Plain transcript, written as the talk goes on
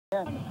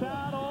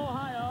Youngstown,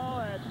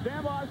 Ohio, at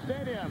Stambaugh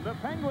Stadium, the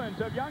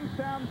Penguins of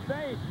Youngstown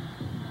State,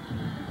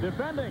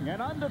 defending and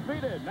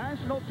undefeated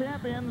national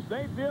champions.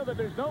 They feel that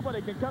there's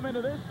nobody can come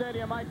into this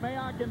stadium like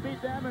Mayock and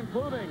beat them,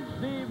 including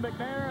Steve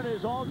McNair and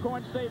his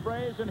Alcorn State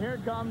Braves. And here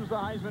comes the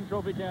Heisman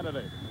Trophy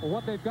candidate. Well,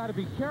 what they've got to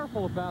be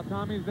careful about,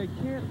 Tommy, is they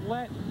can't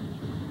let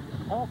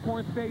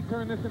Alcorn State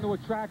turn this into a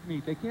track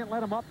meet. They can't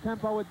let them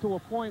up-tempo it to a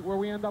point where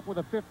we end up with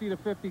a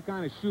 50-50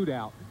 kind of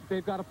shootout.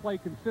 They've got to play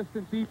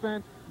consistent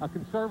defense, a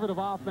conservative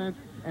offense,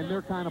 and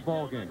their kind of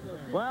ball game.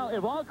 Well,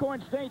 if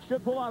Alcorn State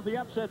should pull off the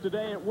upset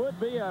today, it would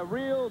be a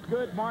real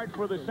good mark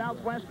for the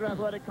Southwestern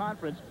Athletic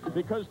Conference,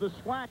 because the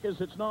SWAC, as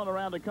it's known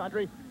around the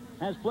country,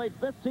 has played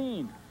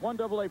 15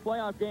 1AA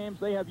playoff games.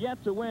 They have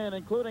yet to win,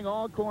 including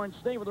Alcorn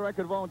State with a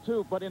record of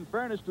 0-2. But in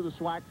fairness to the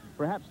SWAC,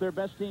 perhaps their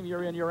best team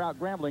year in, year out,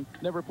 Grambling,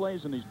 never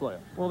plays in these playoffs.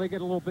 Well, they get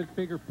a little bit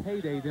bigger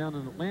payday down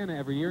in Atlanta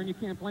every year, and you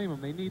can't blame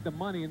them. They need the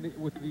money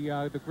with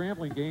the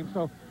Grambling game.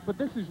 But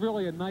this is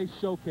really a nice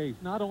showcase,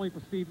 not only for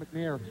Steve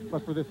McNair,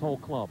 but for this whole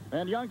club.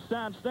 And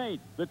Youngstown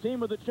State, the team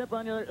with the chip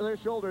on their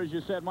shoulder, as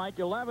you said, Mike,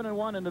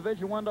 11-1 in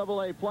Division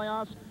 1AA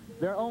playoffs.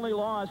 Their only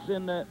loss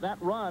in that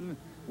run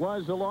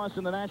was a loss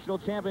in the national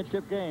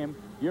championship game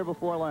year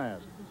before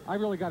last. I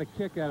really got a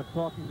kick out of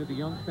talking to the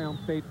Youngstown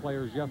State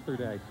players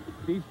yesterday.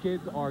 These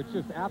kids are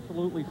just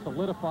absolutely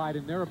solidified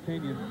in their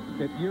opinion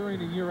that year in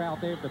and year out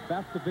they have the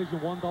best Division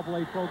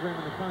 1AA program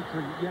in the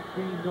country, yet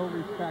gain no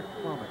respect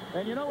from it.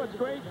 And you know what's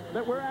great?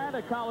 That we're at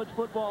a college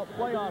football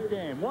playoff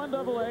game.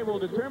 1AA will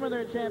determine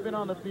their champion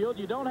on the field.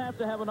 You don't have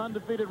to have an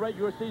undefeated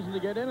regular season to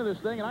get into this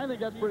thing, and I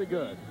think that's pretty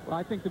good. Well,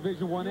 I think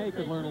Division 1A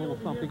could learn a little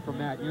something from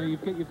that. You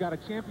know, you've got a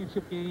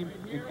championship game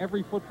in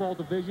every football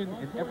division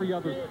and every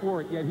other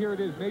sport, yet here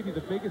it is, maybe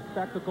the biggest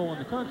spectacle in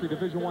the country,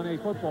 Division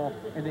 1A football,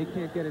 and they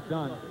can't get it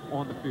done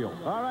on the field.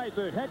 All right,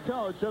 the head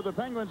coach of the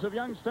Penguins of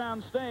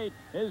Youngstown State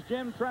is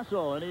Jim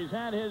Tressel, and he's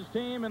had his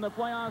team in the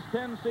playoffs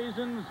 10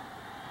 seasons.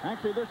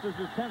 Actually, this is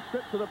his 10th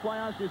trip to the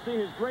playoffs. You see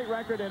his great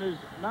record in his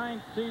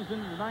 9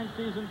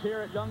 seasons here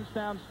at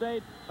Youngstown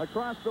State.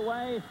 Across the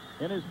way,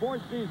 in his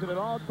 4th season at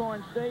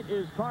Alcorn State,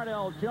 is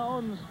Cardell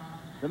Jones,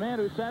 the man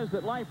who says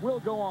that life will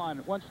go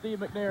on once Steve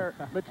McNair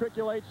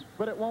matriculates,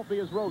 but it won't be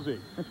as rosy.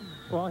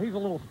 Well, he's a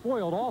little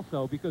spoiled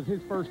also because his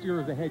first year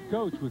as a head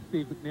coach was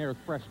Steve McNair's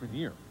freshman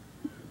year.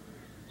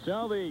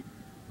 So the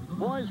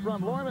boys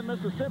from Lorman,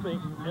 Mississippi,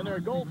 in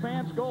their gold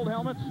pants, gold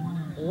helmets,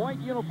 white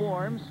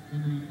uniforms,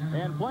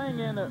 and playing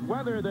in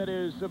weather that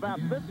is about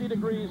 50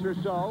 degrees or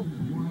so,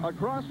 a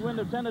crosswind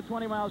of 10 to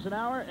 20 miles an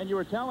hour, and you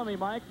were telling me,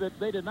 Mike, that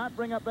they did not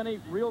bring up any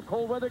real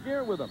cold weather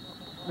gear with them.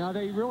 No,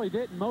 they really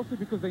didn't, mostly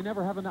because they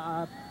never have an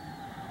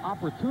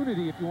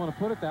opportunity, if you want to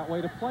put it that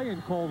way, to play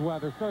in cold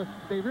weather. So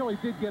they really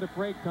did get a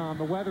break, Tom.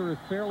 The weather is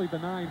fairly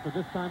benign for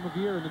this time of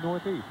year in the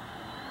Northeast.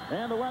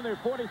 And the weather,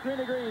 43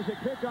 degrees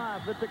at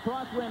kickoff. It's a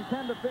crosswind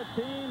 10 to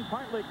 15,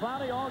 partly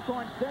cloudy.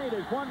 Alcorn State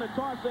has won the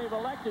toss. They've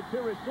elected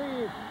to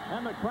receive,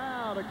 and the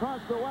crowd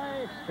across the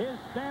way is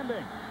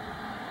standing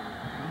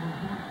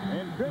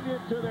in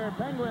tribute to their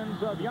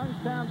Penguins of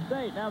Youngstown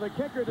State. Now, the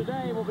kicker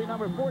today will be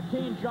number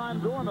 14,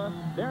 John Dorma.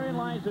 Therein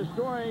lies the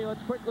story.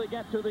 Let's quickly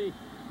get to the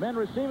men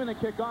receiving the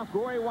kickoff.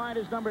 Gory White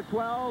is number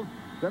 12.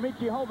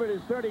 Demichi Hobart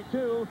is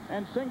 32,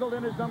 and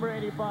Singleton is number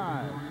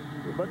 85.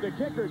 But the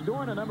kicker's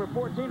Dorna, number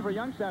 14 for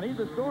Youngstown. He's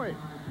the story.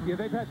 Yeah,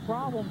 they've had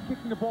problems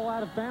kicking the ball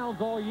out of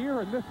bounds all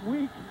year, and this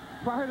week,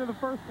 prior to the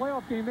first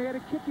playoff game, they had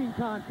a kicking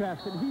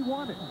contest, and he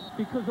won it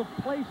because of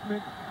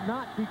placement,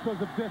 not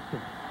because of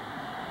distance.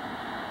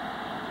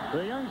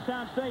 The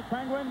Youngstown State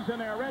Penguins in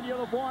their red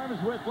uniforms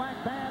with black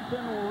pants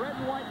and red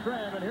and white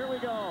trim, and here we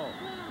go.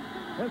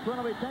 This one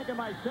will be taken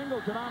by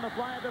Singleton on the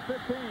fly at the 15.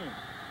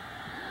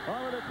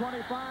 Over the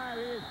 25,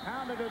 he's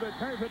pounded to the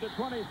turf at the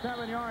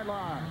 27-yard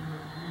line.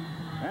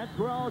 That's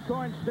where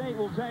Alcorn State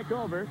will take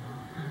over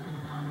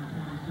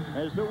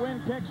as the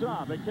wind kicks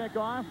off. At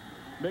kickoff,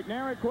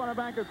 McNair at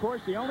quarterback, of course.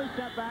 The only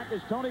setback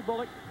is Tony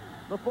Bullock,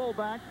 the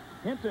fullback.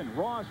 Hinton,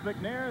 Ross,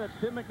 McNair, that's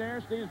Tim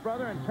McNair, Steve's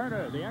brother, and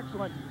Turner, the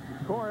excellent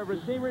core of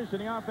receivers in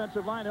the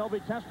offensive line. They'll be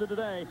tested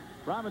today.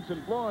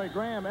 Robinson, Floyd,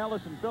 Graham,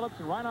 Ellis, and Phillips.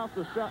 And right off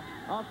the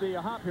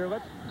hop here,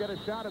 let's get a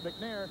shot of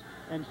McNair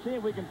and see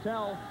if we can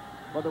tell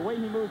by the way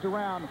he moves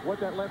around what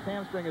that left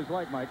hamstring is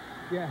like, Mike.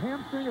 Yeah,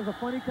 hamstring is a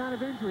funny kind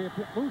of injury. If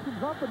it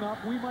loosens up enough,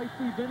 we might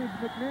see vintage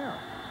McNair.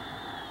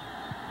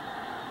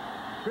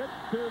 Trips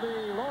to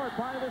the lower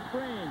part of the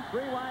screen.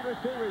 3 wide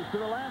receivers to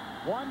the left,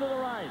 1 to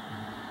the right.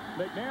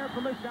 McNair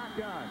from the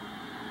shotgun.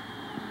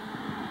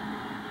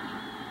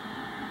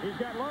 He's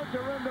got loads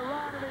of room to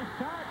run, and he's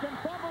sacked and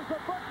fumbles the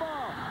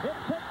football. It's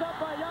picked up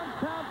by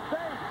Youngstown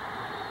State.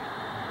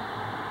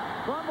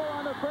 Fumble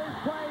on the first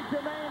play.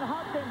 Jermaine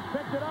Hopkins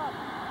picked it up.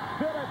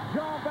 Philip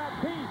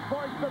Jean-Baptiste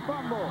forced the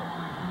fumble.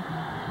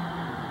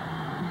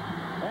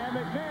 And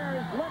McNair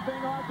is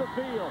limping off the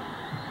field.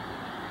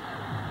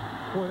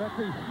 Boy, that's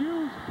a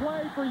huge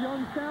play for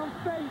Youngstown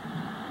State.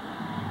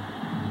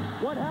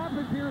 What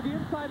happens here, the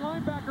inside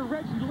linebacker,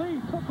 Reggie Lee,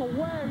 took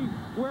away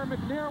where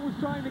McNair was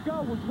trying to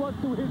go, which was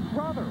to his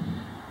brother.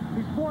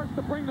 He's forced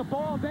to bring the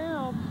ball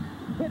down.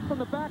 hit from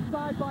the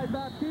backside by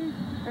Baptiste,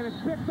 and it's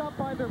picked up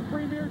by their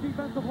premier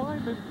defensive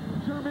lineman,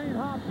 Jermaine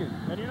Hopkins.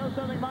 And you know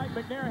something, Mike?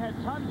 McNair had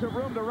tons of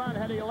room to run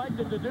had he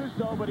elected to do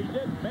so, but he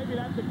didn't. Maybe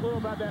that's a clue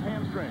about that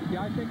hamstring.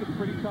 Yeah, I think it's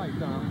pretty tight,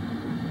 Tom.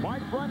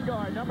 Mike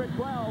Brungard, number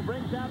 12,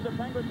 brings out the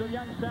Penguins of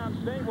Youngstown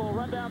State. We'll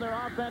run down their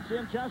offense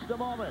in just a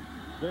moment.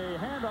 The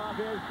handoff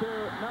is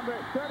to number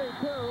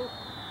 32.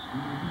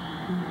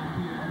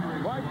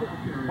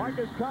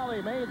 Marcus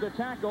Colley made the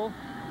tackle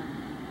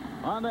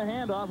on the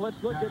handoff.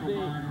 Let's look at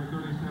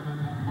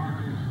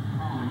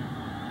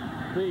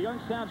the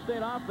Youngstown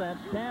State offense.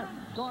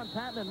 Sean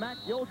Patton and Mac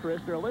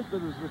Gilchrist are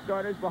listed as the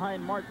starters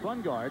behind Mark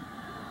Brungard.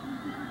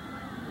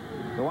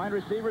 The wide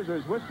receivers are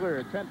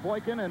Whistler, Trent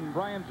Boykin, and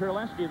Brian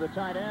Terleski, the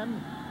tight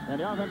end. And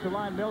the offensive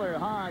line, Miller,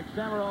 Hogg,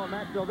 Samarow,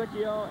 Matt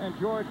Delvicchio, and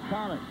George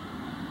Thomas.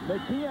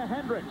 Nakia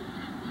Hendricks,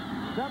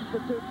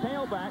 substitute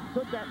tailback,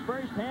 took that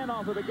first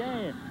handoff of the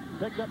game.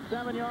 Picked up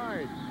 7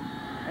 yards.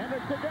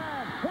 Hendricks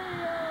again.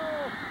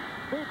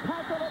 He'll be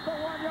tackled at the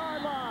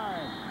 1-yard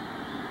line.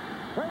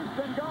 First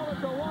and goal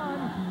at the 1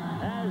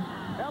 as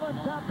Ellen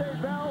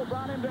Bell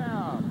brought him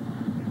down.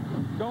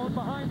 Going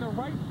behind the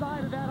right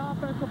side of that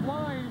offensive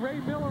line, Ray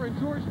Miller and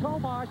George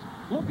Tomash.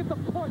 Look at the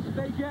push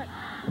they get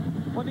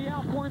on the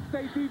Alcorn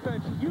State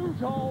defense. Huge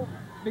hole.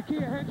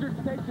 Nakia Hendricks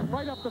takes it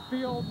right up the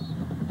field,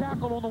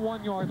 tackled on the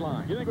 1-yard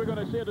line. You think we're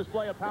going to see a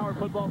display of power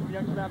football from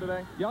Youngstown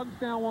today?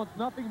 Youngstown wants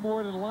nothing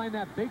more than to line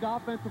that big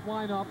offensive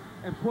line up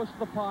and push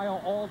the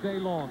pile all day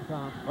long,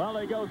 Tom. Well,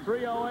 they go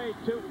 308,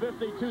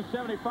 250,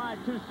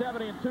 275,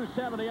 270, and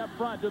 270 up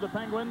front to the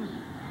Penguins,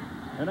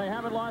 and they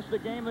haven't lost a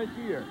game this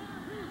year.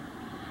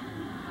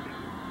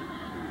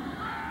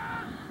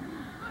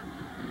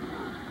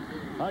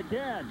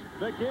 Again,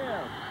 the give,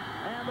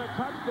 and the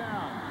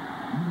touchdown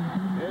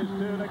is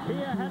to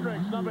Nakia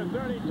Hendricks, number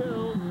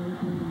 32,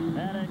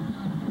 and it's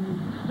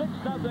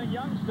 6-0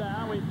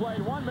 Youngstown. We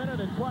played 1 minute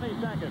and 20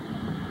 seconds.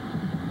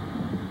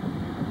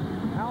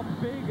 How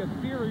big a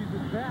series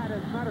is that?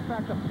 As a matter of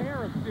fact, a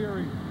pair of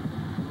series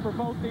for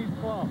both these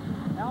clubs.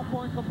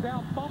 Alcorn comes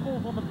out,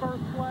 fumbles on the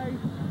first play.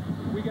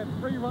 We get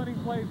 3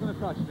 running plays and a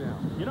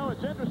touchdown. You know,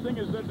 what's interesting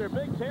is that their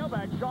big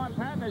tailback, Sean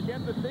Patton, has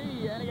yet to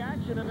see any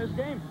action in this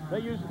game. They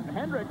used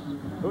Hendricks,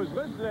 who is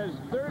listed as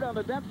 3rd on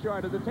the depth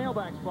chart at the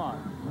tailback spot.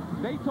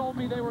 They told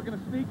me they were going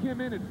to sneak him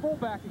in at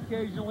fullback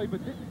occasionally,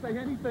 but didn't say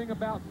anything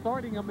about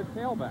starting him at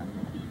tailback.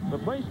 The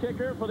place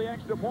kicker for the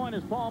extra point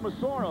is Paul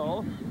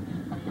Masoro.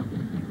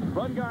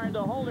 Brungard,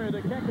 the holder.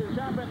 The kick is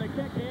up, and the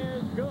kick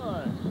is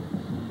good.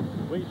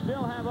 We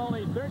still have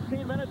only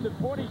 13 minutes and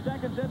 40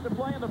 seconds yet to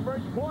play in the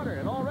first quarter.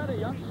 And already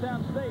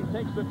Youngstown State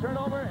takes the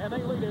turnover, and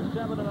they lead it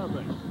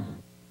 7-0.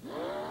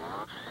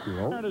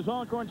 And as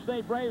Alcorn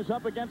State Braves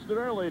up against it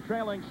early,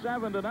 trailing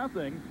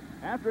 7-0.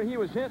 After he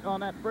was hit on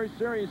that first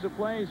series of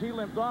plays, he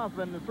limped off.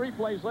 And 3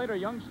 plays later,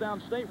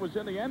 Youngstown State was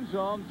in the end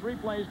zone. 3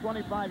 plays,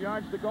 25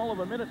 yards, the goal of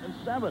 1 minute and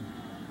 7.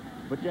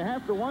 But you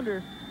have to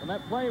wonder, on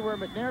that play where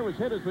McNair was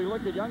hit, as we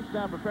look at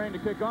Youngstown preparing to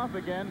kick off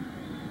again,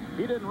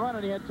 he didn't run,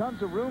 and he had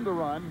tons of room to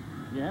run.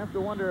 You have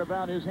to wonder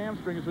about his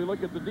hamstring as we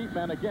look at the deep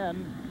end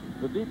again,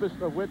 the deepest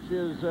of which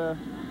is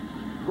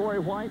Corey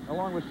White,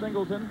 along with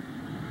Singleton,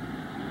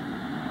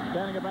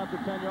 standing about the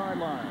 10-yard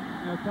line.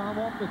 Now, Tom,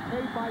 off the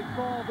tape I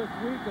saw this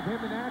week of him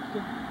in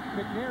action,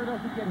 McNair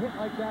doesn't get hit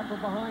like that from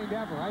behind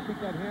ever. I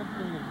think that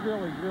hamstring is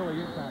really,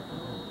 really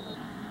impacting him.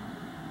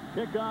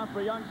 Kickoff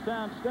for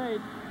Youngstown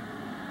State.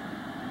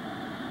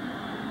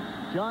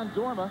 John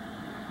Dorma.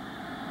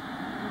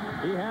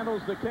 He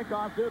handles the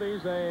kickoff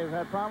duties. They've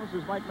had problems,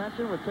 as Mike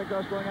mentioned, with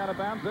kickoffs going out of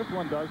bounds. This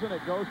one doesn't.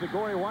 It goes to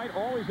Corey White,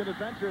 always an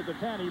adventure at the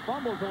 10. He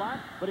fumbles a lot,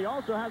 but he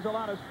also has a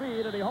lot of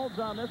speed, and he holds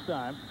on this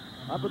time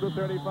up at the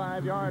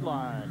 35-yard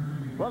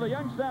line. Well, the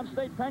Youngstown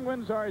State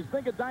Penguins are as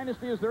big a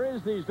dynasty as there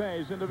is these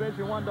days in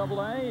Division I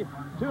AA.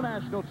 2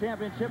 national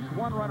championships,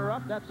 1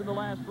 runner-up. That's in the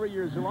last 3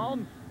 years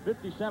alone.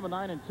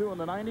 57-9-2 in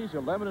the 90s,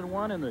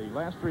 11-1 in the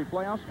last 3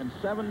 playoffs, and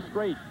 7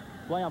 straight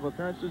playoff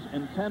appearances,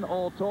 and 10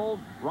 all told.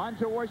 Ron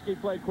Jaworski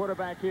played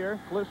quarterback here.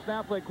 Cliff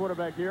Snap played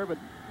quarterback here, but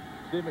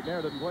Steve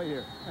McNair doesn't play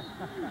here.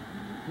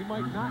 He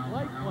might not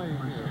like playing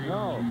here.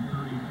 No.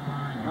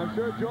 I'm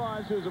sure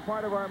Jaws, who's a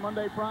part of our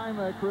Monday Prime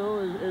crew,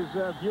 is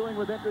viewing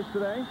with interest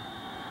today.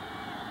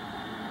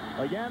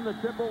 Again, the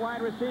triple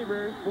wide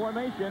receiver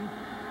formation.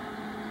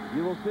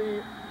 You will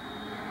see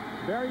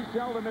very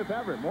seldom, if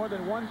ever, more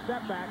than 1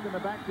 setback in the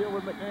backfield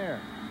with McNair.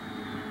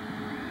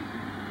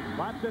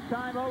 Lots of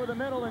time over the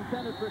middle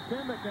intended for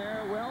Tim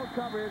McNair. Well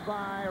covered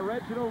by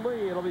Reginald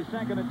Lee. It'll be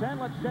 2nd and 10.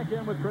 Let's check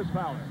in with Chris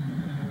Fowler.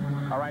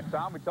 All right,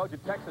 Tom, we told you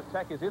Texas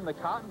Tech is in the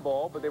Cotton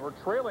Bowl, but they were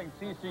trailing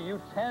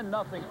TCU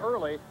 10-0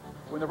 early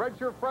when the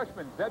redshirt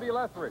freshman, Zebby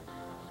Lethridge,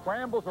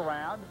 scrambles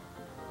around,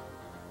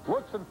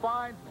 looks and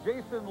finds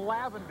Jason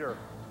Lavender.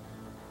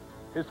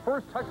 His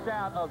first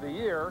touchdown of the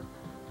year.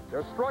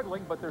 They're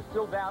struggling, but they're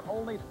still down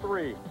only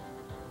 3.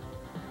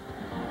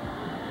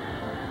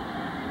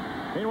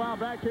 Meanwhile,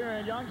 back here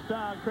in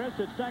Youngstown, Chris,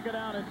 it's 2nd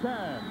down and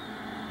 10.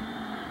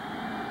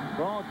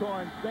 For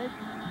Alcorn State,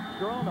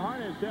 Jerome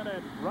Harness in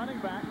at running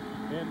back.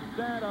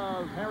 instead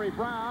of Harry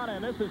Brown,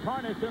 and this is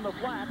Harness in the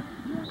flat.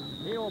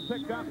 He will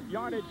pick up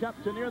yardage up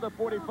to near the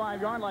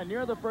 45-yard line,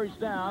 near the first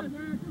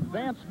down.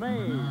 Vance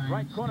Mays,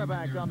 right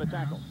cornerback, on the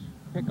tackle.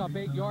 Pick up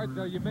 8 yards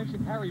there. You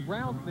mentioned Harry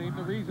Brown's name.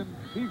 The reason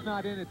he's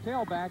not in at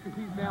tailback is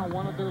he's now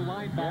one of their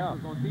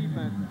linebackers on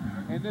defense.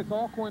 And this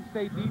Alcorn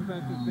State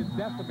defense has been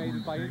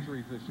decimated by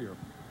injuries this year.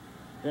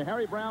 Yeah,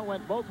 Harry Brown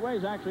went both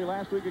ways, actually,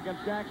 last week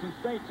against Jackson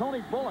State.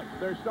 Tony Bullock,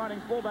 their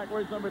starting fullback,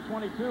 wears number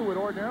 22, would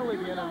ordinarily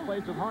be in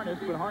place of Harness,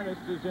 but Harness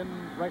is in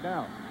right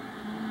now.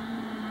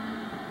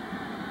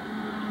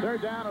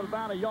 Third down at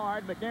about a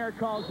yard. McNair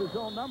calls his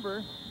own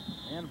number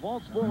and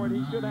vaults forward.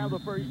 He should have the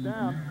first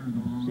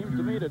down. Seems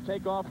to me to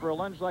take off for a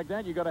lunge like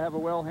that, you got to have a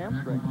well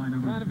hamstring.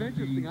 Kind of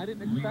interesting. I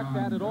didn't expect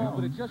that at all,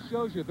 but it just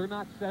shows you they're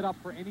not set up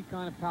for any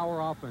kind of power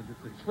offense.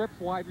 It's a trip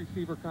wide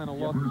receiver kind of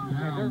look,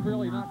 and they're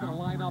really not going to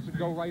line up and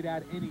go right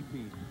at any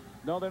team.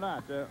 No, they're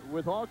not.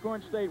 With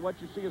Alcorn State, what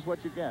you see is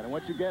what you get. And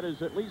what you get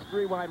is at least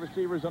 3 wide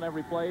receivers on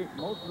every play,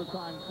 most of the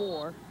time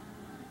 4.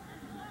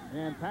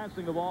 And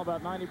passing the ball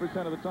about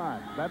 90% of the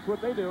time. That's what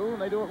they do,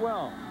 and they do it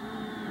well.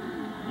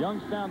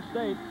 Youngstown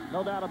State,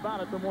 no doubt about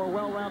it, the more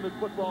well-rounded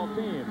football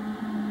team.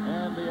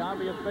 And the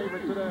obvious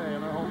favorite today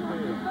in their home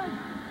field.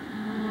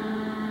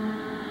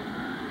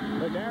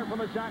 McNair from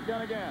the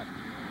shotgun again.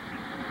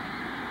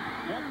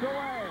 Gets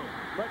away,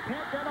 but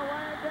can't get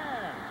away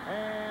again.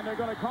 And they're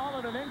going to call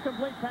it an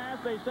incomplete pass.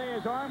 They say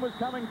his arm was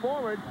coming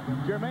forward.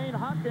 Jermaine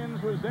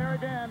Hopkins was there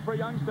again for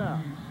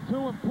Youngstown.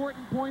 2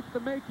 important points to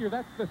make here.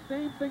 That's the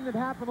same thing that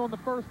happened on the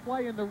first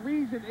play, and the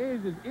reason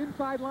is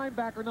inside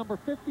linebacker number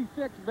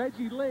 56,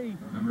 Reggie Lee,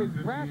 is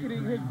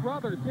bracketing his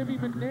brother, Timmy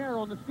McNair,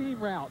 on the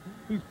seam route.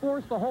 He's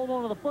forced to hold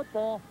on to the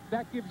football.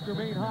 That gives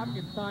Jermaine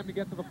Hopkins time to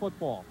get to the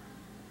football.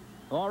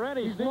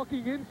 Already, he's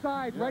looking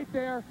inside right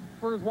there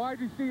for his wide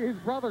receiver, his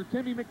brother,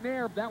 Timmy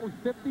McNair. That was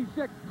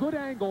 56. Good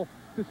angle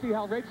to see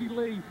how Reggie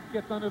Lee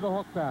gets under the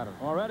hook pattern.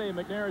 Already,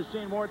 McNair has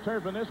seen more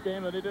turf in this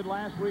game than he did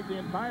last week, the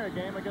entire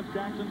game against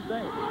Jackson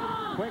State.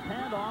 Quick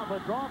handoff,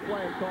 a draw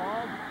play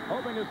called,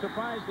 hoping to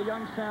surprise the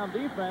Youngstown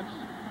defense.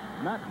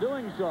 Not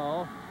doing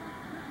so.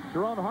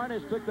 Jerome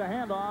Harness took the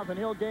handoff, and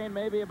he'll gain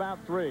maybe about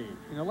 3.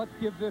 You know, let's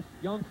give this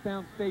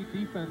Youngstown State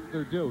defense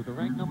their due. They're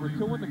ranked number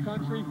 2 in the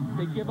country.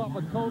 They give up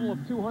a total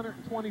of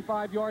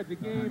 225 yards a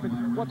game.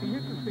 And what the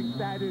interesting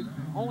stat is,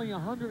 only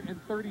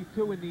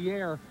 132 in the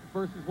air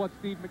versus what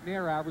Steve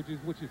McNair averages,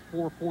 which is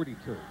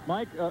 442.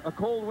 Mike, a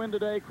cold wind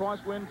today,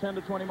 crosswind 10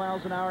 to 20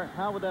 miles an hour.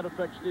 How would that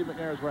affect Steve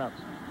McNair's routes?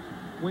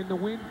 When the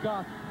wind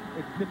gusts,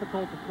 it's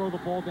difficult to throw the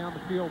ball down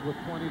the field with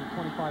 20 to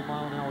 25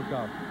 mile an hour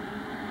gusts.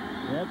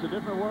 Yeah, it's a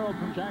different world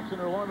from Jackson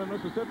or Lorman,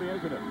 Mississippi,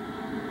 isn't it?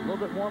 A little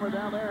bit warmer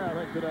down there, I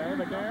think, today.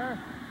 McNair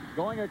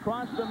going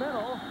across the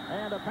middle,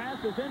 and a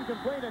pass is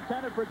incomplete,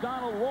 intended for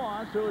Donald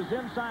Ross, who is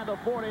inside the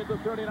 40 at the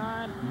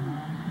 39.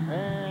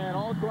 And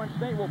Alcorn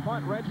State will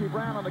punt. Reggie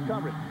Brown on the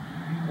coverage.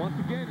 Once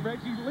again,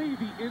 Reggie Lee,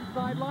 the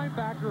inside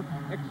linebacker,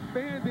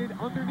 expanded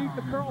underneath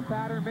the curl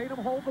pattern, made him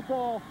hold the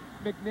ball.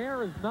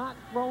 McNair is not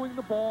throwing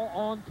the ball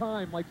on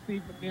time like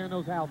Steve McNair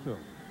knows how to.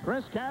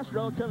 Chris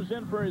Castro comes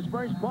in for his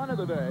first punt of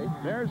the day.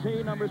 There's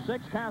he, number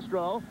 6,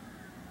 Castro,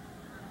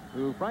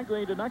 who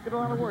frankly did not get a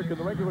lot of work in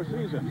the regular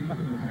season.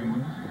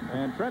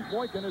 And Trent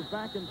Boykin is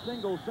back in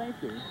single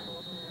safety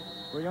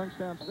for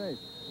Youngstown State.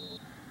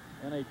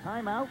 And a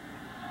timeout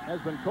has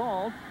been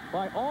called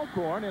by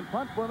Alcorn in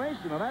punt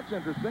formation. Now that's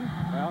interesting.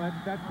 Well,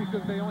 that's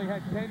because they only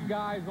had 10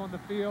 guys on the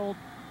field.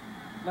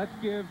 Let's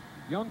give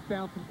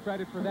Youngstown some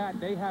credit for that.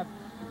 They have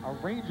a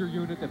Ranger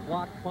unit that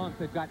blocks punts.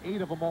 They've got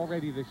 8 of them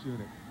already this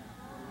unit.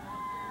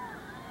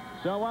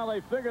 So while they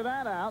figure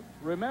that out,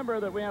 remember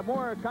that we have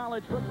more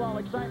college football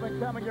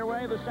excitement coming your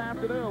way this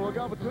afternoon. We'll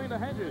go between the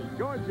hedges,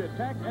 Georgia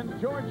Tech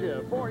and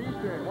Georgia, 4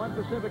 Eastern, 1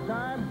 Pacific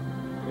time.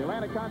 The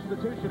Atlanta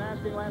Constitution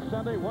asking last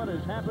Sunday what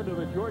has happened to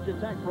the Georgia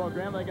Tech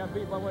program. They got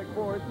beat by Wake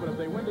Forest, but if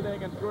they win today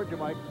against Georgia,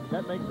 Mike,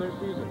 that makes their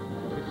season.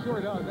 It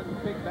sure does. That's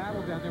a big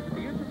battle down there. But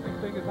the interesting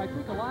thing is I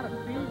think a lot of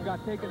steam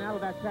got taken out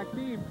of that Tech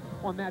team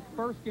on that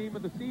first game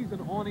of the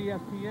season on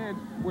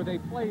ESPN, where they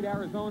played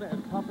Arizona as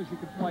tough as you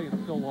could play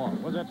and still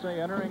lost. What does that say?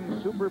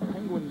 Entering Super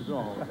Penguin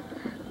Zone.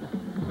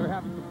 They're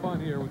having some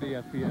fun here with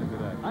ESPN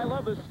today. I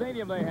love the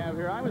stadium they have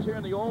here. I was here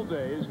in the old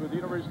days with the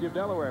University of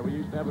Delaware. We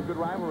used to have a good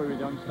rivalry with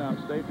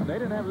Youngstown State. They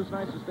didn't have this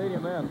nice a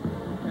stadium then.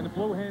 And the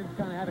Blue Hens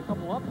kind of had a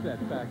couple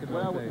upsets back in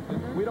those days.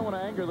 We don't want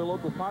to anger the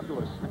local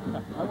populace.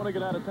 I want to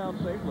get out of town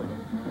safely.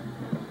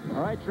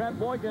 All right, Trent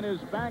Boykin is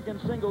back in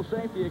single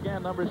safety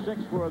again, number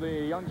 6 for the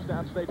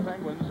Youngstown State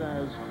Penguins,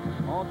 as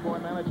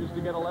Alcorn manages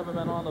to get 11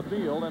 men on the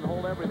field and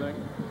hold everything.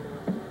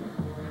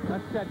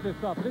 Let's set this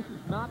up. This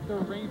is not their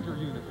Ranger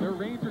unit. Their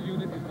Ranger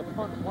unit is the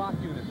punt block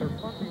unit. Their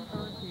punt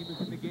return team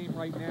is in the game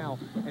right now,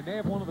 and they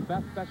have one of the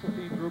best special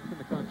team groups in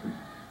the country.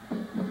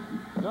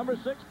 Number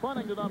 6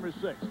 punting to number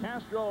 6.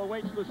 Castro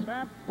awaits the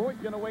snap.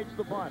 Boykin awaits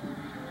the punt.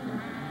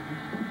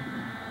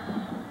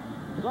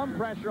 Some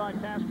pressure on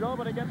Castro,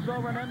 but it gets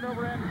over an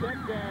end-over-end kick,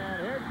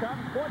 and here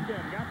comes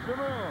Boykin. Got some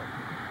room.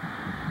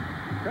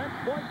 Trent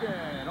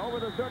Boykin over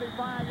the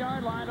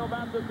 35-yard line to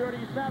about the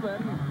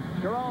 37.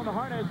 Jerome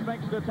Harness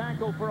makes the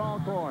tackle for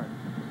Alcorn.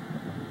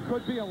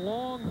 Could be a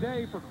long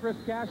day for Chris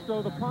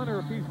Castro, the punter,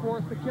 if he's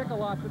forced to kick a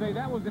lot today.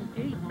 That was an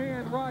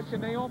 8-man rush,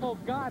 and they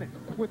almost got it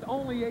with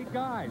only 8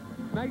 guys.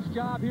 Nice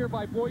job here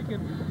by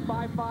Boykin,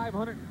 5'5",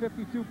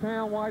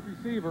 152-pound wide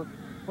receiver,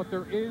 but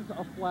there is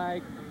a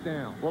flag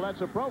down. Well,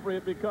 that's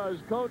appropriate because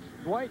Coach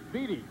Dwight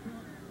Beatty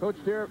coached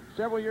here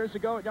several years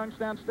ago at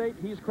Youngstown State.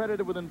 He's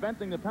credited with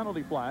inventing the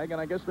penalty flag, and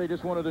I guess they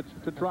just wanted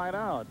to try it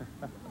out.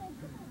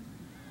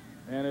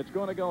 And it's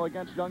going to go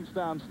against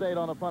Youngstown State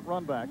on a punt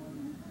run back.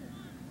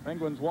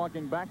 Penguins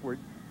walking backward.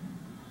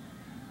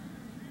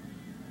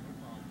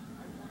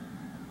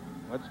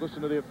 Let's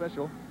listen to the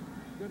official.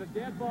 Got a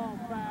dead ball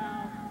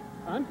foul,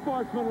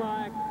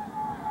 unsportsmanlike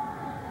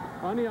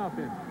on the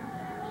offense.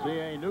 See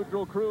a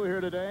neutral crew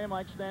here today.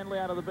 Mike Stanley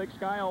out of the Big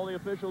Sky. All the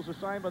officials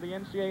assigned by the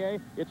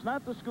NCAA. It's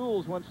not the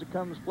schools once it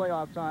comes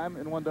playoff time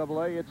in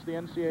 1AA. It's the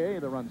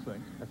NCAA that runs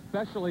things.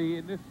 Especially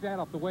in this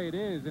setup the way it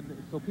is,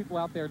 and so people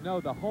out there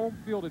know the home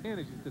field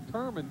advantage is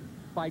determined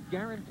by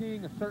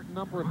guaranteeing a certain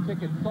number of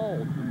tickets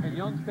sold. And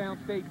Youngstown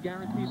State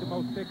guaranteed the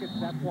most tickets.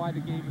 That's why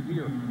the game is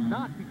here,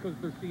 not because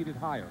they're seated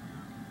higher.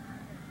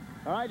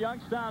 All right,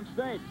 Youngstown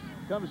State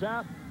comes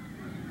out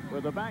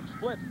with the back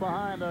split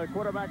behind the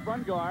quarterback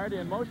front guard.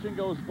 In motion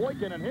goes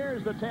Boykin, and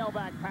here's the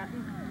tailback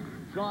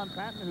Patton. Sean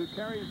Patton, who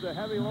carries the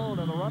heavy load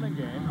in the running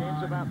game,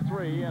 gains about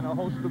 3, and a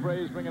host of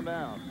Braves bring him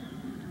down.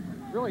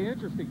 Really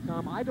interesting,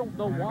 Tom. I don't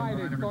know why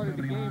they started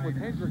the game with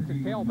Hendricks at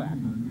tailback.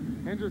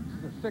 Hendricks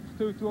is a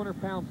 6'2",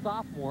 200-pound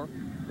sophomore.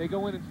 They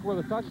go in and score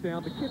the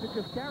touchdown. The kid that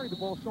just carried the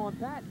ball, Sean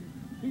Patton,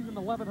 he's an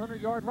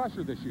 1,100-yard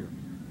rusher this year.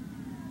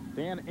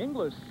 Dan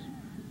Inglis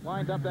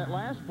lined up that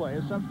last play,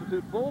 a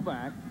substitute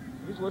fullback.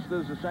 He's listed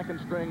as a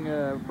second-string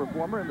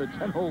performer, and the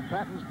General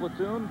Patton's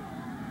platoon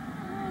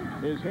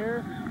is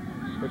here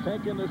to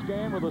take in this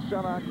game with a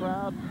sellout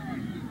crowd.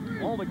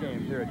 All the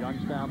games here at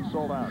Youngstown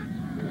sold out.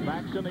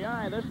 Backs in the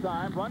eye this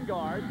time, run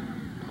guard.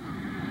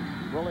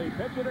 Will he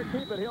pitch it or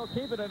keep it? He'll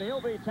keep it, and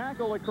he'll be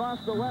tackled across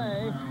the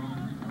way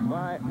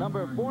by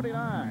number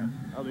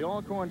 49 of the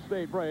Alcorn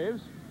State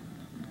Braves.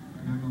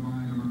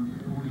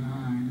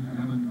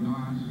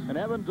 And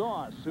Evan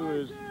Doss, who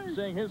is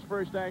seeing his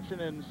first action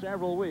in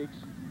several weeks,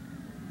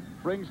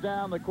 brings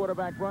down the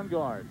quarterback run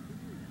guard.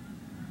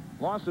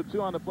 Loss of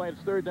 2 on the play.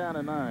 It's 3rd down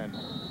and 9.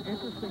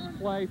 Interesting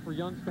play for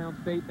Youngstown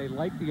State. They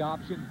like the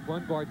option.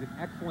 Run guard's an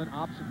excellent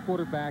option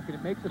quarterback, and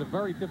it makes it a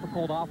very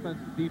difficult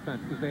offensive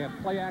defense because they have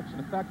play action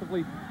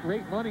effectively,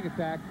 great running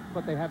attack,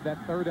 but they have that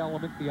third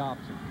element, the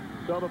option.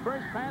 So the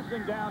first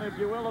passing down, if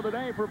you will, of the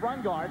day for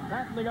run guard.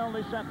 Patton the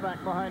only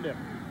setback behind him.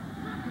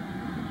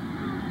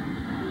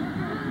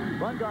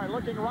 Run guard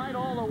looking right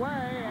all the way,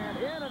 and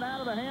in and out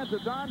of the hands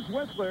of Don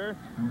Whistler,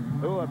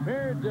 who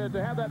appeared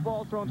to have that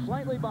ball thrown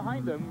slightly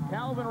behind him.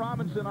 Calvin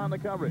Robinson on the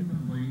coverage.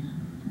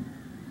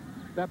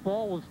 That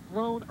ball was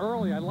thrown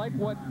early. I like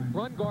what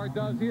run guard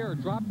does here.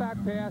 Drop back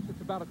pass.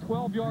 It's about a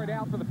 12-yard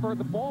out for the first.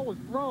 The ball was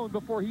thrown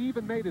before he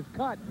even made his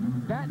cut.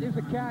 That is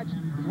a catch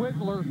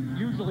Whistler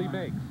usually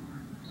makes.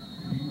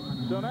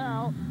 So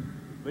now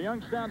the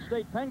Youngstown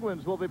State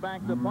Penguins will be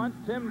back to punt.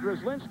 Tim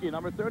Drzlinski,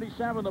 number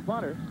 37, the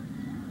punter.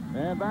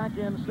 And back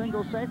in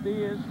single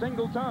safety is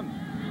Singleton.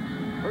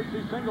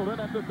 Percy Singleton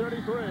at the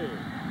 33.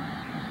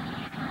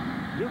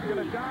 Duke's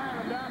going to dive,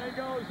 and down he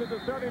goes at the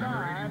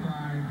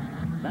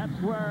 39. That's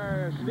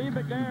where Steve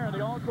McNair and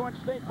the Alcorn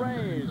State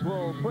Braves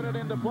will put it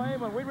into play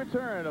when we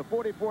return. A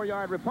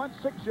 44-yard repunt,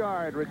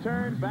 6-yard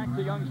return back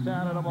to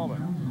Youngstown in a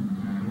moment.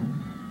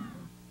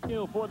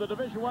 For the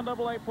Division I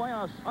AA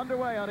playoffs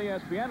underway on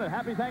ESPN, and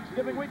happy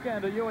Thanksgiving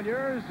weekend to you and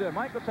yours.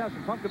 Mike, let's have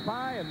some pumpkin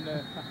pie, and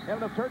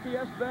having a turkey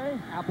yesterday.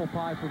 Apple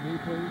pie for me,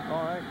 please.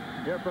 All right,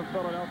 you're from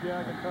Philadelphia.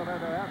 I can tell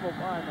that apple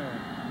pie man.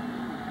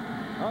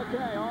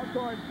 Okay,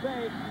 Alcorn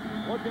State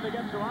looking to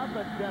get some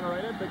offense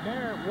generated.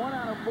 McNair 1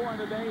 out of 4 in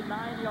the day,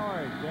 9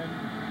 yards, and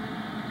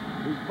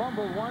he's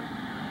fumbled once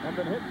and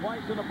been hit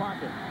twice in the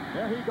pocket.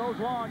 There he goes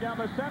long down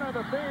the center of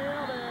the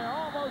field, and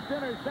almost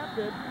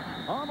intercepted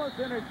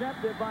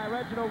by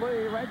Reginald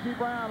Lee. Reggie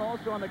Brown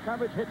also on the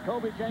coverage, hit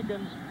Kobe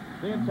Jenkins,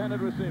 the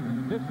intended receiver.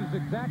 This is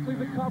exactly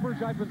the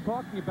coverage I've been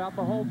talking about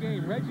the whole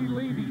game. Reggie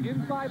Lee, the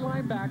inside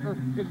linebacker,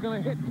 is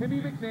going to hit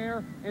Timmy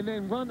McNair and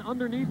then run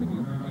underneath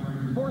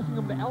him, forcing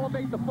him to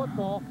elevate the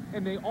football,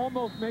 and they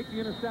almost make the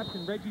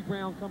interception. Reggie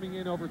Brown coming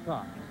in over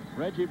top.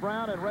 Reggie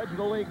Brown and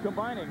Reginald Lee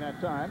combining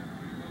that time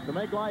to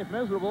make life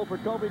miserable for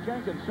Kobe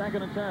Jenkins,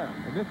 2nd and 10.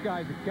 And this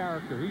guy's a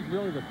character. He's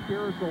really the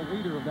spiritual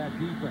leader of that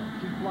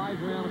defense. He flies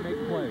around and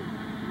makes plays.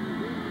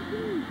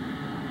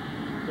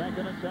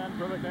 2nd and 10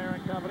 for McNair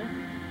and company.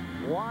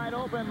 Wide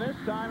open this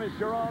time is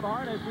Gerald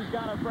Harness. He's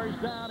got a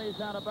first down. He's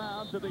out of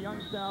bounds at the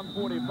Youngstown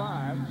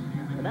 45.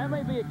 And that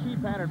may be a key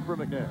pattern for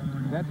McNair.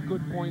 That's a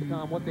good point,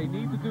 Tom. What they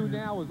need to do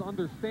now is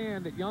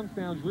understand that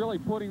Youngstown's really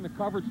putting the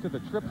coverage to the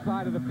trip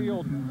side of the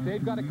field.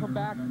 They've got to come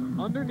back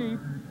underneath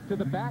to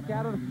the back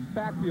out of the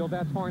backfield.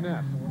 That's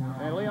Harness.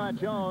 And Leon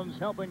Jones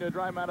helping to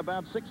drive him out of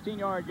bounds,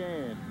 16-yard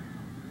gain.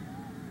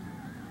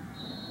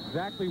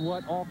 exactly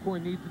what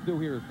Alcorn needs to do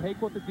here is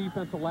take what the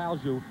defense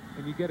allows you,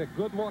 and you get a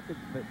good look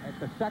at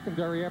the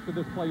secondary after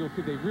this play. You'll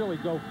see they really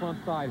go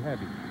front side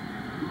heavy.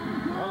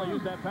 Well, they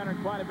used that pattern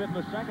quite a bit in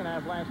the second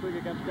half last week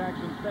against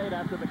Jackson State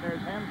after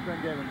McNair's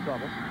hamstring gave him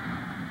trouble.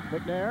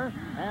 McNair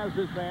has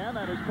his man,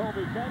 that is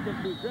Kobe Jenkins,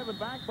 who's driven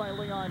back by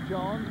Leon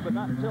Jones, but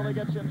not until he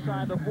gets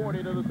inside the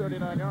 40 to the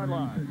 39-yard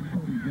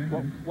line.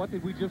 Well, what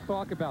did we just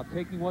talk about?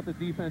 Taking what the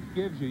defense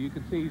gives you. You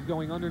can see he's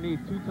going underneath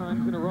 2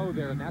 times in a row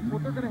there, and that's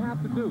what they're going to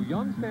have to do.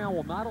 Youngstown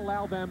will not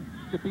allow them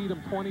to beat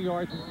them 20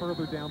 yards and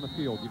further down the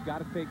field. You've got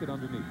to take it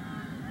underneath.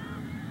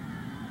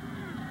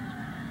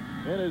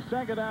 It is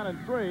 2nd down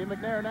and 3.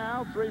 McNair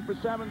now 3 for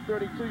 7,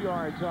 32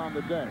 yards on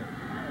the day.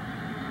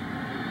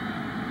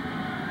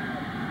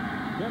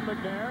 Jim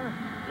McNair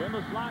in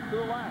the slot to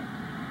the left.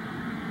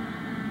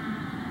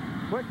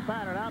 Quick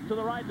pattern out to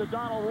the right to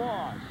Donald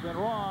Ross. And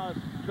Ross,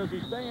 does he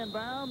stay in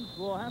bounds?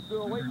 We'll have to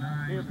await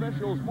the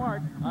official's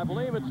mark. I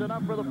believe it's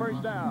enough for the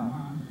first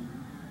down.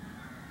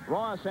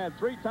 Ross had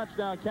 3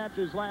 touchdown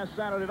catches last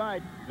Saturday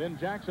night in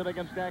Jackson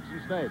against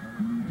Jackson State.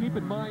 Keep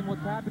in mind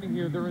what's happening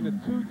here. They're in a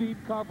 2-deep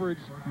coverage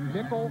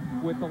nickel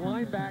with the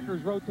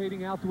linebackers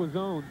rotating out to a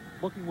zone,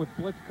 looking with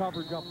blitz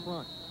coverage up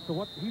front. So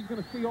what he's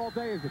going to see all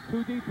day is a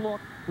 2-deep look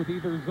with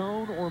either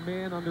zone or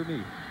man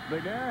underneath.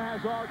 McNair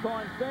has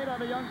Alcorn State on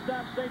the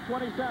Youngstown State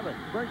 27.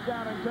 First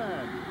down and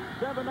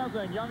 10.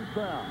 7-0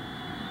 Youngstown.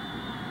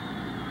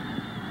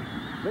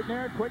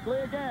 McNair quickly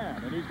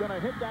again, and he's going to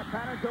hit that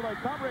pattern till they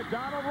cover it.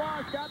 Donald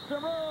Ross got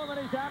some room, and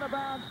he's out of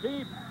bounds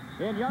deep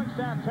in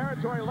Youngstown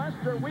territory.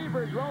 Lester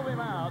Weaver drove him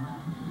out.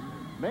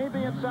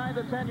 Maybe inside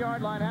the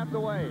 10-yard line, have to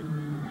wait.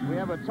 We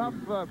have a tough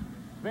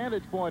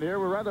vantage point here.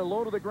 We're rather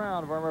low to the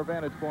ground from our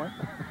vantage point.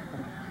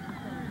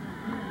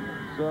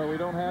 So we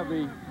don't have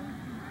the...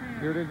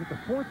 Here it is at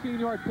the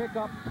 14-yard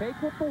pickup. Take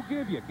what they'll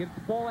give you. Get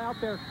the ball out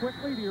there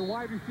quickly to your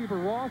wide receiver,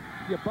 Ross.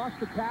 You bust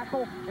the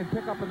tackle and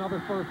pick up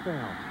another first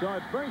down. So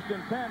it's 1st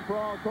and 10 for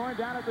Alcorn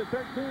down at the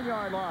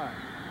 13-yard line.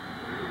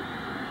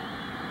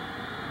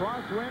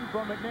 Crosswind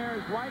from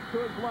McNair's right to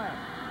his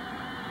left.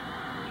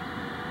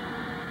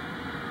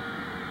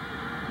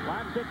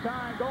 Lots of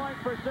time going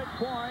for 6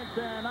 points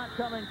and not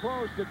coming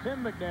close to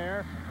Tim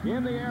McNair.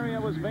 In the area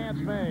was Vance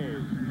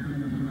Mays.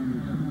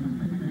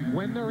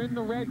 When they're in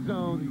the red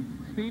zone,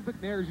 Steve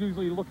McNair is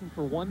usually looking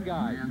for one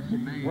guy,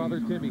 brother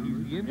Timmy.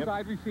 He's the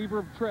inside receiver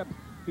of trips.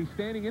 He's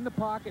standing in the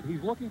pocket.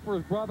 He's looking for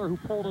his brother who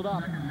pulled it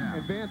up.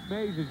 And Vance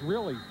Mays is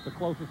really the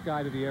closest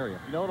guy to the area.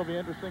 You know what'll be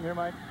interesting here,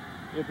 Mike?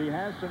 If he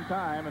has some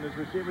time and his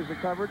receivers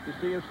are covered, to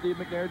see if Steve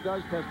McNair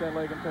does test that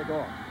leg and take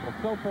off. Well,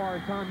 so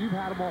far, Tom, you've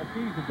had him all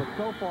season, but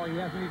so far he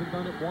hasn't even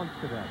done it once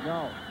today.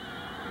 No.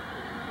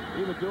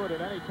 He would do it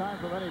at any time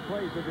from any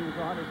place if he was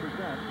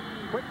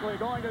 100%. Quickly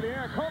going to the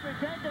air. Kobe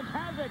Jenkins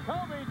has it.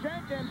 Kobe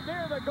Jenkins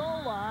near the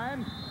goal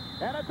line.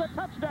 And it's a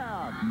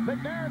touchdown.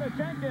 McNair to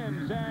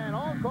Jenkins, and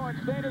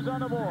Alcorn State is on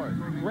the board.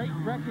 Great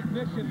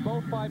recognition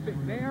both by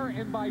McNair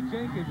and by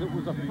Jenkins. It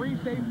was a free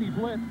safety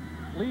blitz,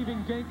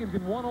 leaving Jenkins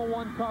in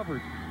 101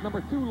 coverage.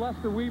 Number 2,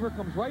 Lester Weaver,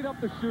 comes right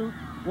up the chute.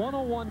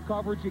 101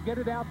 coverage. You get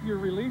it out to your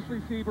release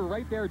receiver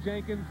right there,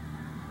 Jenkins,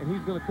 and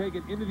he's going to take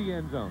it into the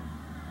end zone.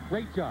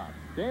 Great job.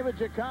 David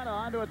Giacano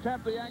on to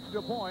attempt the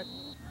extra point.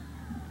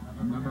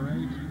 Number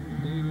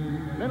 8,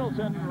 David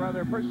Middleton,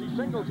 rather Percy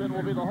Singleton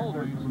will be the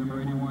holder.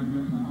 Number 81,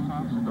 Vincent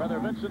Thompson. Rather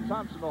Vincent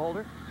Thompson the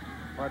holder.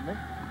 Pardon me.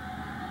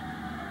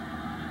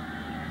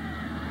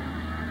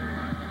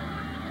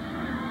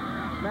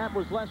 Snap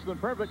was less than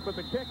perfect, but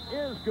the kick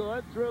is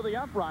good through the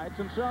uprights.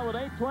 And so with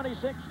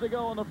 8:26 to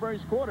go in the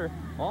first quarter,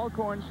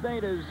 Alcorn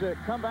State has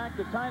come back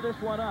to tie this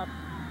one up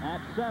at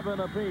 7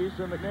 apiece,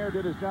 and McNair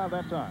did his job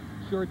that time.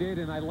 Sure did,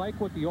 and I like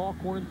what the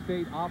Alcorn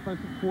State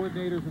offensive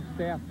coordinators and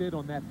staff did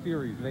on that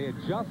series. They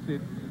adjusted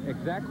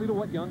exactly to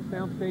what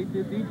Youngstown State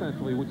did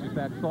defensively, which is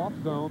that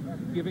soft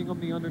zone, giving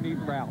them the underneath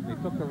route.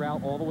 They took the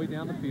route all the way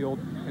down the field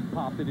and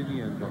popped it in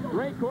the end zone.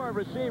 Great core of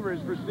receivers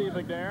for Steve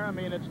McNair. I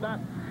mean, it's not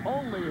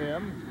only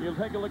him. You'll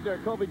take a look there.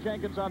 Kobe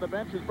Jenkins on the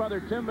bench, his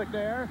brother Tim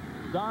McNair,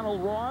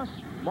 Donald Ross,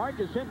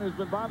 Marcus Hinton, who's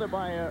been bothered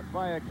by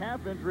a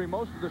calf injury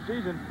most of the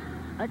season.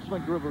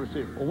 Excellent group of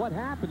receivers. Well, what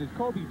happened is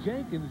Kobe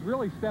Jenkins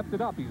really stepped it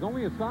up. He's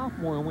only a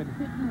sophomore, and when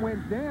Hinton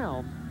went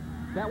down,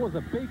 that was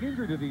a big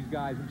injury to these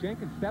guys, and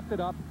Jenkins stepped it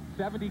up.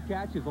 70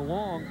 catches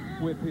along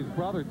with his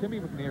brother Timmy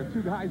McNair,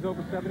 2 guys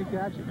over 70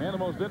 catches. And the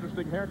most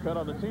interesting haircut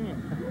on the team.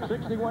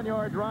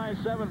 61-yard drive,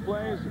 7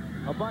 plays,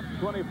 a buck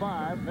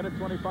 25, minute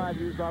 25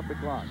 used off the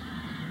clock.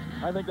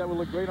 I think that would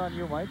look great on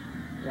you, Mike.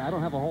 Yeah, I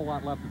don't have a whole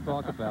lot left to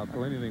talk about,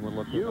 so anything would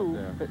look good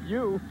up there.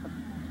 You.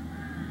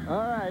 All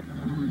right,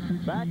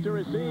 back to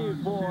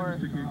receive for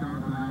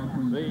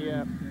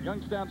the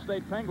Youngstown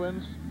State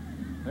Penguins.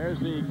 There's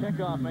the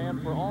kickoff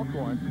man for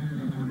Alcorn,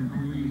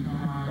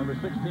 number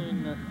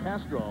 16,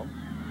 Castro.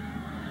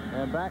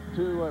 And back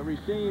to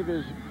receive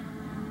is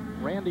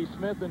Randy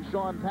Smith and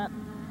Sean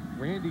Patton.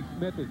 Randy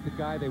Smith is the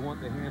guy they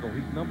want to handle.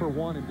 He's number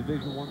 1 in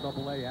Division I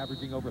AA,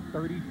 averaging over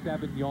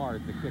 37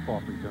 yards at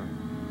kickoff return.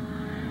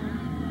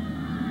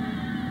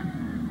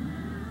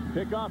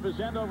 Kickoff is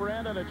end over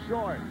end, and it's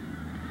short.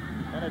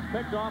 And it's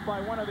picked off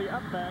by one of the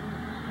up men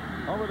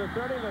over the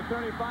 30, the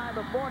 35,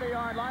 the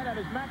 40-yard line. That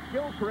is Matt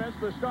Gilchrist,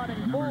 the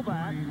starting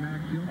fullback.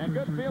 And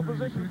good field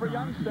position for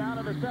Youngstown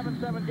in a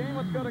 7-7 game.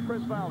 Let's go to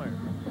Chris Fowler.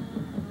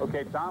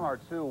 Okay, Tom, our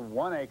two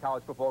 1A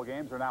college football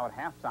games are now at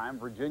halftime.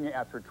 Virginia,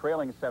 after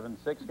trailing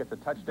 7-6, gets a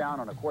touchdown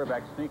on a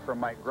quarterback sneak from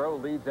Mike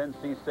Groh, leads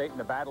NC State in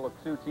a battle of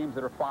two teams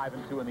that are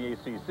 5-2 in the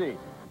ACC.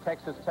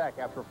 Texas Tech,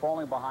 after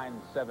falling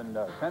behind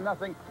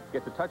 10-0,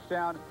 gets a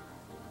touchdown.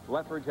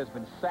 Lethbridge has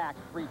been sacked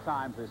 3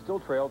 times. They still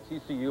trail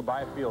TCU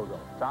by a field goal.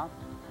 Tom?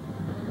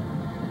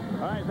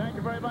 All right, thank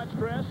you very much,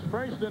 Chris.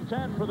 1st and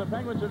 10 for the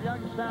Penguins of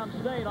Youngstown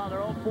State on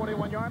their own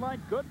 41-yard line.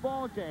 Good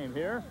ball game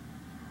here.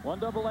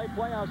 1AA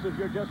playoffs if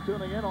you're just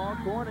tuning in.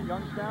 Alcorn and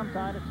Youngstown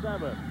tied at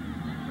 7.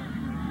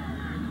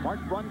 Mark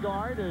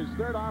Brungard, his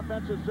 3rd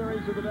offensive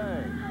series of the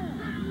day.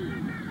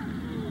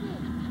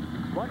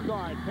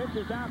 Brungard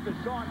pitches out to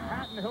Sean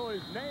Patton, who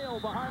is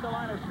nailed behind the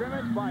line of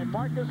scrimmage by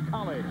Marcus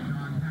Colley.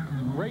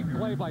 Great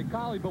play by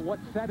Colley, but what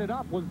set it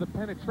up was the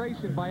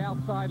penetration by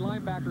outside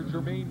linebacker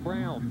Jermaine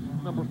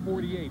Brown, number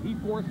 48. He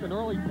forced an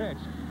early pitch.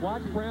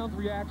 Watch Brown's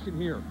reaction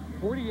here.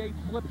 48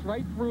 slips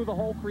right through the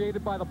hole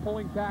created by the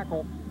pulling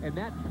tackle, and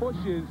that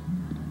pushes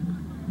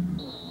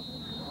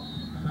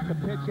the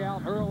pitch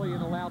out early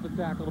and allowed the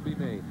tackle to be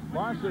made.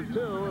 Loss of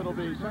 2. It'll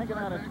be 2nd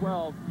out and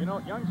 12. You know,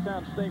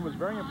 Youngstown State was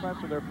very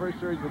impressed with their first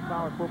series with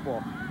college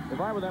football. If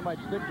I were them, I'd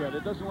stick with it.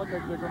 It doesn't look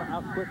like they're going to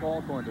out-quick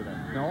Alcorn today.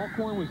 Now,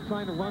 Alcorn was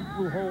trying to run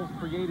through holes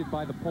created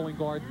by the pulling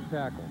guard and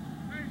tackle.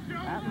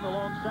 Patton, the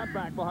lone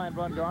setback behind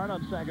Brungard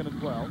on 2nd and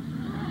 12.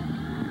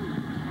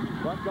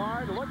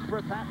 Brungard looks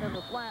for Patton in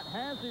the flat,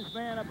 has his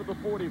man up at the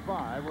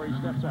 45 where he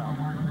steps out.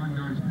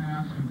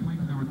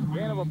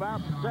 Gain of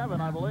about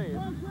 7, I believe.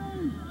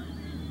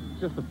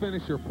 Just to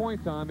finish your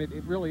point, Tom, it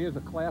really is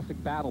a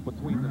classic battle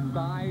between the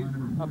size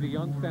of the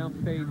Youngstown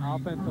State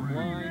offensive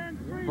line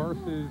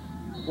versus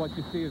what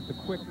you see is the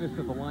quickness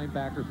of the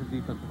linebackers and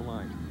defensive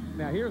line.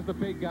 Now, here's the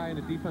big guy in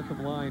the defensive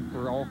line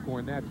for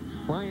Alcorn. That's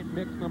Bryant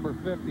Mix, number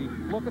 50.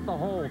 Look at the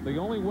hold. The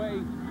only way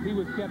he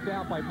was kept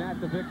out by by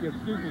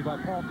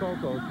Paul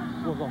Kokos,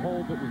 was a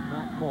hold that was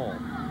not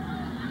called.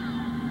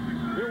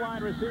 2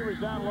 wide receivers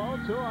down low,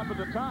 2 up at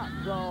the top.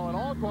 So an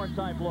Alcorn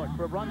type look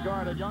for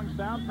Brungard at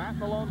Youngstown. Patton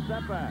the lone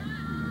setback.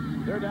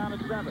 They're down at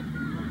 7.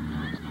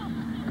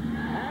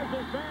 Has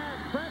his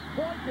man Trent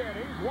Boykin.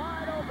 He's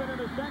wide open in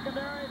the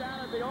secondary down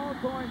at the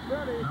Alcorn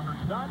 30.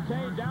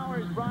 Dante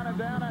Dowers brought him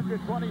down after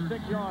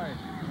 26 yards.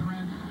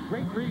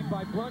 Great read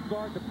by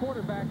Brungard, the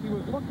quarterback. He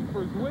was looking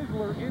for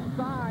Zwizzler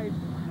inside.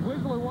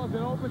 Zwizzler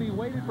wasn't open. He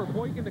waited for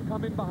Boykin to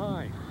come in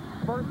behind.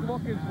 First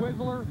look is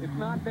Zwizzler. It's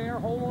not there.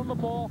 Hold on the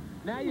ball.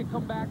 Now you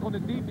come back on the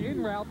deep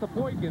in route to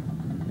Boykin.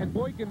 And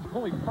Boykin's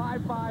only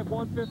 5'5",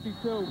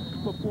 152.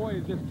 But boy,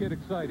 is this kid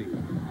exciting.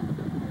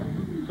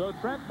 So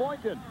Trent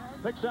Boykin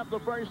picks up the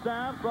first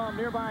down from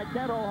nearby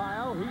Kent,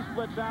 Ohio. He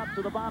splits out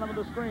to the bottom of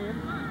the screen.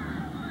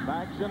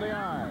 Backs in the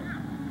eye.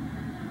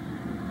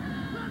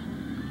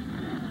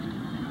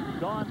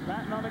 Sean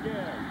Patton on the give.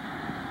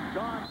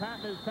 Sean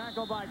Patton is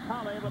tackled by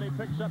Colley, but he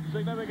picks up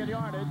significant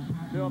yardage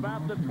to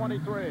about the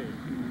 23.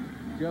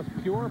 Just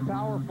pure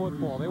power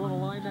football. They want to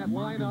line that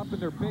line up,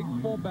 and their big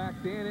fullback,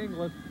 Dan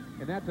Inglis,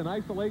 and that's an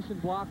isolation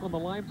block on the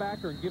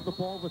linebacker and give the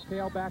ball to the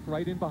tailback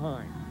right in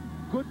behind.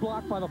 Good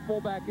block by the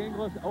fullback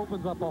Inglis,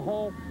 opens up a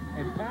hole,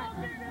 and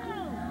Patton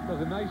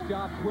does a nice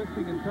job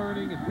twisting and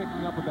turning and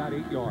picking up about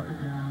 8 yards.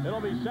 It'll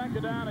be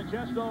 2nd down and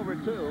just over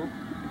 2.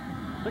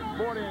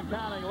 6:40 and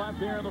counting left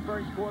here in the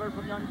first quarter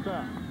from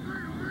Youngstown.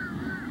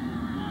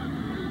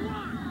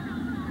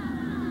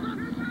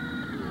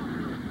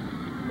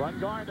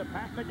 Brungard to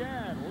Patton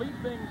again,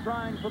 leaping,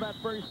 trying for that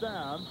first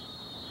down.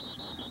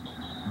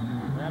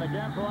 And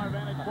again, from our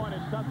vantage point,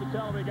 it's tough to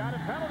tell if he got it.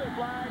 Penalty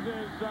flag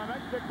is some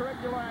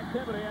extracurricular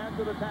activity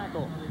after the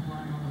tackle.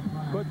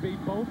 Could be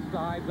both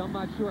sides. I'm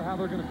not sure how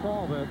they're going to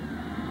call this.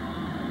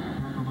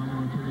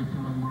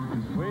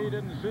 We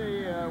didn't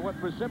see what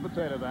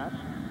precipitated that.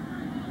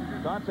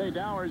 Dante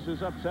Dowers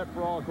is upset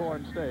for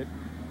Alcorn State.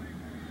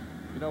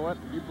 You know what?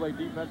 You play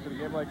defense in a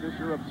game like this,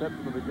 you're upset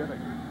from the beginning.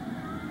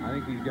 I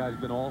think these guys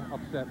have been all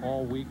upset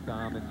all week,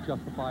 Tom, and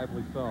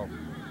justifiably so.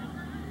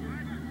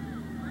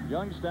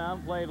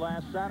 Youngstown played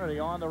last Saturday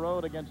on the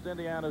road against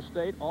Indiana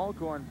State.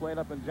 Alcorn played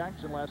up in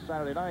Jackson last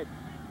Saturday night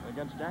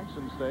against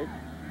Jackson State.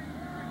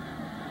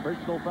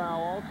 Personal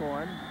foul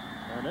Alcorn,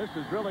 and this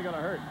is really going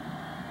to hurt.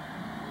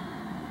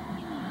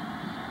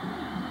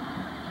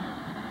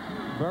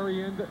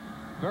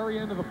 Very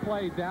end of the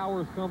play,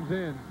 Dowers comes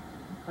in.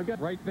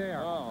 Right there.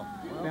 Oh,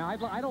 well. Now,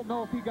 I don't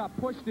know if he got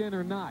pushed in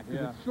or not,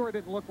 because it sure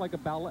didn't look like a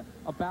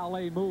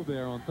ballet move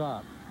there on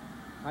top.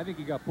 I think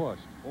he got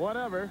pushed.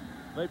 Whatever.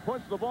 They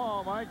pushed the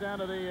ball, Mike, down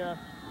to the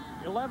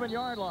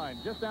 11-yard line,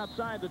 just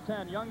outside the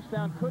 10.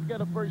 Youngstown could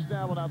get a first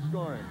down without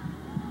scoring.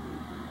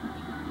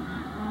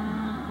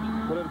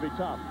 But it'll be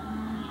tough.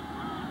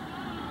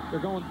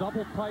 They're going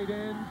double tight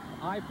ends,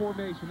 I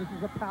formation. This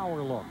is a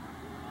power look.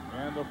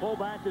 And the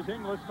fullback is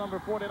Inglis, number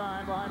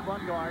 49, behind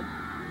Brungard.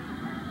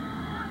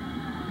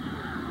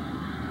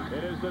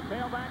 It is the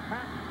tailback,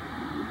 Patton.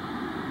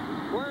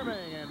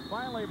 Squirming and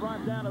finally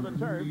brought down to the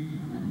turf.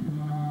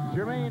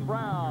 Jermaine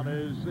Brown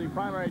is the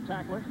primary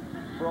tackler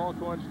for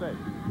Alcorn State.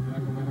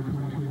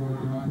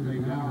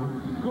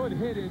 Good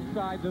hit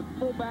inside. The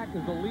fullback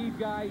is the lead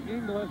guy.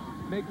 Inglis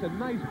makes a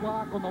nice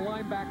block on the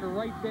linebacker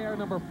right there,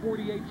 number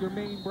 48,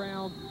 Jermaine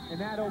Brown, and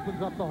that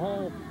opens up the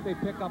hole. They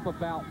pick up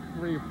about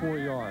 3 or 4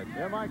 yards.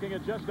 They're marking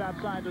it just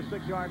outside the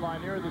 6-yard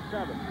line, near the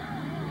 7.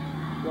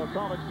 So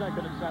call it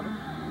 2nd and 7.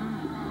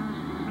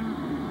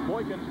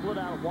 Boykin split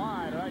out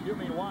wide, and I do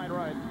mean wide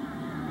right,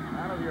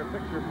 out of your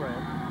picture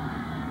frame.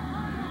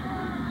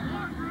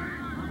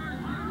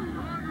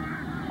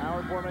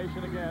 Howard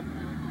formation again.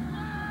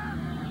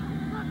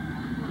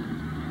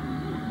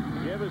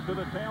 Give us to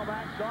the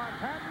tailback, Sean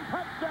Patton,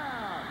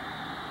 touchdown!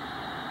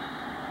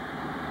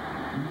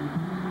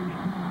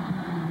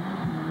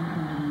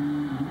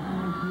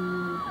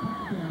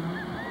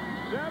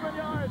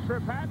 For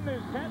Patton,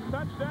 his 10th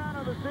touchdown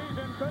of the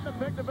season. Couldn't have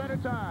picked a better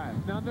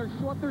time. Now,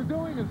 what they're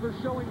doing is they're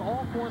showing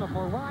Alcorn a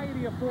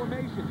variety of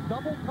formations.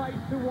 Double tight,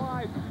 2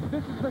 wide.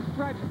 This is the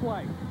stretch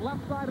play.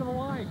 Left side of the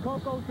line,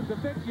 Cocos to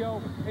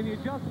DeVicchio, and you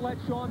just let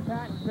Sean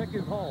Patton pick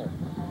his hole.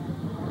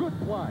 Good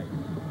play.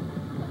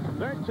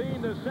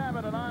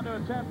 13-7, and on to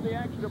attempt the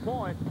extra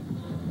point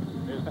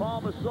is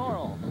Paul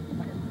Massoro.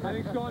 I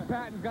think Sean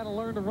Patton's got to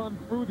learn to run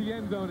through the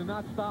end zone and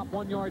not stop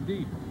 1 yard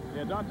deep.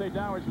 Yeah, Dante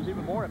Dowers was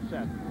even more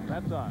upset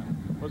that time.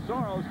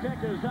 Massoro's kick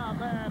is up,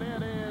 and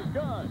it is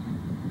good.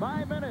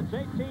 5 minutes,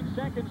 18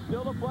 seconds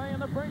still to play in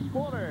the first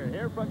quarter.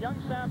 Here from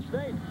Youngstown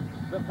State,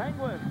 the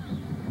Penguins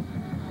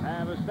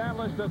have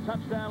established a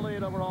touchdown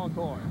lead over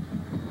Alcorn.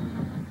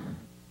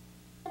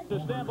 To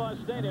Stanbaugh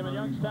Stadium in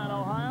Youngstown,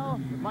 Ohio.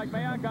 Mike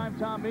Mayock, I'm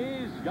Tom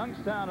Mees.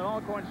 Youngstown and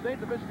Alcorn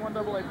State, Division I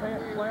AA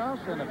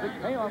playoffs, and a big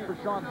payoff for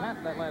Sean Patton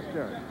that last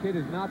year. Kid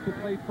has not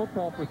played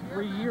football for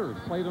 3 years.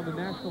 Played on the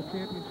national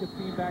championship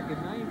team back in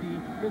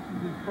 '90. This is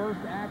his first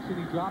action.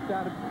 He dropped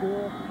out of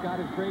school, got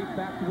his grades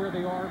back to where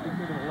they are,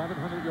 became an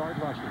 1,100-yard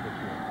rusher this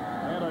year.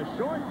 And a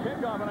short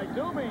kickoff, and I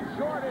do mean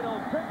short. It'll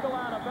trickle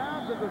out of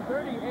bounds at the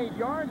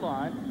 38-yard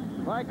line.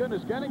 My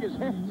goodness, getting his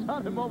hands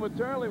on him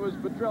momentarily was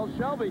Patrell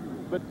Shelby,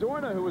 but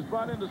Dorna, who was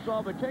brought in to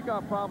solve the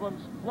kickoff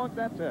problems, flunked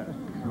that test.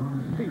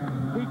 He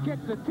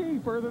kicked the tee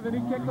further than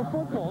he kicked the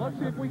football. Let's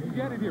see if we can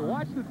get it here.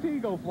 Watch the tee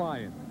go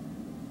flying.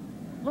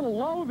 A little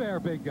low there,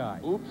 big guy.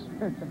 Oops.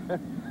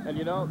 And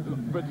you know,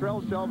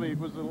 Patrell Shelby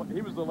was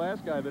the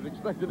last guy that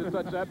expected to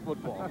touch that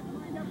football.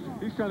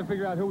 He's trying to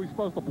figure out who he's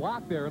supposed to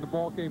block there, and the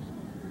ball came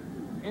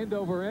end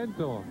over end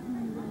to him.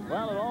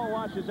 Well, it all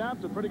washes out.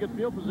 It's a pretty good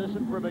field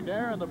position for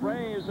McNair and the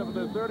Braves of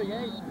the 38.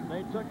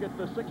 They took it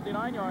to 69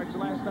 yards the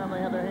last time they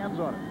had their hands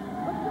on it.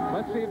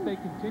 Let's see if they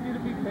continue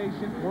to be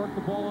patient, work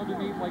the ball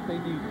underneath like they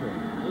need to.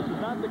 This is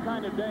not the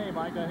kind of day,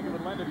 Mike, I think it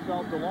would lend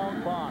itself to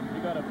long bombs.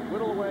 You got to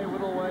whittle away,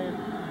 and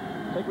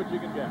take what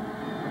you can get.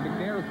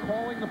 McNair is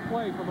calling the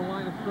play from the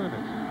line of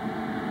scrimmage.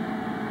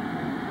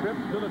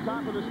 Trips to the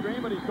top of the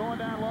screen, but he's going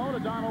down low to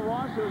Donald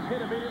Ross, who's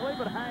hit immediately,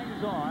 but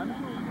hangs on.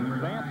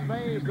 Vance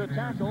Mays, the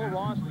tackle.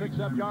 Ross picks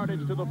up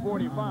yardage to the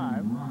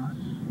 45.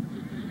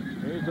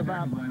 He's just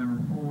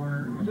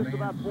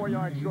about 4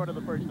 yards short of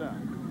the first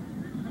down.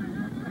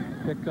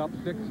 Picked up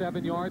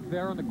 6-7 yards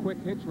there on the quick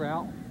hitch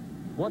route.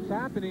 What's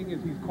happening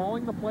is he's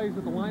calling the plays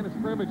at the line of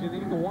scrimmage, and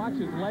then you can watch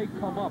his leg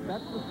come up.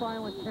 That's the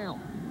silent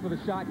count for the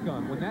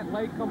shotgun. When that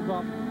leg comes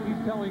up, he's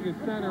telling his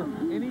center,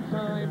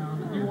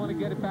 anytime you want to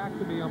get it back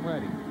to me, I'm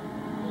ready.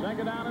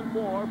 2nd down and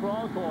 4 for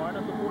Alcorn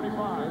at the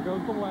 45. There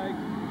goes the leg.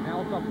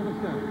 Now it's up to the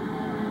center.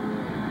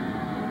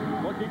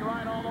 Looking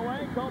right all the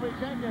way. Kobe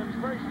Jenkins,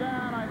 first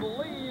down, I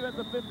believe, at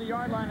the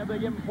 50-yard line if they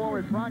give him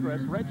forward progress.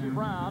 Reggie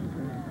Brown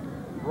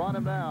brought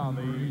him down,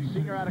 the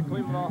senior out of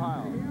Cleveland,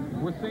 Ohio.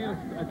 We're seeing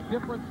a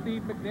different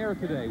Steve McNair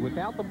today.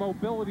 Without the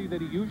mobility that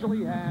he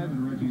usually has,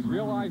 he's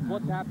realized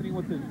what's happening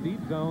with his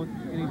deep zone,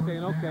 and he's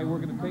saying, okay,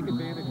 we're going to take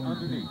advantage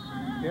underneath.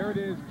 There it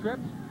is,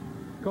 trips.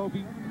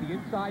 Kobe, the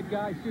inside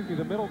guy,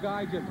 the middle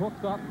guy just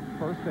hooks up,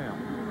 first down.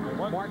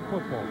 Smart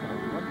football.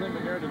 One thing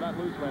McNair did not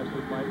lose last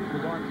week, Mike,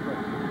 was arm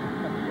strength.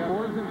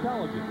 Or his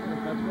intelligence.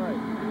 That's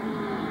right.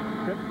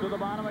 Trips to the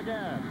bottom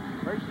again.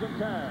 1st and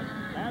 10.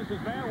 Has his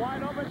man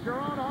wide open.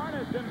 Sharon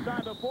Harness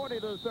inside the 40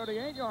 to the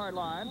 38-yard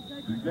line.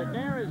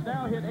 McNair has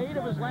now hit 8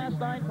 of his last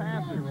 9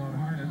 passes.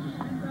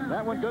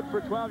 That one good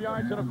for 12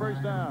 yards and a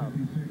first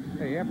down.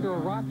 Hey, after a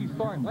rocky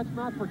start, let's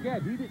not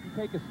forget, he didn't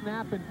take a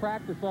snap in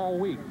practice all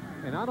week.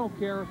 And I don't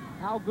care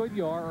how good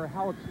you are or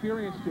how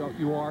experienced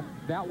you are,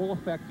 that will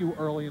affect you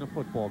early in a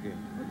football game.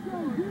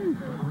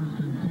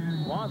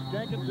 Ross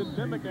Jenkins and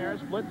Tim McNair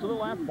split to the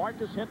left.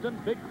 Marcus Hinton,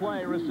 big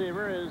play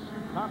receiver, is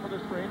top of the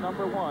screen,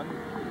 number 1.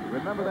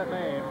 Remember that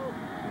name.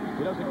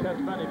 He doesn't catch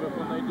many, but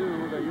when they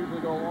do, they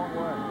usually go a long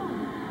way.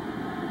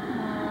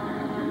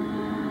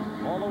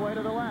 All the way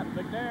to the left.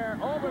 McNair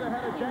over the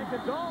head of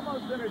Jenkins,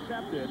 almost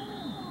intercepted.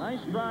 Nice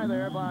try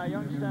there by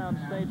Youngstown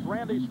State's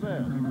Randy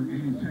Smith.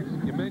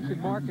 You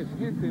mentioned Marcus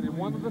Hinton, and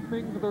one of the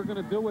things that they're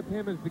going to do with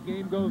him as the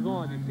game goes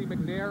on, you see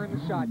McNair in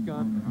the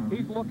shotgun.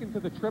 He's looking to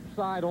the trip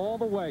side all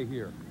the way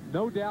here.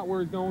 No doubt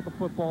where he's going with the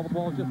football. The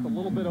ball is just a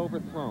little bit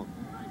overthrown.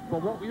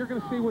 But what you're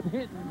going to see with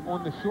Hinton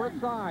on the short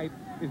side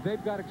is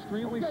they've got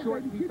extremely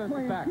short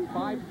defensive backs,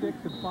 5'6"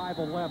 and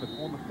 5'11"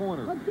 on the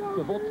corners.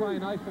 So they'll try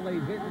and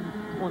isolate Hinton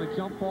on a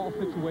jump ball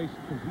situation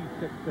because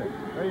he's 6'6".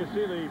 There you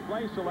see the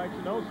play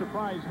selection, no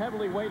surprise,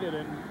 heavily weighted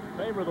in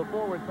favor of the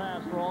forward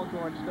pass for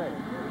Alcorn State.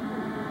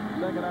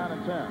 2nd down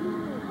and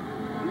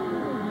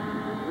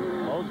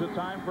 10. Loads of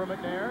time for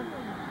McNair.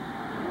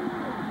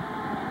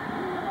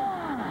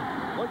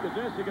 Look at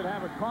this. You could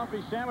have a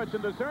coffee sandwich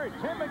and dessert.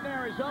 Tim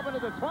McNair is open to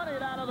the 20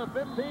 down to the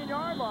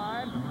 15-yard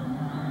line.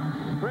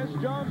 Chris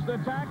Jones the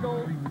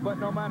tackle, but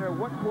no matter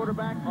what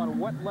quarterback on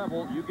what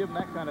level, you give him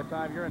that kind of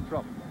time, you're in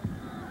trouble.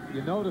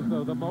 You notice,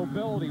 though, the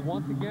mobility,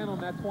 once again, on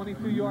that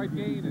 22-yard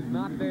gain is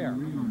not there.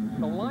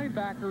 The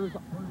linebackers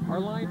are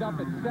lined up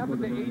at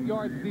 7 to 8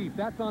 yards deep.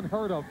 That's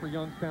unheard of for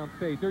Youngstown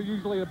State. They're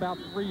usually about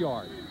 3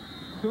 yards.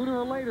 Sooner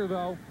or later,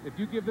 though, if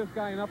you give this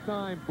guy enough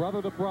time,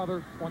 brother to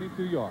brother,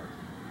 22 yards.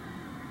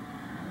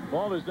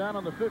 Ball is down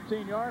on the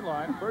 15-yard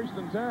line, 1st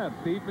and 10.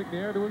 Steve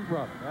McNair to his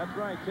brother. That's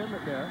right, Tim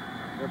McNair.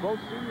 They're both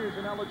seniors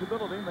in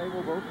eligibility, and they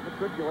will both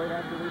matriculate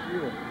after this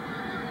year.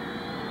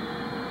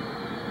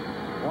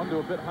 One to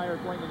a bit higher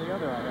plane than the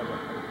other, I have a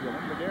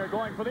feeling. McNair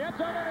going for the end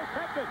zone,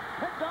 intercepted.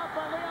 Picked off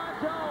by Leon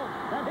Jones,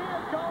 and he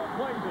is going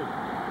places.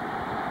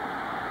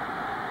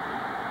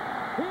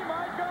 He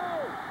might go.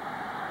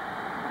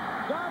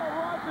 Donald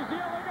Ross is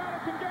the only guy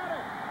that can get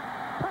it.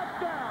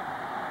 Touchdown.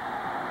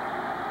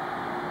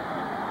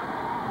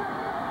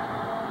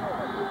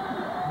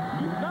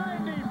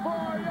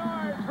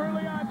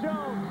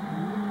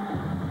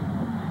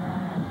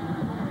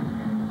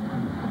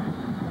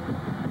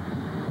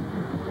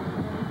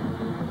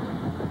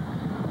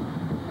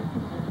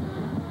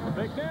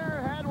 McNair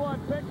had one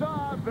picked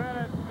off, and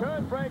it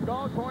could break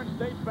Alcorn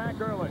State's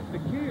back early. The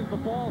key is the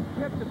ball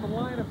tipped at the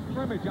line of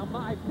scrimmage.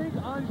 I think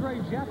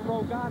Andre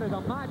Jethro got it.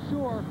 I'm not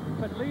sure,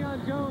 but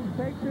Leon Jones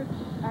takes it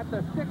at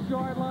the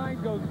 6-yard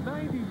line, goes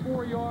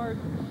 94 yards.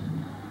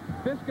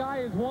 This guy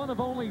is one of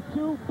only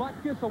 2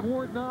 Butkus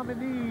Award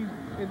nominees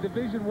in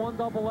Division I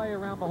AA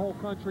around the whole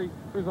country.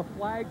 There's a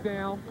flag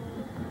down.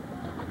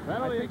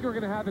 I think you're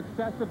going to have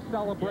excessive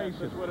celebration.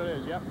 Yes, that's what it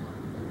is, yep.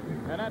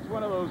 And that's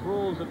one of those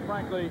rules that,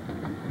 frankly,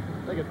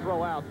 they could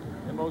throw out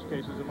in most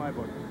cases in my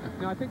book.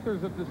 Now, I think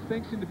there's a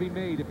distinction to be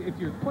made. If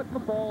you're putting the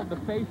ball in the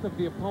face of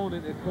the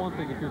opponent, it's one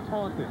thing. If you're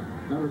taunting.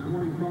 Number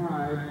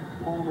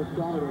 25, Paul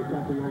Mascaro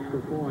got the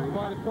extra point.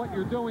 But if what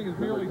you're doing is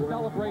merely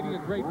celebrating a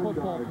great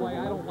football play,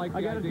 I don't like the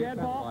idea. I got a dead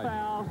ball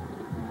foul,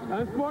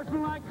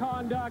 unsportsmanlike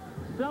conduct,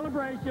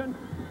 celebration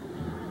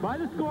by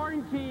the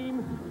scoring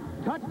team.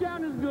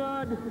 Touchdown is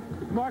good.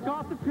 Mark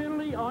off the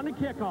penalty on the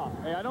kickoff.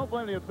 Hey, I don't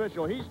blame the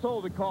official. He's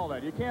told to call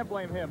that. You can't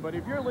blame him. But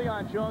if you're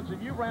Leon Jones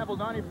and you ramble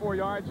 94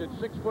 yards at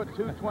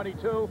 6'2",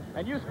 22,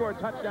 and you score a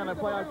touchdown in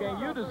a playoff game,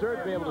 you deserve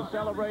to be able to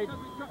celebrate.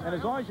 And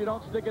as long as you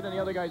don't stick it in the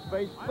other guy's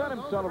face, let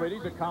him celebrate.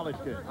 He's a college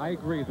kid. I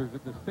agree. There's a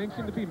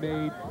distinction to be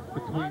made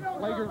between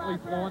flagrantly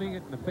flaunting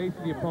it in the face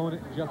of the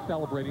opponent and just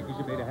celebrating because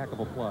you made a heck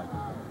of a play.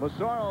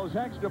 Massaro's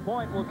extra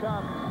point will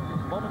come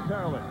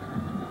momentarily.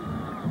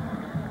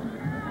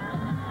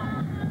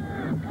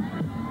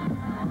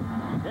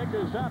 Kick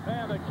is up,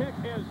 and the kick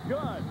is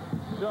good.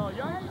 So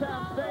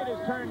Youngstown State has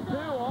turned 2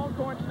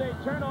 Alcorn State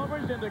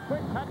turnovers into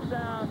quick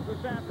touchdowns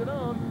this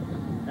afternoon.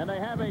 And they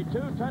have a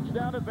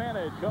 2-touchdown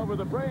advantage over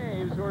the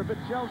Braves, who are a bit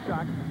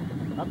shell-shocked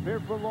up here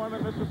from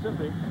Lorman,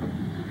 Mississippi.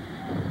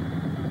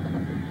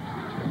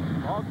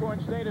 Alcorn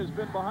State has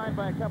been behind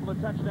by a couple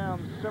of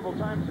touchdowns several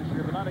times this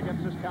year, but not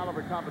against this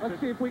caliber competition.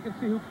 Let's see if we can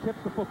see who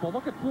tips the football.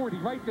 Look at 40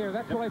 right there.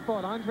 That's what I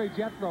thought. Andre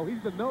Jethro.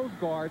 He's the nose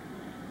guard.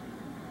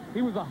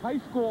 He was a high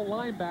school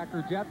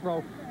linebacker,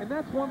 Jethro, and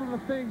that's one of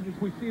the things as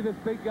we see this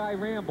big guy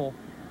ramble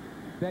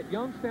that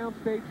Youngstown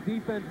State's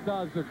defense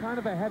does. They're kind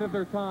of ahead of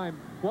their time.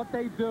 What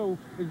they do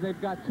is they've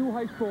got 2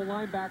 high school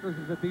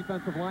linebackers as a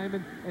defensive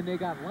lineman, and they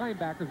got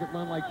linebackers that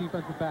run like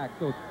defensive backs,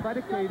 so it's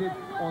predicated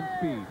on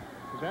speed.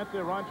 Is that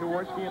the Ron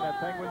Jaworski in that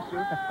penguin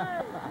suit?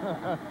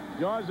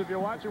 Jaws, if you're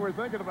watching, we're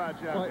thinking about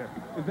you out there.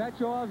 Is that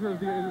Jaws or is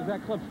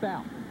that Cliff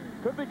Stout?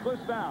 Could be Cliff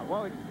Stout.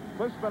 Well,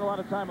 Cliff spent a lot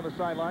of time on the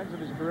sidelines in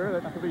his career.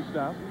 That could be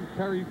Stout.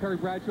 Terry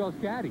Bradshaw's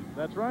caddy.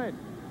 That's right.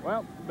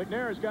 Well,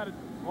 McNair has got it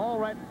all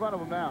right in front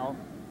of him now.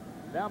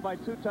 Down by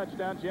 2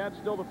 touchdowns, yet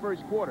still the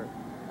first quarter.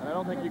 And I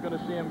don't think you're going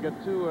to see him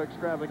get too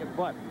extravagant,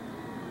 but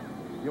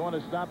you want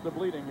to stop the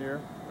bleeding here,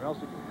 or else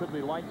it could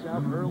be lights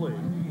out early.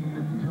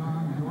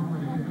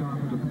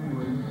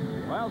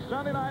 Well,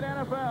 Sunday night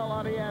NFL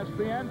on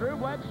ESPN. Drew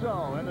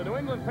Bledsoe and the New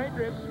England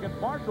Patriots against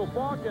Marshall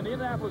Faulk and the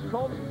Indianapolis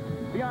Colts.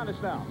 Be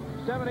honest now.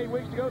 7-8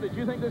 weeks ago, did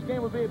you think this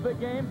game would be a big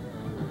game?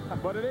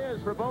 But it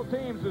is for both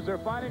teams as they're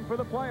fighting for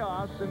the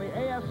playoffs in the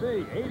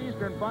AFC, 8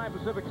 Eastern, 5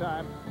 Pacific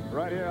time,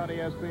 right here on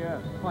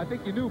ESPN. Well, I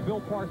think you knew Bill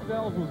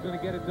Parcells was going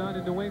to get it done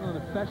in New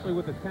England, especially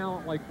with a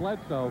talent like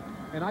Bledsoe,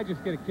 and I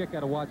just get a kick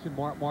out of watching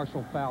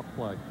Marshall Faulk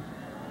play.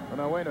 Well,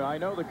 now, wait a minute. I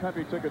know the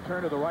country took a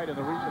turn to the right in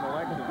the recent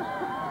elections,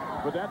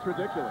 but that's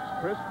ridiculous.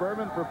 Chris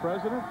Berman for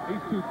president?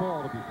 He's too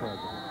tall to be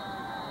president.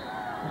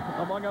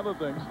 Among other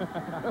things.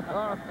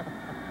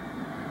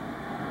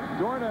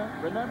 Jordan,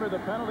 remember the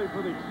penalty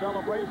for the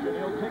celebration.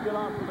 He'll kick it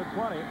off from the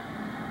 20.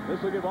 This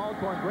will give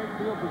Alcorn great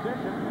field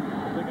position.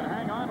 If they can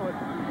hang on to it,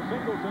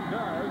 Singleton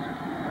does,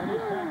 and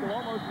he's tackled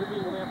almost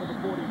immediately up at the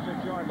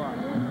 46-yard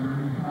line.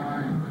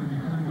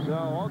 So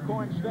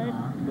Alcorn State,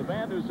 the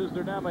bad news is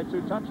they're down by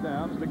 2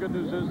 touchdowns. The good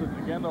news is that,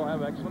 again, they'll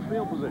have excellent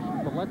field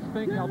position. But let's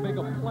think how big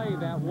a play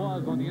that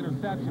was on the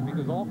interception,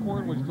 because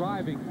Alcorn was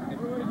driving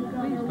at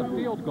least a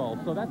field goal.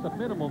 So that's a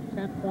minimum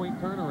 10-point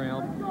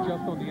turnaround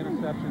just on the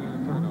interception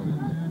and the turnover.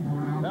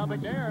 Now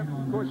McNair,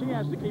 of course, he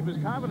has to keep his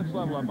confidence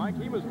level up. Mike,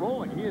 he was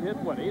rolling. He had hit,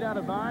 what, 8 out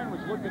of 9,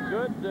 was looking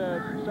good,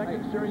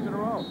 second series in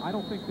a row. I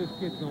don't think this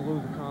kid's going to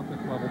lose a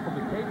confidence level. From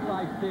the tapes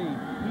I see,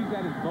 he's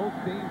at his most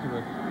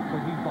dangerous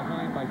when he's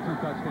behind by 2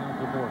 touchdowns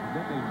or more.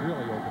 Then they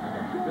really open it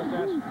up. Just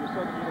ask the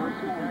Southern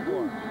University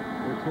Jaguars.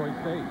 Or Troy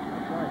State.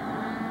 That's right.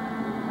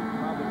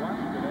 Probably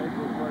watching today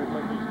before he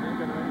let these things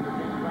into the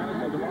game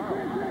fantasy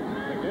tomorrow.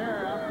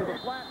 McNair up to the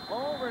flat,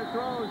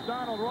 overthrows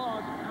Donald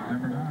Ross.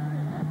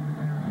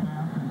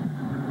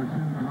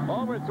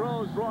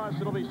 Overthrows Ross.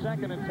 It'll be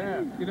 2nd and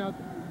 10. You know,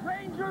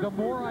 the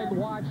more I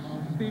watch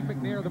Steve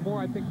McNair, the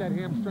more I think that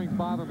hamstring's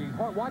bother me.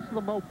 Watch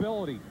the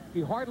mobility.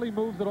 He hardly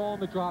moves at all in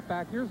the drop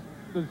back. Here's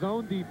the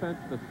zone defense,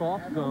 the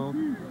soft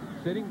zone,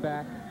 sitting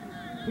back.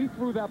 He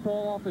threw that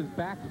ball off his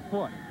back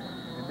foot,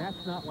 and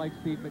that's not like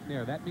Steve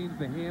McNair. That means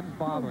the ham's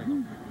bothering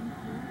him.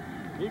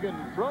 He can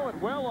throw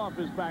it well off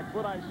his back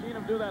foot. I've seen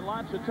him do that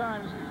lots of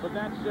times, but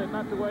that's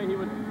not the way he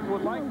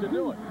would like to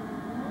do it.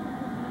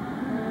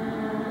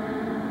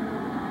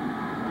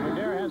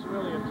 McNair hasn't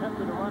really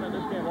attempted to run in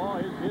this game. Oh,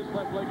 his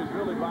left leg is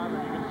really bothering.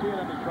 You can see it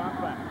on his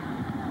drop back.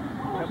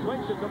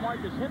 Completion to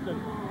Marcus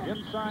Hinton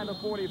inside the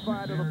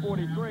 45 to the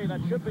 43. That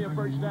should be a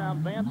first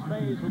down. Vance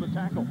Mays with a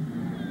tackle.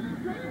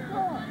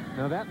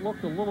 Now that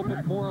looked a little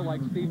bit more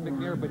like Steve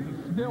McNair, but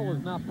he still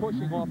is not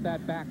pushing off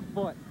that back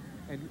foot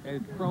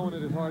and throwing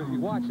it as hard as he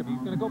watched him. He's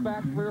going to go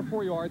back 3 or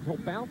 4 yards. He'll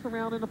bounce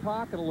around in the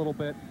pocket a little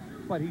bit,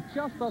 but he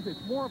just does.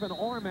 It's more of an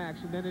arm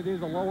action than it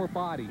is a lower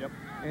body. Yep.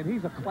 And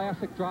he's a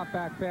classic drop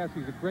back pass.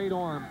 He's a great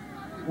arm.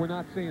 We're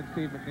not seeing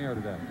Steve McNair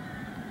today.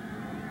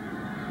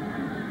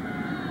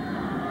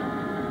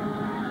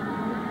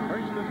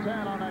 First and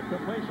 10 on that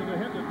completion to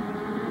Hinton.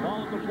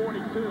 Ball at the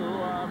 42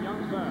 of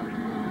Youngstown.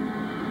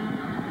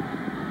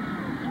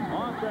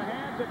 Off the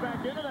hands, it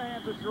back into the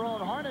hands of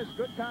Jerome Harness.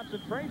 Good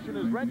concentration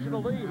as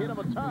Reginald Lee hit him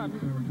a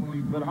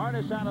ton. But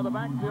Harness out of the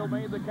backfield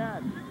made the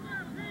catch.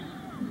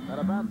 At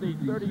about the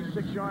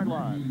 36-yard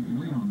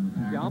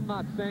line. Yeah, I'm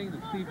not saying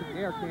that Steve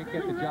McNair can't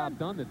get the job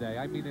done today.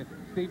 I mean,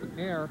 Steve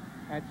McNair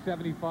at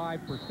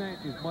 75%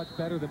 is much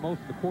better than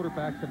most of the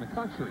quarterbacks in the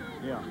country.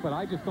 Yeah. But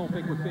I just don't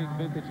think we're seeing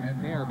vintage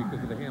McNair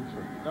because of the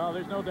hamstring. No,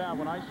 there's no doubt.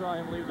 When I saw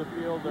him leave the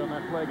field on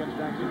that play against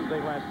Jackson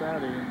State last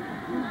Saturday,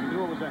 you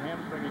knew it was a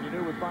hamstring, and you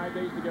knew with 5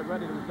 days to get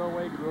ready, there was no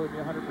way he could really be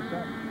 100%.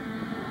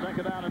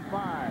 2nd down and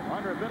 5.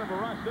 Under a bit of a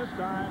rush this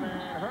time, and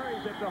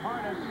hurries it to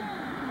Harness.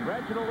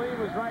 Reginald Lee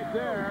was right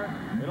there.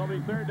 It'll be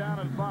 3rd down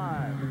and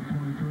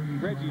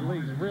 5. Reggie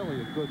Lee's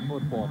really a good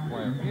football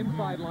player.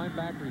 Inside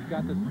linebacker, he's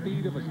got the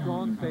speed of a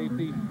strong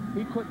safety.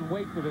 He couldn't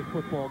wait for this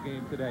football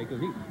game today because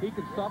he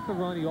can stop the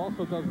run. He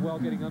also does well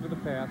getting under the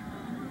pass.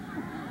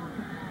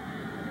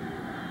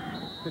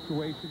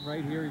 Situation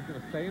right here. He's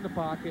going to stay in the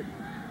pocket.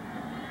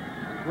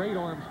 Great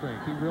arm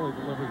strength. He really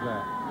delivers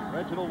that.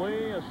 Reginald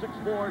Lee, a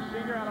 6'4"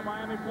 senior out of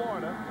Miami,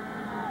 Florida.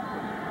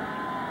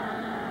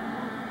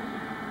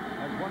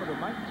 Has one of the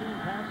 19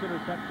 pass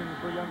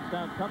interceptions for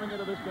Youngstown coming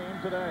into this game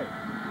today.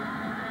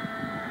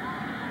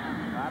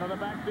 Out of the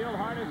backfield,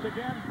 Harness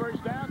again.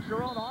 First down,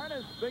 Sharon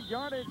Harness. Big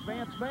yardage.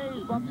 Vance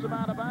Mays bumps him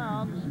out of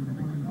bounds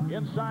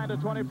inside the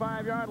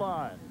 25-yard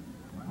line.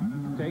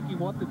 Taking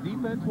what the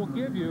defense will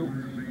give you,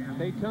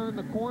 they turn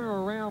the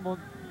corner around.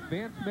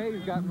 Vance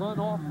Mays got run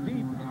off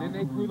deep, and then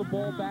they threw the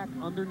ball back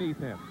underneath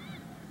him.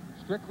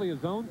 Strictly a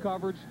zone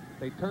coverage.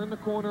 They turn the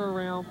corner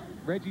around.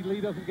 Reggie Lee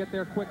doesn't get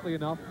there quickly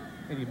enough,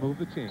 and you move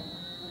the chain.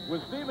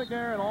 With Steve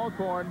McNair and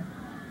Alcorn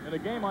in a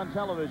game on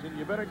television,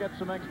 you better get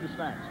some extra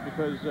snacks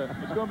because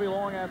it's going to be a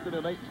long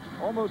afternoon. They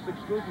almost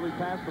exclusively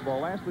pass the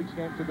ball. Last week's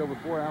game took over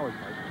 4 hours,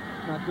 Mike.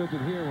 It's not good to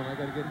hear when I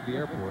got to get to the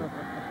airport.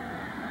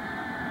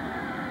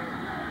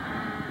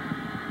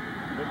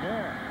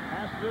 McNair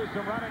has to do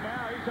some running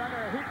now. He's under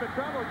a heap of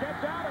trouble.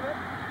 Gets out of it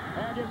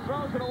and just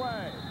throws it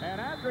away. And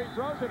after he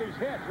throws it, he's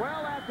hit.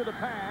 Well after the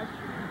pass,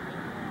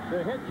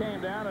 the hit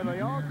came down, and the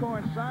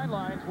Alcorn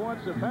sidelines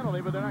wants a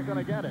penalty, but they're not going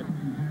to get it.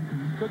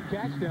 Good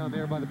catch down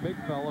there by the big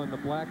fella in the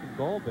black and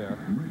gold there.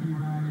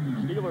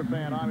 Steeler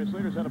fan,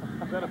 obviously. Is that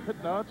a Pitt?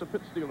 No, it's a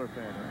Pitt Steeler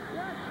fan.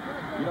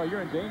 You know,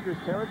 you're in dangerous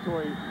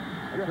territory.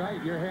 That's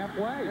right. You're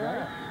halfway,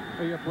 right?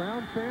 Are you a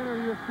Brown fan or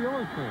are you a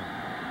Steelers fan?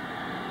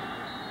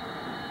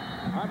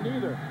 I'm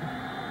neither.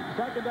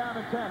 2nd down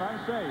and 10. I'm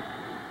safe.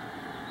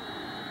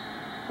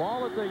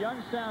 Ball at the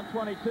Youngstown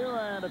 22,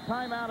 and a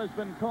timeout has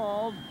been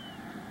called.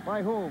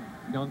 By whom?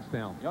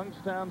 Youngstown.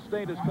 Youngstown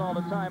State has called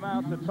a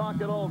timeout to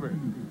talk it over.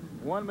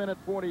 1 minute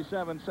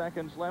 47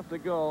 seconds left to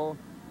go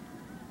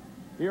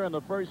here in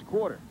the first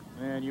quarter.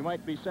 And you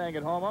might be saying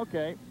at home,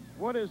 okay,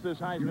 what is this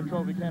Heisman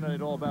Trophy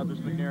candidate all about, this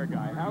McNair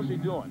guy? How's he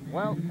doing?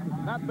 Well,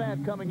 not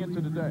bad coming into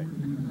the day.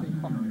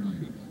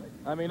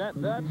 I mean,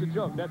 that's a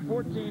joke. That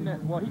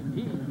 14, well,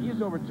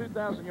 he's over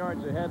 2,000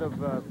 yards ahead of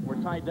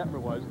where Ty Detmer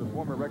was, the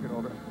former record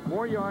holder.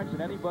 More yards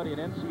than anybody in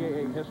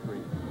NCAA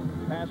history.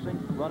 Passing,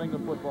 running the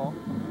football,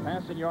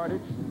 passing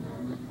yardage,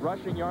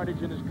 rushing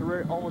yardage in his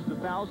career, almost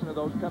 1,000 of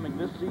those coming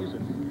this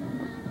season.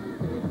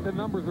 The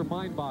numbers are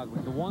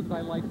mind-boggling. The ones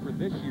I like for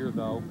this year,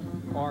 though,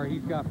 are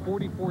he's got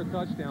 44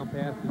 touchdown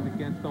passes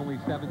against only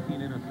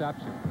 17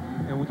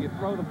 interceptions. And when you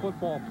throw the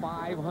football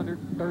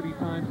 530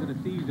 times in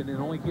a season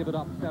and only give it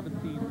up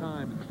 17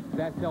 times,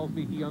 that tells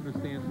me he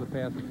understands the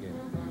passing game.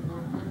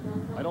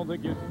 I don't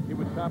think he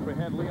would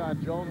comprehend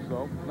Leon Jones,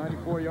 though.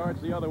 94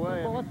 yards the other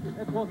way. Well,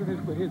 that wasn't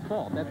his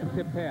fault. That's a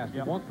tip pass.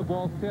 Yep. Once the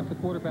ball's tipped, the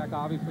quarterback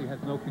obviously has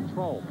no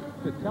control.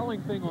 The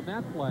telling thing on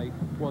that play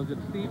was if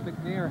Steve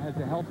McNair has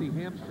a healthy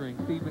hamstring,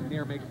 Steve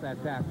McNair makes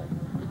that tackle.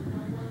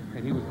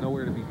 And he was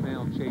nowhere to be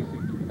found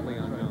chasing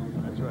Leon Jones.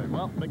 That's right.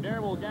 Well,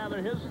 McNair will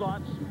gather his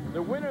thoughts.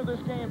 The winner of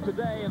this game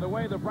today, and the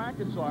way the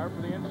brackets are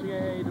for the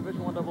NCAA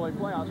Division I AA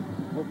playoffs,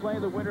 will play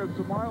the winner of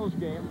tomorrow's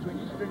game between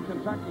Eastern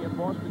Kentucky and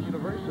Boston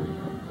University.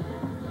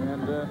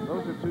 And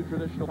those are two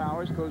traditional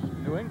powers. Of course,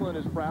 New England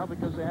is proud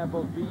because they have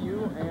both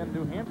BU and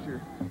New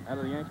Hampshire out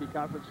of the Yankee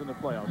Conference in the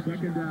playoffs.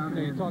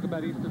 You talk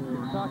about Eastern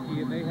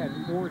Kentucky, and they had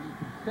 4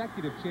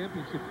 consecutive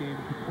championship games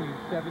between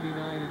 79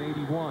 and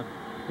 81.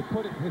 To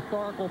put it in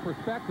historical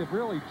perspective,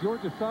 really,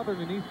 Georgia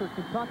Southern and Eastern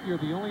Kentucky are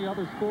the only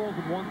other schools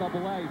in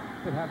 1AA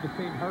that have the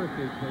same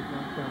heritage that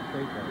Youngstown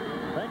State does.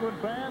 Penguin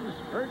fans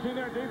urging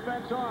their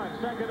defense on.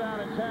 2nd down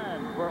and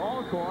 10 for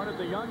Alcorn at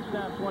the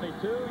Youngstown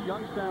 22.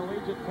 Youngstown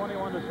leads it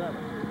 21-7.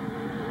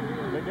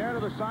 McNair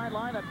to the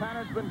sideline. That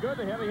pattern's been good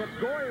to him. He hits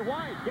Gory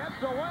White.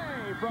 Gets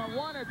away from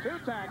 1 or 2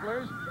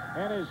 tacklers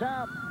and is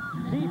out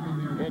deep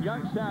in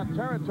Youngstown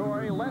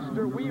territory.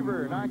 Lester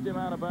Weaver knocked him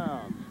out of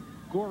bounds.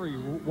 Gory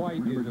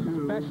White is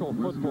a special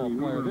football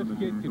player. This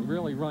kid can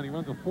really run. He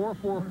runs a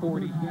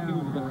 4.440. He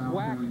was the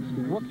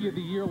SWAC Rookie of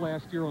the Year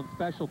last year on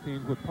special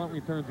teams with punt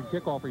returns and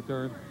kickoff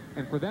returns.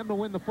 And for them to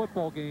win the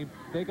football game,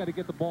 they got to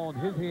get the ball in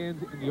his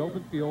hands in the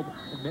open field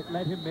and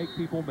let him make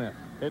people miss.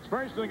 It's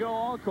first to go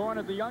Alcorn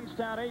at the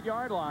Youngstown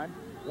 8-yard line.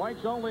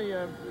 White's only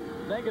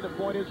negative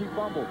point is he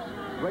fumbles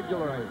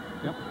regularly.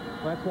 Yep.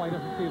 That's why he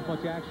doesn't see as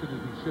much action as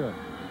he should.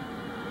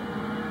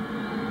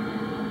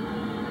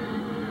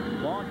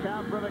 Long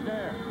count for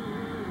McNair.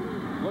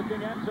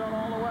 Looking end zone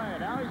all the way.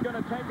 Now he's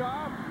going to take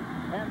off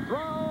and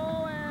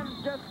throw and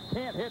just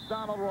can't hit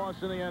Donald Ross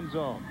in the end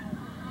zone.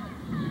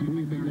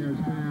 McNair's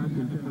pass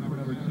intended for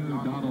number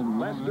 2, Donald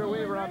Ross. Lester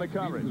Weaver on the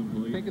coverage.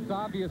 I think it's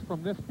obvious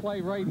from this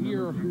play right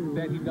here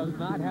that he does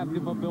not have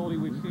the mobility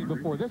we've seen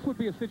before. This would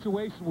be a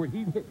situation where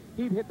he'd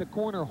hit the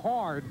corner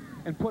hard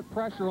and put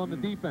pressure on the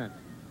defense.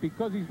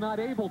 Because he's not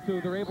able to,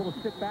 they're able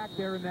to sit back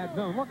there in that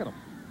zone. Look at him.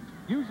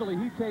 Usually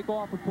he'd take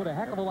off and put a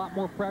heck of a lot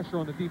more pressure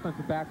on the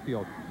defensive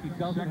backfield. He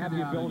doesn't have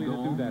the ability to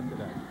do that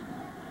today.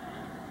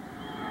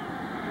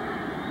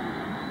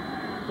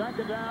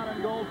 2nd down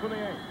and goal for the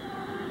 8.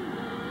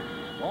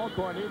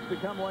 Alcorn needs to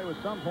come away with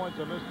some points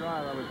on this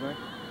drive, I would think.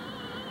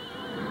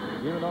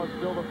 Even though it's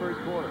still the first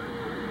quarter.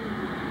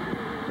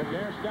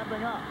 McNair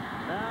stepping up.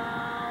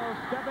 Now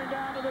stepping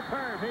down to the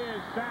turf. He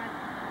is sacked.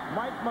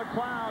 Mike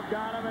McLeod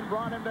got him and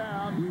brought him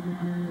down.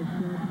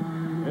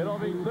 It'll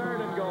be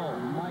 3rd and goal.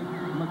 Mike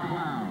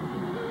McLeod.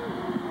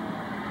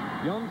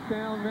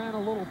 Youngstown ran a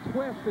little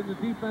twist in the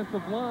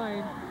defensive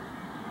line.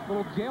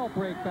 Little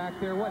jailbreak back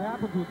there. What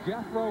happened was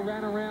Jethro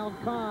ran around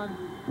Kahn,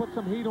 put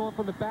some heat on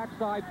from the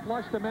backside,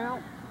 flushed him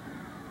out,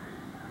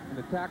 and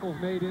the tackle's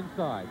made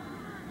inside.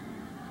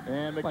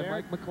 And McNair, by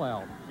Mike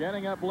McLeod,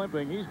 getting up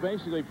limping. He's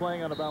basically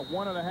playing on about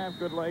 1.5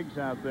 good legs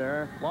out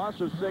there.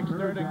 Loss of 6,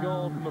 3rd and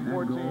goal from the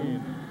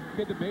 14. The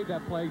kid that made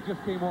that play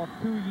just came off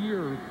 2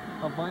 years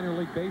of minor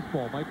league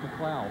baseball, Mike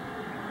McLeod.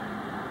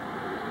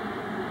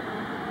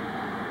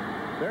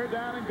 3rd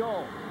down and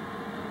goal.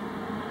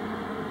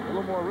 A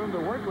little more room to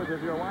work with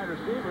if you're a wide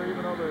receiver,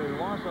 even though the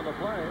loss on the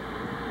play.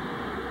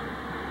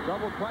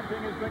 Double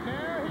clutching is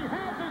McNair. He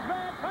has his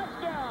man.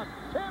 Touchdown.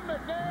 Tim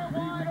McNair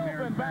wide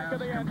open back of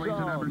the end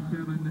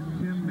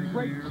zone.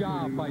 Great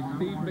job by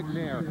Steve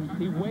McNair.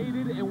 He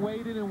waited and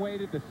waited and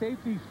waited. The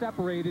safety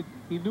separated.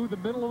 He knew the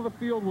middle of the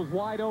field was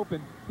wide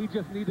open. He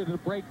just needed a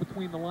break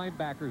between the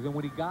linebackers. And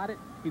when he got it,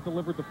 he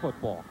delivered the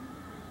football.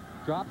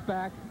 Drops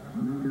back.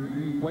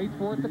 Wait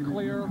for it to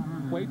clear.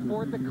 Wait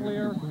for it to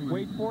clear.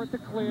 Wait for it to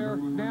clear.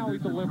 Now he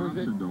delivers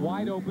it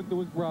wide open to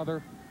his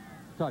brother.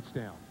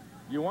 Touchdown.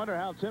 You wonder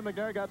how Tim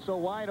McNair got so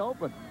wide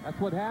open. That's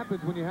what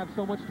happens when you have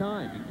so much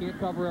time. You can't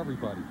cover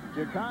everybody.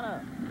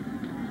 Jacana,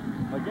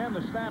 again,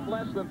 the snap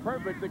less than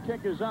perfect. The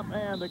kick is up,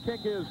 and the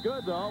kick is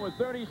good, though. With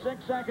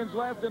 36 seconds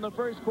left in the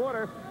first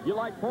quarter. You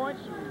like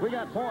points? We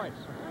got points.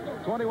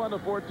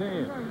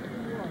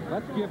 21-14.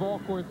 Let's give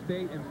Alcorn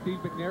State and Steve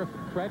McNair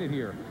some credit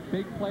here.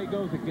 Big play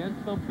goes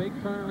against them. Big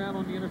turnaround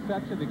on the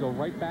interception. They go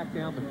right back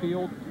down the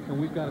field, and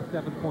we've got a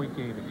 7-point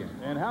game again.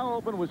 And how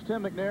open was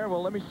Tim McNair?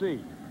 Well, let me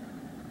see.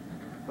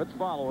 Let's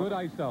follow Good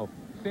it. ISO.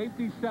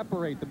 safeties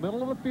separate. The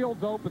middle of the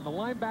field's open. The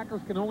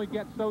linebackers can only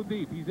get so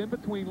deep. He's in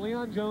between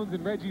Leon Jones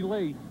and Reggie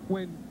Lee.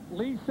 When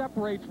Lee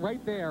separates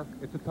right there,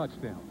 it's a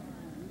touchdown.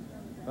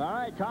 All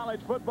right,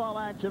 college football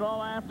action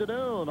all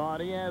afternoon on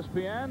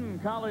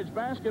ESPN. College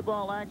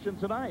basketball action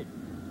tonight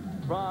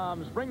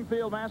from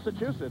Springfield,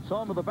 Massachusetts,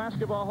 home of the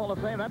Basketball Hall of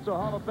Fame. That's a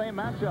Hall of Fame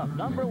matchup.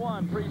 Number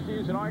 1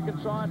 preseason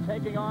Arkansas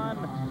taking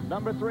on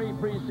number 3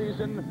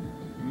 preseason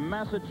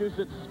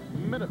Massachusetts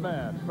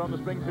Minutemen from the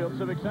Springfield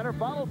Civic Center,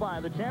 followed by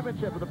the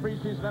championship of the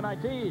preseason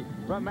NIT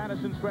from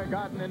Madison Square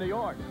Garden in New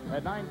York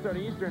at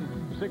 9:30 Eastern,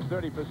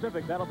 6:30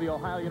 Pacific. That'll be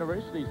Ohio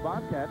University's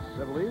Bobcats,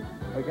 I believe,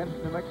 against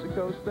New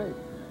Mexico State.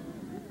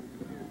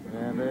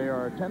 And they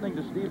are tending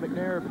to Steve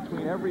McNair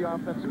between every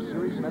offensive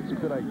series, and that's a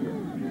good idea.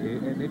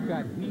 And they've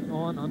got heat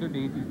on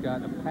underneath. He's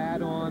got a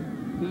pad on,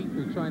 heat.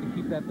 They're trying to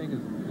keep that thing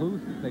as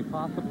loose as they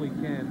possibly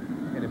can.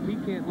 And if he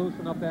can't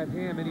loosen up that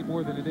ham any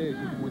more than it is,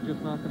 we're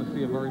just not going to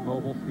see a very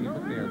mobile Steve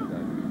McNair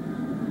today.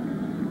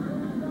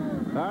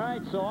 All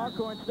right, so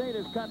Alcorn State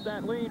has cut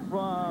that lead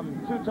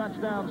from 2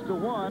 touchdowns to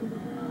 1.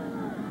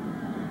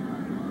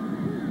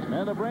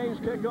 And the Braves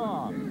kick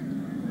off.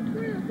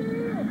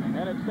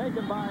 And it's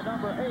taken by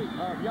number 8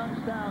 of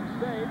Youngstown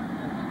State.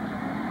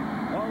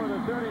 Over the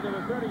 30 to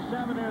the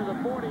 37 near the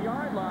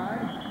 40-yard line.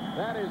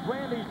 That is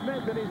Randy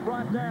Smith, and he's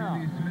brought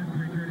down.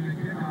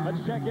 Let's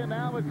check in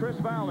now with Chris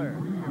Fowler.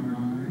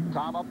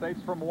 Tom,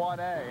 updates from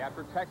 1A.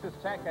 After Texas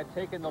Tech had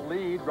taken the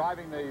lead,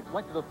 driving the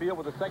length of the field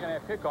with the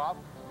second-half kickoff,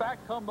 back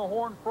come the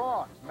Horned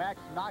Frogs. Max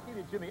Nocky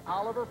to Jimmy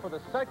Oliver for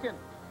the second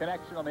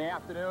connection on the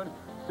afternoon.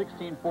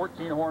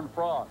 16-14 Horned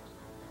Frogs.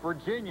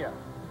 Virginia,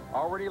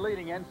 already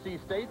leading NC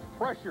State,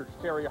 pressures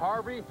Terry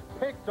Harvey,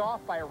 picked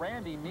off by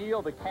Randy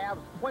Neal, the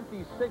Cavs'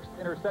 26th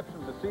interception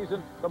of the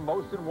season, the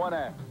most in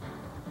 1A.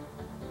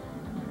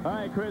 All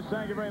right, Chris,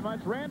 thank you very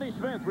much. Randy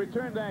Smith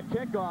returned that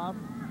kickoff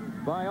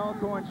by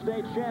Alcorn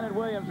State. Shannon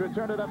Williams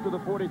returned it up to the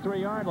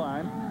 43-yard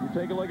line. You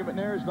take a look at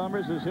McNair's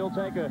numbers as he'll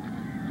take a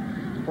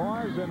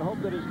pause and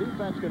hope that his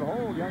defense can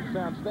hold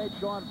Youngstown State.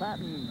 Sean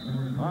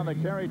Patton on the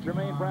carry.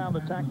 Jermaine Brown the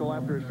tackle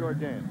after a short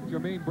gain.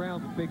 Jermaine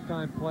Brown's a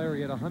big-time player.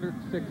 He had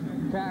 106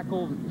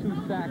 tackles,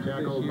 2 sacks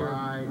this year,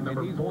 and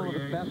he's one of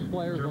the best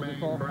players on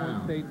this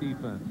Alcorn State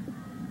defense.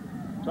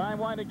 Time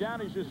winding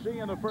down as you see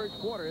in the first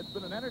quarter. It's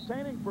been an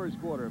entertaining first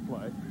quarter of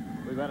play.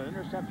 We've had an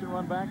interception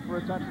run back for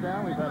a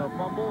touchdown. We've had a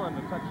fumble and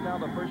a touchdown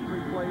the first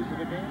 3 plays of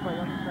the game by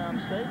Youngstown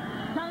State.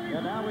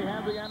 And now we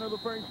have the end of the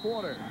first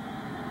quarter.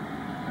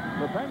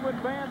 The Penguin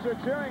fans are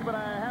cheering, but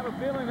I have a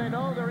feeling they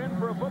know they're in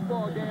for a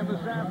football game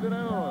this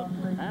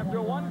afternoon.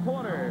 After 1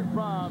 quarter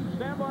from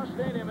Stambaugh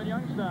Stadium in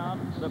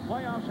Youngstown, the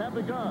playoffs have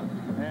begun.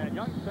 And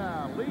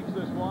Youngstown leads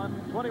this one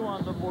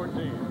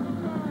 21-14.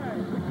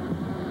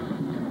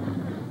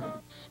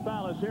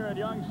 Palace here at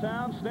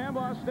Youngstown,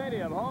 Stambaugh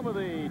Stadium, home of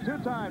the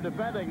 2-time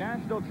defending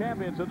national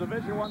champions of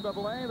Division I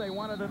AA. They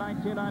won it in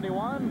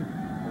 1991.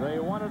 They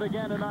won it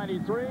again in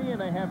 93, and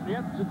they have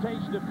yet to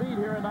taste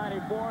defeat here in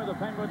 94. The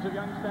Penguins of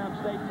Youngstown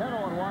State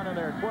 10-1, and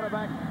their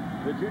quarterback,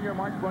 the junior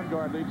Mark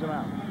Brungard, leads them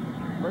out.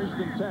 First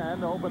and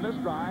 10 to open this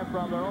drive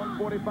from their own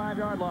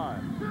 45-yard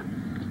line.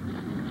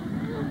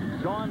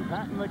 Sean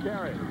Patton the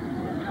carry.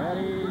 And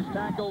he's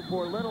tackled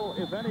for little,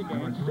 if any,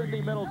 gain.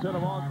 Sidney Middleton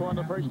of Alcorn,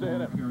 the first to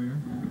hit him.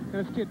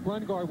 This kid,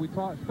 Brungard, we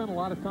spent a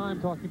lot of time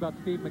talking about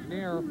Steve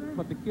McNair,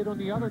 but the kid on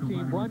the other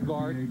team,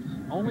 Brungard,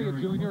 only a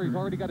junior. He's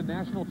already got a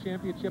national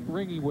championship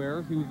ring he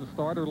wears. He was the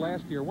starter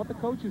last year. What the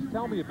coaches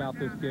tell me about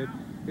this kid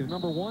is,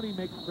 number 1, he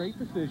makes great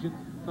decisions.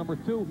 Number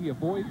 2, he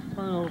avoids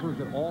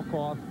turnovers at all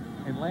costs.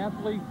 And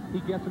lastly,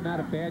 he gets them out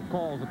of bad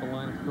calls at the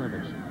line of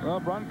scrimmage. Well,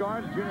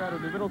 Brungard, junior out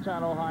of New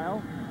Middletown,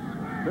 Ohio.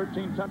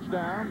 13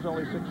 touchdowns,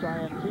 only 6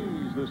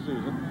 INTs this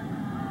season.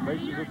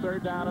 Faces a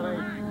 3rd down and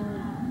 8.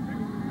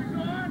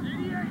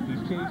 He's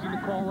changing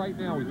the call right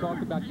now. We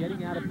talked about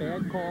getting out of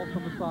bad calls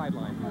from the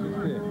sideline. He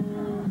just did.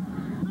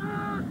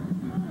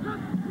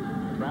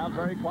 Crowd's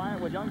very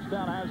quiet when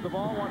Youngstown has the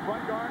ball. One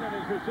Brungard and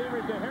his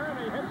receivers to Heron.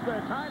 He hits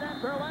their tight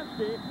end,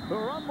 Terlesky, who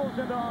rumbles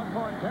into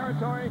Alcorn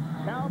territory.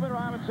 Calvin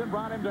Robinson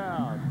brought him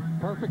down.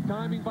 Perfect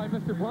timing by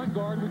Mr.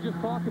 Brungard. We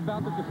just talked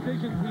about the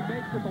decisions he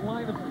makes at the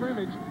line of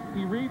scrimmage.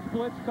 He reads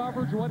blitz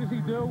coverage. What does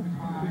he do?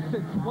 He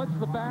splits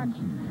the back,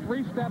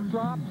 3-step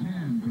drop,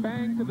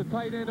 bang to the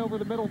tight end over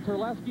the middle,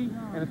 Terlesky,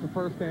 and it's a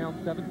first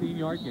down,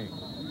 17-yard gain.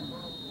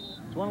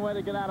 It's one way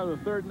to get out of the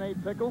 3rd and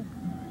 8 pickle.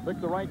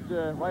 Picked the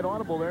right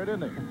audible there,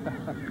 didn't he?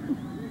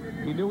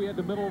 He knew he had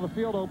the middle of the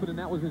field open, and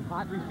that was his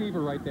hot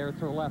receiver right there,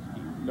 Terlesky.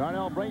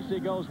 Darnell Bracey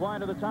goes wide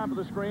to the top of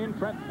the screen.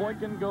 Trent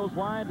Boykin goes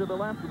wide to the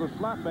left of the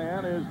slot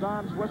man is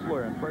Don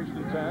Swissler in 1st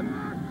and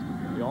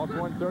 10. The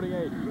Alcorn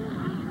 38.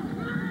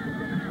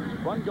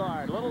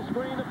 Brungard, little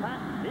screen to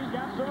Patton. He's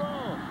got some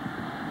room.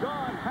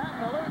 Sean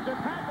Patton eludes a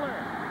tackler.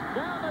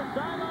 Down the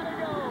sideline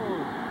he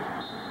goes.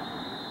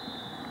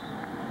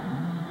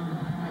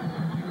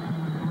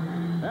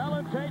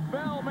 Ellen Tate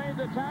Bell made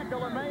the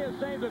tackle and may have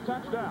saved a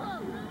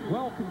touchdown.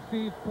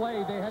 Well-conceived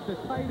play. They had the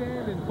tight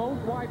end and both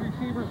wide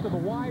receivers to the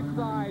wide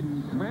side,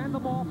 ran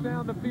them off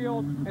down the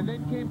field, and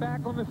then came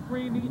back on the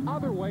screen the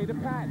other way to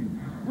Patton.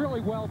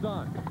 Really well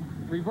done.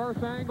 Reverse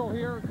angle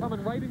here,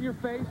 coming right in your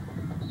face.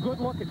 Good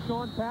look at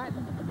Sean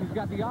Patton. He's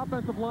got the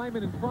offensive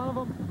lineman in front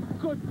of him.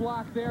 Good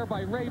block there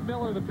by Ray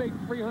Miller, the big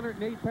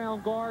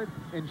 308-pound guard,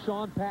 and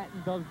Sean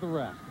Patton does the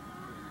rest.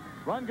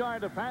 Run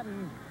guard to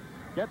Patton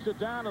gets it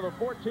down to the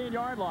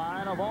 14-yard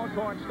line of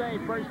Alcorn State.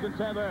 First and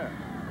 10 there.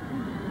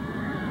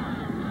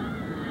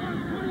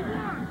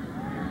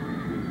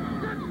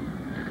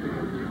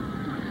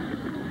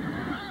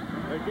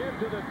 The give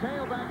to the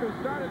tailback who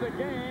started the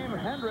game,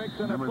 Hendricks,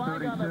 and a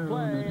flag on the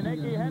play.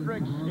 Nicky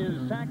Hendricks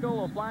is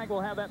tackled. A flag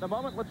will have that in a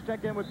moment. Let's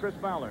check in with Chris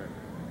Fowler.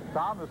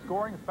 Tom, the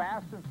scoring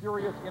fast and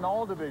furious in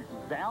all divisions.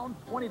 Down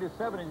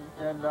 20-7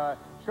 in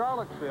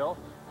Charlottesville.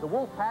 The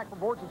Wolfpack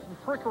reports some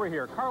trickery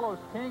here. Carlos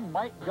King,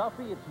 Mike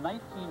Guffey, it's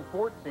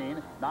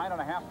 19-14.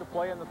 9.5 to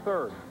play in the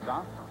third.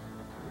 Tom?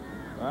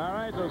 All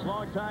right, those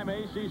longtime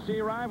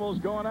ACC rivals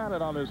going at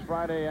it on this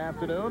Friday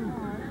afternoon.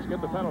 Let's get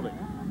the penalty.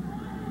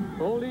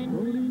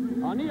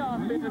 Holding on the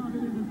offense.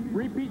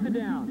 Repeat the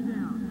down.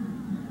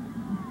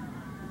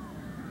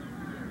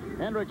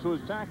 Hendricks was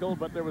tackled,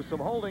 but there was some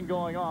holding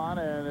going on,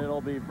 and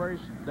it'll be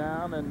first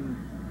down and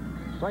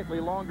slightly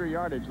longer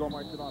yardage. They'll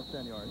march it off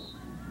 10 yards.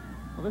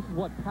 Well, this is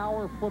what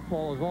power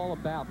football is all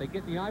about. They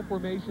get in the I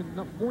formation.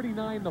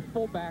 49, the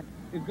fullback,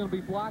 is going to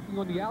be blocking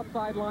on the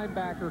outside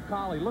linebacker,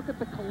 Colley. Look at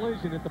the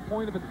collision at the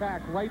point of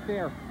attack right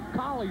there.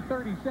 Colley,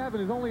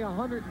 37, is only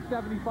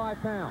 175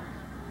 pounds.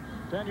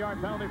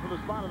 10-yard penalty for the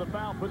spot of the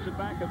foul. Puts it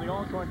back at the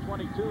Alcorn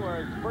 22,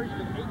 where it's first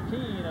and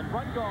 18, and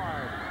front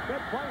guard.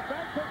 Good play,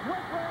 fake to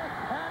Whistler,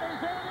 and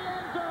he's in the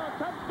end zone.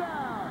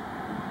 Touchdown.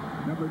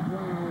 Number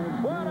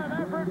 12. What an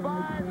effort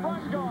by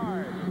front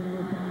guard.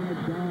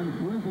 John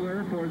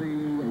Whistler for the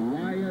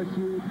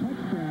YSU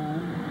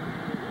touchdown.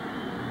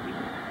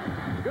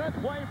 Good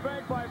play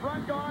fake by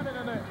front guard, and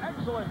an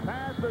excellent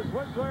pass to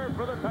Whistler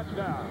for the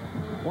touchdown.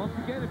 Once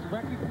again, it's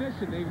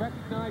recognition. They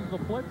recognized the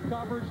blitz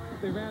coverage.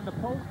 They ran the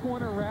post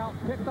corner route,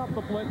 picked up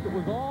the blitz. It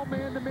was all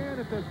man-to-man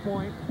at this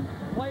point.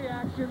 Play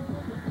action.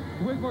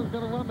 Whistler's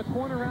going to run the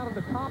corner route at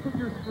the top of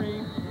your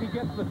screen. He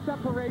gets the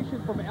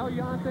separation from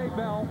Eliante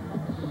Bell,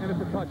 and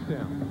it's a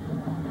touchdown.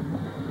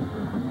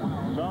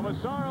 So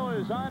Massaro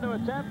is on to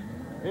attempt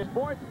his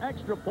fourth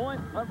extra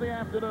point of the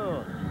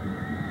afternoon.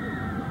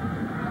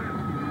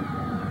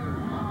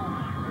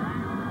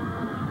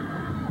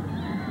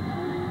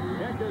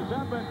 Is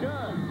up and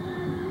good.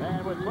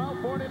 And with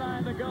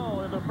 12:49 to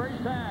go in the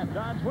first half,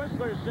 John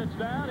Whistler sits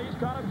down. He's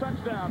caught a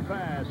touchdown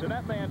pass. And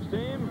that man's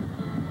team,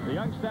 the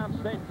Youngstown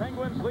State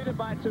Penguins, lead it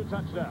by 2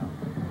 touchdowns.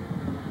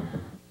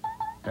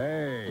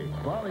 Hey,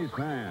 Follies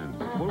fans,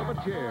 pull up a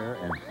chair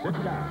and sit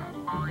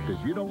down,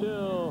 because you don't...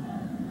 To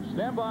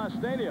Stambaugh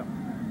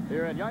Stadium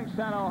here in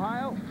Youngstown,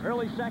 Ohio.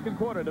 Early second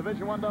quarter,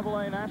 Division I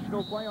AA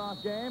National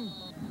Playoff game.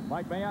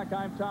 Mike Mayock,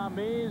 I'm Tom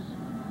Mees.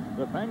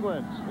 The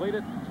Penguins lead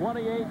it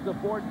 28-14 in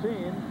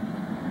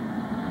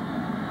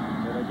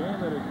a game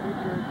that has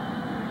featured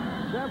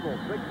several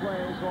big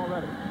plays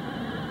already.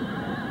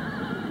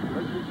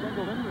 Richie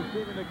Singleton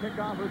receiving the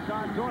kickoff of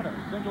John Joyner.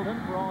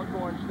 Singleton for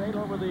Alcorn State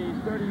over the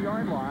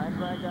 30-yard line,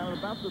 back down at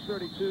about the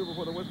 32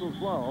 before the whistles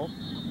blow.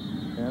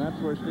 And that's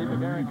where Steve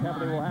McNair and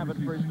company will have it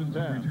first and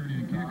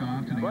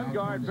 10. Front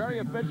guard very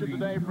efficient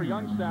today for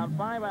Youngstown.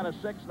 5 out of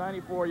 6,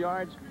 94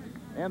 yards,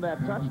 and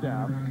that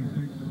touchdown.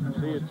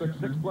 See, it took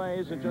 6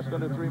 plays and just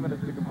under 3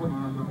 minutes to complete.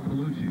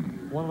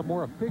 One of the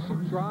more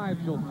efficient drives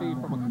you'll see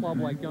from a club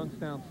like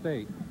Youngstown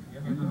State.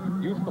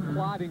 Used to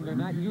plotting, they're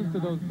not used to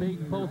those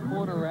big post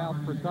corner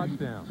routes for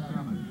touchdowns.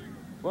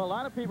 Well, a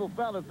lot of people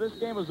felt if this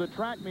game was a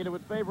track meet, it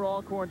would favor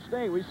Alcorn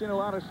State. We've seen a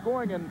lot of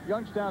scoring in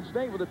Youngstown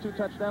State with a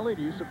 2-touchdown lead.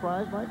 Are you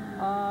surprised, Mike?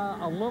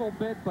 A little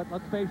bit, but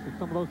let's face it,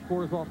 some of those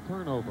scores off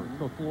turnover,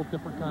 so it's a little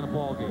different kind of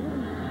ball game.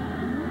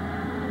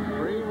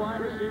 3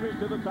 wide receivers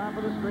to the top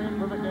of the screen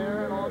for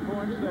McNair and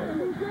Alcorn State.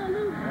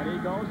 And he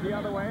goes the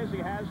other way, as he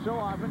has so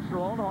often.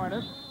 Sharon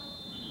Harness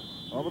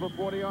over the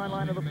 40-yard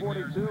line of the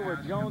 42, where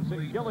Jones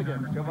and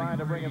Gilligan combine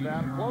to bring him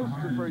down close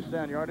to first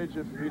down yardage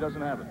if he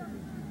doesn't have it.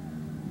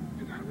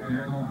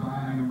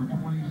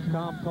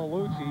 Tom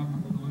Tolucci,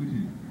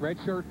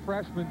 redshirt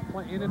freshman,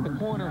 in at the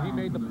corner. He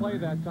made the play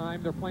that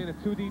time. They're playing a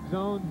 2-deep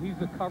zone. He's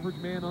the coverage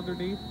man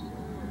underneath.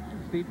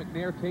 Steve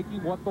McNair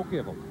taking what they'll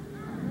give him.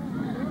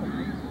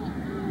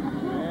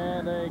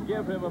 And they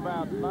give him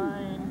about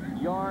 9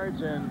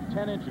 yards and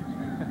 10 inches.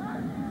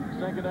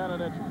 Second down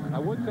and inch. I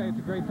would say it's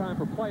a great time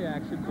for play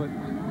action, but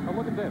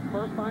look at this.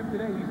 First time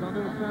today, he's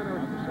under the center.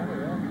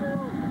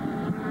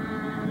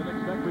 Didn't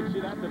expect we'd see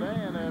that today,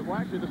 and well,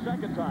 actually the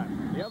second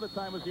time. The other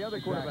time was the other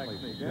quarterback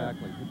sneak.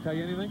 Exactly. Did it tell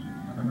you anything?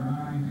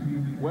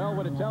 Well,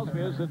 what it tells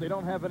me is that they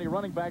don't have any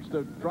running backs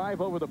to drive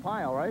over the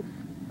pile, right?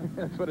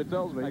 That's what it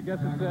tells me. I guess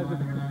it says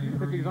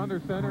if he's under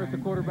center, it's a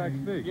quarterback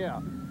sneak. Yeah,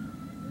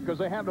 because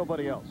they have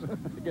nobody else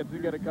to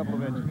get a couple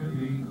of inches.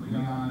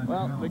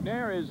 Well,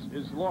 McNair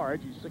is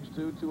large. He's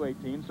 6'2",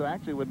 218, so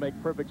actually would make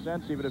perfect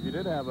sense, even if you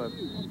did have a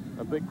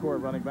big core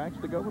of running backs,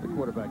 to go with the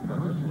quarterback in that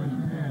situation.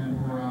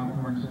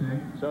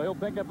 So he'll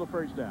pick up the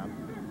first down.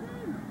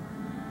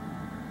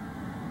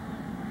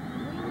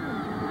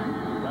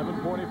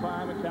 11:45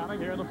 4:45 and counting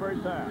here in the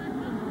first half.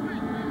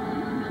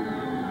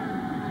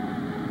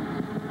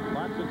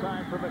 Lots of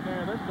time for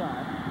McNair this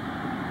time.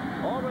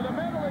 Over the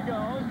middle he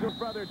goes to his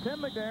brother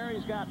Tim McNair.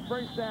 He's got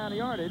first down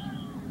yardage.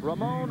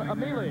 Ramon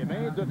Amili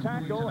made the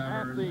tackle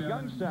at the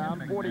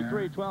Youngstown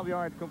 43,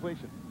 12-yard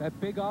completion.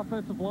 That big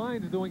offensive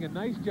line is doing a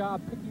nice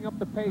job picking up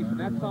the pace, and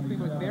that's something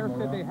McNair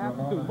said they have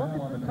to do. Look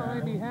at the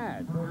time he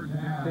had.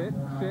 Sit,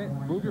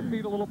 move your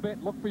feet a little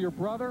bit, look for your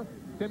brother,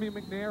 Timmy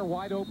McNair,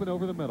 wide open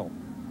over the middle.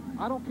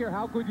 I don't care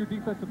how good your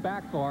defensive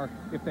backs are.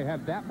 If they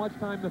have that much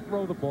time to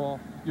throw the ball,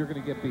 you're going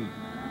to get beat.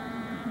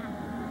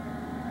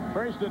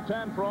 First and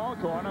 10 for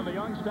Alcorn on the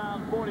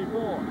Youngstown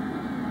 44.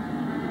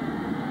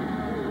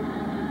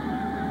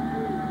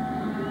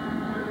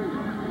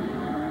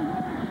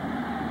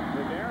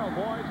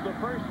 Avoids the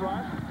first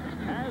rush.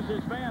 Has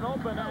his man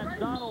open, that's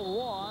Donald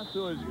Ross,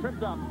 who is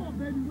tripped up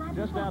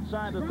just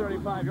outside the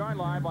 35-yard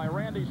line by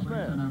Randy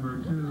Smith.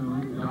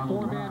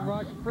 Four-man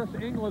rush. Chris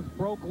Inglis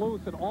broke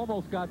loose and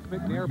almost got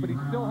McNair, but he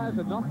still has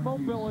enough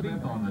mobility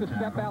to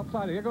step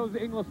outside. Here goes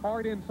Inglis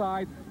hard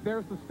inside.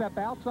 There's the step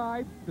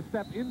outside, the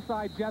step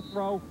inside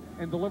Jethro,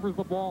 and delivers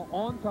the ball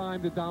on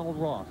time to Donald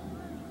Ross.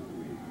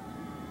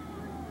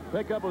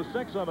 Pickup of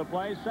 6 on the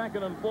play,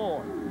 2nd and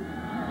 4.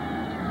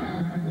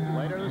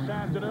 Later this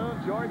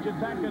afternoon, Georgia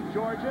Tech and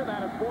Georgia.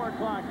 That at 4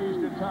 o'clock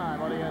Eastern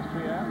Time on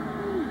ESPN.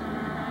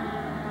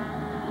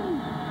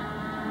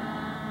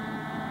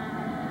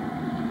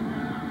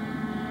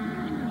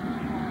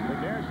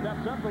 McNair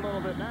steps up a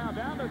little bit now.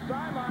 Down the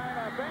sideline,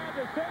 a bad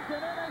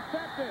decision,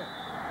 intercepted.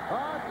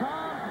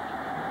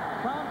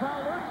 Tom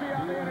Paolucci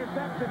on the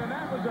interception, and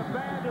that was a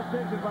bad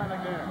decision by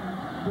McNair.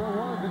 Sure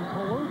was, and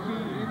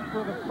Paolucci, in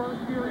for the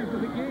first series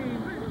of the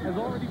game, has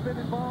already been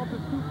involved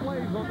in 2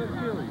 plays on this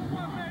series.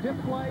 This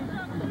play,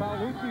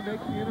 Paolucci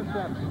makes the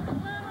interception.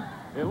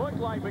 It looked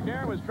like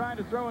McNair was trying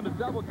to throw into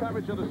double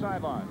coverage on the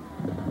sideline.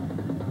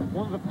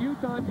 One of the few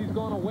times he's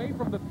gone away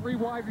from the 3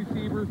 wide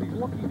receivers. He's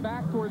looking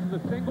back towards the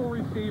single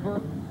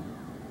receiver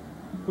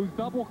who's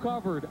double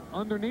covered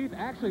underneath.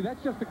 Actually,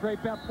 that's just a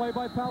great play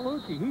by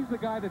Paolucci. He's the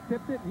guy that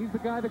tipped it, and he's the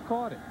guy that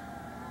caught it.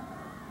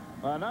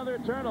 Another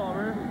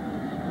turnover,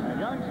 and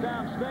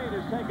Youngstown State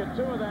has taken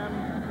 2 of them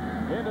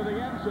into the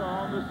end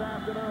zone this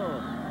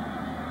afternoon.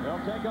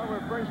 They'll take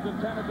over first and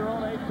 10 at their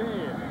own 18.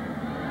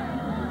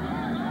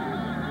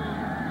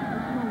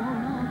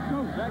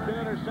 Second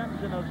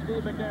interception of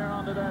Steve McNair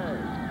on today.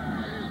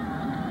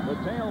 The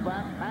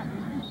tailback,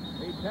 Patton,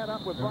 he's head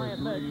up with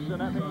Brian Mix,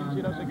 and that means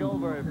he doesn't go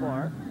very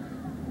far.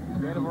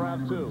 Gain of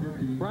around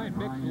 2. Brian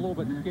Mix is a little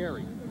bit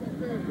scary. I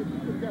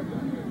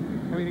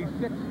mean, he's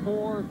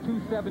 6'4",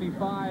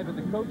 275, and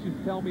the coaches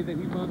tell me that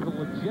he runs a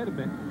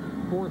legitimate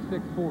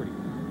 4.6 40.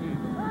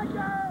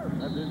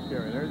 That is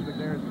scary. There's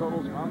McNair's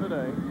totals on the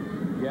day.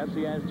 Yes,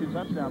 he has 2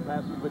 touchdown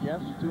passes, but yes,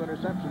 2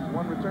 interceptions,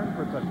 1 return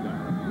for a touchdown.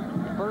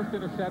 The first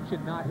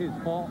interception, not his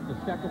fault. The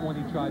second one,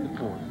 he tried to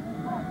force.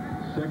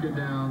 Second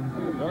down.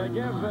 So they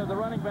give the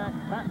running back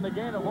Patton the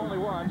gain of only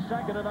 1.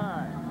 2nd and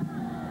 9.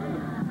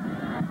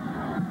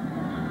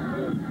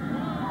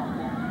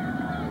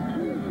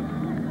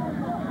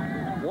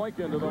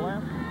 Boykin to the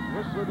left,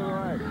 Whistler to the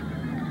right.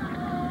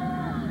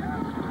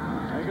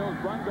 There goes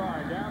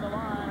Brungard down the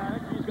line. I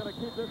think he's going to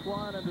keep this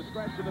one and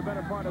discretion the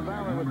better part of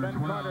valor with Ben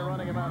Carter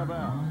running him out of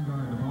bounds.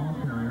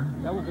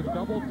 That was a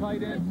double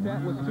tight end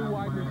set with 2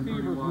 wide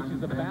receivers, which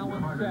is a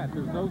balanced set.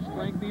 There's no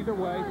strength either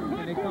way,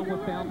 and they come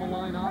with down the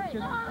line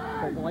options.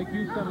 But like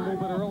you said a little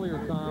bit earlier,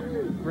 Tom,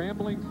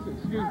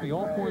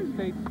 Alcorn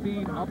State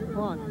speed up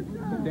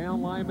front,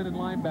 down linemen and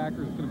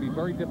linebackers is going to be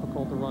very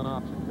difficult to run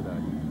option today.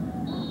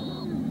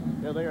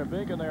 Yeah, they are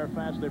big and they are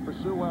fast. They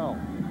pursue well.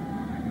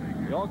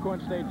 The Alcorn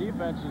State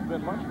defense has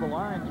been much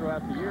maligned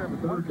throughout the year, but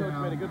the coach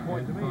made a good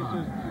point to me. He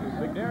says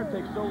McNair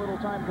takes so little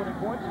time putting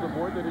points to the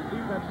board that his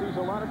defense sees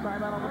a lot of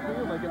time out on the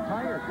field. They get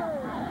tired.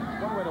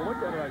 One way to look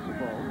at it, I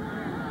suppose.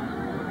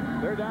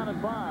 They're down at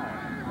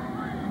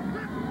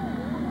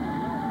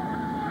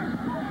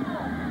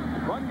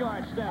 5.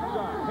 Brungard steps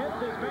up, hits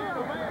his man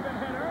who may have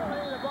been hit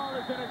early. The ball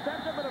is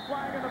intercepted, but a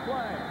flag in the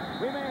play.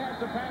 We may have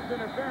some pass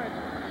interference.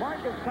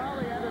 Marcus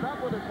Colley ended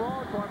up with a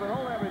ball for him, but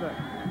hold everything.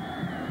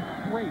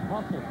 Great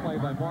hustle play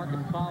by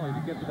Marcus Colley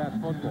to get to that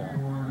football.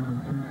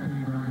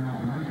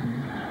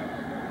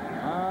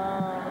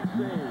 Let's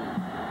see.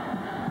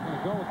 Going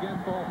to go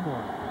against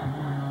Alcorn.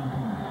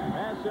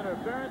 Pass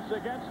interference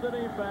against the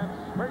defense.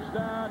 First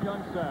down,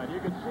 Youngstown.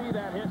 You can see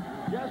that hit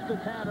just a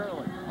tad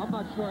early. I'm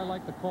not sure I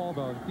like the call,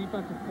 though. The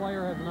defensive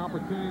player has an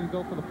opportunity to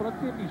go for the foot.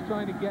 Let's see if he's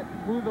trying to get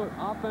through the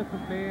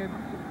offensive man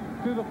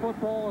to the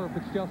football or if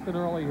it's just an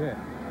early hit.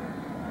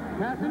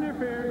 Pass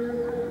interference.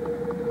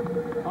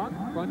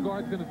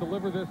 Brungard's going to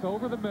deliver this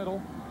over the middle.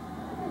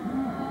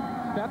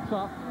 Steps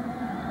up.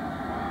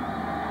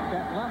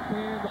 That left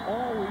hand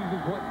always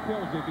is what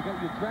kills you because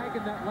you're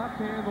dragging that left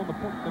hand on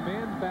the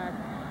man's back.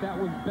 That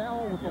was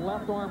Bell with the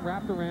left arm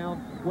wrapped around.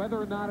 Whether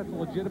or not it's a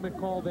legitimate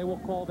call, they will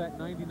call that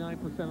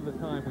 99% of the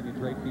time when you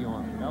drape the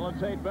arm. Ellen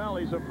Tate Bell,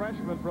 he's a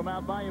freshman from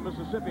Mount Bayou,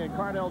 Mississippi, and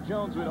Cardell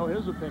Jones, we know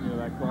his opinion of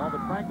that call.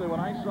 But frankly, when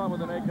I saw it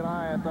with the naked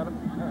eye, I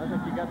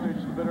think he got there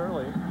just a bit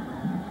early.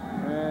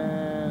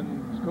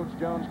 And Coach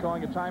Jones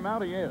calling a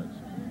timeout. He is.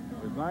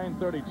 With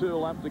 9:32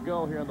 left to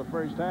go here in the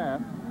first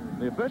half.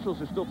 The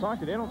officials are still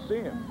talking. They don't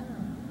see him.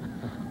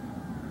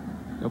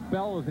 Now,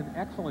 Bell is an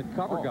excellent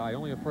cover guy,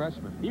 only a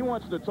freshman. He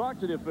wants to talk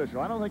to the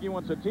official. I don't think he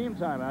wants a team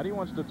timeout. He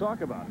wants to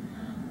talk about it.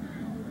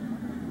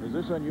 Is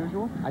this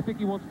unusual? I think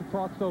he wants to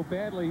talk so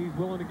badly he's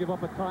willing to give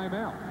up a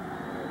timeout.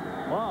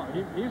 Well,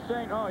 he's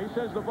saying, he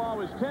says the ball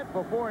was tipped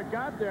before it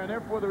got there, and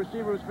therefore the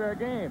receiver was fair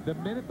game. The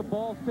minute the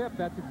ball's tipped,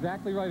 that's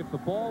exactly right. If the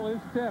ball is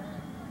tipped,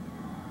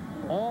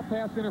 all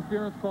pass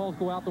interference calls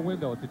go out the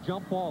window. It's a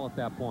jump ball at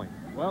that point.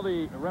 Well,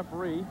 the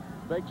referee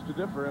begs to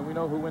differ, and we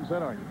know who wins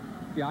that argument.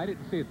 Yeah, I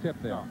didn't see a tip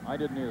there. No, I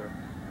didn't either.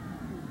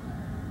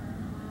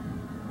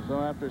 So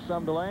after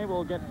some delay,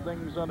 we'll get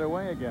things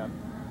underway again.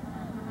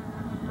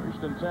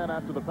 First and 10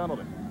 after the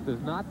penalty.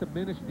 Does not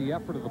diminish the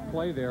effort of the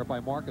play there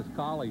by Marcus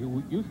Colley,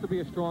 who used to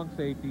be a strong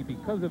safety.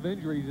 Because of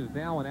injuries, is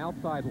now an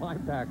outside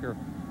linebacker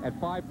at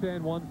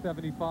 5'10",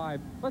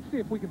 175. Let's see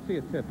if we can see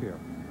a tip here.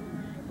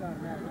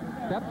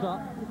 Steps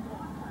up.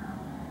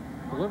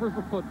 Delivers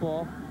the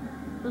football.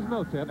 There's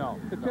no tip. No.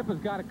 The tip has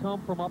got to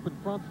come from up in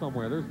front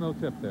somewhere. There's no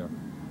tip there.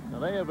 Now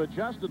they have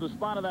adjusted the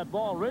spot of that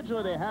ball.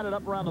 Originally, they had it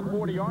up around the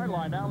 40-yard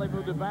line. Now they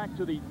moved it back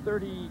to the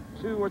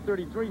 32 or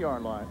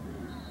 33-yard line.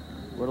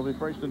 Where it'll be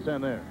first and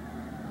 10 there.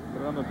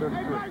 Put it on the 33.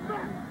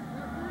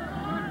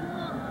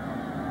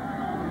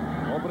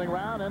 Opening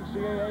round,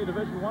 NCAA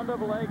Division I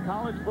AA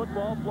college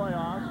football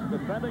playoffs.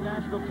 Defending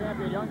national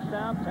champion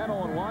Youngstown,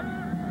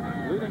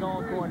 10-1, leading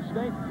Alcorn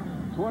State,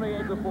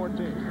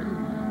 28-14.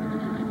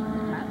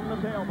 At the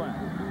tailback.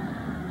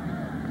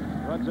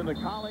 Runs into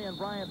Colley and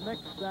Bryant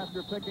Nix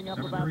after picking up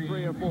about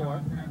 3 or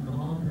 4.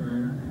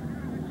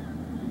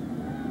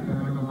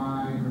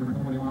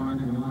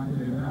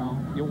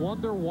 You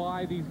wonder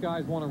why these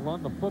guys want to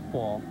run the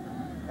football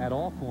at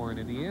Alcorn,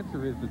 and the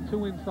answer is the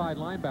 2 inside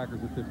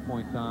linebackers at this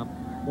point, Tom.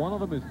 One of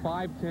them is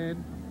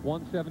 5'10",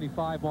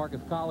 175,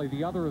 Marcus Colley.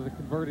 The other is a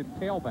converted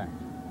tailback,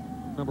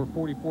 number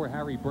 44,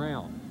 Harry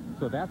Brown.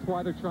 So that's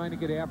why they're trying to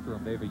get after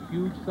him. They have a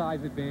huge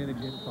size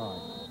advantage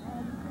inside.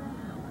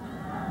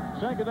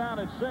 Second down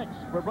at 6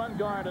 for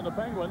Brungard and the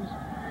Penguins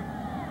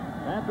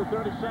at the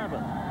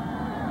 37.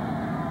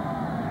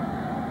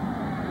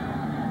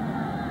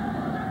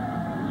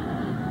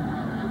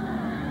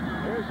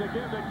 Here's a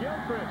give to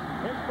Gilchrist.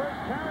 His first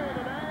carry of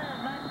the day,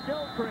 and Max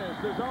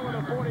Gilchrist is over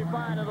to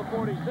 45 to the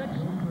 46.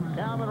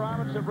 Calvin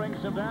Robinson brings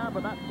him down,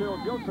 but not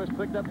until Gilchrist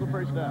picked up the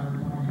first down.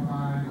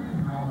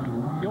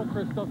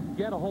 Gilchrist doesn't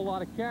get a whole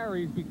lot of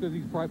carries because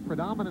he's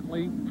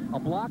predominantly a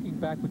blocking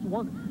back. But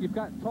you've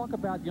got to talk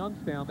about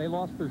Youngstown. They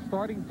lost their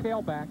starting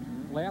tailback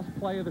last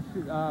play of the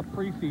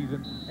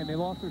preseason, and they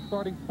lost their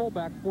starting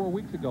fullback 4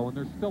 weeks ago, and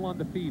they're still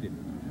undefeated.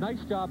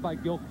 Nice job by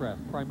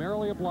Gilchrist.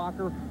 Primarily a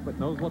blocker, but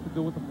knows what to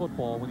do with the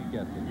football when he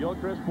gets it.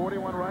 Gilchrist,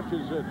 41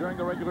 rushes during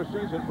the regular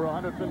season for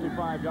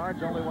 155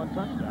 yards, only 1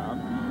 touchdown.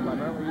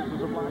 Primarily used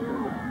as a blocker,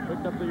 but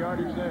picked up the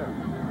yardage there.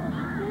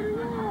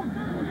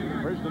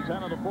 First and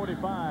 10 on the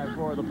 45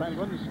 for the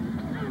Penguins.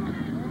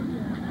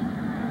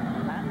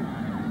 Patton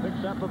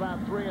picks up about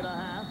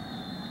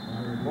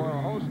 3.5 for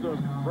a host of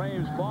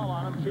Braves ball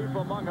on him. Chief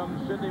among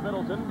them, Sidney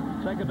Middleton.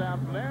 Second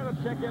down from there.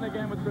 Let's check in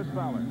again with Chris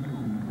Fowler.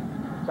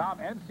 Tom,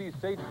 NC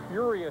State's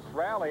furious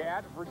rally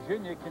at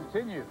Virginia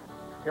continues.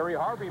 Terry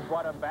Harvey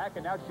brought him back,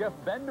 and now Jeff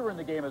Bender in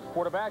the game as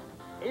quarterback.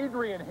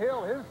 Adrian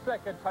Hill, his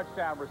second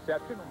touchdown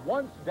reception.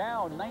 Once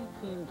down,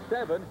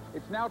 19-7.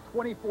 It's now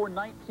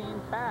 24-19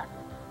 Pack.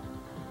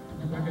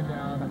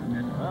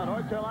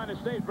 North Carolina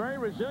State, very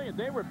resilient.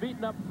 They were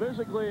beaten up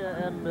physically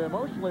and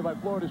emotionally by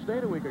Florida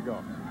State a week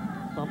ago.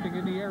 Something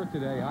in the air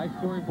today.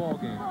 High-scoring ball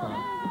game, Tom.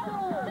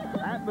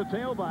 At the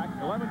tailback,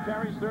 11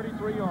 carries,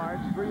 33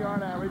 yards,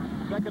 3-yard average.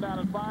 Second down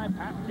and 5.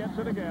 Patton gets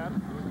it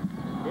again.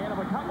 Gain of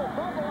a couple,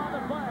 fumble on the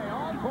play.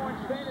 Alcorn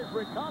State is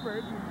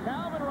recovered.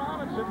 Calvin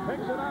Robinson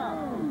picks it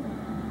up.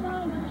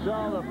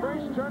 So the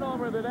first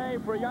turnover of the day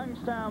for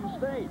Youngstown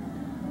State.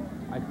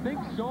 I think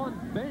Sean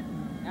Benton,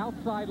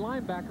 outside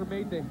linebacker,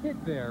 made the hit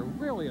there.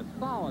 Really a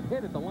solid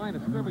hit at the line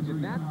of scrimmage,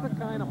 and that's the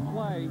kind of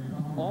play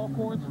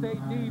Alcorn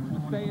State needs to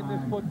stay in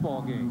this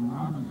football game.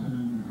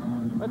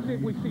 Let's see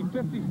if we see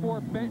 54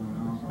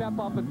 Benton step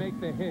up and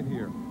make the hit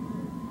here.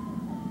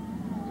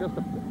 Just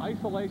an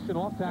isolation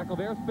off tackle.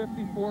 There's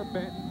 54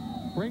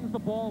 Benton. Brings the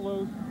ball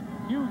loose.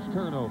 Huge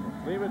turnover.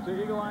 Leave it to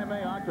Eagle Eye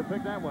Mayock to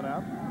pick that one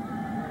up.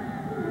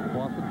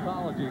 Boston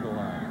College Eagle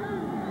Eye.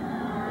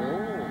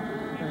 Oh,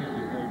 thank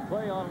you. They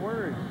play on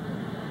words.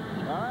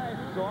 All right,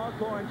 so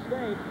Alcorn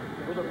State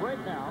with a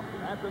break now.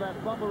 After that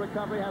fumble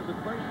recovery, has it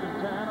first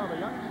and 10 on the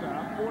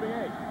Youngstown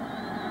 48.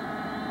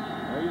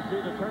 There you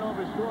see the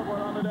turnover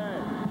scoreboard on the day.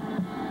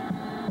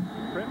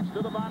 Trips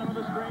to the bottom of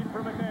the screen for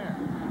McNair.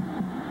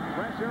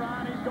 Pressure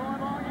on, he's going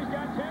long, he's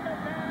got Tim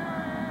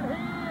McNair, and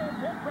he is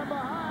hit from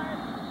behind.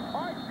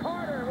 Art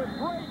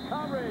Great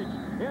coverage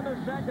in the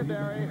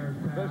secondary.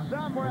 The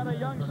somewhere out of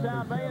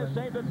Youngstown may have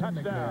saved a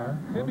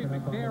touchdown. Timmy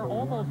McNair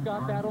almost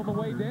got that on the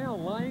way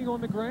down, lying on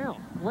the ground.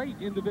 Great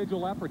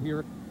individual effort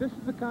here. This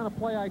is the kind of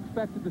play I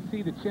expected to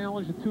see to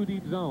challenge the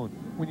two-deep zone.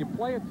 When you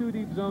play a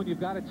two-deep zone,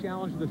 you've got to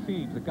challenge the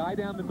seams. A guy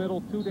down the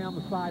middle, two down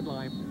the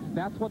sideline.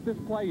 That's what this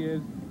play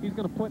is. He's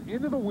going to put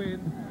into the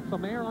wind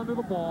some air under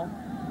the ball.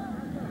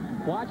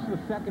 Watch the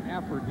second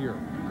effort here.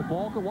 The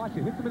ball could watch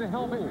it. Hits him in the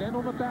helmet, then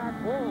on the back.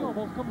 Oh, he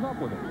almost comes up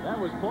with it. That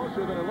was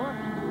closer than it looked.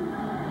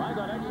 I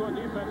thought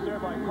excellent defense there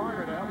by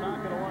Carter to help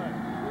knock it away.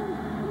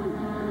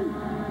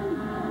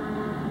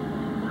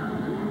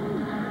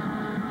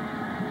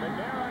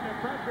 McNair under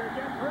pressure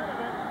gets rid of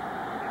it.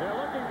 They're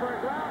looking for a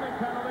grounding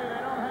penalty.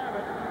 They don't have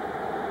it.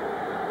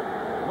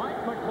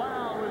 Mike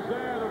McLeod was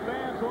there. The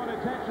fans want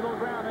intentional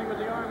grounding, but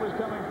the arm was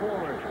coming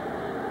forward.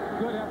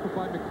 Good effort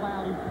by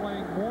McLeod, who's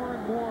playing more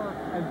and more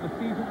as the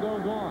season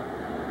goes on.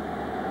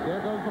 There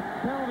goes the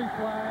penalty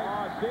flag.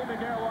 Oh, Steve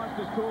McNair lost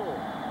his cool.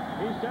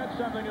 He said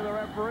something to the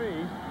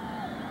referee,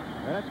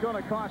 and it's going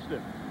to cost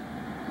him.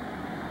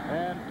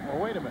 And, oh,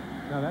 wait a minute.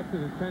 Now, that's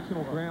an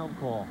intentional ground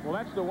call. Well,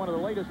 that's one of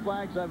the latest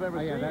flags I've ever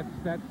seen. Yeah,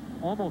 that's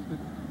almost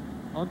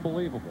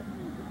unbelievable.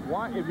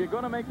 Why, if you're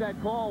going to make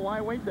that call,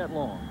 why wait that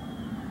long?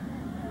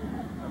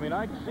 I mean,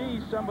 I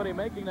see somebody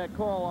making that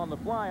call on the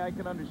fly. I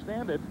can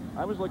understand it.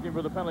 I was looking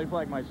for the penalty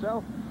flag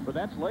myself, but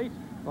that's late.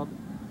 Well,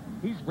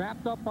 he's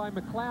wrapped up by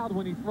McLeod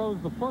when he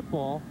throws the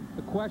football.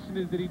 The question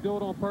is, did he do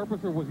it on purpose,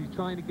 or was he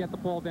trying to get the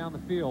ball down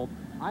the field?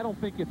 I don't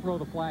think you throw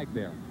the flag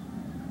there.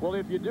 Well,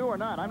 if you do or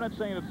not, I'm not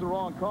saying it's the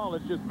wrong call.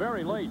 It's just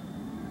very late.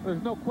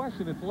 There's no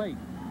question it's late.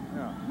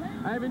 Yeah.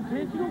 I have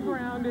intentional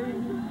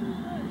grounding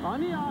on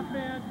the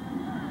offense.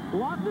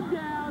 Lots of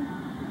down.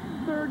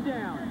 Third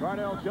down.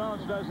 Darnell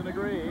Jones doesn't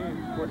agree.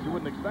 Of course, you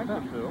wouldn't expect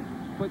him to.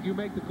 But you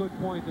make the good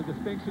point. The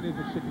distinction is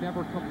it should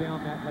never come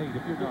down that late.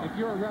 If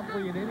you're a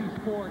referee in any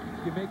sport,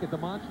 you make a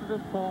demonstrative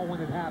call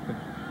when it happens.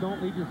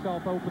 Don't leave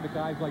yourself open to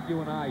guys like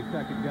you and I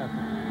second guessing.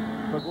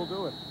 But we'll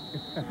do it.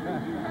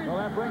 Well,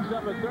 that brings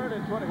up a 3rd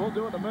and 20. We'll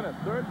do it in a minute.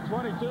 3rd and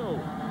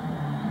 22.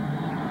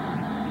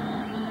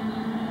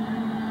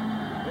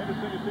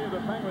 Interesting to see if the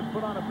Penguins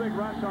put on a big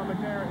rush on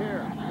McNair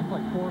here. It's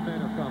like 4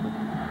 men are coming.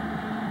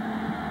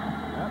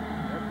 Yep,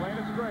 they're playing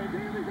it straight.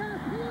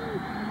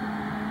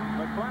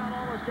 McLeod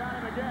almost got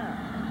him again.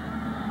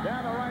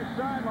 Down the right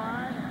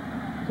sideline.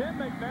 Tim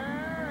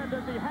McNair, and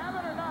does he have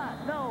it or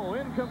not? No,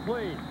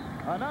 incomplete.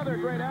 Another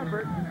great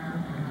effort.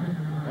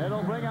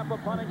 It'll bring up a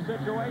punting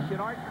situation.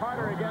 Art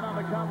Carter again on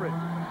the coverage.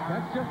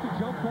 That's just a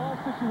jump ball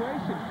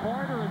situation.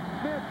 Carter and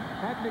Smith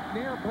had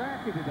McNair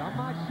bracketed. I'm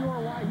not sure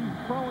why he's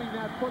throwing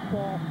that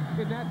football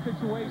in that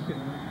situation.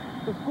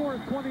 The score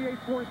is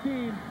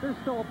 28-14. There's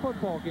still a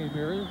football game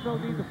here. There's no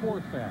need to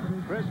force that.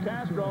 Chris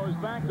Castro is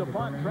back to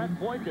punt. Trent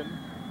Boykin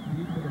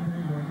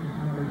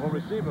will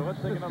receive it. Let's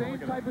take another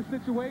look at it. The same type of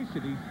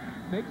situation. He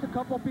makes a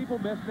couple people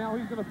miss. Now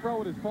he's going to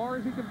throw it as far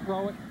as he can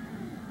throw it.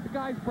 The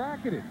guy's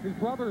bracketed. His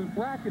brother is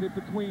bracketed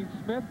between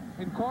Smith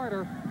and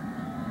Carter.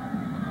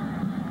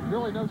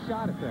 Really no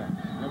shot at that.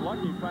 And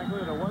lucky, frankly,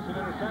 that it wasn't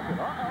intercepted.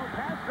 Uh-oh,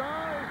 Castro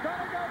is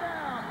going to go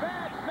down.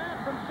 Bad snap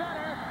from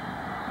center.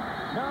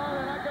 No,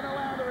 they're not going to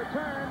allow the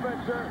return, but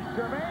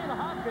Jermaine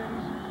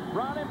Hopkins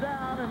brought him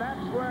down, and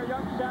that's where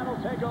Youngstown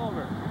will take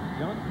over.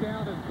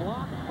 Youngstown has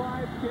blocked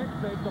 5 kicks.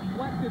 They've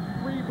deflected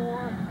 3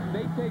 more.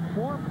 They take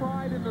more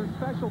pride in their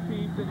special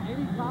teams than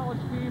any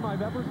college team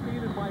I've ever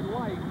seen in my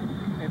life.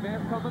 And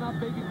they're coming up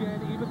big again,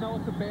 even though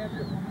it's a bad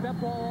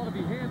that ball ought to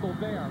be handled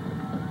there.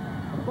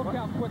 Look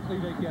how quickly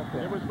they get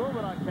there. It was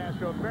moving on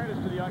Castro. In fairness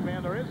to the young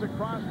man, there is a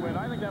crosswind.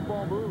 I think that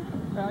ball moved.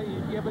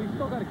 Yeah, but he's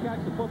still got to catch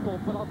the football.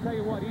 But I'll tell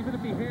you what, even if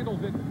he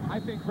handles it,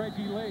 I think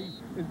Reggie Lee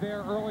is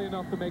there early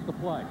enough to make the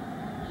play.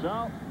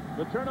 So,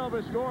 the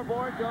turnover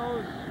scoreboard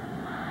goes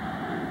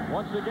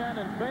once again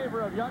in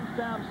favor of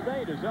Youngstown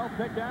State as they'll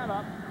pick that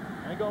up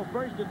and go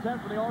 1st and 10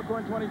 for the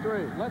Alcorn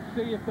 23. Let's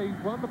see if they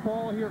run the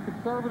ball here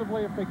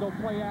conservatively, if they go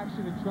play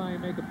action and try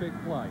and make a big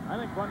play. I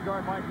think one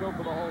guard might go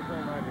for the whole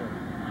thing right here.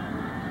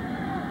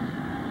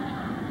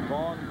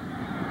 Long.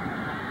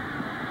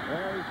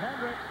 There's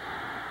Hendricks.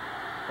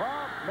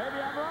 Well, maybe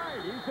I'm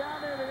right. He's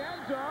down near the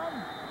end zone.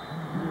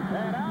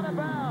 And out of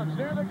bounds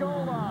near the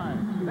goal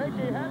line.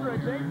 Mickey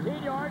Hendricks,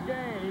 18-yard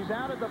gain. He's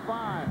out at the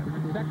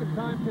 5. Second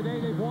time today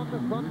they've run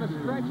the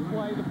stretch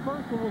play. The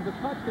first one was a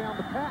touchdown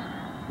to Pat.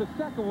 The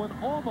second one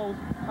almost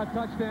a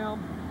touchdown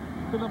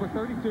to number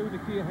 32,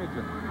 Nakia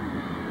Hendricks.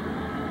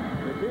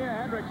 Nakia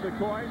Hendricks, of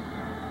course.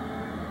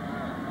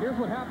 Here's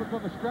what happens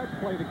on the stretch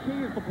play. The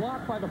key is to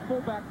block by the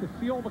fullback to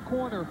seal the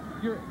corner.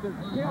 The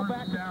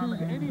tailback can choose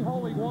any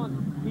hole he wants.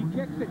 He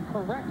kicks it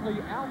correctly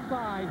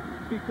outside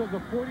because of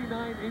 49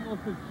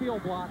 Inglis's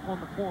seal block on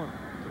the corner.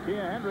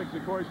 Nakia Hendricks,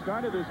 of course,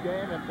 started this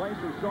game in place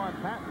of Sean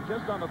Patton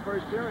just on the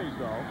first series,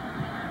 though.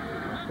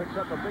 Picks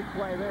up a big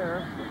play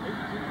there,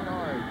 18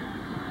 yards.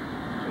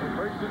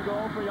 First and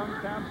goal for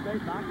Youngstown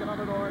State, knocking on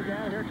the door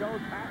again. Here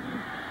goes Patton.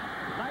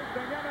 Nice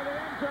thing into the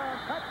end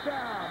zone.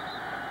 Touchdown.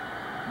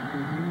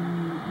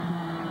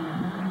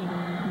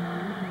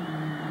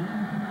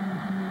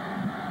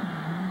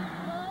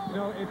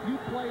 if you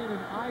play in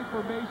an I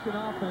formation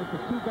offense, a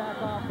two-back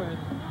offense,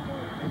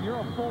 and you're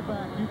a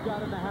fullback, you've got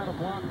to know how to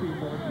block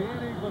people. And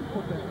Dan Inglis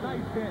puts a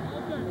nice hit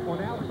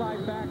on outside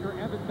backer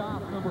Evan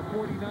Doss, number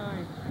 49,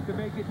 to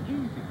make it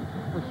easy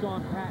for Sean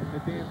Patton to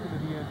dance into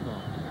the end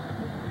zone.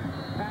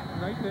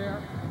 Patton right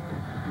there.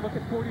 Look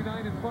at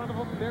 49 in front of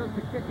him. There's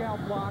the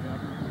kick-out block.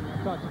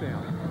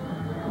 Touchdown.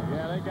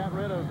 Yeah, they got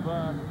rid of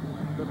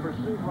the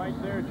pursuit right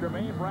there.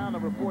 Jermaine Brown,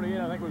 number 48,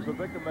 I think was the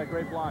victim of that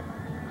great block.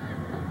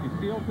 You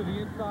seal to the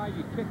inside,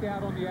 you kick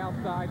out on the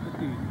outside, it's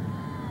easy.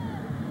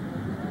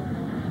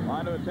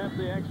 On to attempt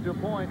the extra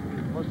point.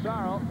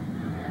 Massaro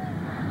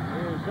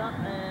is up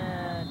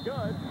and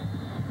good.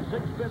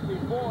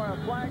 6:54,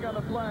 a flag on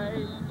the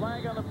play.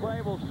 Flag on the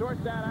play. We'll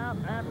sort that out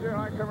after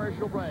our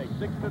commercial break.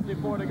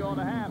 6:54 to go in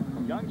the half.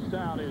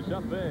 Youngstown is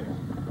up big.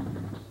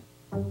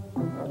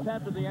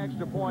 Attempt at the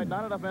extra point.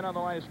 Not enough men on the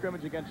line of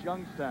scrimmage against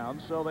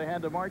Youngstown, so they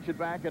had to march it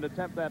back and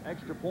attempt that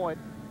extra point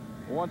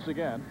once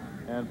again.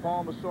 And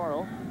Paul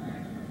Massaro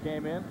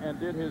came in and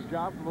did his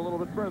job from a little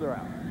bit further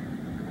out.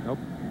 Nope.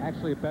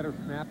 Actually a better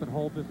snap and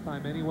hold this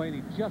time anyway, and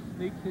he just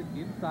sneaks it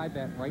inside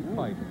that right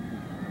pipe.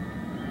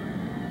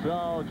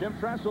 So Jim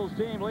Tressel's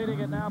team leading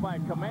it now by a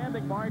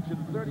commanding margin,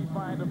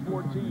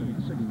 35-14.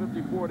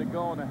 6:54 to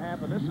go in the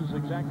half, and this is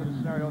exactly the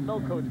scenario. No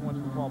coach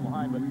wants to fall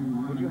behind, but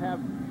when you have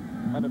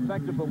an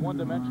effective but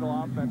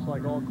one-dimensional offense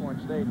like Alcorn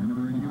State,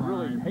 you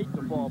really hate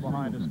to fall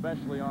behind,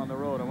 especially on the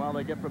road. And while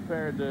they get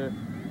prepared to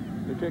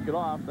kick it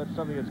off, that's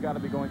something that's got to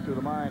be going through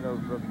the mind of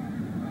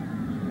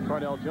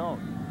Cardell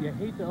Jones. You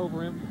hate to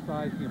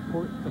overemphasize the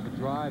importance of a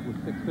drive with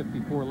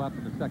 6:54 left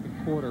in the second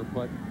quarter,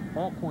 but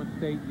Alcorn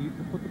State needs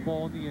to put the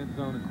ball in the end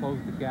zone and close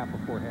the gap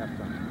before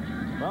halftime.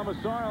 Well,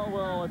 Massaro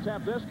will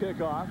attempt this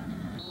kickoff.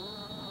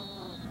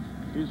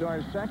 He's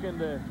our second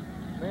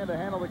man to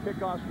handle the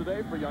kickoffs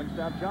today for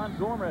Youngstown. John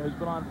Gorma has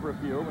been on for a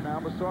few, but now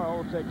Massaro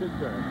will take his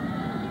turn.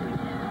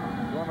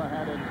 Gorma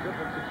had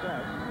indifferent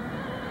success.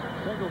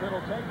 Singleton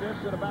will take this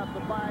at about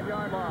the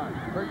 5-yard line.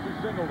 Percy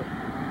Singleton.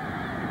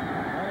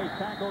 And he's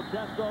tackled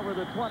just over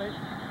the 20.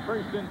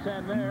 First and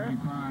 10 there.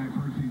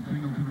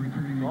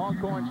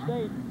 Alcorn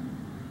State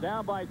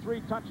down by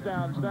 3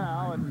 touchdowns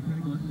now. And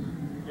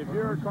if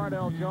you're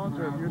Cardell Jones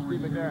or if you're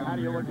Steve McNair, how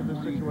do you look at this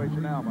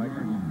situation now, Mike?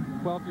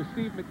 Well, if you're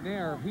Steve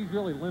McNair, he's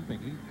really limping.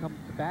 He's come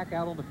back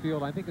out on the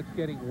field. I think it's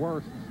getting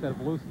worse instead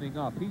of loosening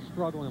up. He's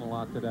struggling a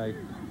lot today.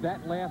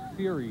 That last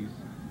series,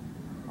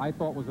 I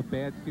thought, was a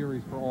bad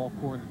series for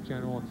Alcorn in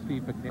general and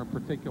Steve McNair in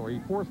particular. He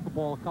forced the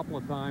ball a couple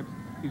of times.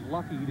 He's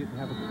lucky he didn't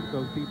have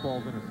those deep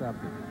balls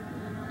intercepted.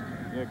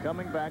 Yeah,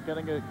 coming back,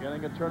 getting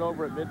a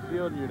turnover at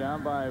midfield, and you're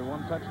down by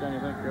 1 touchdown. You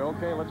think,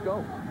 okay, let's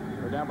go.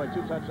 We're down by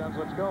 2 touchdowns,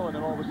 let's go. And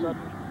then all of a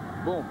sudden,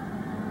 boom,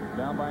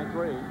 down by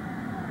 3.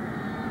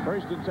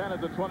 First and 10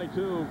 at the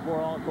 22 for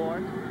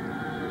Alcorn.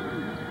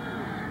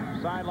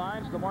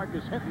 Sidelines,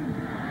 DeMarcus Hinton.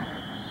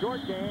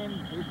 Short game.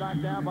 He's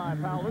knocked down by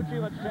Paolucci.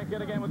 Let's check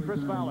in again with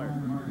Chris Fowler.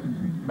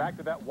 Back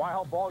to that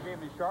wild ball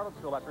game in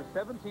Charlottesville. After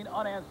 17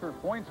 unanswered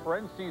points for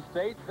NC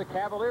State, the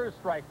Cavaliers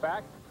strike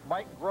back.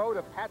 Mike Groh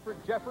to Patrick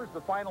Jeffers,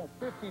 the final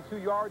 52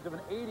 yards of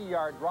an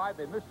 80-yard drive.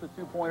 They missed the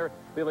 2-pointer.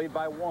 They lead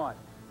by 1.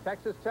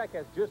 Texas Tech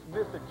has just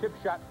missed a chip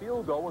shot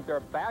field goal with their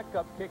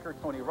backup kicker,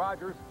 Tony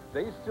Rogers.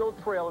 They still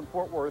trail in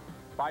Fort Worth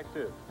by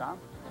 2. Tom?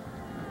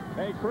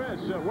 Hey, Chris,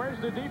 where's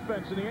the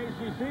defense in the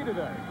ACC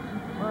today?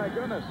 My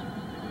goodness.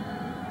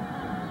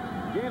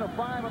 Gain of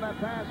 5 on that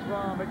pass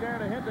from McNair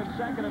to Hinton,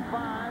 2nd and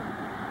 5.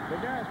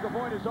 McNair has to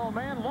avoid his own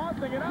man,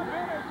 launching it up,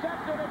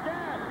 intercepted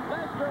again.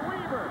 Lester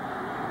Weaver.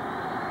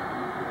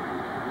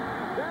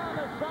 Down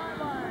the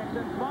sidelines,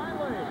 and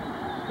finally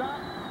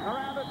stopped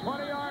around the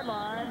 20-yard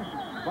line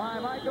by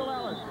Michael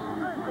Ellis.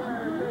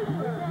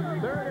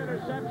 3rd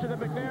interception of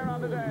McNair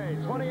on the day.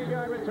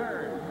 28-yard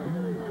return.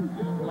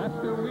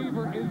 Lester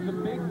Weaver is the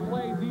big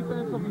play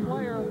defensive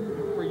player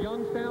for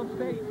Youngstown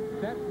State.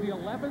 That's the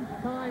 11th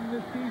time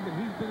this season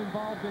he's been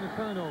involved in a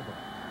turnover.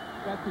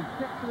 That's his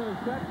 6th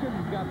interception.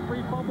 He's got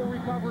 3 fumble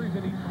recoveries,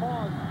 and he's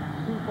caused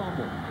 2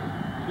 fumbles.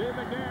 Steve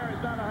McNair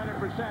is not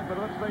 100%, but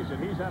let's face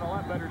it, he's had a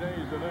lot better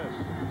days than this.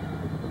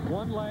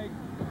 One leg,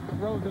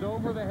 throws it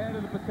over the head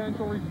of the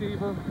potential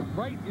receiver,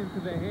 right into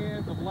the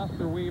hands of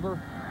Lester Weaver.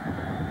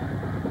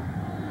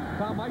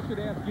 Tom, I should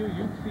ask you,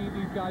 you've seen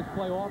these guys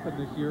play often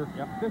this year.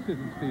 Yep. This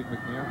isn't Steve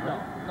McNair.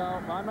 No,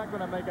 I'm not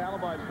going to make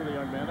alibis for the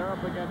young man. They're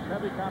up against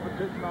heavy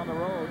competition on the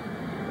road.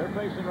 They're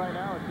facing right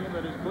now a team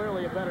that is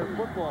clearly a better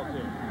football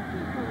team.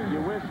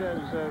 You wish,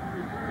 as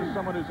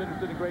someone who's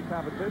interested in great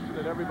competition,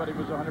 that everybody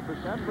was 100%,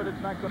 but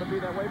it's not going to be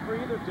that way for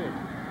either team.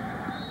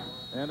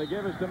 And the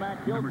give is to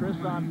Matt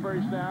Gilchrist on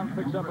first down,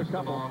 picks up a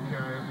couple.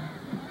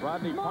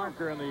 Rodney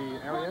Parker in the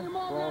area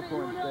for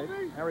Alcorn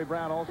State. Harry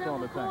Brown also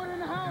on the tackle.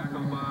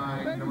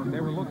 They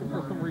were looking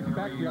for some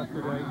respect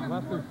yesterday.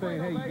 Lester's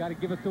saying, hey, you got to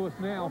give it to us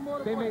now.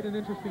 They made an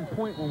interesting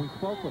point when we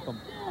spoke with them.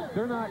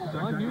 They're not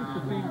unused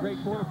to seeing great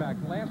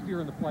quarterbacks. Last year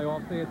in the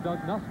playoffs, they had Doug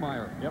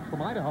Nussmeier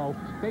from Idaho.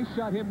 They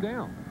shut him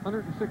down.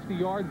 160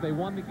 yards. They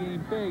won the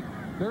game big.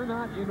 They're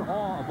not in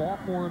awe of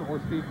Alcorn or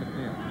Steve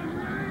McNair.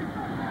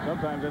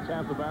 Sometimes that's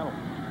half the battle.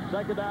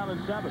 2nd down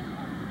and 7.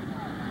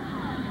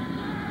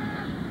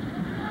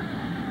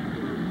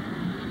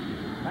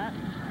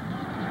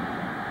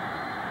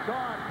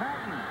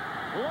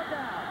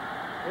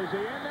 Is he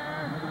in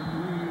there?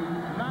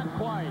 Not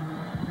quite.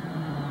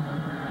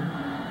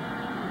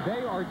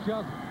 They are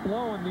just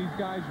blowing these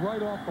guys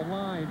right off the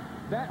line.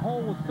 That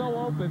hole was so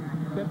open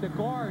that the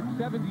guard,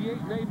 78,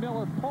 Ray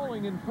Miller,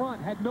 pulling in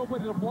front, had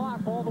nobody to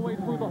block all the way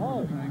through the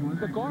hole.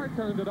 The guard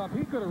turned it up.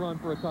 He could have run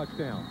for a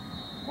touchdown.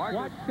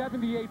 Watch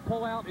 78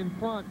 pull out in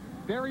front.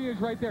 There he is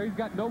right there. He's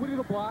got nobody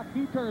to block.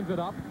 He turns it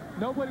up.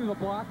 Nobody to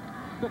block.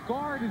 The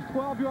guard is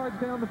 12 yards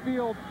down the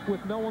field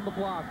with no one to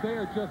block. They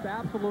are just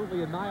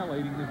absolutely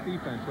annihilating this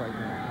defense right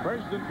now.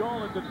 First and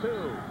goal at the 2.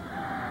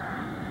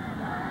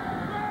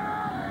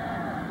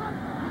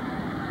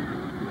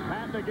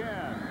 Patton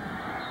again.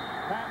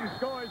 Patton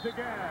scores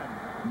again.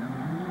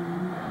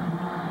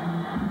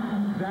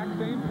 Exact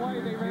same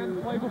play. They ran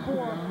the play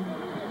before.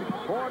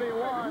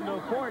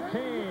 41-14,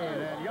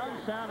 and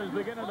Youngstown is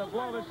beginning to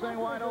blow this thing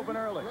wide open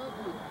early.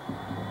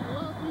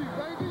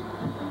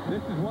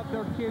 This is what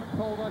their kids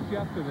told us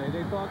yesterday.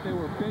 They thought they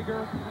were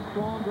bigger,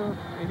 stronger,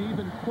 and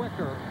even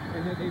quicker,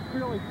 and that they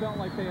really felt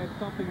like they had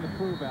something to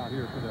prove out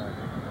here today.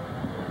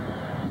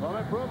 Well,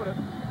 they're proving it.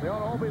 They ought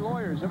to all be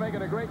lawyers. They're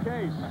making a great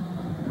case.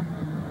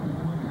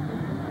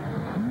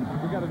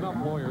 We got enough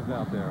lawyers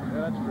out there.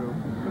 Yeah, that's true.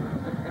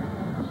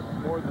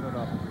 More than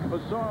enough.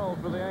 Pizarro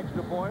for the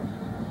extra point.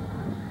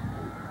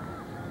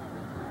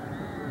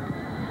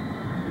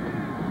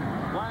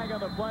 Flag on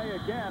the play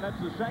again. That's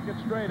the second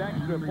straight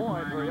extra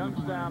point where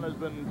Youngstown has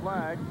been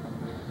flagged.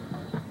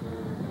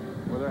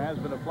 Where there has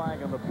been a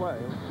flag on the play.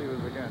 Let's see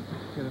this again.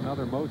 Get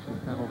another motion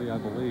penalty, I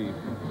believe.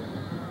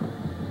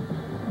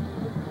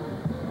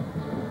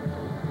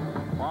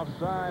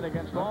 Offside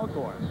against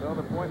Alcorn. So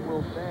the point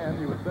will stand,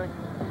 you would think.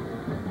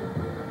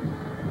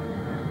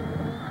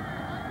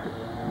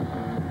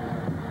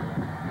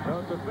 So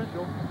it's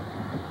official.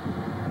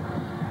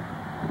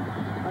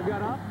 I've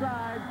got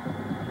offside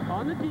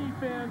on the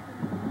defense.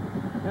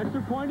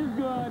 Extra point is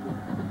good.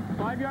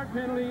 5-yard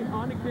penalty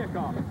on the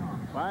kickoff.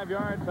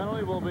 5-yard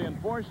penalty will be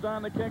enforced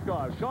on the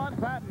kickoff. Sean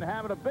Patton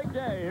having a big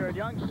day here in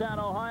Youngstown,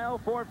 Ohio.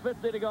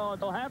 4:50 to go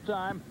until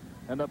halftime.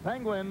 And the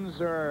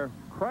Penguins are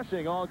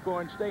crushing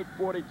Alcorn State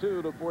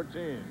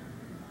 42-14.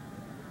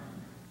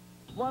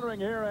 Fluttering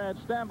here at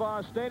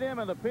Stambaugh Stadium,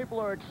 and the people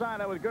are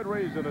excited with good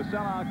reason. A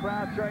sellout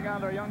crowd cheering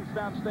on their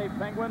Youngstown State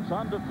Penguins,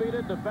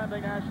 undefeated,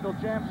 defending national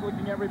champs,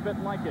 looking every bit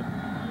like it.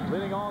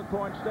 Leading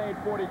Alcorn State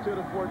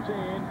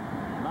 42-14.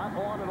 Not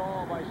awed at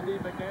all by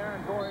Steve McNair,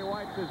 and Corey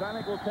White says, I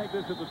think we'll take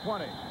this at the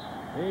 20.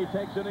 He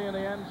takes it in the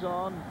end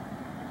zone,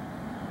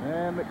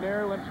 and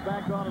McNair limps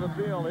back onto the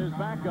field. His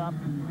backup,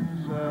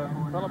 a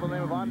fellow by the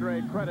name of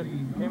Andre Credit,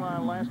 came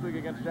on last week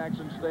against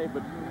Jackson State,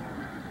 but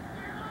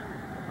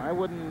I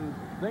wouldn't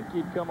think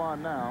he'd come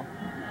on now.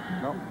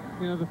 Nope.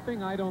 You know, the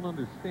thing I don't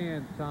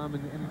understand, Tom,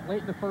 and late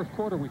in the first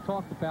quarter we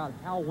talked about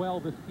how well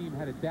this team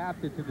had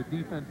adapted to the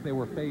defense they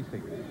were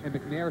facing. And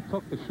McNair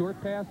took the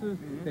short passes,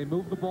 they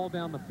moved the ball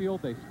down the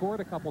field, they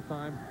scored a couple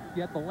times,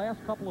 yet the last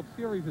couple of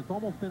series it's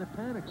almost been a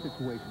panic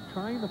situation,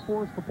 trying to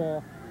force the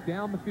ball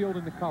down the field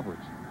into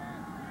coverage.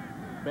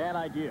 Bad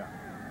idea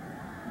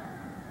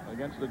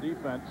against the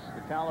defense,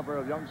 the caliber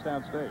of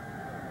Youngstown State.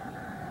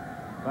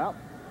 Well,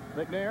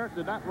 McNair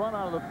did not run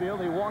out of the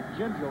field. He walked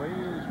gingerly.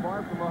 He is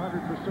far from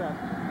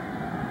 100%.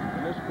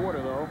 In this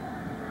quarter, though,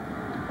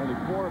 only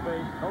 4 of 8,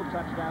 no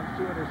touchdowns,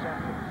 2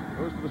 interceptions.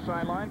 Goes to the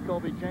sideline.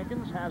 Colby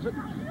Jenkins has it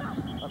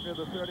up near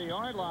the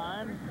 30-yard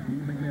line.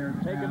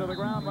 Taken to the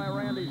ground by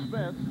Randy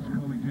Smith.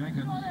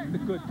 A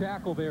good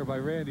tackle there by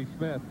Randy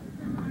Smith.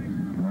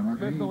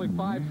 Smith's only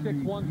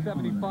 5'6",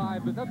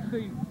 175, but let's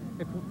see.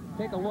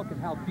 Take a look at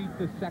how deep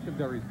this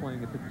secondary is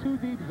playing. It's a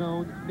 2-deep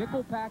zone,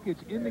 nickel package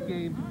in the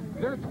game.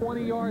 They're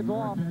 20 yards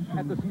off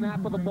at the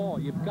snap of the ball.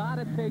 You've got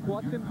to take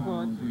what's in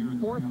front,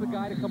 force the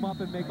guy to come up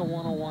and make a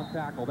one-on-one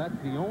tackle. That's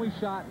the only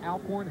shot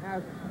Alcorn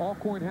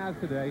has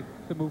today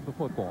to move the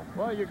football.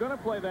 Well, you're going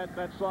to play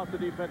that softer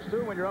defense,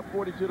 too. When you're up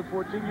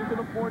 42-14, you can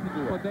afford to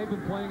do it. But they've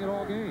been playing it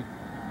all game.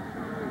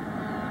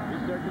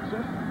 He's there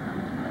consistent.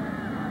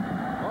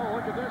 Oh,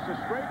 look at this. A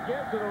straight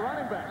give to the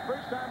running back.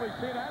 First time we've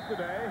seen that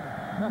today.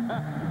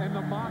 And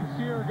the mock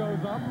cheer goes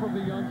up from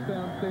the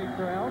Youngstown State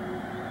crowd.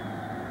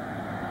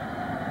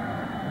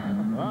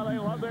 Well, they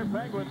love their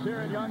Penguins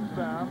here in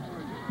Youngstown.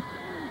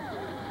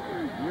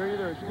 You're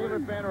either a Steeler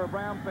fan or a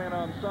Brown fan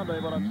on Sunday,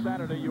 but on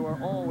Saturday you are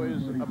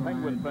always a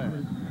Penguin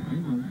fan.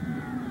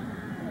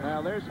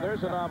 Now, there's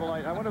a novel.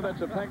 I wonder if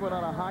that's a penguin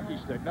on a hockey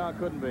stick. No, it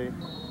couldn't be.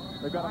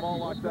 They've got them all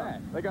locked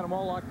up. They got them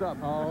all locked up.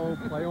 Oh,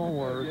 play on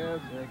words. Yes.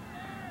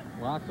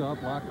 Locked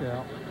up, locked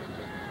out.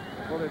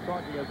 Well, they're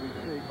talking as we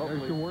speak.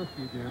 There's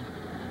Jaworski again.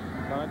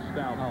 No, that's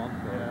Stout. Oh, I'm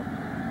sorry.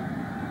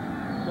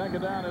 Yeah.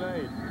 Second down at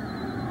 8.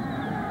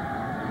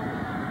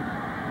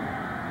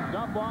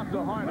 Dump off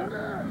to Harness.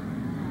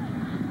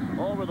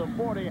 Over the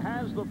 40,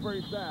 has the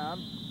first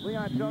down.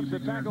 Leon Jones the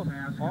tackle.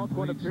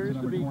 Alcorn appears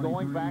to be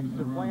going back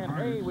to plan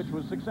A, which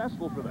was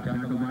successful for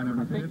them.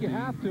 I think you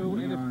have to,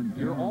 and if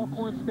you're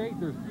Alcorn State,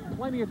 there's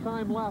plenty of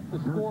time left to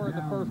score in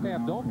the first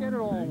half. Don't get it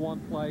all in one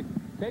play.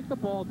 Take the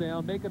ball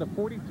down, make it a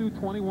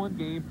 42-21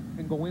 game,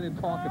 and go in and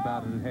talk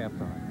about it at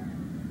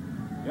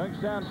halftime.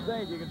 Youngstown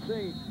State, you can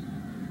see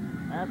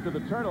after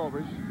the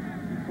turnovers.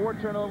 4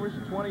 turnovers,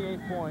 28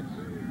 points.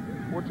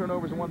 4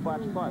 turnovers and 1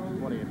 botched punt,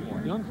 28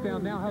 points.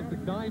 Youngstown now has the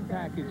dime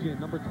package in.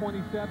 Number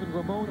 27,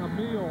 Ramon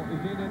Emil,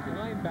 is in at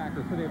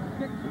linebacker. So they have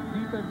 6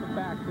 defensive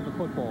backs in the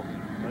football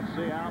game. Let's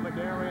see how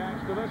McNair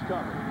reacts to this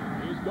cover.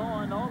 He's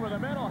going over the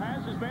middle,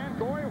 has his man,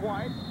 Corey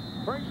White.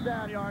 First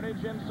down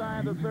yardage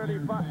inside the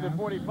 35, the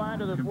 45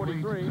 to the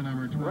 43.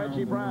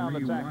 Reggie Brown,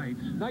 the tackle.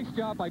 Nice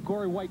job by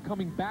Corey White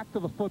coming back to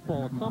the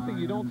football. It's something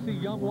you don't see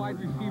young wide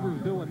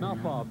receivers do enough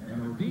of.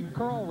 Deep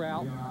curl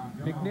route.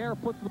 McNair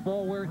puts the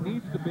ball where it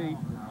needs to be.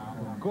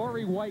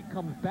 Corey White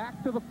comes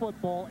back to the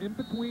football in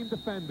between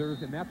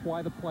defenders, and that's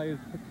why the play is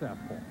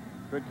successful.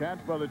 Good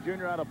catch by the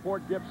junior out of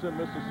Port Gibson,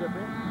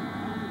 Mississippi.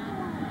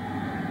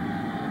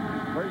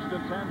 First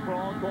and 10 for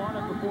Alcorn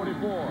at the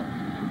 44.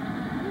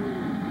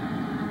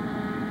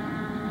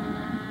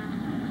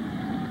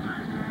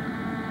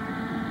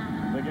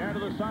 McNair to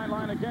the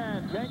sideline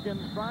again.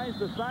 Jenkins tries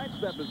to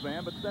sidestep his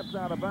man, but steps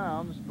out of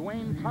bounds.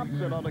 Dwayne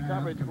Thompson on the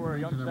coverage for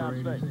Youngstown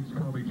State.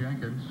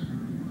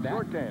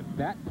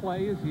 That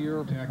play is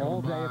here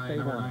all day if they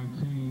want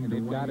it. And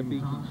they've got to be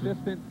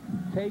consistent.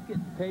 Take it,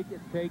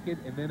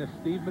 and then if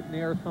Steve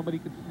McNair, somebody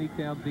could sneak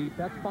down deep,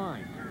 that's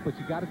fine. But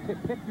you got to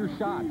pick your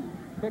shots.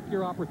 Pick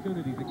your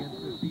opportunities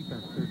against this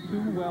defense. They're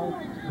too well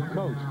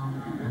coached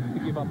to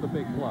give up the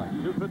big play.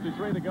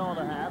 2:53 to go in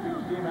the half.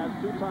 Each team has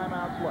 2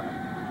 timeouts left.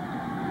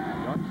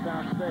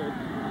 Youngstown State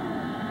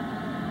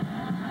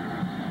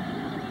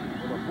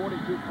with a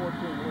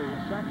 42-14 lead.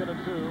 2nd and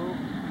 2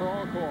 for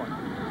Alcorn.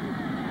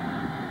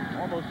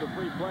 Almost a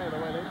free play the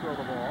way they throw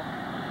the ball.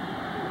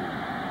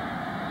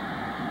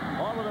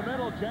 Over the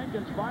middle,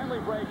 Jenkins finally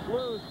breaks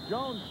loose.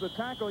 Jones, the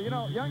tackle. You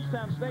know,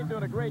 Youngstown State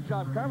doing a great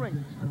job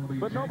covering,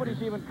 but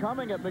nobody's even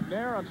coming at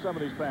McNair on some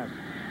of these passes.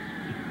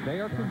 They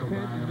are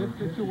content in this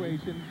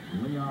situation.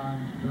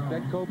 Is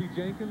that Kobe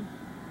Jenkins?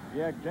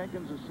 Yeah,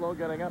 Jenkins is slow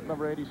getting up,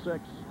 number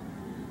 86.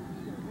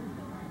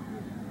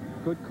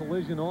 Good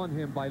collision on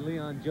him by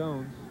Leon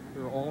Jones,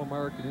 their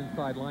All-American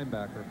inside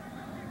linebacker.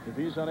 If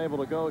he's unable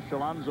to go,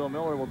 Shalonzo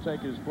Miller will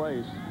take his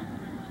place.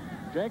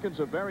 Jenkins,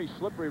 a very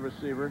slippery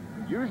receiver,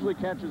 usually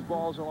catches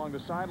balls along the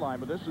sideline,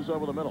 but this is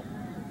over the middle.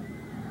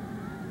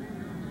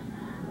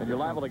 And you're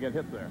liable to get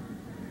hit there.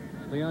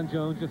 Leon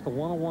Jones, just a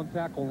one-on-one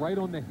tackle right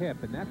on the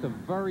hip, and that's a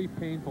very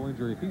painful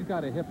injury. If he's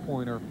got a hip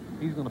pointer,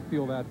 he's going to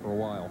feel that for a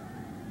while.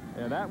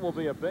 And that will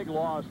be a big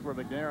loss for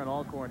McNair and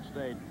Alcorn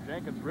State.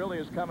 Jenkins really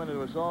is coming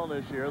into his own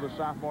this year, the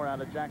sophomore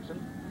out of Jackson.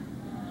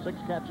 6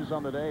 catches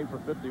on the day for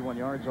 51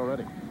 yards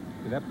already.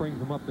 That brings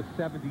him up to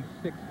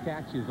 76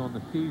 catches on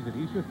the season.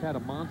 He's just had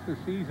a monster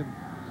season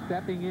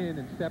stepping in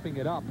and stepping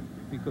it up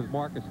because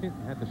Marcus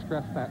Hinton had the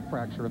stress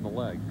fracture in the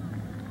leg.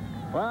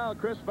 Well,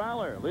 Chris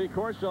Fowler, Lee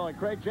Corso, and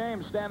Craig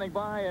James standing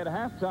by at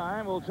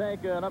halftime. We'll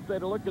take an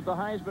updated look at the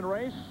Heisman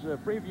race, a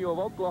preview of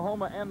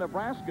Oklahoma and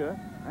Nebraska.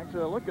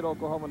 Actually, a look at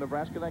Oklahoma and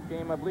Nebraska. That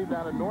game, I believe,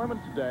 down in Norman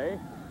today.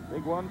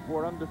 Big one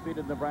for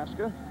undefeated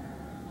Nebraska.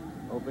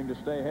 Hoping to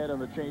stay ahead in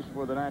the chase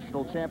for the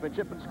national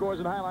championship, and scores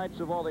and highlights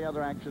of all the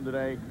other action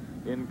today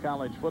in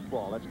college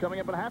football. That's coming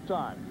up at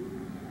halftime.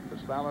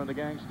 Chris Fowler and the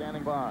gang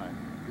standing by.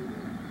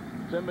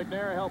 Tim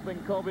McNair helping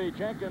Kobe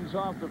Jenkins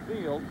off the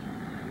field.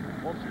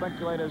 Won't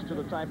speculate as to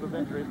the type of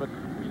injury, but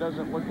he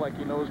doesn't look like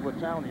he knows what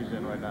town he's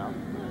in right now.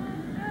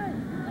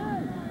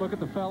 Look at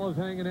the fellows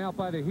hanging out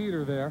by the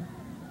heater there.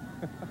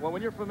 Well,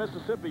 when you're from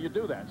Mississippi, you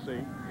do that,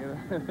 see?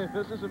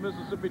 This isn't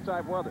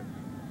Mississippi-type weather.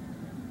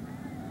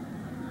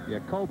 Yeah,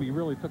 Kobe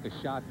really took a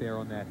shot there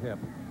on that hip.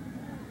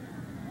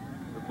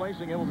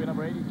 Replacing him will be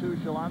number 82,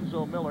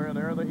 Shalonzo Miller, and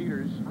there are the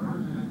heaters.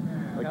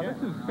 Now, this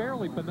is a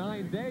fairly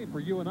benign day for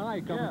you and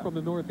I coming from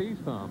the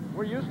Northeast, Tom.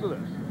 We're used to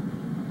this.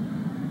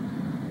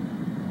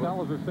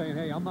 Fellas are saying,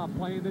 hey, I'm not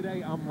playing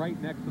today. I'm right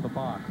next to the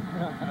box.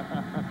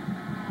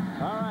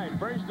 All right,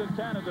 first and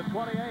 10 at the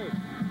 28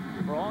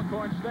 for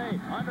Alcorn State.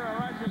 Under a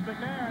rush is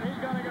McNair, and he's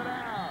going to go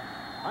down.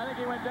 I think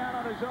he went down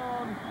on his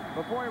own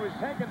before he was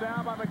taken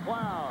down by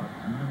McLeod.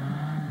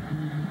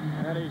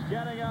 And he's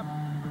getting up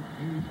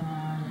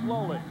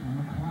slowly.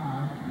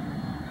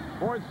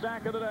 4th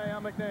sack of the day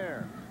on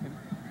McNair.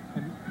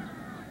 And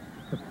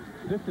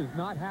this has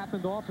not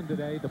happened often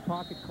today, the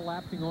pocket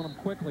collapsing on him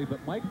quickly,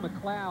 but Mike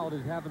McLeod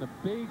is having a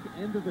big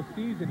end of the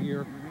season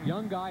here.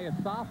 Young guy, a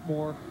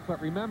sophomore,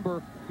 but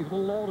remember, he's a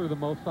little older than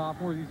most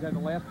sophomores. He's had the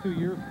last 2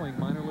 years playing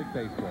minor league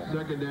baseball.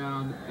 2nd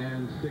down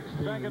and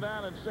 16. 2nd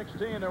down and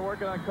 16. They're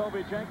working on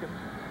Kobe Jenkins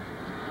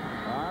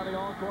on the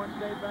Alcorn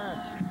State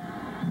bench.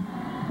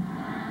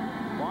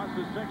 Lost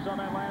his 6 on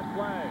that last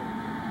play.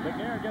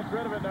 McNair gets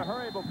rid of it in a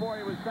hurry before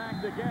he was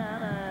sacked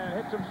again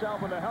and hits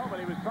himself in the helmet.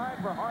 He was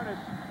trying for harness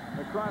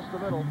across the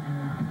middle.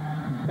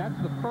 That's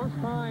the first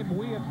time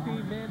we have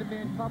seen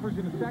man-to-man coverage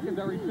in the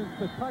secondary since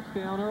the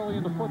touchdown early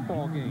in the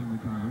football game.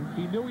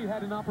 He knew he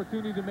had an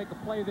opportunity to make a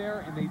play there,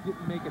 and they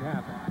didn't make it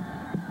happen.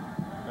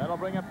 That'll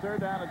bring up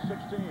 3rd down and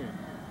 16.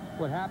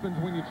 What happens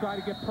when you try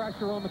to get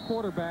pressure on the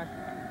quarterback?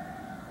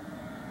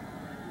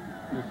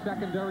 The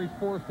secondary's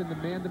forced into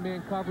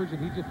man-to-man coverage,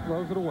 and he just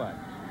throws it away.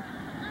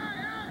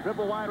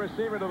 Triple wide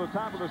receiver to the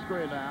top of the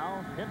screen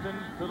now. Hinton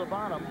to the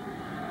bottom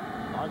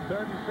on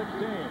 3rd and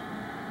 16.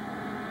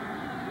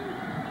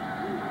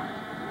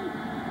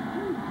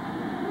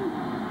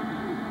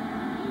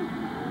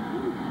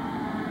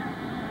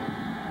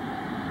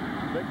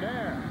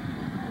 McNair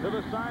to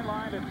the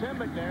sideline to Tim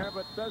McNair,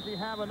 but does he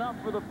have enough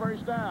for the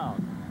first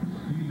down?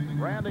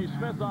 Randy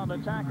Smith on the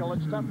tackle.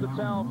 It's tough to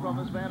tell from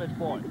this vantage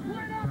point.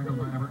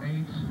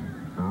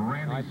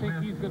 I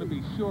think he's going to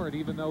be short,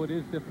 even though it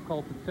is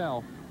difficult to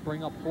tell.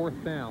 Bring up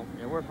 4th down.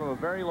 Yeah, we're from a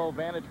very low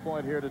vantage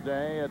point here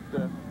today.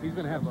 He's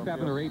going to have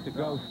 7 or 8 to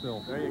go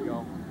still. There you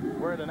go.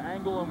 We're at an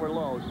angle and we're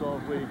low, so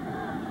if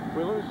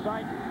we lose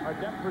sight, our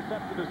depth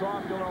perception is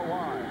off. You'll know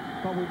why.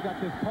 But we've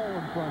got this pole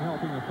in front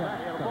helping us out.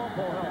 Yeah, the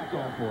pole helps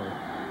going for us.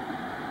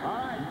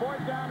 All right,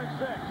 4th down and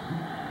 6.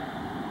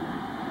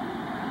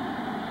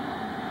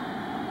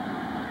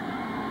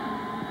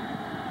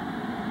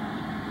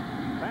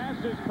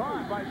 Pass is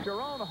caught by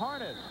Sharon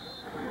Harness.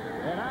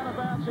 And out of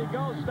bounds he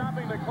goes,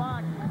 stopping the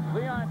clock.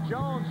 Leon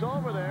Jones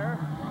over there.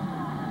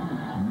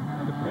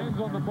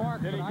 Depends on the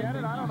mark. Did he get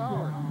it? I don't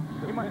know.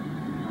 He might.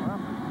 Well,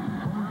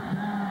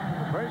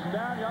 first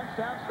down,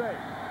 Youngstown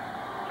State.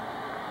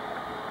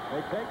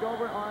 They take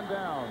over on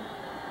downs.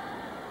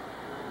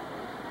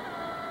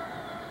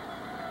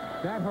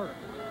 That hurts.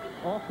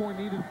 Alcorn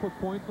needed to put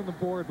points on the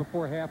board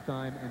before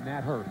halftime, and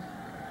that hurts.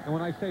 And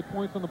when I say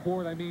points on the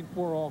board, I mean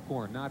for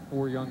Alcorn, not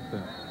for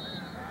Youngstown.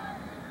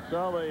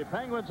 So the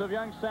Penguins of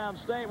Youngstown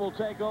State will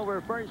take over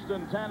 1st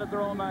and 10 at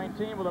their own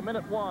 19 with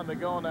 1:01 to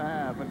go in the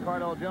half. And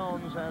Cardell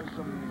Jones has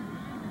some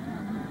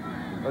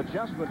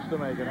adjustments to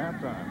make at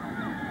halftime.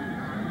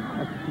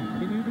 Has to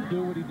continue to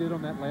do what he did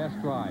on that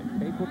last drive.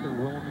 Take what they're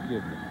willing to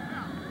give you.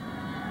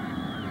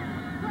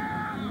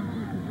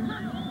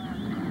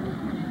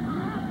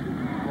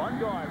 One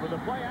guard with a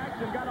play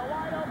action, got a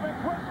wide open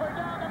Whistler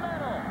down the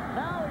middle.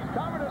 Now he's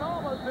covered and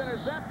almost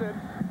intercepted.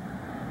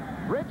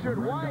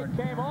 Richard White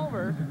came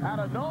over out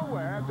of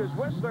nowhere after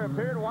Whistler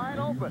appeared wide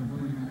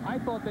open. I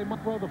thought they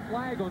might throw the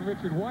flag on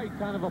Richard White,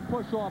 kind of a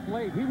push-off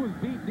late. He was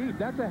beat deep.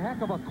 That's a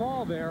heck of a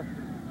call there.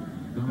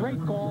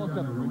 Great call. It's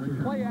a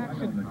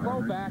play-action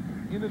throwback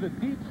into the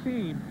deep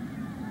seam.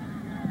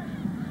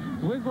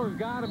 Whistler's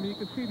got him. You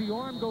can see the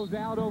arm goes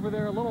out over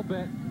there a little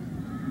bit.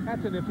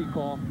 That's an iffy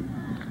call.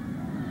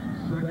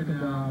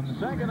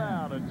 Second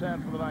down and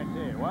 10 for the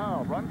 19.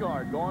 Wow, run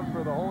guard going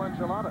for the whole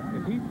enchilada.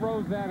 If he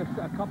throws that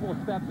a couple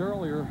of steps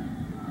earlier,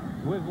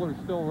 Whistler's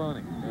still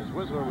running. As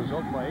Whistler was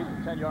hooked by 8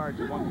 to 10 yards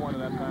at one point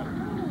in that time.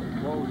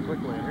 Closed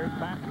quickly. And here's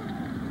Patton.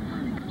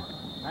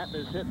 Patton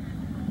is hit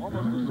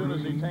almost as soon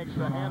as he takes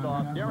the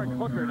handoff. Derek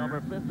Hooker, number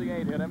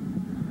 58, hit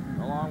him,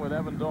 along with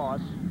Evan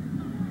Doss.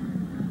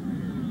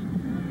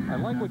 I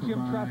like what Jim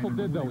Tressel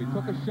did, though. He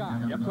took a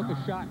shot. Yep. Took a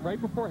shot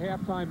right before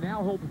halftime.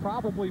 Now he'll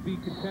probably be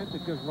content to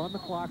just run the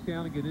clock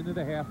down and get into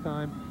the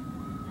halftime.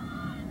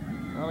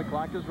 Well, the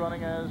clock is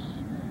running as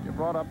you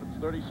brought up.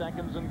 It's 30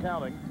 seconds and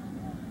counting.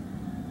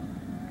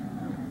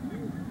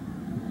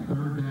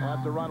 We'll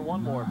have to run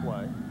one more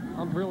play.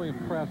 I'm really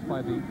impressed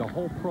by the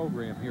whole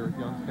program here at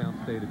Youngstown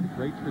State. It's a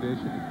great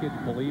tradition. The kids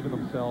believe in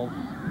themselves,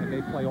 and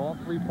they play all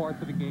 3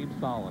 parts of the game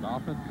solid: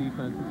 offense,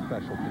 defense, and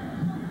special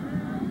teams.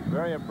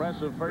 Very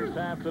impressive first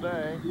half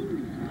today.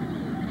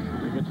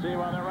 You can see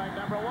on the right,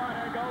 number 1.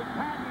 There goes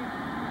Patton.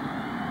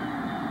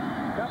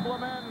 Couple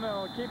of men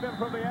will keep him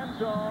from the end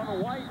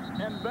zone. White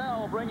and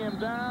Bell bring him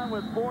down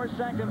with 4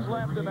 seconds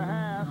left in the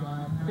half.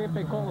 See if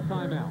they call a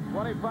timeout.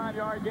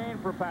 25-yard gain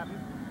for Patton.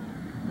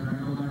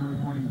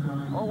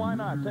 Oh, why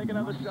not? Take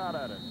another shot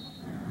at it.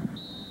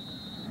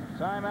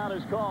 Timeout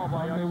is called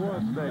by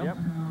Youngstown State. Yep.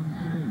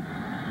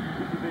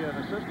 He should be an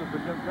assistant for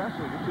Jim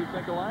Tressel. You two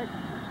think alike?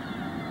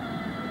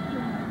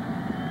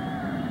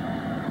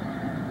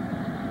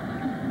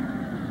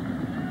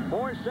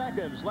 Four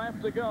seconds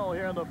left to go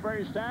here in the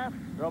first half.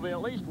 There'll be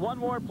at least one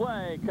more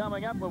play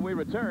coming up when we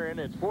return.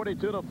 It's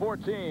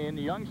 42-14,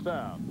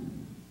 Youngstown.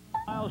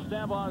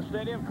 Stambaugh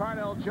Stadium,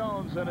 Cardell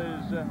Jones and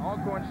his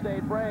Alcorn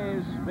State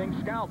Braves being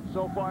scalped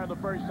so far in the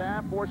first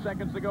half. 4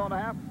 seconds to go in the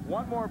half.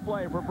 One more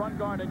play for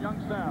Brungard at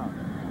Youngstown.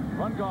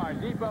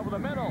 Brungard deep over the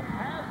middle.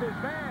 Has his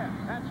man.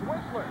 That's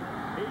Whistler.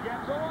 He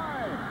gets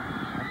away.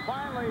 And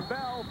finally,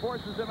 Bell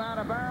forces him out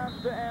of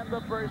bounds to end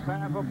the first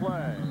half of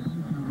play.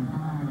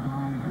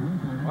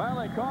 Well,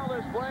 they call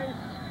this place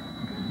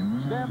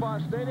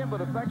Stambaugh Stadium,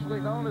 but affectionately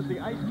known as the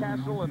Ice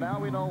Castle, and now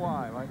we know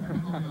why. Right?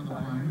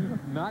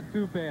 Not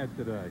too bad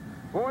today.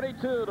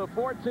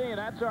 42-14.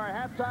 That's our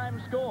halftime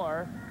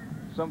score.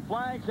 Some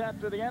flags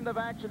after the end of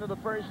action of the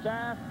first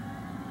half.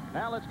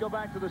 Now let's go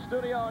back to the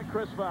studio and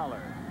Chris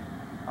Fowler.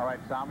 All right,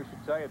 Tom, we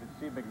should tell you that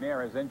Steve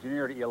McNair has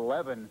engineered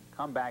 11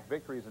 comeback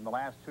victories in the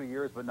last 2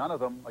 years, but none of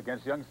them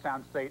against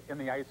Youngstown State in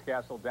the Ice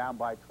Castle, down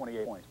by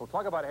 28 points. We'll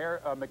talk about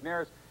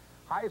McNair's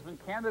Heisman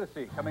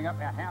candidacy coming up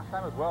at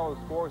halftime, as well as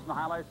scores and the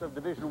highlights of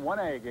Division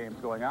 1A games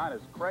going on, as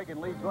Craig and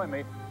Lee join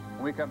me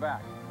when we come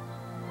back.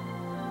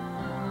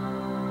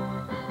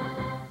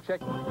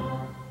 Check.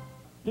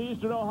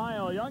 Eastern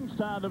Ohio,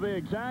 Youngstown to be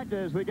exact,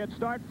 as we get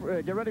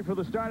ready for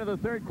the start of the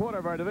third quarter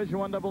of our Division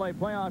I AA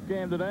playoff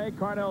game today.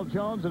 Carnell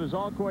Jones and his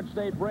Alcorn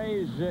State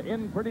Braves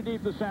in pretty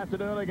deep this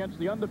afternoon against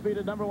the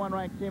undefeated #1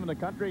 ranked team in the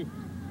country,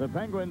 the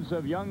Penguins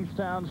of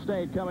Youngstown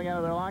State, coming out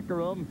of their locker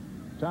room.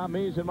 Tom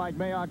Mees and Mike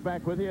Mayock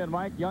back with you. And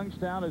Mike,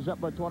 Youngstown is up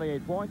by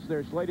 28 points.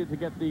 They're slated to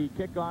get the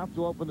kickoff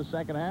to open the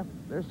second half.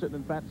 They're sitting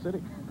in Fat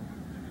City.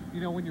 You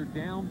know, when you're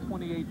down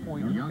 28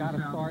 points, you've got to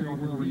start on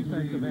the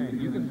defensive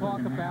end. You can talk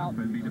about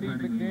Steve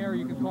McNair,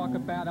 you can talk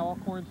about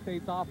Alcorn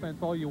State's offense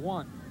all you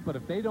want, but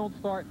if they don't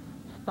start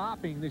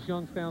stopping this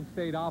Youngstown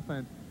State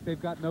offense,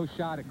 they've got no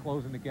shot at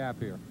closing the gap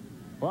here.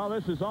 Well,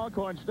 this is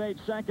Alcorn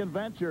State's second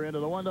venture into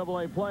the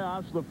 1AA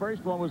playoffs. The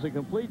first one was a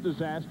complete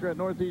disaster at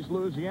Northeast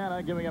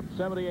Louisiana, giving up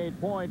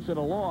 78 points in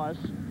a loss.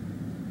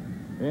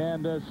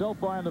 And so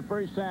far in the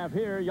first half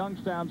here,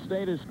 Youngstown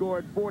State has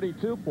scored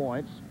 42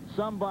 points,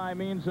 some by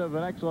means of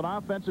an excellent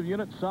offensive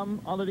unit, some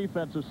on the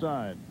defensive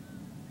side.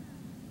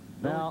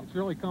 Now, it's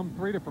really come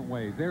three different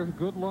ways. There's a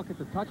good look at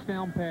the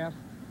touchdown pass.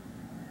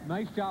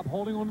 Nice job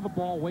holding onto the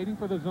ball, waiting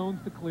for the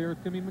zones to clear.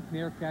 Timmy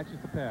McNair catches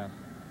the pass.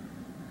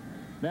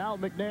 Now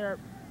McNair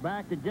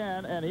back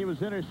again, and he was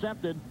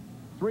intercepted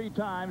 3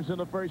 times in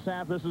the first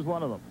half. This is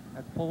one of them.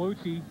 That's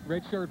Palucci,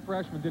 redshirt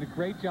freshman, did a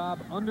great job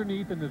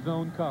underneath in the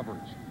zone coverage.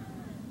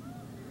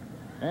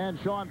 And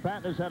Sean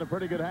Patton has had a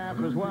pretty good half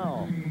as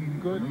well.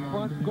 Good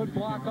front, good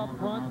block up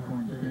front.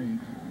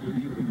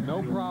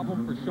 No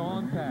problem for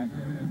Sean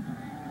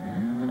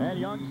Patton. And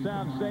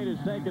Youngstown State has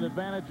taken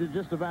advantage of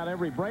just about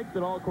every break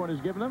that Alcorn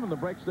has given them, and the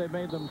breaks they've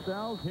made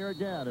themselves. Here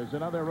again is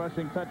another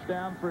rushing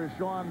touchdown for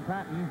Sean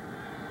Patton.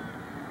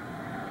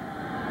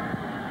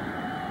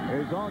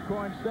 Here's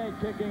Alcorn State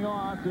kicking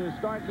off to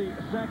start the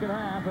second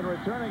half, and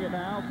returning it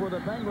now for the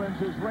Penguins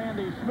is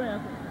Randy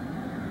Smith.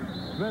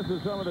 Smith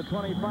is over the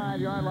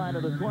 25-yard line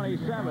to the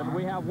 27.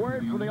 We have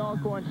word from the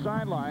Alcorn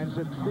sidelines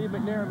that Steve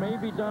McNair may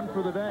be done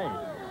for the day.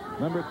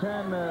 Number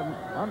 10,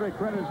 Andre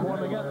Credit is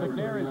warming up.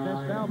 McNair is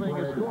just now being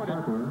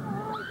escorted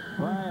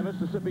by a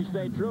Mississippi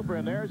State trooper,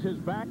 and there's his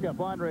backup,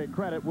 Andre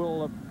Credit.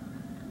 We'll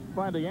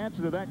find the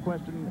answer to that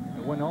question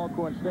when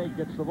Alcorn State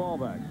gets the ball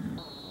back.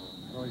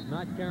 Well, he's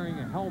not carrying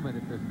a helmet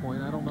at this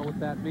point. I don't know what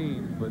that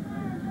means, but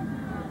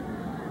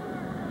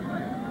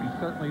he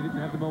certainly didn't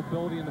have the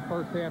mobility in the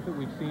first half that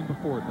we've seen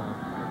before, Tom.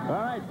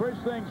 All right,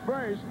 first things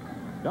first.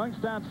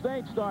 Youngstown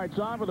State starts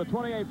off with a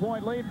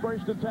 28-point lead,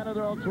 first and 10 of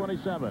their own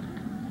 27.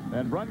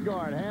 And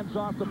Brungard hands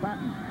off to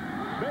Patton.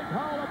 Big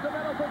hole up the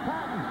middle for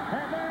Patton,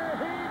 and there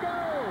he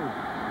goes.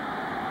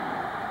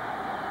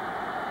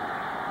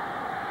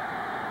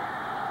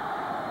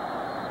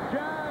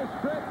 Just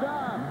tripped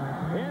up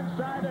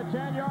inside the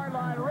 10-yard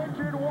line.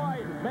 Richard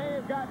White may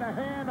have gotten a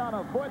hand on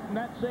a foot, and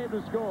that saved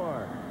the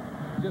score.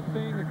 Just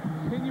seeing a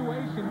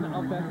continuation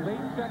of that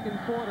late second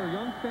quarter.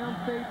 Youngstown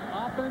State's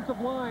offensive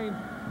line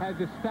has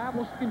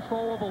established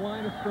control of the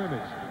line of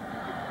scrimmage.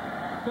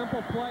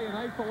 Simple play in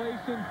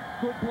isolation.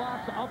 Good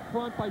blocks up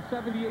front by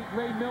 78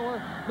 Ray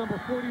Miller, number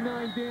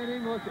 49 Dan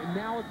Inglis, and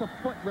now it's a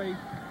foot race.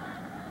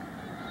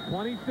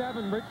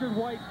 27 Richard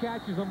White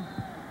catches him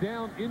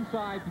down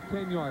inside the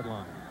 10-yard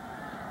line.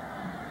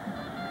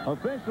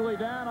 Officially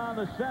down on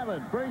the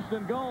 7. First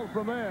and goal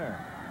from there.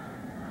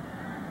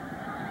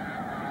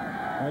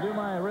 I do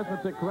my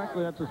arithmetic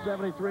correctly. That's a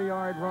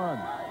 73-yard run.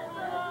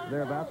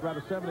 Thereabouts, about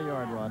a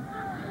 70-yard run.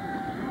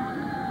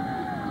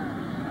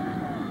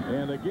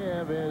 And the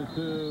give is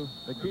to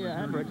Nakia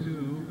Hendricks.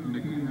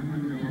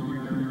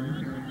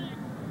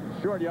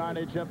 Short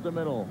yardage up the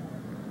middle.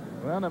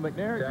 Well, now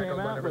McNair came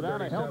out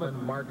without a helmet,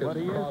 but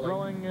he is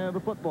throwing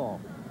the football.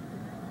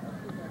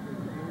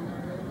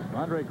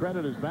 Andre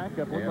Credit is back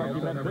up. Looks like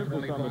he meant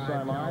business on the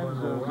sidelines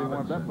as he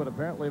warmed up, but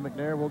apparently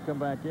McNair will come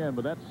back in.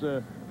 But that's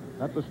the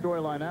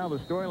storyline now. The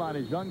storyline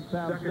is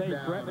Youngstown State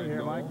threatening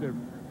here, Mike, to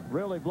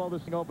really blow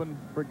this thing open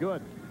for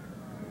good.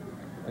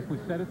 Like we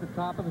said at the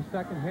top of the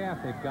second half,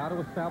 they've got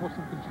to establish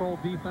some control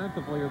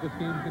defensively, or this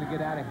game's going to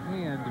get out of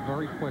hand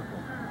very quickly.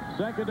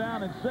 Second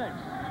down and 6.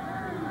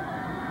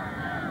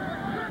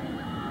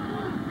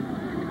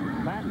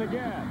 Patton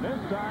again. This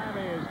time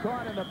he is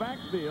caught in the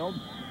backfield.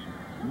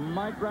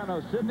 Mike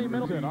Brown, Sidney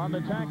Middleton on the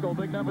tackle.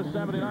 Big number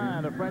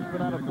 79, a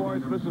freshman out of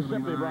Forest,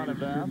 Mississippi, brought him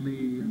down.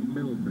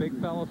 Big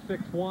fella,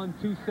 6'1",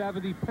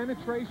 270.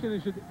 Penetration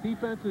is your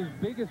defense's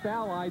biggest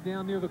ally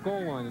down near the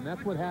goal line, and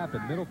that's what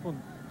happened.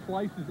 Middleton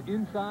slices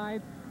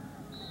inside,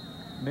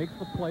 makes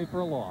the play for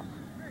a loss.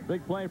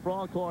 Big play for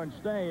Alcorn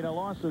State. A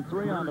loss of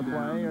 3 on the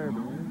play.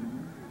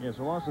 Yes,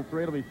 a loss of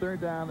 3. It'll be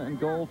third down and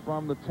goal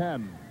from the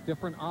 10.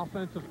 Different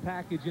offensive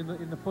package in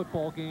the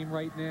football game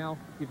right now.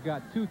 You've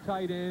got 2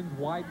 tight ends,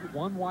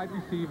 one wide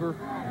receiver,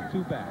 and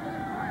 2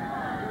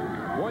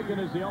 backs. Boykin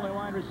is the only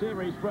wide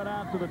receiver. He's spread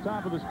out to the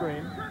top of the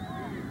screen.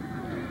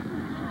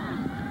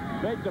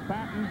 Fake to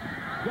Patton.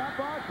 Jump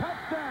ball,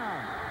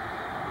 touchdown!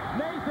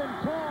 Nathan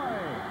Toy.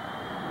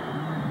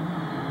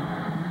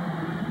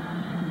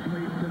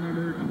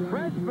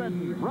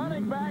 Freshman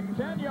running back,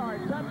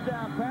 10-yard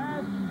touchdown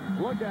pass.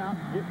 Look out,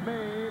 it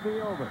may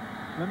be over.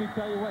 Let me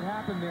tell you what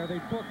happened there. They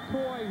took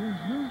Toy, who's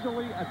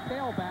usually a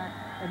tailback,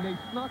 and they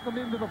snuck him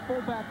into the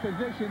fullback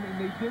position, and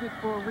they did it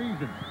for a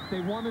reason.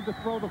 They wanted to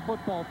throw the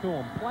football to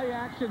him. Play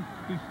action,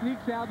 he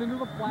sneaks out into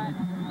the flat,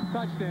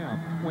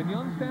 touchdown. When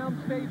Youngstown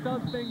State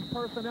does things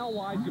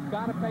personnel-wise, you've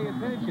got to pay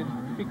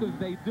attention because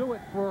they do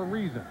it for a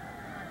reason.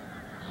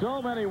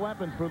 So many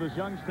weapons for this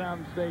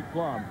Youngstown State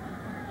club.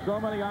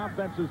 So many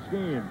offensive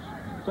schemes.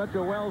 Such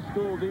a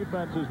well-schooled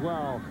defense as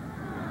well.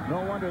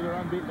 No wonder they're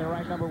unbeaten. They're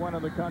ranked #1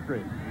 in the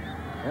country.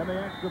 And the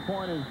extra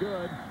point is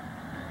good.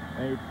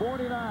 A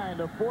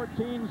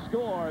 49-14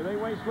 score. They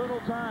waste little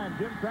time.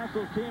 Jim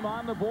Tressel's team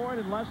on the board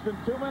in less than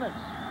 2 minutes.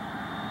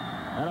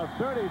 And a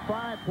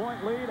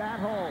 35-point lead at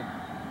home.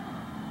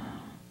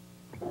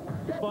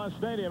 Bus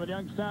Stadium in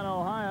Youngstown,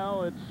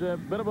 Ohio. It's a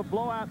bit of a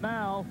blowout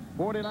now.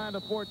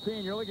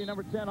 49-14. You're looking at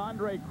number 10,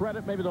 Andre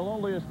Credit, maybe the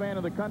loneliest man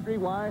in the country.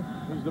 Why?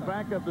 He's the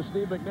backup to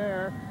Steve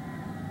McNair.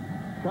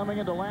 Coming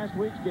into last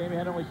week's game, he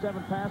had only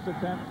 7 pass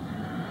attempts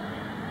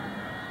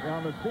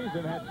on the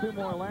season, had 2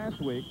 more last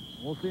week.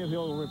 We'll see if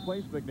he'll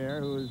replace McNair,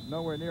 who is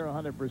nowhere near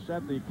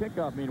 100%. The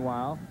kickoff,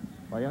 meanwhile,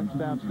 by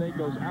Youngstown State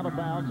goes out of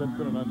bounds. That's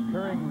been an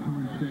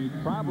occurring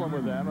problem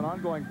with them, an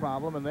ongoing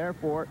problem, and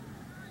therefore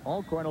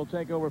Alcorn will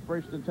take over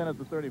 1st and 10 at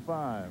the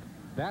 35.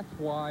 That's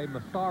why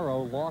Massaro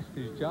lost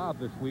his job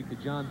this week to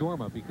John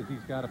Dorma, because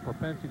he's got a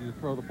propensity to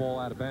throw the ball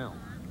out of bounds.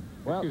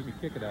 Well, Excuse me,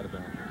 kick it out of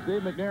bounds.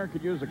 Steve McNair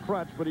could use a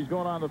crutch, but he's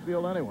going on the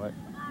field anyway.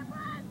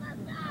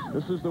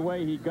 This is the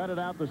way he gutted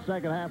out the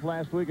second half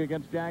last week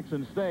against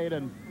Jackson State,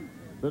 and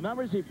the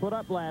numbers he put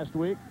up last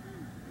week,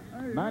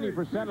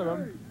 90% of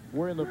them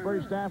were in the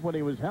first half when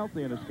he was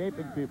healthy and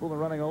escaping people and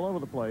running all over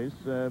the place.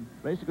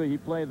 Basically, he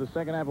played the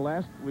second half of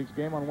last week's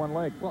game on one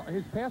leg. Well,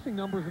 his passing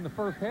numbers in the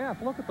first half,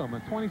 look at them,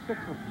 26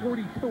 for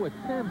 42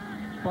 attempts.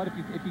 But if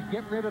you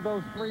get rid of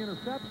those 3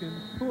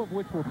 interceptions, 2 of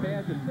which were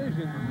bad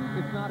decisions,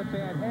 it's not a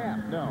bad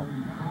half. No.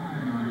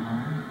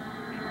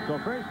 So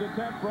 1st and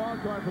 10 for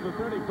Alcorn for the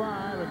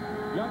 35, and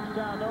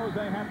Youngstown knows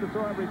they have to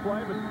throw every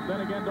play, but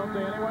then again, don't they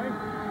anyway?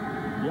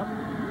 Yep.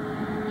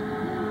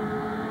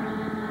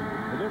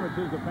 The difference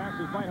is the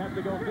passes might have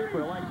to go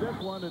deeper, like this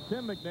one to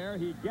Tim McNair.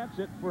 He gets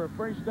it for a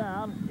 1st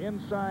down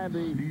inside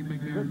the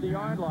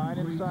 50-yard line,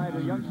 inside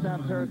the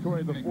Youngstown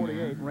territory of the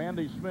 48.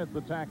 Randy Smith,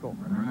 the tackle.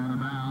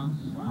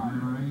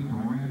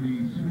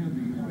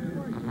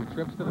 He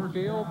trips to the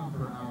field.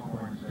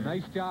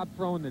 Nice job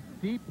throwing the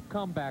deep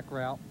comeback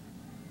route.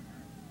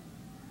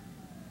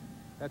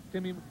 That's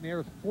Timmy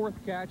McNair's 4th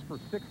catch for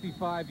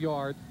 65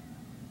 yards.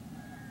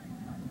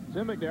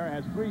 Tim McNair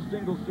has 3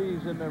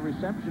 single-season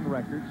reception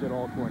records at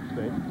Alcorn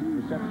State.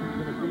 Receptions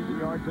in a season,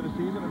 yards in a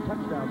season, and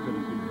touchdowns in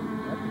a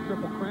season. That's a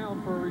triple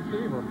crown for a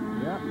receiver.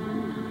 Yeah.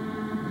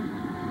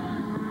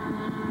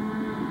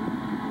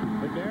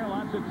 McNair,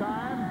 lots of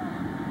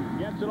time.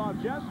 Gets it off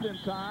just in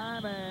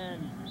time,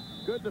 and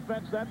good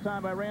defense that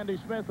time by Randy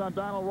Smith on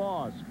Donald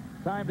Ross.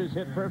 Timed his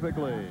hit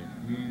perfectly.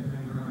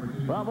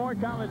 Well, more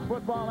college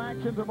football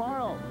action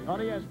tomorrow on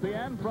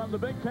ESPN from the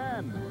Big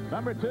Ten.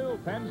 Number 2,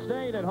 Penn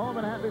State at home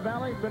in Happy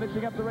Valley,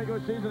 finishing up the regular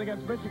season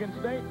against Michigan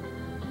State.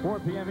 4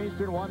 p.m.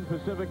 Eastern, 1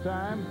 Pacific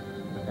time.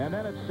 And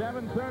then at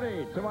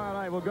 7:30 tomorrow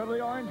night, we'll go to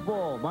the Orange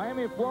Bowl.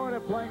 Miami, Florida,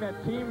 playing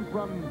that team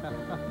from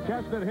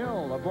Chestnut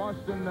Hill, a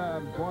Boston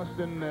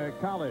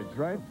College,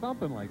 right?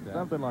 Something like that.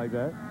 Something like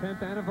that.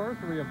 10th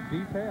anniversary of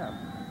D-Pass.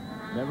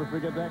 Never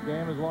forget that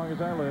game as long as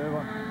I live.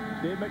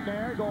 Steve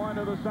McNair going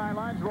to the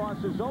sidelines.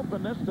 Ross is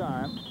open this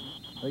time.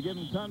 They give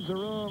him tons of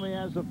room. He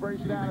has the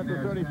 1st down at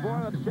the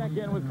 34. Let's check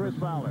in with Chris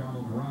Fowler.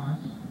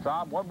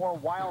 Tom, one more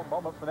wild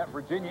moment from that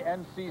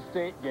Virginia-NC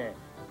State game.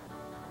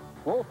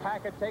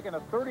 Wolfpack had taken a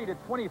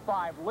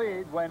 30-25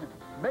 lead when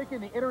making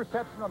the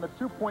interception on the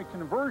 2-point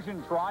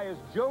conversion try is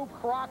Joe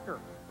Crocker.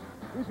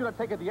 He's going to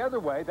take it the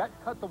other way. That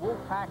cut the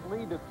Wolfpack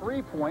lead to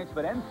 3 points,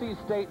 but NC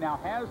State now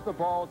has the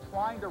ball,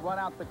 trying to run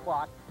out the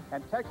clock,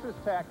 and Texas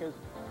Tech has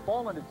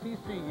fallen to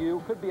TCU.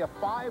 Could be a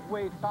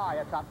 5-way tie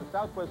atop the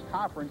Southwest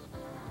Conference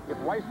if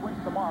Rice wins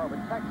tomorrow,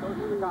 but Tech goes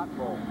to the Cotton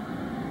Bowl.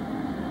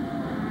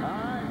 All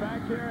right,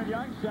 back here in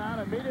Youngstown,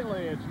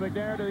 immediately it's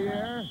McNair to the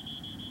air.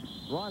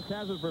 Ross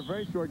has it for a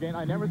very short gain.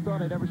 I never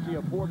thought I'd ever see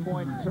a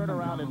 4-point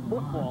turnaround in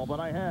football, but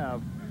I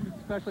have.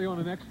 Especially on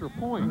an extra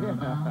point.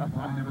 Yeah.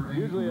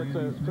 Usually it's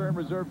a term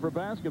reserved for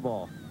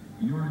basketball.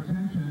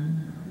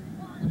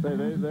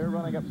 They're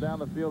running up and down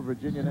the field,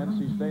 Virginia and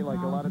NC State, like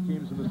a lot of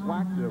teams in the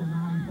SWAC do.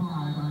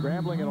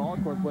 Grambling and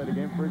Alcorn played a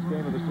game, first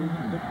game of the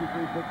season,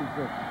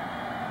 63-56.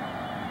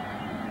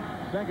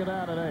 2nd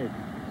down and 8.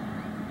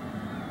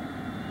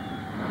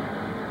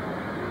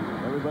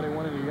 Everybody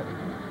wanted to get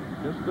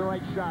just the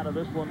right shot of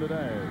this one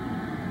today.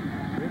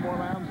 3 more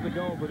rounds to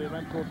go for the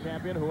eventual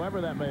champion,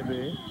 whoever that may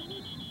be.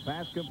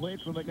 Pass complete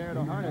from McNair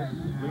to Harness.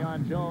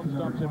 Leon Jones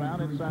dumps him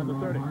out inside the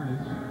 30.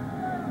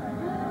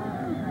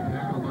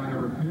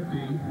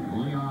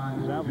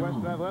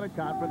 Southwestern Athletic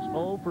Conference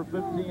 0 for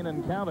 15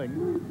 and counting.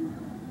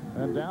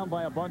 And down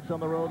by a bunch on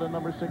the road in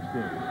number 16.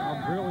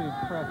 I'm really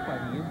impressed by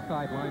the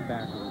inside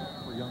linebackers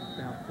for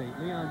Youngstown State.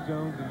 Leon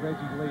Jones and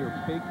Reggie Lee are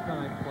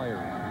big-time players.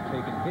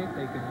 They can hit,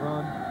 they can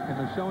run, and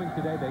they're showing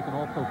today they can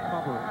also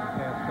cover and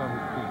pass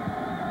coverage teams.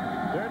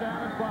 They're down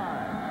at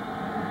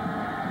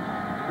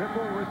 5.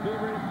 Triple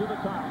receivers to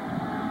the top.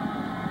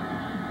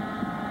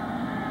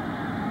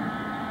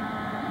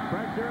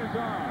 Pressure is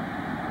on.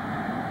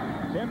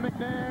 Jim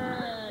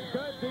McNair, and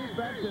good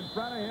defense in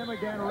front of him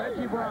again,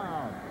 Reggie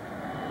Brown.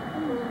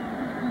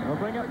 They'll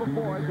bring up a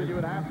fourth, and you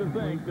would have to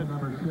think that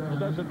it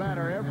doesn't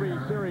matter. Every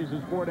series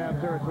is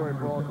 4-down territory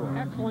for Alcorn.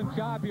 Excellent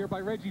job here by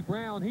Reggie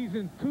Brown. He's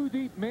in 2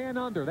 deep, man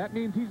under. That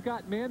means he's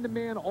got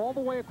man-to-man all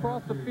the way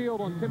across the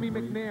field on Timmy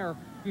McNair.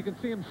 You can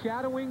see him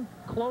shadowing,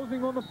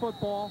 closing on the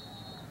football,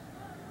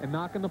 and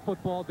knocking the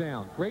football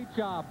down. Great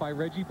job by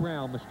Reggie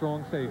Brown, the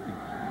strong safety.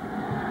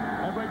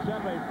 That brings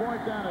up a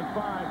 4th down and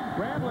 5.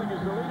 Grambling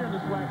is the leader in the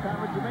SWAC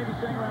conference. You may be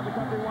saying around the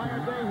country, why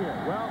aren't they here?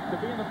 Well, to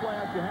be in the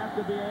playoffs, you have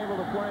to be able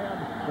to play on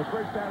the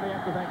first Saturday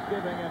after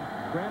Thanksgiving, and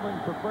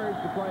Grambling prefers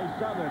to play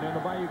Southern in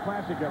the Bayou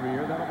Classic every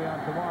year. That'll be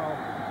on tomorrow.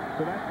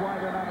 So that's why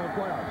they're not in the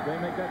playoffs. They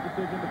make that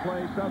decision to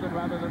play Southern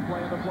rather than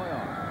play in the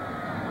playoffs.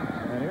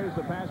 And here's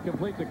the pass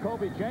complete to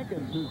Kobe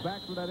Jenkins, who's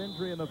back from that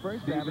injury in the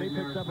first half, and he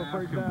picks up a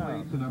first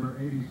down. To number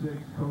 86,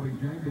 Kobe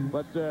Jenkins.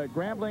 But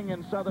Grambling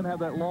and Southern have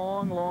that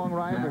long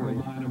rivalry,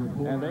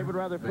 and they would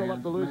rather fill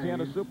up the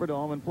Louisiana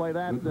Superdome and play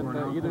that than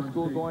either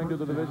school going to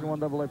the Division I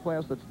AA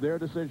playoffs. That's their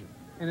decision.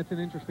 And it's an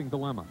interesting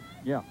dilemma.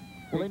 Yeah.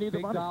 Well, they need the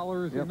big money.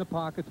 Dollars in the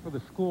pockets for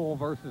the school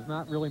versus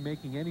not really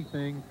making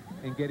anything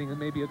and getting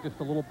maybe just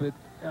a little bit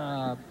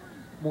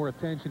more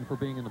attention for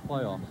being in the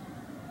playoffs.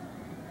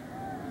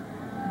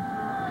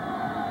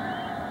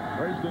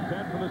 First and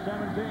 10 for the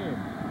 17.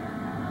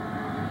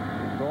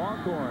 So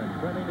Alcorn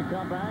threatening to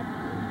come back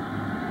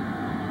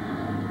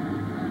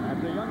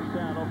after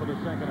Youngstown opened the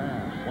second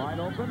half.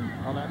 Wide open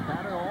on that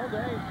pattern all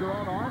day.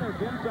 Jerome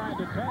Arnott inside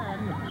the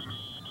 10.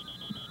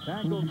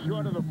 Tackled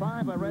short of the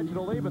 5 by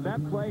Reginald Lee, but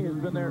that play has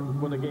been there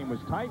when the game was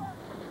tight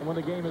and when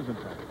the game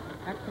isn't tight.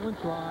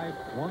 Excellent drive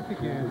once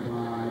again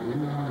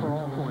for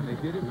Alcorn. They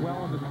did it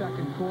well in the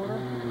second quarter.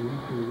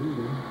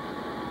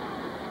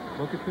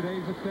 Look at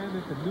today's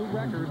attendance, a new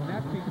record, and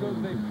that's because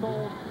they've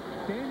sold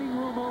standing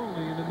room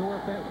only in the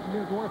north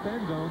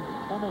end zone.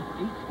 Almost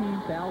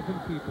 18,000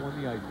 people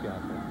in the Ice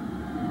Castle.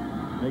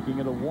 Making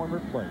it a warmer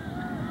place.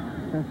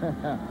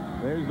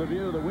 There's the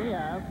view that we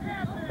have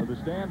of the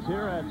stands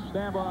here at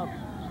Stambaugh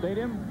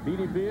Stadium,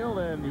 Beatty Field,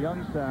 in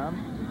Youngstown.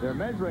 They're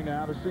measuring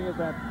now to see if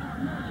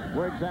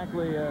where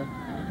exactly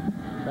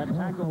that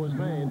tackle was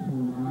made.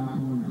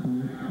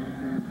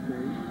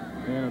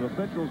 And an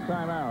official's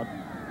timeout.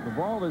 The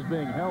ball is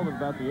being held at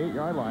about the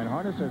 8-yard line.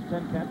 Harness has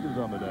 10 catches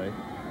on the day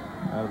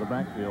out of the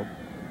backfield.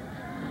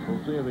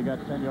 We'll see if he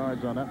got 10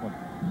 yards on that one.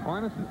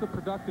 Harness is a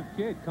productive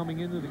kid coming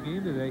into the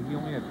game today. He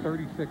only had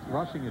 36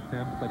 rushing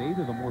attempts, but 8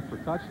 of them were for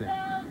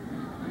touchdowns.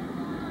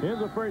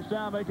 Here's a first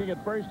down, making it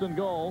 1st and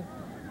goal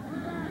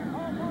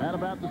at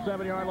about the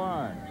 7-yard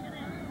line.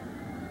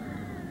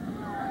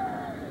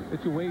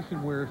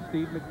 Situation where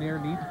Steve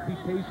McNair needs to be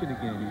patient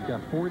again. He's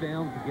got 4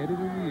 downs to get it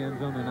in the end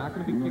zone. They're not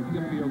going to be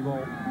kicking a field goal.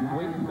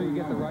 Wait until you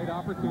get the right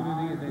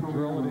opportunity and then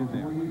drill it in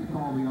there.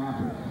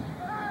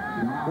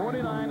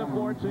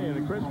 49-14,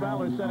 and Chris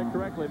Fowler said it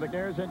correctly.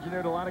 McNair's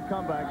engineered a lot of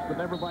comebacks,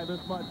 but never by this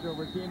much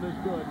over a team this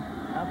good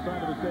outside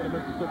of the state of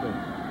Mississippi.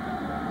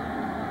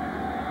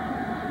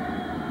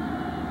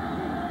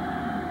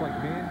 It's like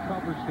man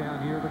coverage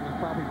down here. They're going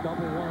to probably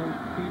double one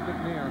Timmy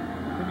McNair,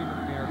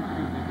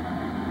 excuse me.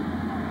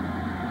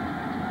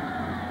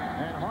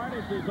 And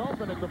Harness is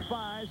open at the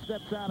 5,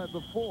 steps out at the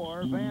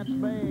 4. Vance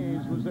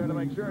Mays was there to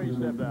make sure he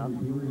stepped out.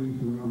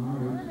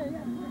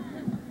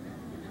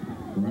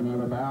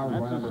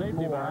 That's a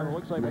safety valve. It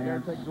looks like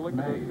McNair takes a look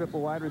at those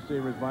triple wide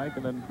receivers, Mike,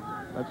 and then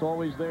that's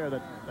always there,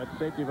 that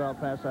safety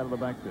valve pass out of the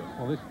backfield.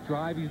 Well, this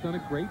drive, he's done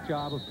a great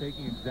job of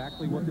taking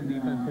exactly what the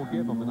defense will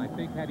give him. And I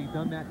think had he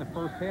done that in the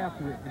first half,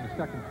 in the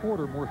second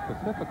quarter more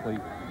specifically,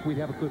 we'd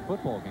have a good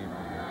football game.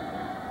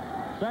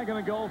 2nd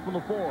and goal from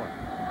the 4.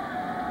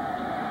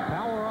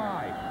 Power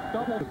eye,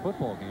 double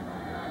football game.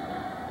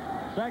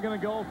 2nd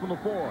and goal from the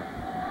 4.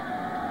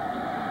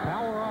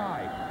 Power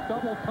eye,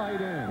 double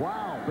tight end.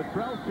 Wow,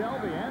 Betrell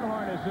Shelby and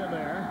Harness in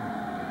there.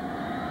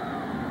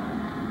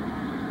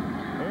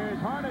 Here's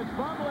Harness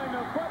fumbling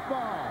the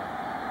football.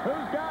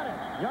 Who's got it?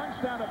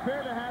 Youngstown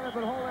appear to have it,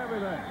 but hold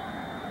everything.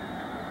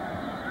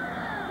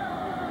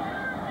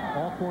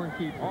 Alcorn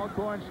keeps it.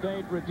 Alcorn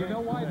State retains. You know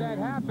why that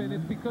happened?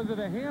 It's because of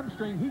the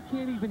hamstring. He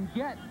can't even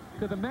get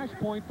to the mesh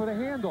point for the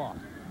handoff.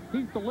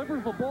 He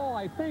delivers the ball,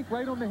 I think,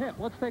 right on the hip.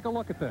 Let's take a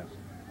look at this.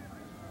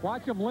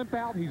 Watch him limp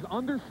out. He's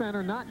under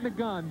center, not in the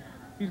gun.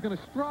 He's going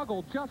to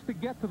struggle just to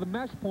get to the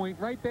mesh point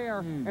right there,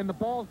 and the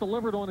ball's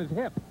delivered on his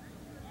hip.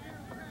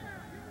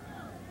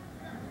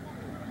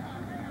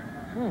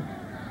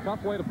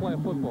 Tough way to play a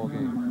football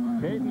game.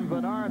 Caden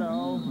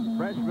Bernardo,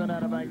 freshman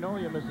out of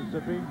Magnolia,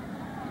 Mississippi,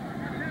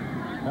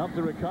 helped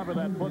to recover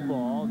that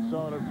football,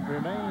 so it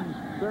remains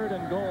 3rd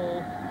and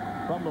goal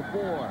from the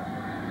 4.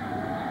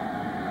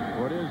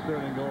 Well, it is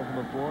third and goal from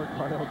the 4.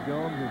 Cardell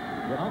Jones is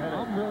getting headed.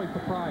 I'm really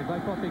surprised. I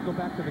thought they'd go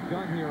back to the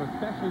gun here,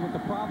 especially with the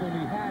problem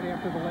he had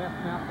after the last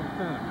snap from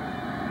center.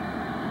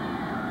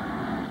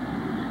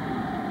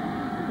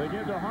 They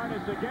give to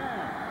Harness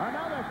again.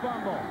 Another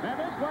fumble. And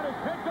this one is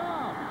picked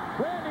off.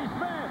 Randy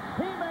Smith.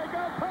 He may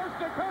go coast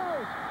to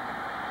coast.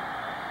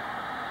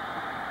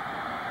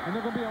 And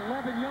there are going to be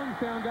 11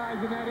 Youngstown guys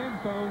in that end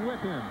zone with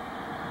him.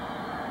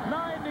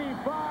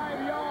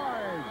 95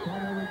 yards.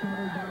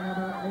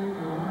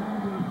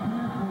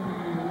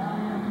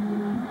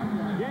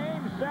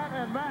 Game, set,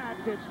 and match.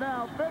 It's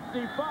now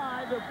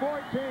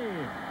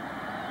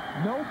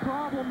 55-14. No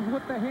problems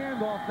with the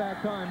handoff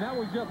that time. That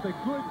was just a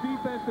good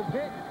defensive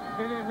hit.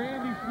 And then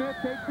Randy Smith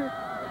takes it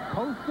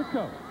coast to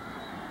coast.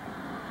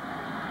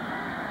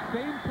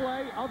 Same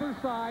play, other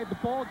side. The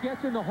ball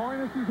gets into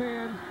Harness's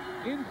hands.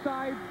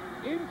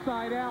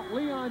 Inside out.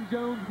 Leon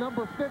Jones,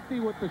 number 50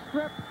 with the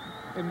strip.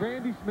 And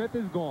Randy Smith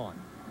is gone.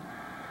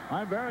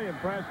 I'm very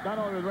impressed, not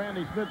only with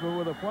Randy Smith, but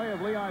with the play of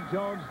Leon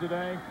Jones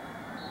today.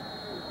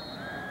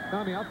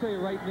 Tommy, I'll tell you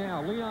right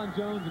now, Leon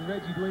Jones and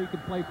Reggie Lee can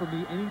play for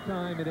me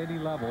anytime at any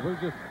level. They're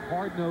just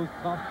hard-nosed,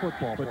 tough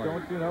football players. But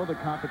don't you know the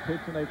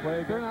competition they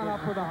play against? They're not up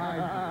for the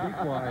Heisman. Be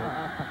quiet.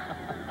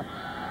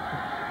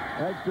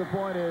 Extra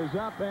point is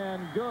up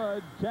and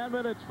good. 10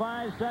 minutes,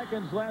 5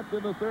 seconds left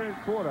in the third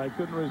quarter. I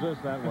couldn't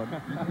resist that one.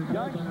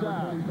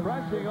 Youngstown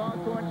crushing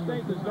Alcorn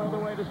State. There's no other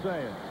way to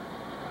say it.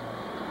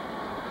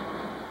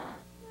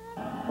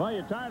 Well,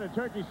 you're tired of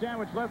turkey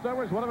sandwich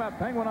leftovers. What about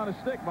penguin on a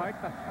stick, Mike?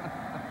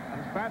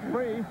 It's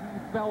fat-free.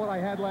 It's not what I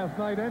had last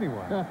night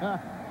anyway.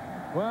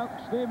 Well,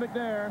 Steve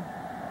McNair,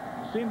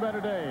 seen better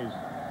days.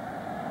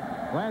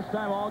 Last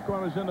time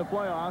Alcorn was in the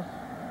playoffs,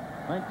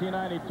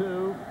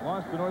 1992,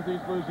 lost to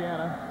Northeast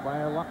Louisiana by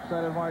a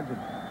lopsided margin.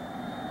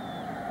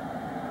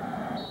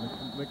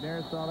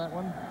 McNair saw that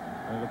one.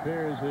 And it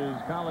appears his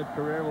college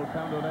career will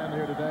come to an end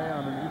here today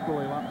on an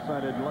equally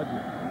lopsided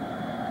ledger.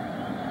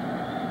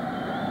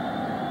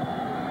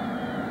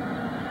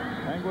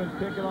 Penguins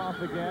kick it off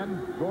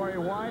again. Corey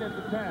White at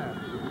the 10.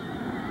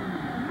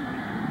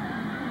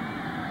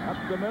 Up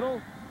the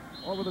middle,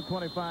 over the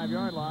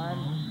 25-yard line,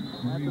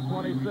 at the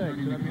 26.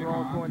 And that's where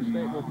Alcorn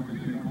State will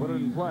put it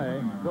in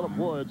play. Phillip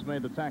Woods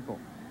made the tackle.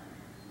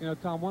 You know,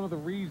 Tom, one of the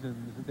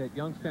reasons that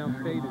Youngstown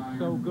State is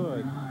so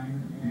good.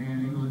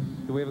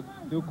 Do we have a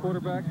new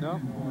quarterback? No.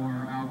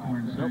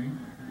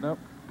 Nope.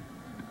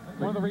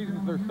 One of the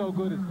reasons they're so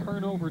good is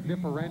turnover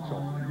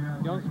differential.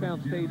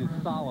 Youngstown State is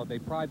solid. They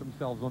pride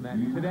themselves on that.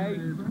 Today,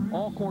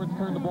 Alcorn's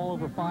turned the ball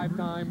over 5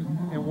 times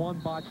and 1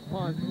 botched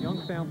punt.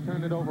 Youngstown's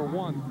turned it over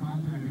once.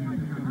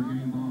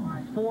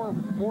 4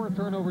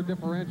 turnover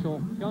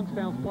differential.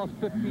 Youngstown's plus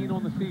 15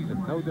 on the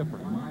season. No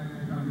difference.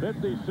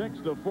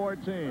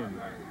 56-14.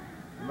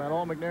 About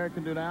all McNair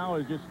can do now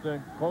is just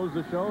close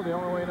the show the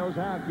only way he knows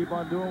how. Keep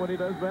on doing what he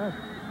does best.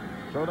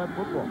 Throw that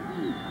football.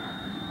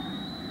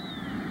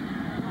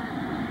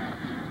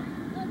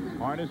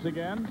 Harness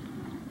again.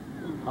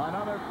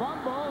 Another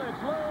fumble.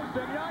 It's loose,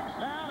 and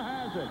Youngstown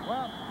has it.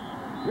 Well,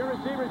 your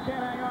receivers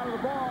can't hang on to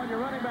the ball, and your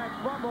running backs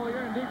fumble.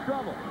 You're in deep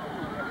trouble.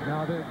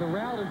 Now, the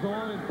route is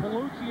on, and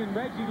Palucci and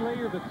Reggie Lee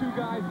are the 2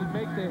 guys that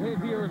make the hit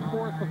here and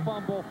force the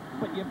fumble,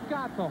 but you've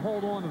got to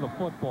hold on to the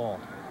football.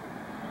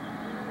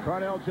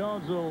 Cardell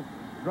Jones will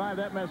drive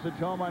that message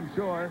home, I'm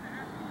sure,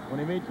 when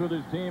he meets with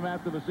his team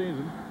after the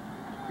season.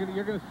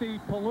 You're going to see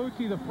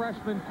Palucci, the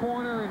freshman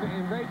corner,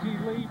 and Reggie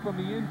Lee from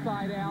the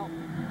inside out.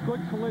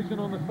 Good collision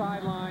on the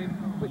sideline,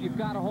 but you've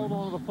got to hold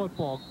on to the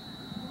football.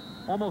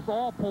 Almost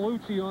all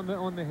Palucci on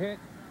the hit.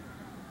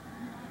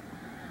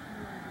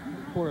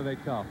 Boy, are they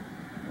tough.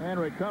 And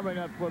recovering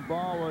that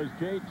football was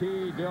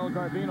J.T. Del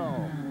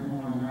Garbino.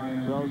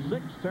 So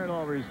 6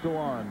 turnovers to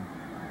 1.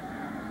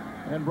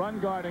 And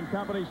Brungard and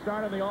company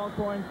start on the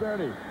Alcorn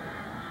 30.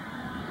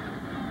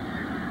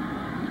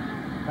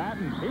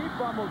 Patton, he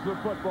fumbles the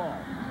football.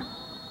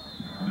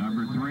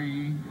 Number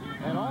 3.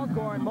 And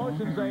Alcorn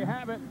motions they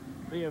have it.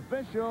 The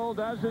official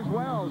does as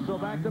well, so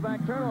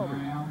back-to-back turnovers.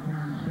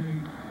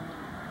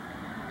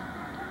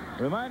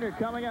 Reminder,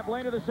 coming up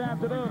later this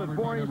afternoon at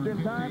 4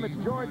 Eastern Time, it's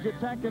Georgia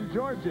Tech and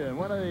Georgia in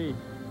one of the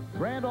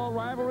grand old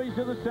rivalries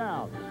of the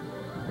South.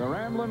 The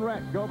Ramblin'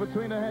 Wreck go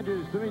between the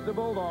hedges to meet the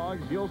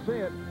Bulldogs. You'll see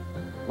it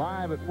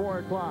live at 4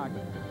 o'clock,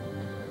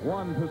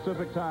 1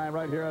 Pacific time,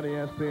 right here on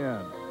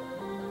ESPN.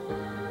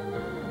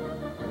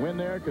 Win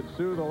there could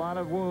soothe a lot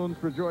of wounds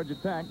for Georgia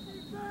Tech.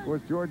 Of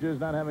course, Georgia is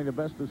not having the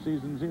best of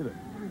seasons either.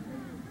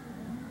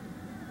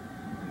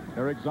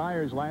 Eric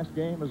Zier's last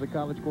game as a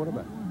college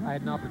quarterback. I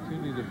had an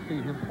opportunity to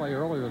see him play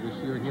earlier this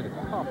year. He had a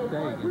tough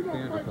day against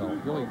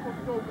Vanderbilt. Really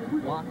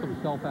locked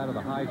himself out of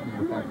the Heisman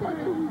with that play.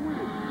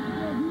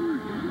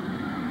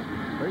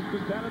 First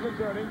and 10 of the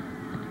 30.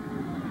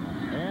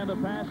 And the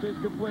pass is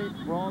complete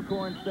for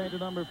Alcorn State to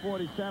number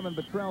 47,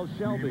 Betrell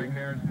Shelby.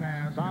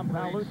 Tom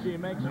Palucci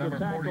makes the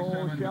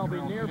tackle. Shelby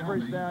near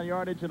first down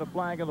yardage and a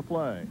flag of the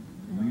play.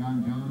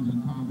 Leon Jones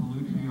and Tom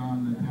Palucci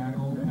on the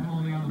tackle.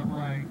 Penalty on the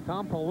play.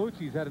 Tom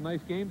Palucci's had a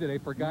nice game today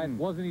for a guy that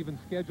wasn't even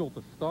scheduled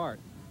to start.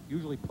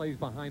 Usually plays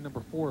behind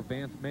number 4,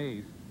 Vance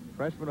Mays.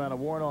 Freshman out of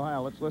Warren,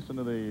 Ohio. Let's listen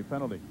to the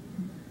penalty.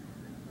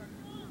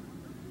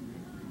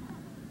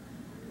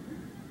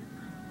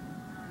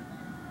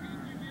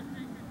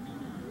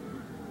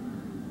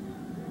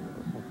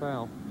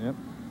 Foul. Yep.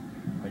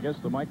 I guess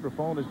the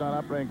microphone is not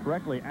operating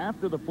correctly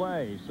after the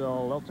play,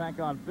 so they'll tack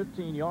on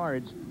 15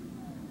 yards.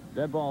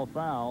 Dead ball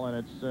foul,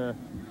 and it's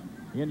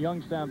in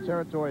Youngstown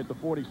territory at the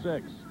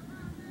 46.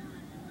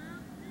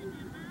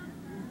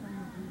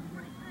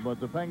 But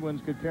the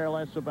Penguins could care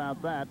less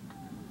about that.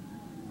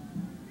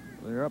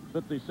 They're up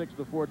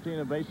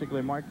 56-14 and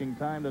basically marking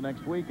time to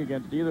next week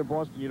against either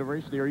Boston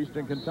University or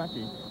Eastern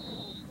Kentucky.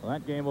 Well,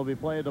 that game will be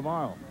played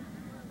tomorrow,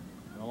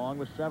 along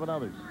with 7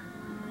 others.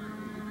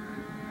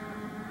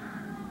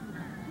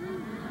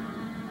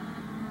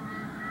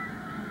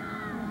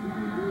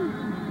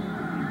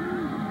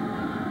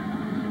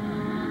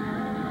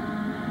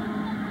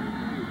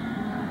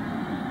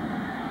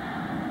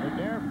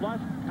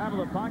 Out of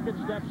the pocket,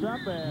 steps up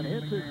and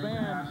hits his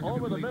man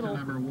over the middle.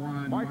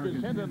 Marcus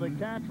Hinton, the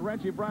catch.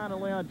 Reggie Brown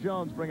and Leon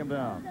Jones bring him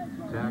down.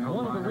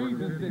 One of the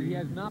reasons that he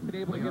has not been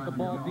able to get the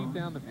ball deep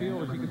down the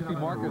field, as you can see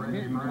Marcus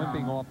Hinton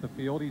limping off the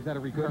field. He's had a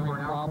recurring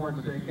problem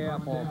with his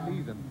calf all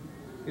season,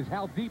 is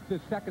how deep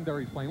this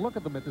secondary is playing. Look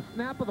at them at the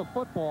snap of the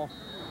football,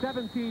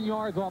 17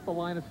 yards off the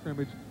line of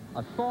scrimmage,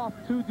 a soft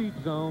 2-deep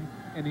zone,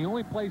 and the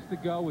only place to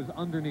go is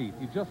underneath.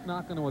 You're just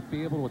not going to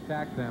be able to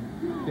attack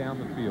them down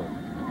the field.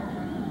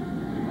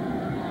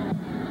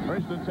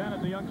 First and 10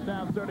 at the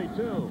Youngstown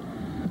 32.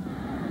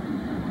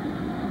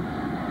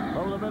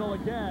 Over the middle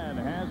again.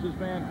 Has his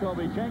man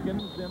Kobe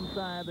Jenkins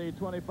inside the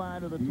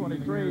 25 to the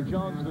 23.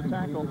 Jones the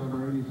tackle.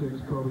 Number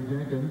 86, Kobe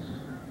Jenkins.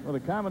 With a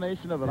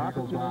combination of an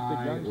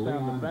opportunistic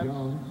Youngstown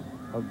defense,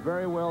 a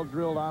very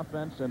well-drilled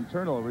offense, and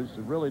turnovers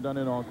have really done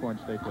in Alcorn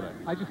State today.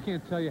 I just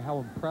can't tell you how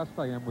impressed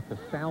I am with the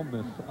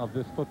soundness of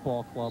this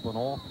football club on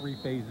all 3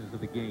 phases of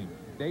the game.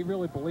 They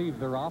really believe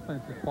their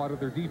offense is part of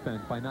their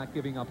defense by not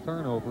giving up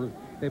turnovers.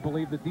 They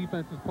believe the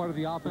defense is part of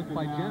the offense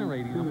by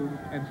generating them.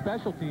 And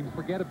special teams,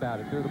 forget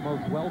about it. They're the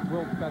most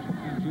well-drilled special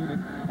teams unit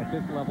at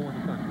this level in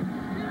the country.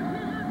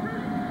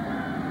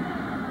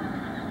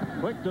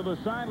 Quick to the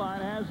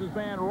sideline has his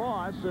man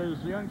Ross as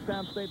the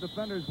Youngstown State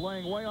defenders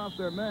laying way off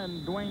their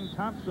men. Dwayne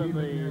Thompson,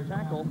 the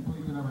tackle.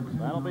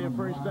 That'll be a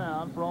first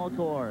down for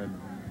Alcorn.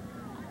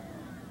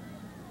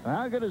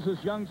 How good is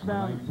this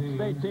Youngstown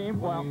State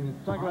team? Well,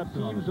 talking about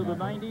teams of the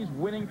 90s,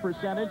 winning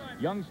percentage.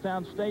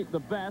 Youngstown State, the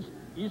best.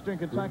 Eastern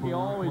Kentucky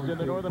always in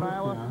the Northern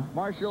Iowa.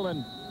 Marshall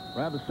and,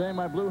 rather say,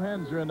 my Blue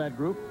Hens are in that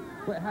group.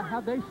 But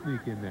how'd they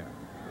sneak in there?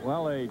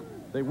 Well,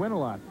 they win a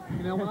lot.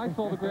 You know, when I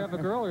saw the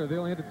graphic earlier, they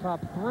only had the top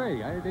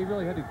 3. They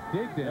really had to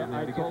dig down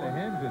there to get the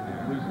Hens in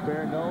there. We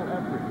spare no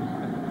effort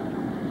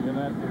in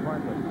that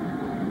department.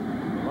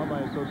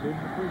 Alumni Association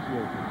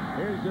appreciates it.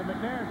 Here's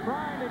McNair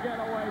trying to get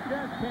away,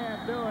 just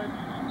can't do it.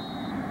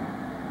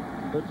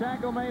 The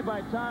tackle made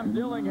by Tom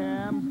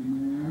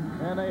Dillingham,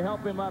 and they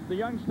help him up. The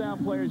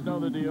Youngstown players know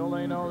the deal.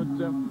 They know that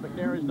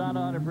McNair is not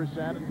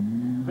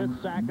 100%.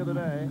 5th sack of the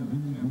day.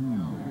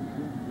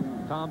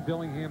 Tom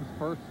Dillingham's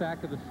first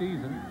sack of the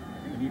season.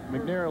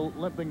 McNair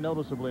limping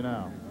noticeably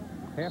now.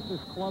 Half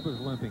this club is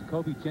limping.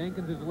 Kobe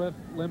Jenkins is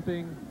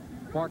limping.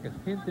 Marcus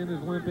Hinton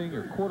is limping.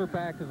 Your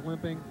quarterback is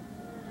limping.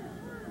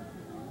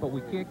 But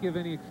we can't give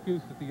any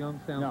excuse at the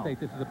Youngstown State.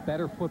 This is a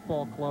better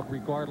football club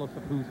regardless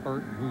of who's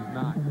hurt and who's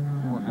not,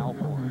 or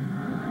Alcorn.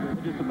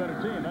 It's just a better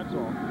team, that's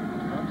all.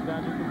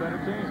 Youngstown's just a better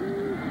team.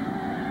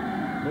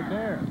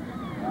 McNair.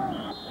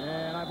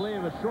 And I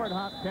believe a short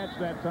hop catch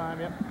that time.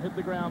 Yep, hit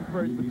the ground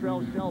first.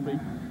 Petrell Shelby.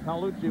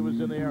 Paolucci was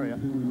in the area.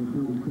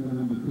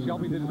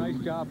 Shelby did a nice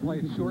job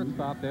playing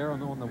shortstop there on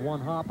the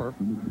one hopper.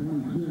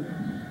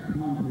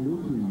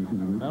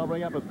 That'll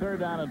bring up a 3rd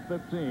down and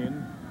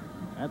 15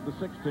 at the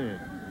 16.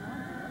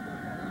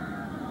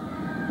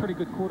 Pretty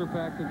good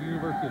quarterback at the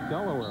University of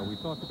Delaware. We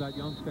talked about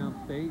Youngstown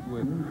State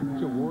with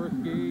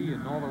Jaworski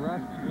and all the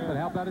rest. Yeah. But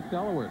how about at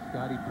Delaware?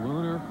 Scotty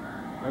Bruner.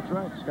 That's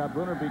right. Scott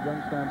Bruner beat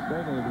Youngstown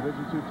State in the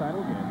Division II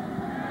title game.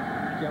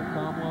 Jeff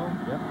Comlow.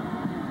 Yep.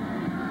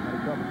 Had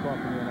a couple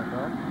talk in the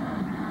NFL.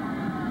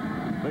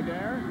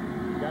 McNair.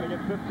 Got to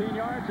get 15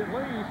 yards at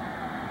least.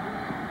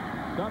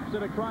 Dumps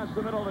it across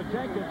the middle to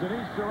Jenkins, and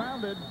he's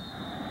surrounded.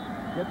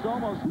 Gets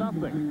almost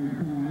nothing.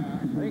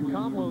 I think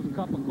Comlow's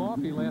cup of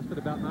coffee lasted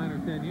about 9 or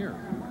 10 years.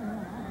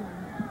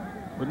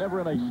 But never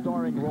in a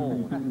starring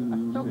role.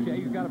 It's okay.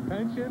 He's got a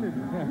pension, and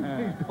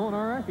he's doing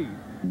all right.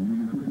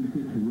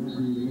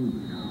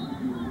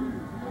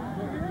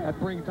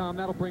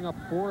 That'll bring up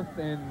 4th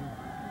and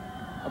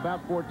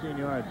about 14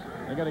 yards.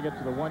 They got to get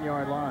to the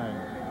 1-yard line.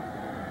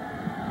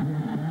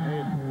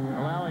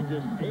 Allowing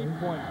just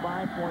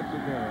 8.5 points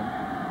a game.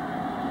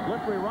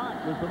 Slippery Rock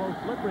was the most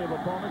slippery of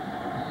opponents,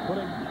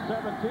 putting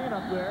 17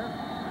 up there.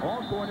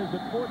 Alcorn is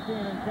at 14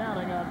 and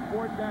counting on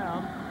 4th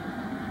down.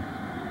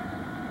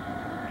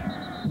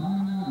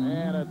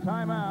 And a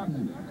timeout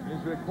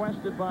is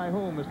requested by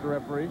whom, Mr.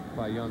 Referee?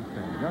 By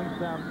Youngstown.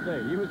 Youngstown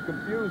State. He was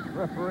confused,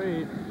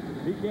 referee.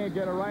 He can't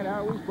get it right.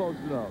 How are we supposed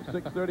to know?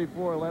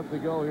 6:34 left to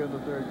go here in the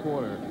 3rd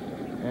quarter.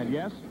 And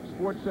yes,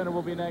 Sports Center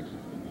will be next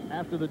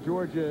after the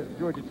Georgia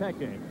Tech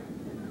game,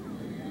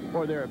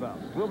 or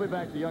thereabouts. We'll be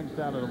back to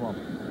Youngstown in a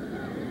moment.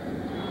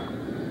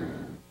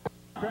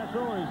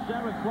 Tressel, his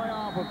 7th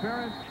playoff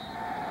appearance,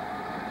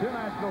 2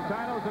 national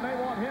titles, and they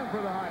want him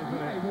for the Heisman.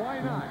 Hey, why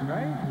not,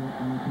 right?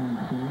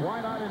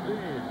 Why not,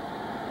 indeed?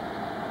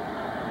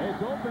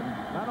 It's open.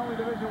 Not only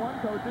Division I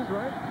coaches,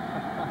 right?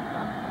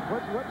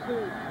 what's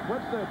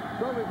the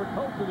trophy for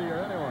Coach of the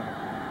Year anyway?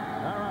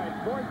 All right,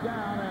 4th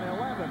down and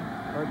 11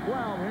 or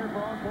 12 here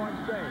for Alcorn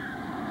State.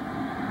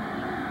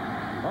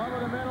 Over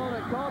the middle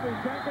to Kobe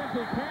Jenkins.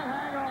 He can't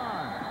hang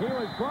on. He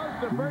was close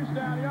to first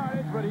down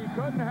yardage, but he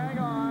couldn't hang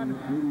on.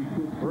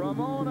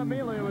 Ramon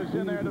Amelia was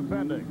in there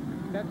defending.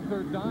 That's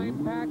their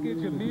dime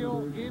package.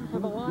 Emil in for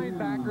the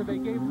linebacker. They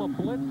gave him a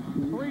blitz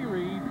 3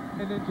 read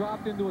and then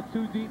dropped into a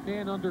 2-deep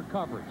man under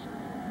coverage.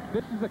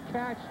 This is a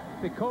catch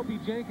that Kobe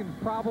Jenkins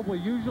probably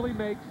usually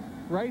makes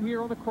right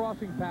here on the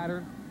crossing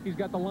pattern. He's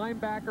got the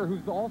linebacker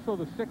who's also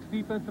the 6th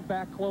defensive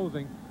back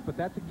closing, but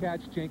that's a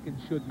catch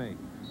Jenkins should make.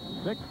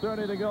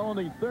 6:30 to go in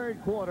the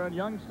 3rd quarter, and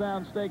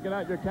Youngstown staking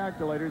out your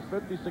calculators,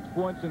 56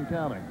 points and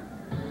counting.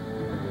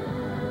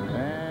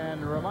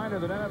 And a reminder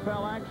that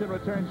NFL action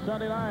returns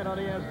Sunday night on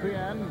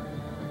ESPN.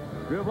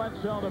 Drew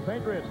Bledsoe and the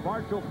Patriots,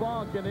 Marshall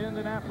Faulk and the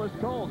Indianapolis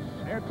Colts.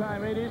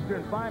 Airtime 8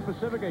 Eastern, 5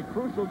 Pacific, a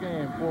crucial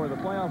game for the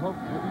playoff hope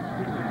for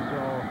each team.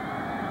 So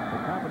the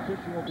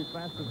competition will be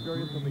fast and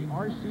furious in the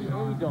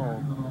RCA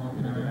Dome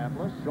in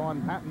Indianapolis.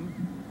 Sean Patton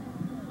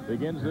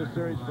begins this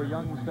series for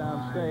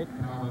Youngstown State.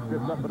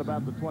 Strips up at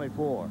about the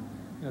 24.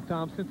 You know,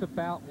 Tom, since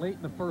about late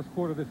in the 1st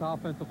quarter, this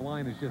offensive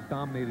line has just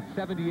dominated.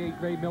 78,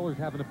 Ray Miller's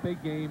having a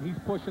big game. He's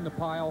pushing the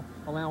pile,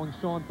 allowing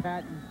Sean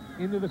Patton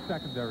into the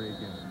secondary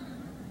again.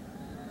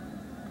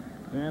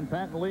 And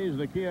Patton leaves.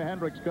 Nakia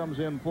Hendricks comes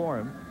in for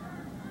him.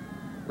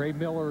 Ray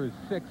Miller is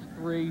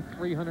 6'3",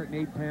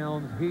 308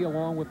 pounds. He,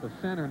 along with the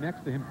center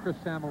next to him, Chris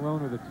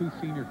Samarone, are the 2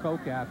 senior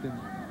co-captains.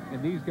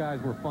 And these guys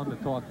were fun to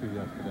talk to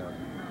yesterday.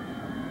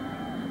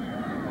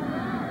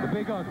 The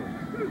big uglies.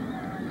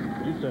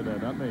 You said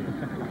that, not me.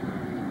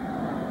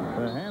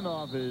 The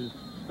handoff is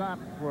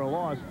stopped for a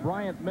loss.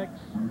 Bryant Mix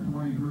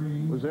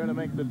was there to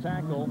make the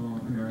tackle.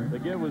 The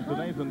give was to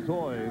Nathan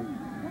Toy.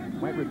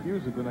 Might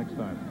refuse it the next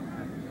time.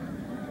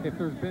 If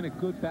there's been a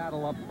good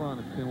battle up front,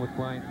 it's been with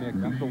Bryant Mix.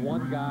 He's the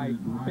one guy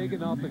big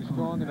enough and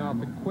strong enough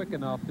and quick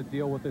enough to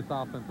deal with this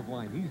offensive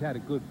line. He's had a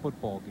good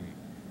football game.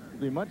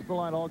 The much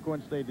maligned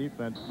Alcorn State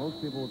defense,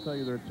 most people will tell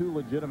you there are 2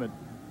 legitimate,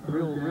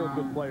 real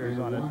good players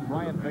on it.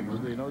 Bryant Mix,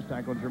 the nose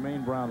tackle, and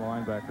Jermaine Brown, the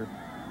linebacker,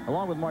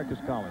 along with Marcus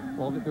Collins.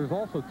 Well, there's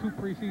also 2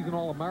 preseason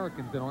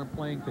All-Americans that aren't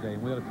playing today,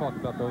 and we got to talk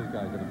about those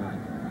guys in a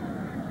minute.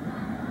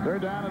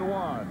 3rd down and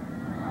 1.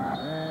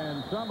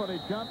 And somebody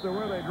jumped to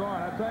where they draw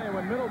it. I tell you,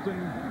 when Middleton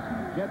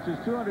gets his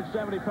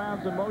 270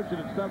 pounds in motion,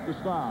 it's tough to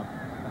stop.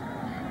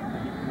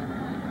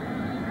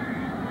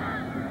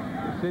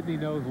 Sidney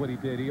knows what he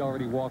did. He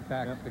already walked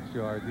back 6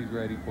 yards. He's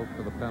ready for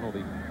the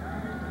penalty.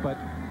 But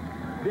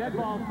Dead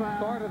ball foul.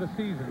 Start of the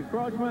season.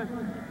 Encroachment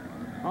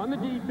on the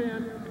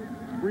defense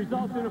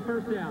results in a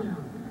 1st down.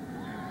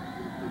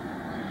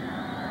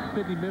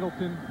 Sidney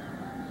Middleton,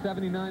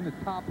 79, the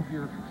top of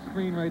your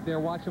screen right there.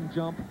 Watch him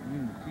jump.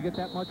 You get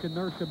that much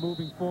inertia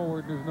moving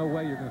forward, there's no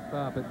way you're going to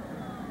stop it.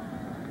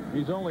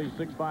 He's only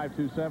 6'5",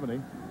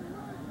 270.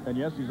 And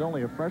yes, he's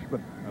only a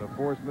freshman out of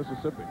Forest,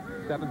 Mississippi.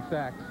 7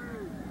 sacks.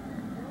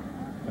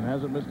 And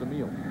hasn't missed a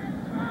meal.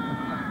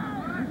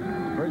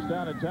 1st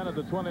down and 10 at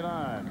the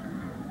 29.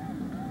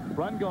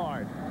 Run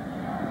guard.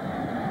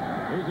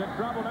 He's in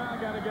trouble now.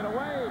 Got to get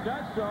away. He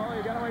does so.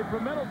 He got away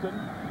from Middleton.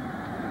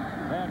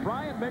 And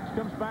Bryant Mix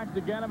comes back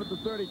to get him at the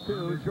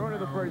 32, short of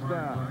the 1st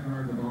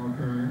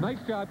down. Nice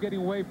job getting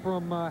away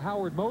from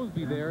Howard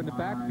Mosby there in the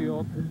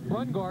backfield.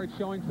 Run guard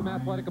showing some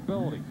athletic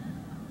ability.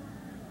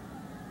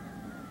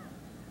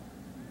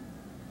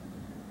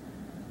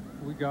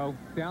 Here we go.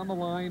 Down the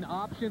line.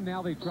 Option.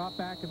 Now they drop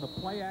back in the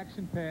play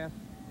action pass.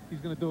 He's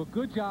going to do a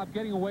good job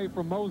getting away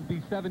from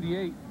Mosby,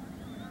 78.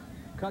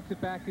 Cuts it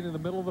back into the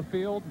middle of the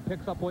field and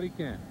picks up what he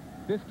can.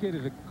 This kid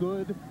is a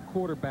good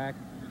quarterback,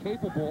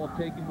 capable of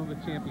taking them to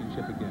the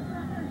championship again.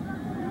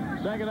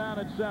 2nd down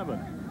at 7.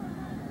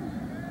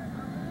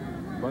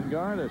 Run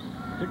guard, a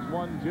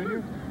 6'1"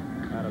 junior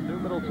out of New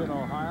Middleton,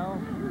 Ohio.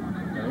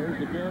 And here's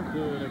the give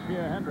to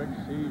Nakia Hendricks.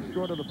 He's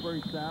short of the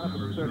 1st down up at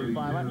the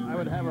 35. I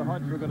would have a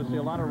hunch we're going to see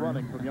a lot of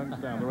running from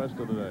Youngstown the rest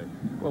of the day.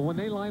 Well, when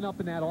they line up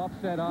in that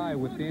offset eye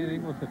with Dan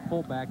Inglis at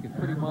fullback, it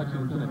pretty much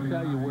is going to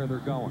tell you where they're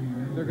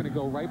going. They're going to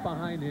go right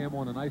behind him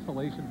on an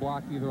isolation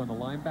block, either on the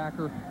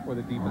linebacker or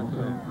the defensive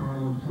end.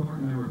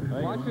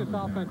 Watch this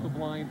offensive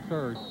line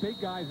surge. Big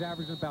guys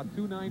averaging about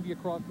 290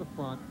 across the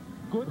front.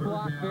 Good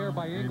block there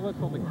by Inglis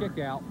on the kick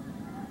out.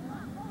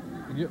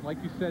 And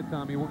like you said,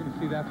 Tommy, we're going to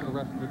see that for the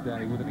rest of the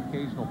day with an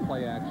occasional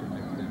play action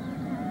mixed in.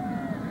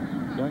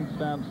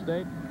 Youngstown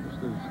State just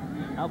has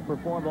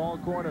outperformed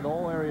Alcorn in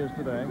all areas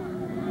today.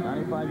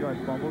 95-yard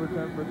fumble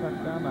return for a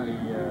touchdown,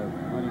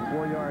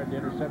 94-yard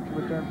interception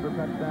return for a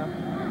touchdown.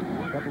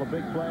 A couple of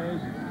big plays.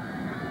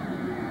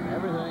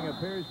 Everything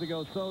appears to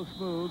go so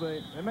smooth.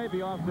 They may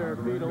be off their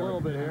feet a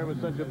little bit here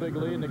with such a big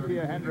lead.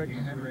 Nakia Hendricks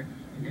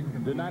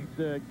did not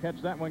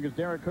catch that one because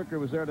Derek Hooker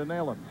was there to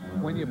nail him.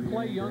 When you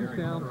play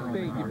Youngstown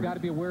State, you've got to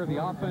be aware of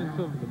the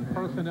offensive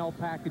personnel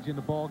package in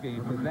the ball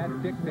game, because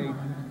that dictates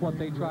what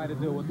they try to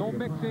do. And they'll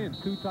mix in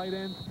 2 tight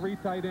ends, 3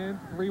 tight ends,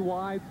 3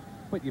 wides,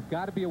 but you've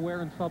got to be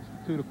aware and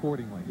substitute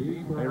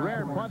accordingly. A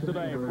rare punt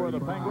today for the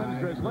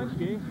Penguins.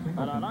 Dreslinski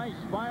on a nice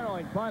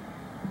spiraling punt.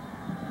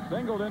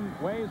 Singleton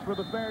waits for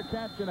the fair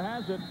catch and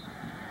has it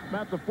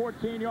at the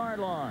 14-yard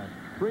line.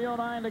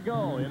 3:09 to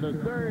go in the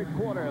third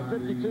quarter. A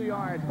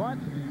 52-yard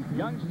punt.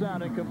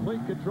 Youngstown in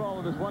complete control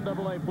of this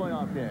 1AA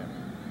playoff game.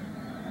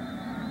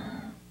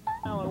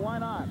 Well, and why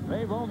not?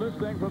 They've owned this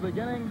thing from the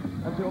beginning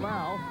until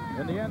now.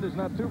 In the end, it's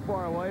not too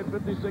far away.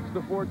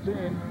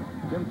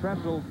 56-14. Jim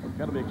Tressel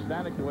got to be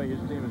ecstatic the way his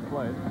team has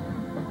played.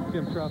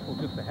 Jim Tressel,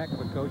 just a heck of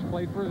a coach.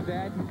 Played for his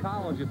dad in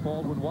college at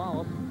Baldwin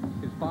Wallace.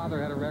 His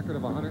father had a record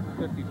of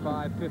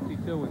 155,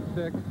 52, and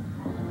 6.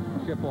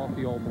 Chip off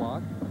the old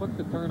block. Puts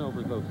the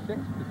turnovers, though,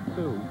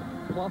 6-2,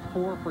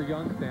 +4 for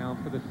Youngstown.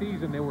 For the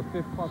season, they were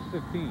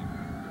 +15.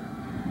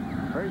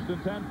 First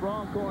and 10 for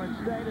Alcorn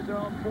State at their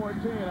own 14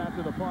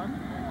 after the punt.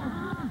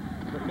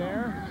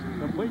 McNair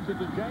completes it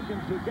to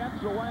Jenkins, who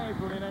gets away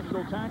from the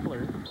initial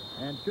tackler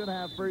and should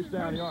have first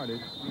down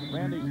yardage.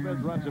 Randy Smith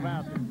runs him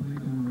out.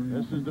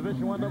 This is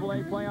Division I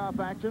AA playoff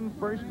action,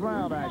 first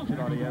round action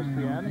on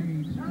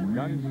ESPN.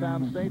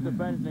 Youngstown State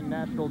defending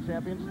national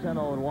champions,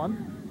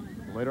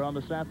 10-0-1. Later on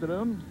this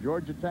afternoon,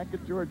 Georgia Tech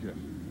at Georgia,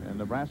 and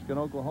Nebraska and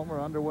Oklahoma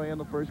are underway in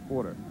the first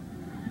quarter.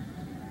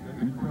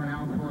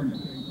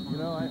 You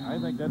know, I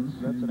think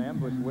that's an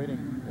ambush waiting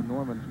in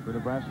Norman for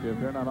Nebraska if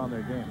they're not on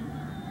their game.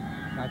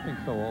 I think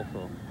so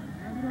also.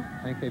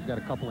 I think they've got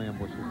a couple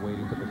ambushes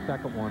waiting, but the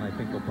second one I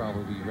think they'll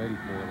probably be ready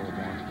for a little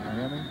more.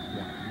 Miami?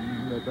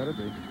 Yeah. They better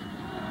be.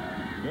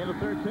 Gain of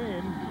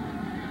 13.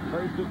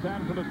 First and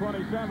 10 for the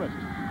 27.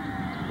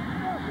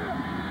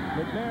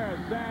 McNair,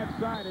 a sad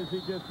sight as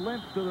he just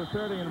limps to the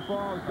 30 and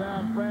falls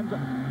down. Friends,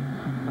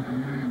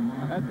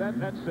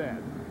 that's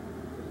sad.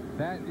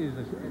 That is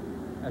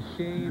a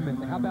shame.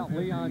 And how about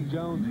Leon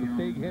Jones, the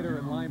big hitter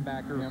and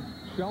linebacker,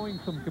 showing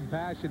some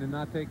compassion and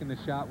not taking the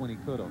shot when he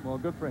could have? Well,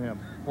 good for him.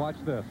 Watch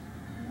this.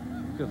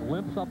 Just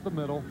limps up the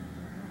middle.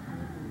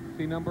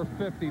 See number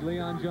 50,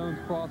 Leon Jones,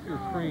 cross your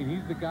screen.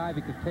 He's the guy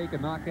that could take a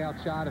knockout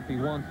shot if he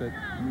wants it.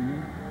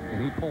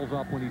 And he pulls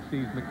up when he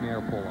sees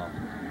McNair pull up.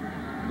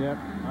 Yep.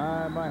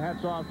 My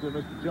hat's off to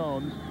Mr.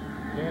 Jones.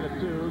 Gain of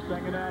 2,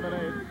 second down and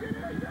 8.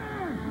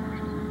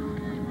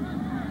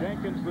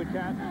 Jenkins the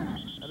catch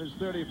at his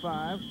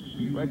 35.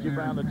 Reggie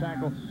Brown the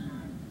tackle.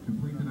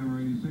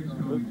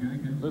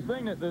 The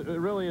thing that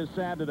really is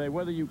sad today,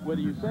 whether you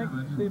think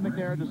Steve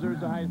McNair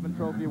deserves a Heisman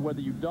Trophy or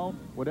whether you don't,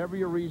 whatever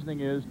your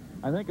reasoning is,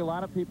 I think a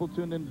lot of people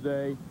tuned in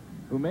today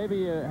who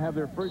maybe have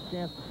their first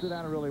chance to sit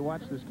down and really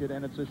watch this kid,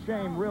 and it's a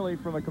shame, really,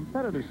 from a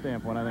competitive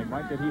standpoint, I think,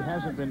 Mike, that he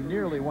hasn't been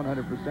nearly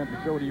 100% to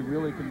show what he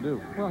really can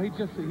do. Well, he's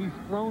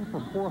thrown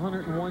for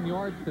 401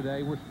 yards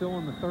today. We're still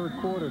in the third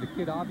quarter. The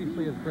kid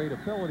obviously has great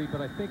ability,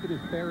 but I think it is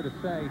fair to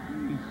say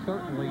he's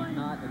certainly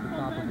not at the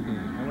top of the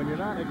game. And when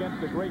you're not against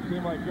a great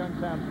team like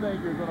Youngstown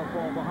State, you're going to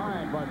fall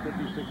behind by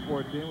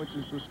 56-14, which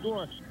is the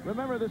score.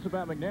 Remember this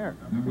about McNair.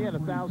 He had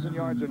 1,000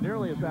 yards or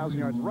nearly 1,000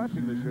 yards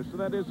rushing this year, so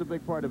that is a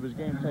big part of his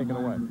game taken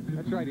away.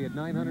 That's right. He had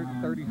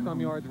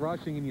 930-some yards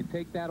rushing, and you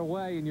take that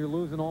away, and you're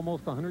losing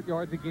almost 100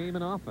 yards a game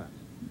in offense.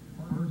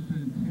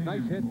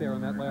 Nice hit there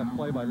on that last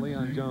play by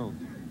Leon Jones.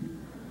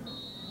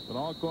 But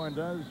Alcorn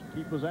does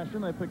keep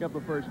possession. They pick up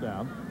a first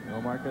down.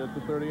 They'll mark it at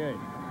the 38.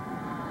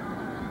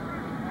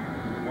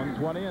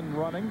 120 and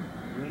running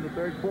in the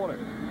third quarter.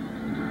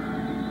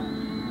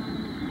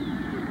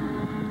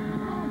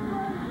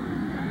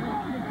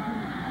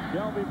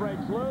 Shelby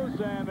breaks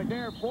loose, and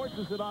McNair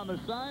forces it on the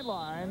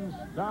sidelines.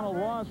 Donald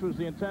Ross was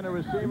the intended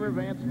receiver.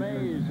 Vance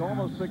Mays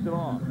almost picked it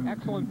off.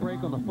 Excellent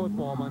break on the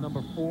football by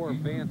number 4,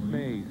 Vance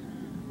Mays.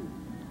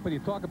 But you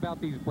talk about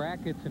these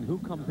brackets and who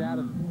comes out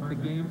of the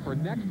game for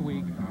next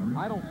week.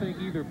 I don't think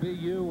either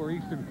BU or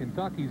Eastern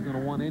Kentucky is going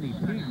to want any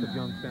piece of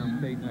Youngstown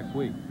State next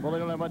week. Well, they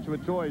don't have much of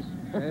a choice.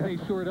 They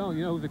sure don't.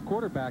 You know who's the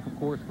quarterback, of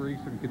course, for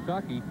Eastern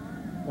Kentucky?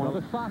 One of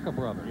the Saka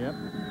brothers. Yep.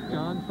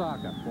 John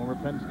Saka. Former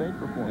Penn State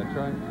performer. That's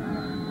right.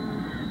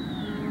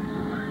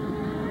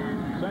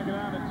 Second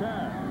down and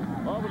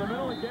 10. Over the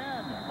middle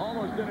again.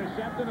 Almost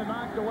intercepted and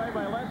knocked away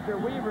by Lester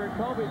Weaver.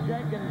 Kobe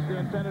Jenkins, the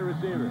intended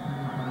receiver.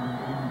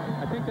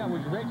 I think that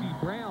was Reggie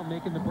Brown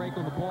making the break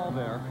on the ball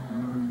there.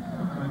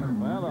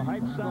 Well, the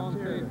hype stops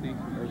here, safety.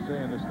 they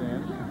say in the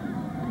stands.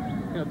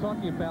 You know,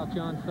 talking about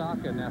John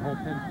Saka and that whole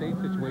Penn State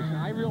situation,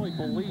 I really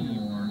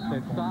believe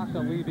that Saka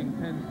leaving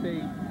Penn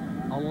State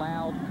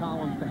allowed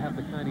Collins to have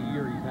the kind of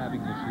year he's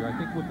having this year. I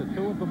think with the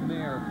two of them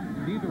there,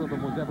 neither of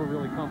them was ever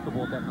really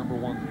comfortable at that number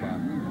 1 spot.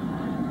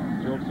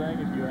 The old saying,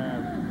 if you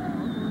have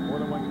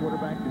more than one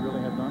quarterback, you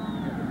really have none.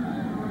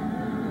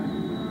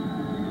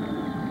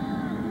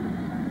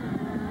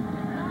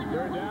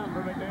 Third down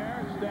for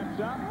McNair.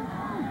 Steps up.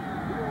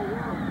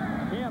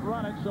 Can't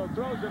run it, so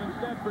throws it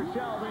instead for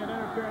Shelby, and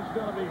interference is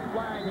going to be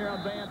flagged here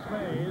on Vance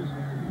Mays.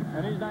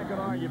 And he's not going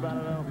to argue about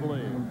it, I don't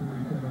believe.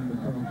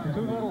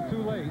 Too little,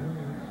 too late.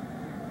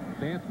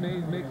 Vance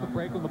Mays makes a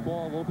break on the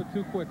ball a little bit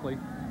too quickly.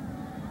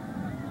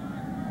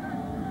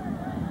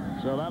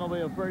 So that'll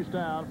be a first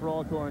down for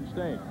Alcorn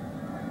State.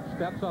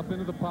 Steps up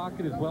into the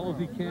pocket as well as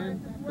he can,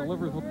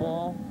 delivers the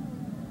ball.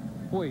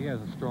 Boy, he has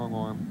a strong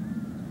arm.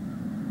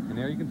 And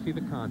there you can see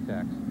the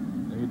contacts.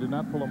 He did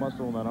not pull a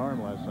muscle in that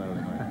arm last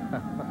Saturday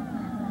night.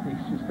 He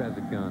just has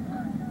a gun.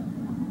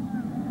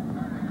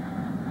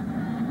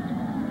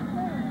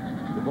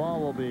 The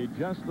ball will be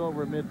just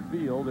over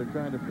midfield. They're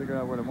trying to figure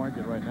out where to mark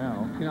it right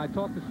now. You know, I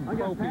talked to some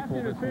pro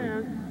people this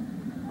week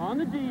on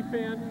the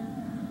defense.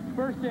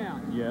 First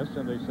down. Yes,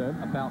 and they said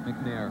about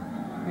McNair.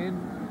 And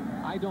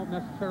I don't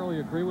necessarily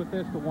agree with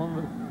this, but one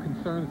of the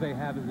concerns they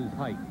have is his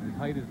height. His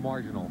height is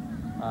marginal.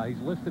 He's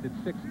listed at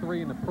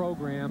 6'3" in the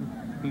program.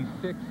 He's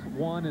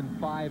 6'1" and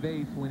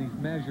 5/8 when he's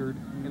measured,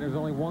 and there's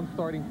only one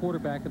starting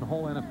quarterback in the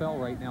whole NFL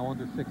right now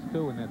under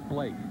 6'2", and that's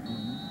Blake.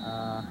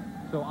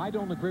 So I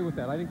don't agree with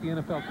that. I think the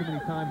NFL too many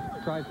times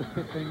tries to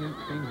fit things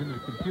into the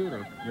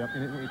computer,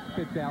 and it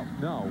spits out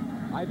no.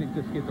 I think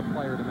this kid's a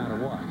player no matter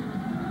what.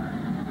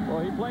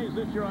 Well, he plays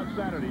this year on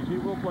Saturdays. He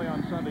will play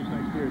on Sundays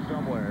next year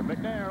somewhere.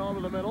 McNair over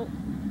the middle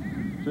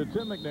to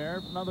Tim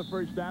McNair. Another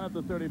first down at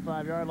the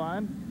 35-yard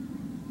line.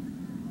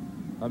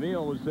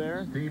 Emil was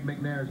there. Steve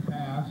McNair's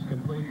pass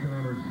complete to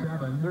number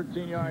 7.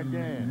 13-yard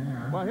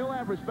gain. Well, he'll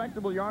have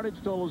respectable yardage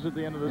totals at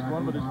the end of this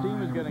one, but his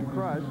team is getting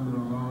crushed.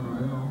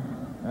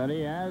 And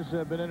he has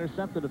been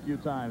intercepted a few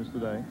times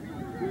today.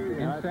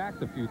 And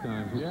sacked a few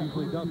times, which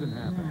usually doesn't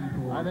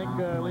happen. I think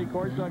Lee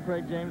Corso and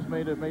Craig James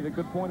made a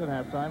good point at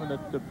halftime, and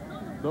that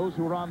those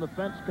who were on the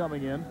fence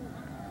coming in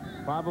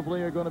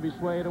probably are going to be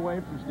swayed away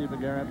from Steve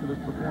McNair after this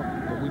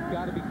performance. But we've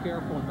got to be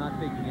careful in not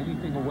taking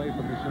anything away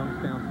from this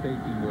Youngstown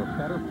State team. They're a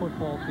better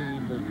football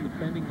team. They're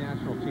defending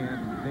national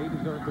champs. They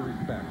deserve the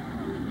respect.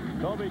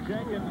 Toby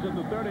Jenkins at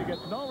the 30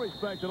 gets no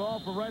respect at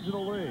all from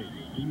Reginald Lee.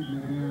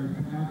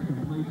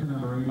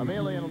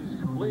 Amelia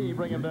and Lee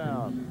bring him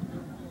down.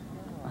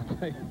 I'll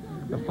tell you,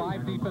 the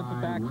 5 defensive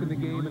backs in the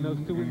game and those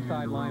 2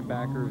 inside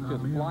linebackers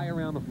just fly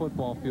around the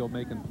football field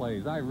making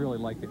plays. I really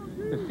like it.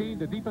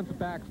 The defensive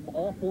backs,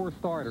 all 4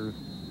 starters,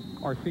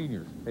 are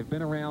seniors. They've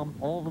been around.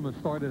 All of them have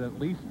started at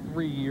least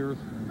 3 years,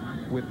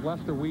 with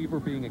Lester Weaver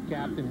being a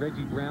captain,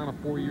 Reggie Brown a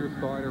 4-year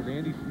starter,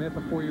 Randy Smith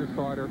a 4-year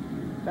starter.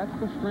 That's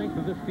the strength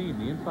of this team,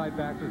 the inside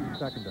backers and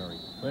secondary.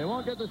 They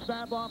won't get the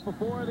snap off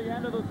before the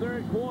end of the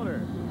 3rd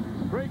quarter.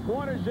 3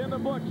 quarters in the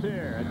books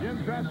here, and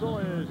Jim Tressel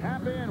is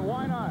happy, and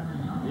why not?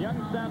 The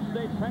Youngstown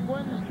State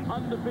Penguins,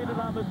 undefeated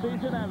on the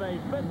season, have a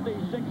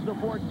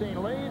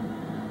 56-14 lead.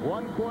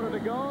 1 quarter to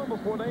go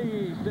before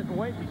they sit and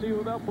wait to see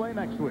who they'll play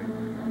next week.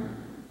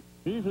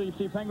 Usually you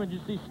see Penguins, you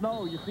see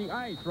snow, you see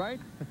ice, right?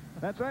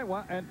 That's right.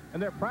 Well, and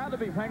they're proud to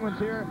be Penguins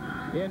here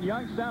in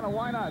Youngstown, and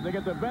why not? They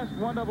get the best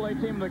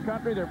 1AA team in the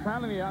country. They're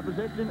pounding the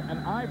opposition, and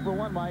I, for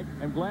one, Mike,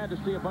 am glad to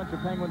see a bunch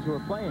of Penguins who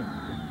are playing.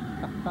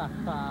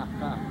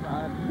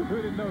 Who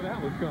didn't know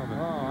that was coming?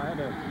 Oh, I had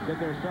to get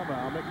there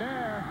somehow.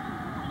 McNair,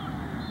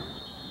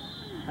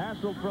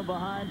 hassled from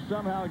behind,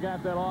 somehow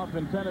got that off,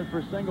 intended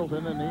for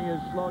Singleton, and he is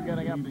slow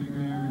getting up.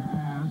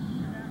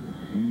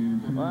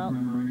 Well,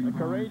 a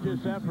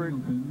courageous effort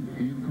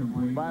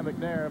by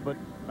McNair, but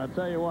I'll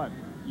tell you what,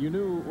 you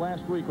knew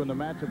last week when the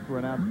matchups were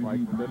announced,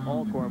 Mike, that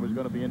Alcorn was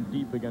going to be in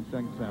deep against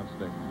Youngstown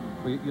State.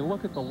 Well, you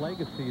look at the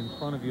legacy in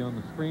front of you on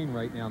the screen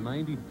right now.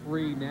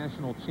 93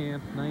 national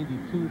champs,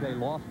 92 they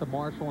lost to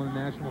Marshall in the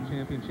national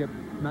championship,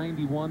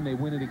 91 they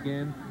win it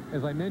again.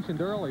 As I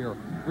mentioned earlier,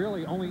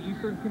 really only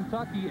Eastern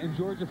Kentucky and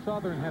Georgia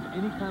Southern have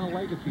any kind of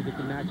legacy that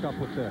can match up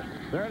with this.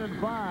 3rd and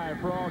 5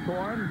 for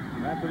Alcorn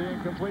after the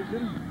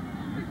incompletion.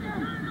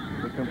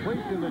 The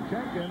completion to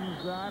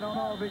Jenkins, I don't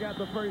know if he got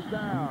the first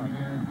down.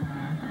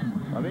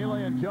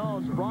 Amelia and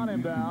Jones brought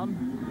him down.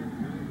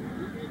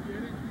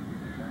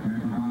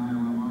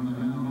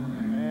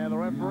 And the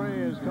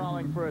referee is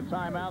calling for a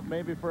timeout,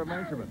 maybe for a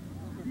measurement.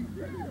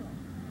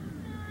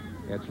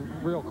 Yeah, it's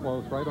real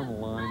close, right on the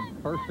line.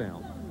 First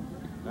down.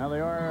 Now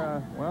they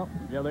are,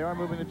 they are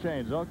moving the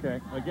chains.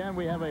 Okay. Again,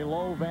 we have a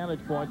low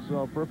vantage point,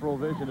 so peripheral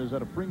vision is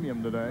at a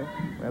premium today.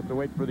 We have to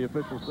wait for the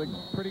official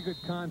signal. Pretty good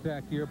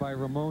contact here by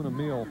Ramon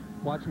Emil.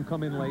 Watch him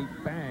come in late,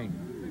 bang.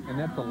 And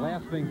that's the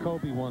last thing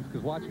Kobe wants,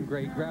 because watch him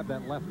grab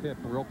that left hip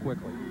real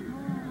quickly.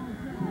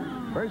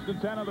 1st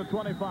and 10 on the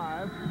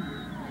 25.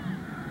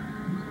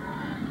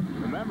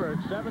 Remember,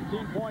 it's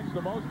 17 points,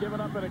 the most given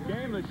up in a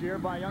game this year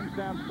by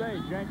Youngstown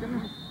State.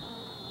 Jenkins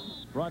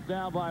brought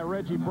down by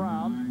Reggie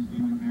Brown.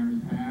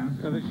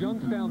 Now, this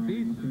Youngstown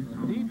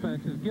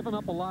defense has given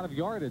up a lot of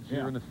yardage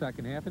here in the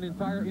second half, and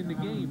in the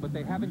game, but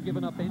they haven't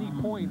given up any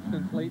points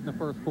since late in the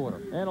 1st quarter.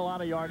 And a lot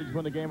of yardage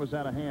when the game was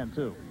out of hand,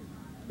 too.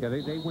 Yeah,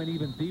 they went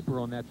even deeper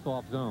on that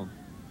soft zone.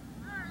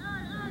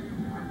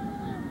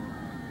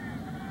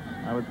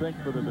 I would think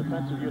for the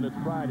defensive unit's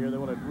pride here, they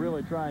want to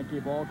really try and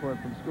keep Alcorn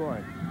from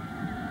scoring.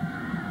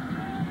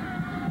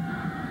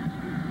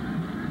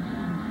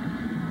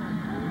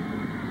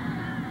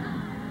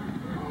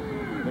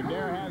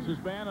 has his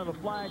ban and a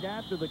flag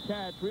after the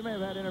catch. We may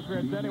have had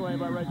interference anyway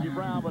by Reggie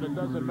Brown, but it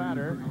doesn't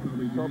matter.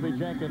 Toby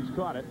Jenkins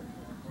caught it.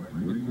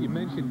 You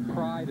mentioned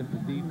pride of the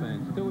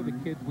defense. Two of the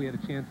kids we had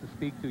a chance to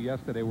speak to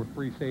yesterday were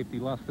free safety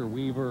Lester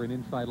Weaver and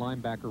inside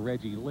linebacker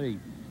Reggie Lee.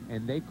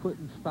 And they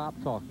couldn't stop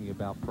talking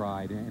about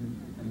pride. And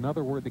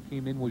another word that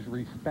came in was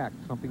respect,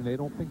 something they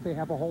don't think they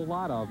have a whole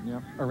lot of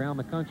around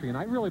the country. And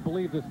I really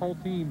believe this whole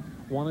team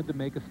wanted to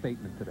make a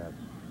statement today.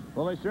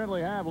 Well, they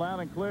certainly have, loud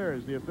and clear,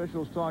 as the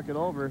officials talk it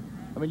over.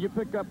 I mean, you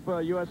pick up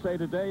USA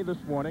Today this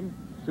morning,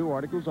 2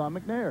 articles on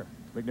McNair.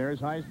 McNair's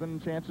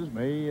Heisman chances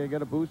may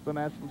get a boost on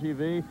national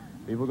TV.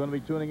 People are going to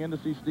be tuning in to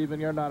see Stephen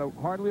Yard.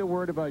 Hardly a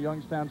word about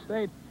Youngstown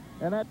State.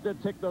 And that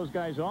ticked those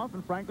guys off,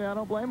 and frankly, I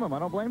don't blame them. I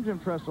don't blame Jim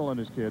Tressel and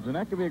his kids, and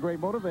that could be a great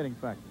motivating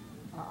factor.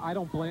 I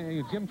don't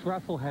blame Jim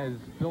Tressel has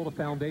built a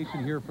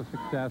foundation here for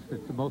success.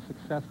 It's the most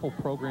successful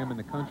program in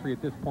the country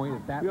at this point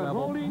at that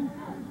level. Holding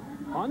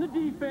on the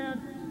defense,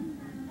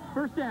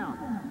 first down.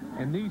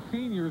 And these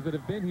seniors that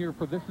have been here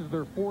for this is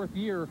their 4th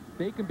year,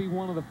 they can be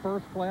one of the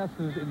first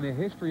classes in the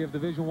history of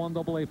Division I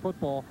AA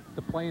football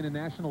to play in a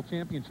national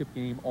championship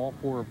game all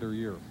 4 of their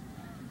years.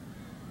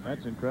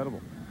 That's incredible.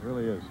 It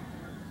really is.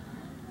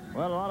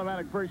 Well, an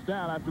automatic first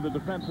down after the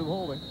defensive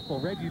holding. Well,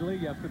 Reggie Lee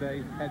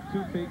yesterday had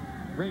 2 big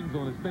rings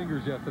on his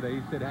fingers yesterday.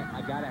 He said,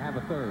 I got to have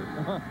a 3rd.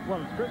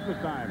 Well, it's Christmas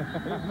time.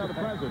 He's another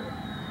president.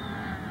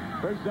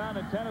 First down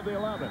and 10 of the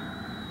 11.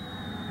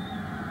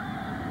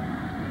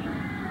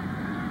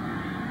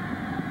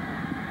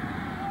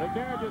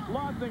 McNair just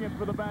launching it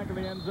for the back of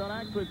the end zone.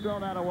 Actually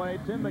thrown out away.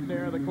 Tim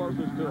McNair, the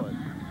closest to it.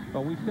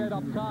 But we said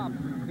up top,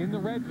 in the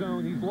red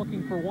zone, he's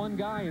looking for one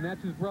guy, and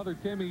that's his brother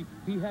Timmy.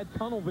 He had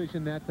tunnel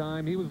vision that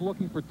time. He was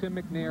looking for Tim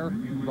McNair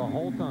the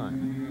whole time.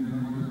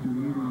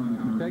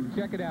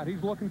 Check it out.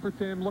 He's looking for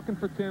Tim, looking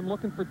for Tim,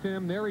 looking for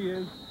Tim. There he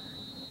is.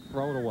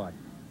 Throw it away.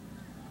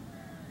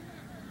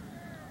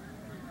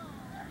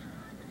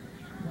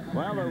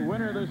 Well, the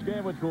winner of this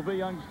game, which will be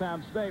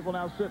Youngstown State, will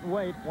now sit and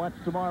wait. Watch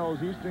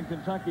tomorrow's Eastern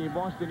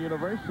Kentucky-Boston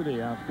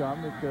University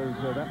outcome, because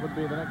that would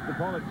be the next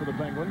opponent for the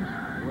Penguins.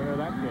 The winner of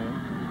that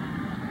game.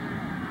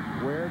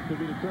 Where to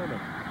be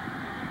determined.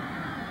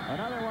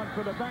 Another one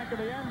for the back of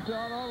the end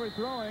zone,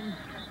 overthrowing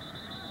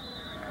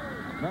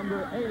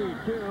number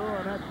 82,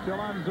 and that's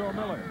Shalonzo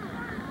Miller.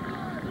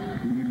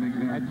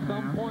 At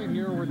some point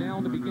here, we're now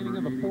in the beginning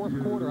of the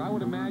 4th quarter. I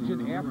would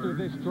imagine after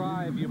this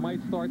drive, you might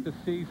start to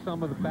see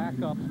some of the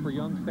backups for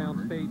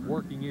Youngstown State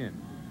working in.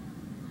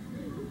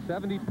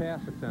 70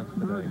 pass attempts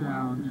today. 3rd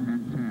down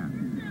and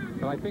 10.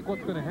 But I think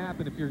what's going to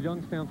happen if you're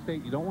Youngstown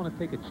State, you don't want to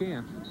take a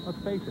chance.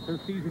 Let's face it, their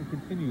season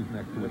continues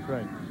next week. That's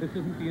right. This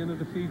isn't the end of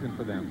the season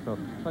for them. So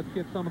let's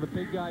get some of the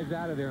big guys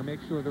out of there and make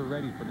sure they're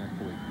ready for next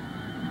week.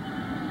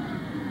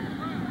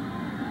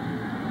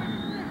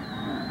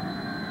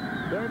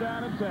 3rd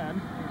down and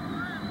 10.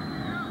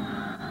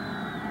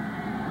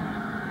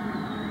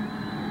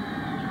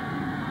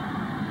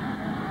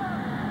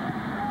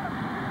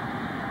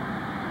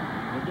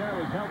 McNair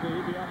was healthy.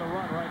 He'd be on the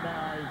run right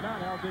now. He's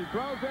not healthy.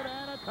 Throws it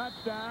and a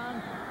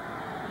touchdown.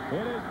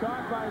 It is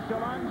caught by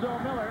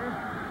Shalonzo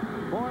Miller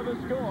for the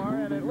score,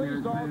 and at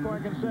least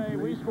Alcorn can say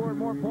we scored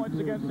more points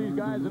against these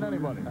guys than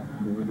anybody.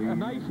 A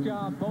nice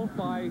job both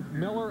by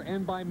Miller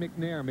and by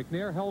McNair.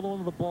 McNair held on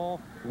to the ball,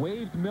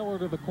 waved Miller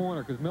to the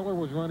corner because Miller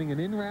was running an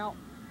in route.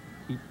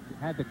 He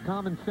had the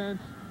common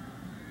sense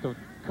to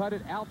cut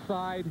it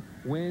outside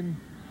when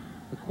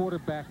the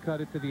quarterback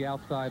cut it to the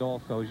outside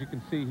also, as you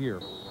can see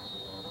here.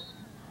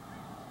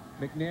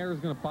 McNair is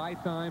going to buy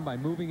time by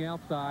moving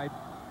outside.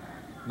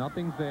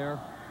 Nothing's there.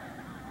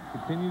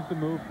 Continues to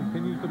move,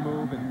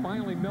 and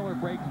finally Miller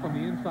breaks from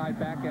the inside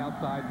back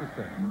outside for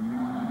 6.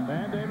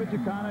 And David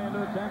Jacana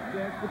into attempt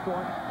the extra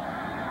point.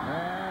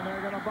 And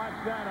they're going to botch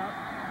that up.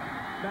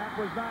 Snap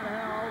was not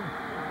held.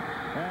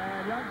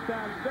 And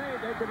Youngstown State,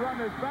 they could run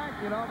this back,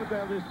 you know, but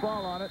they'll just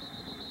fall on it.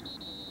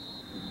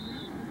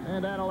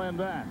 And that'll end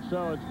that.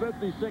 So it's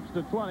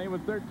 56-20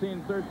 with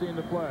 13-13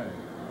 to play.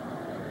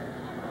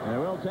 And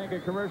we'll take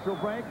a commercial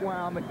break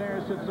while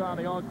McNair sits on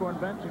the Alcorn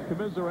bench and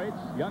commiserates.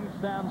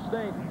 Youngstown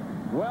State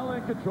well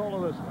in control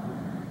of this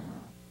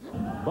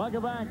one.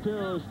 Welcome back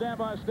to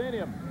Stambaugh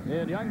Stadium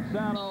in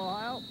Youngstown,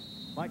 Ohio.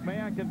 Mike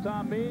Mayock and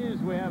Tom Mees,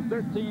 we have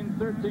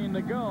 13-13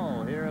 to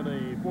go here in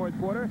the 4th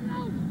quarter.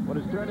 What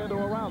has turned into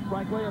a rout,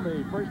 frankly, in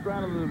the first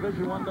round of the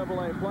Division I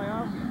AA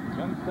playoffs.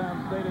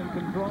 Youngstown State in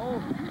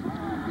control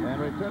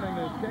and returning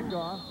this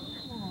kickoff.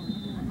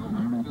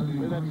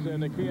 That's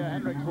Nakia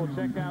Hendricks. We'll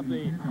check out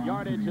the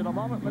yardage in a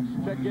moment. Let's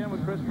check in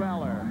with Chris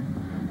Fowler.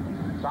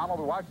 Tom,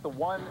 we watched the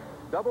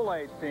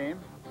 1AA team.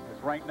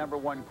 It's ranked number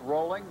 1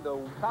 Growling.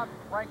 The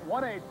top-ranked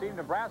 1A team,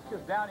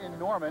 Nebraska's down in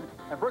Norman.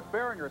 And Brooke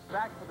Behringer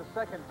sacked for the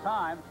 2nd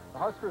time. The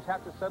Huskers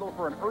have to settle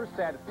for an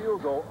Erstad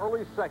field goal.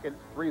 Early second,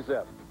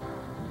 3-zip.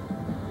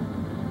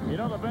 You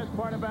know the best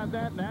part about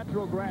that?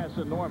 Natural grass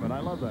in Norman. I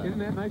love that. Isn't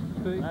that nice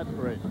to see? That's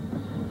great.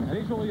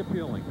 Visually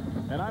appealing.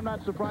 And I'm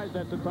not surprised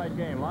that's a tight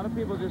game. A lot of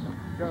people just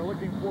are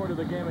looking forward to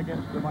the game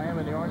against Miami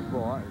in the Orange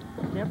Bowl. I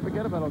can't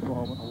forget about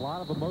Oklahoma. A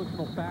lot of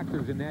emotional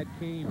factors in that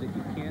game that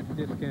you can't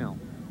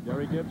discount.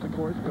 Jerry Gibbs, of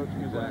course,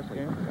 coaching his last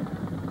game.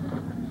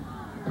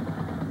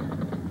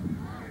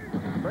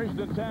 First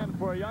and 10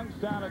 for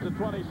Youngstown at the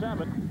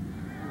 27.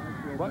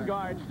 One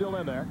guard still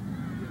in there.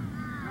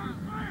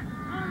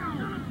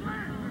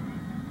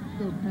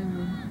 Still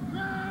Penguins.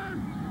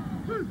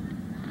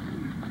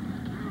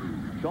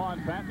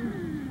 Sean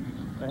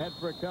Patton ahead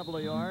for a couple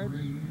of yards.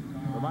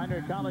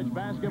 Reminder, college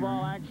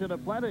basketball action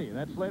aplenty.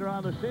 That's later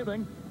on this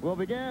evening. We'll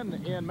begin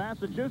in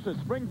Massachusetts,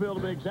 Springfield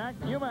to be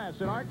exact, UMass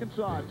in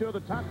Arkansas, two of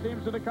the top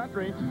teams in the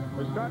country.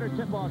 The Starter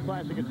Tip-Off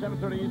Classic at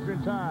 7:30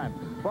 Eastern Time,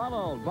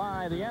 followed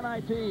by the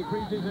NIT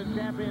Preseason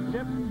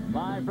Championship,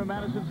 live from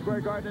Madison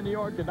Square Garden in New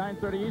York at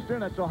 9:30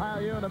 Eastern. That's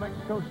Ohio U and New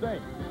Mexico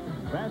State.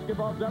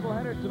 Basketball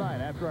doubleheader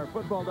tonight after our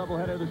football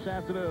doubleheader this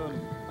afternoon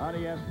on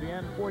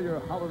ESPN for your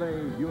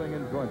holiday viewing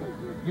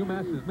enjoyment.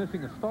 UMass is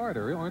missing a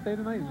starter, aren't they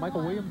tonight? Is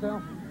Michael Williams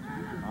out?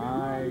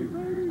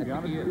 To be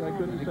honest with you, I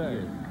couldn't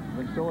say.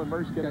 Been so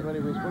immersed getting ready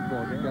for this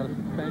football game. Got a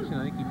suspension.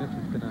 I think he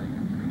misses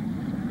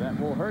tonight. That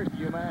will hurt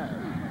UMass.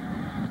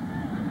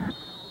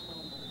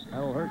 That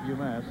will hurt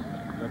UMass.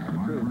 That's the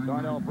truth.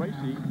 Darnell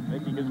Bracey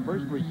making his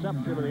first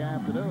reception of the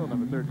afternoon,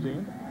 number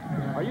 13.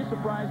 Are you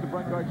surprised the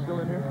front guard's still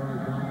in here?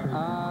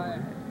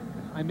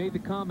 I made the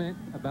comment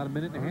about a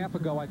minute and a half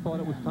ago. I thought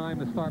it was time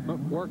to start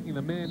working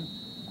them in.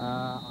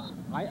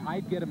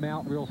 I'd get him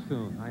out real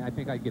soon. I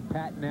think I'd get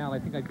Patton out. I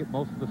think I'd get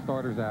most of the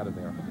starters out of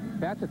there.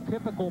 That's a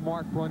typical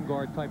Mark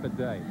Brungard type of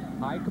day.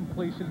 High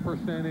completion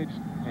percentage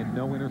and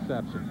no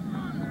interceptions.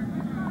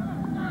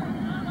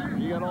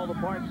 You got all the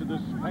parts that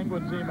this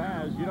Penguin team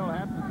has. You don't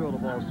have to throw the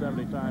ball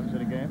 70 times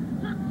in a game.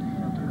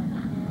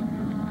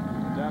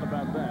 No doubt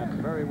about that.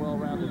 Very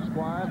well-rounded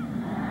squad.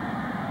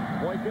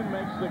 Boykin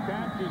makes the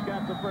catch. He's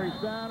got the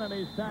first down, and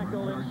he's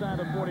tackled inside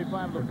the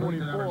 45 to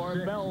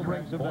 44. Bell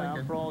brings him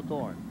down for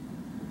Alcorn.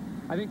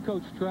 I think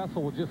Coach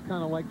Tressel would just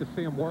kind of like to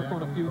see him work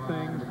on a few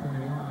things.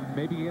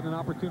 Maybe get an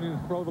opportunity to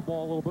throw the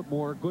ball a little bit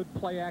more. Good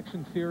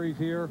play-action series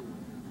here.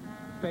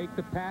 Fake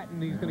to Patton.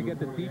 He's going to get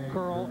the deep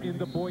curl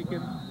into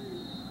Boykin.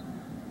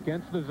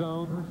 Against the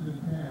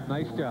zone.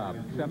 Nice job.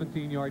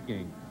 17-yard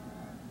gain.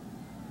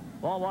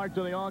 Ball marked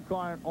to the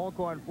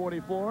Alcorn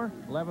 44.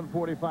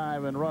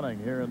 11:45 and running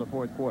here in the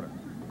fourth quarter.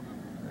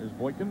 There's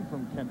Boykin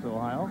from Kent,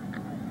 Ohio.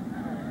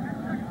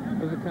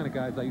 Those are the kind of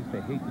guys I used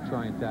to hate to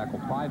try and tackle.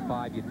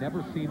 5'5". You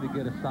never seem to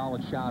get a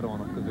solid shot on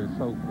them because they're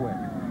so quick.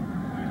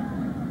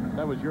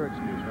 That was your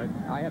excuse, right?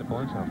 I had a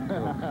bunch of them,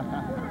 too.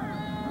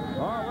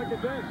 Oh, look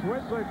at this.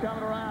 Whistler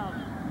coming around.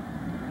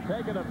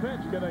 Taking a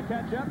pitch. Going to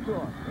catch up to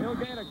him. He'll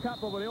gain a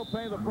couple, but he'll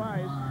pay the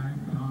price.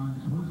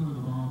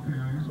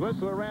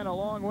 Whistler ran a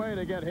long way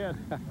to get hit.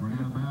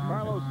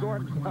 Carlos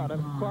Thornton got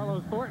him.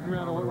 Carlos Thornton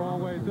ran a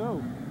long way,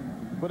 too.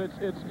 But it's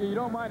you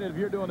don't mind it if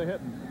you're doing the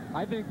hitting.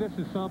 I think this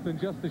is something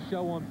just to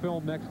show on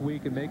film next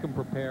week and make him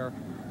prepare.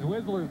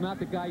 Whistler's not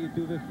the guy you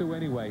do this to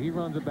anyway. He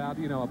runs about,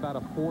 about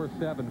a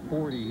 4.7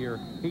 40 here.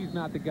 He's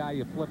not the guy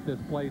you flip this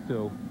play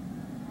to.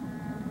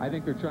 I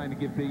think they're trying to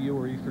give BU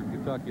or Eastern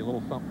Kentucky a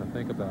little something to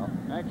think about.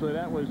 Actually,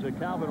 that was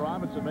Calvin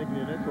Robinson making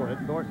the initial hit.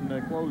 Thornton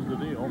closed the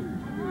deal.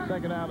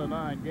 Second down to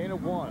 9. Gain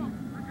of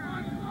 1.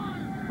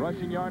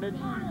 Rushing yardage,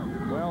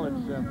 well,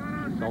 it's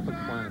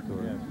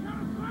self-explanatory. Yes.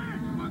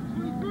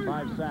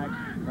 5 sacks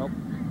help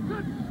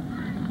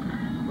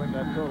bring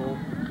that total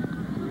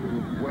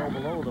well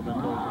below the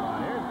Mendoza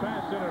line. Here's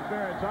pass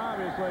interference,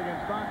 obviously,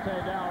 against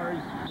Fonte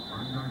Dowers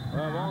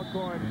of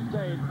Alcorn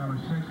State.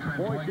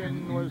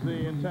 Boykin was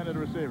the intended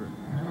receiver.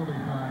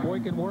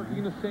 Boykin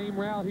working the same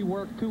route he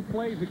worked 2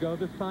 plays ago.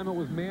 This time it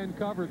was man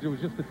coverage. It was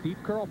just a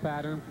deep curl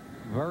pattern.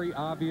 Very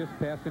obvious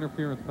pass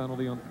interference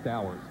penalty on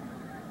Dowers.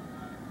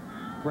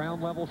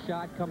 Ground level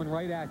shot coming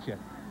right at you.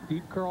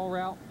 Deep curl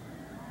route.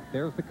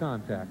 There's the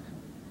contact.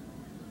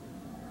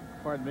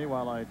 Pardon me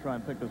while I try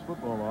and pick this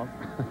football off.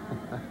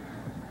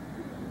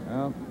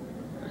 Well,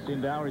 I've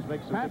seen Dowers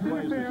make some good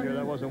plays this year.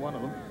 That wasn't one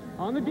of them.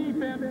 On the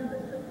defense.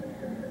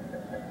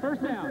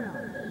 First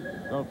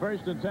down. So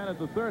first and 10 at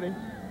the 30.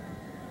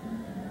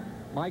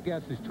 My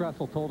guess is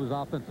Tressel told his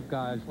offensive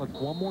guys, let's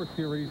one more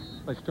series.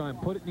 Let's try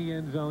and put it in the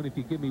end zone. If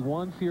you give me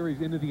one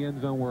series into the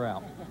end zone, we're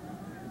out.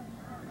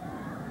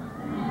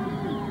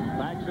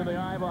 Backs in the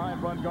eye behind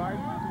front guard.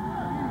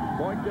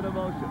 Boykin in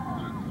motion.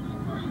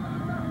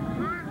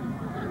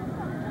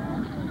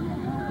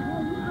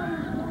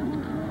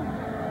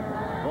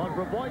 Going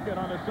for Boykin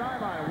on the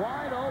sideline.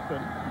 Wide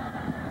open.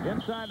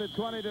 Inside the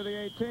 20 to the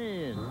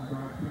 18.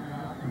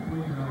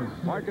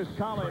 Marcus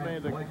Colley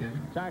made the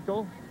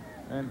tackle.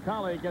 And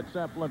Colley gets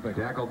up limping.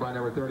 Tackled by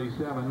number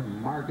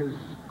 37, Marcus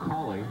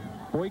Colley.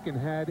 Boykin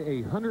had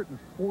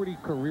 140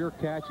 career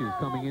catches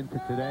coming into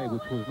today,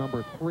 which was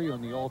number 3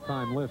 on the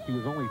all-time list. He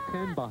was only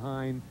 10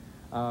 behind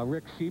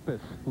Rick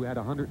Sheepus, who had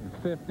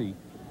 150.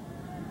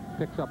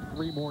 Picks up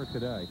 3 more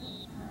today.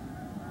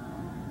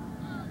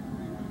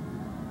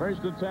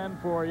 First and 10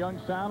 for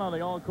Youngstown on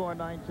the Alcorn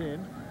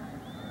 19.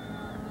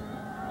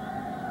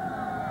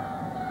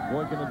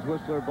 Boykin and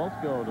Whistler both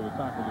go to the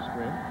top of the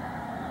screen.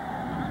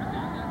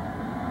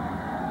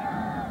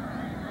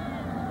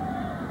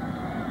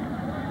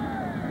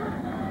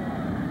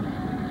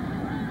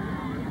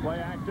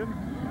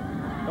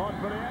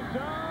 for the end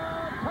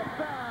zone.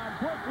 Touchdown,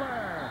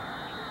 Whistler.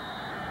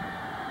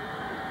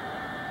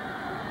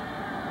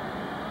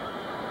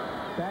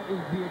 That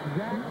is the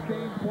exact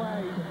same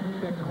play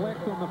that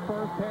clicked on the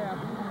first half.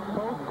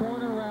 Both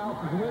corner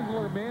routes,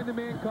 Whistler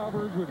man-to-man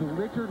coverage with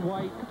Richard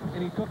White,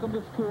 and he took him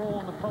to school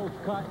on the post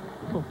cut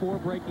before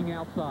breaking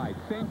outside.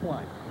 Same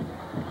play.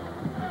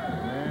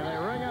 And they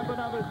ring up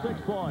another 6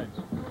 points.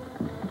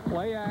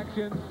 Play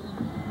action.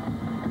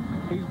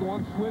 He's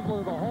going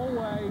Whistler the whole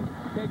way.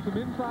 Takes him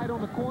inside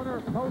on the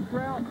corner, post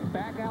route,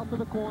 back out to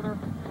the corner.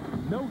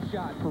 No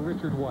shot for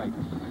Richard White.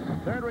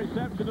 Third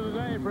reception of the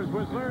day for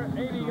Whistler,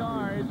 80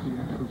 yards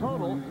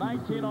total,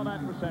 19 on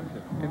that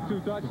reception. And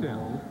 2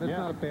 touchdowns. That's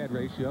not a bad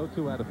ratio,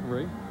 2 out of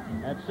 3.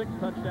 Had 6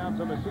 touchdowns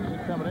on the season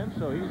coming in,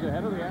 so he's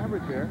ahead of the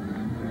average here.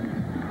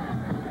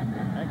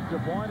 Extra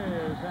point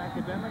is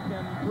academic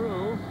and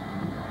through,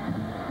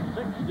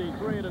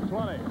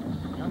 63-20.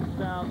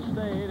 Youngstown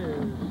State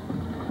is,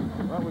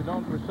 well, we've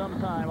known for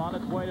some time, on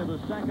its way to the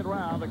second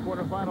round, the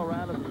quarterfinal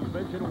round of the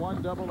Division I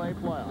AA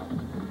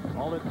playoffs.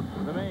 All that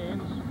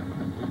remains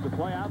is to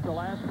play out the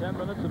last 10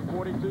 minutes and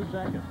 42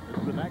 seconds.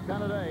 It's been that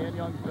kind of day in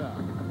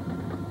Youngstown.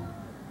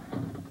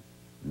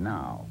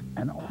 Now,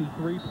 an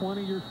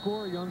 320 your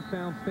score,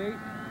 Youngstown State.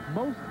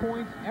 Most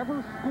points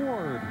ever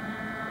scored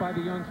by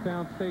the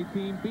Youngstown State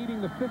team, beating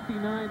the 59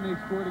 they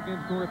scored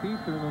against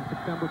Northeastern on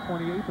September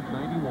 28th of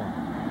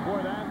 91.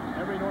 Before that,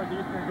 every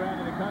Northeastern grad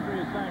in the country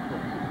is thankful.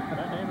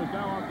 That name is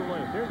now off the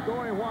list. Here's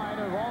Corey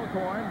White of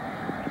Alcorn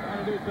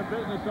trying to do some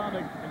business on the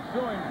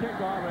ensuing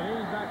kickoff, and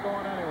he's not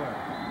going anywhere.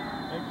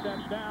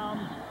 Except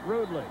down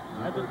rudely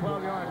at the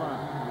 12-yard line.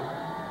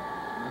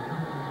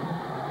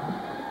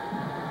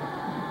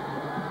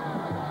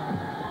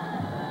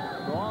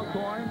 So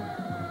Alcorn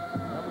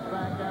comes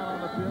back down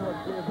on the field.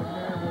 Let's see if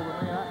McNair will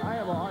remain. I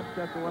have a hunch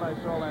after what I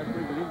saw last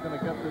week that he's going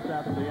to cut this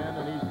out to the end,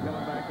 and he's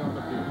coming back on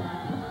the field.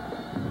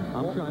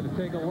 I'm trying to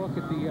take a look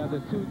at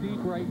the 2 deep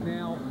right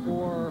now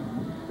for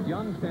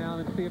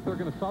Youngstown and see if they're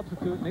going to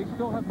substitute, and they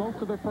still have most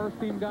of their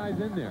first-team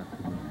guys in there.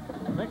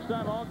 Next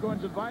time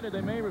Alcorn's invited,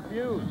 they may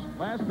refuse.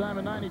 Last time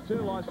in 92,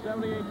 lost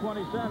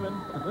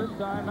 78-27. This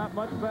time, not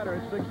much better.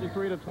 It's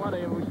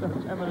 63-20, and we still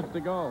have 10 minutes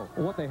to go.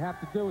 Well, what they have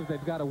to do is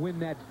they've got to win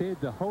that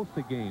bid to host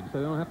the game, so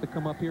they don't have to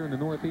come up here in the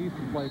Northeast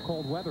and play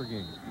cold weather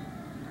games.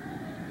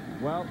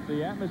 Well,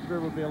 the atmosphere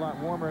would be a lot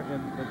warmer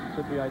in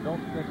Mississippi. I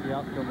don't think the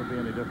outcome would be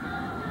any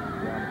different.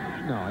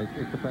 No,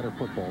 it's a better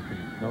football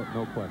team.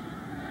 No question.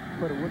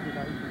 But it would be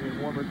nice to be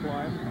in warmer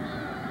climes.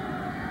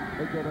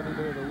 They get any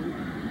day of the week.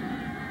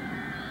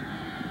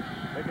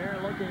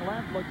 McNair looking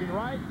left, looking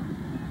right.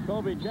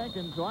 Colby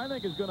Jenkins, so I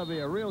think is going to be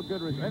a real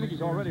good receiver. I think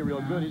he's already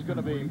real good. He's going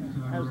to be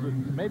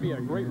maybe a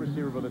great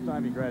receiver by the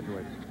time he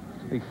graduates.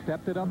 They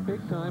stepped it up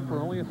big time for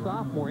only a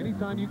sophomore.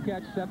 Anytime you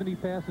catch 70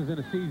 passes in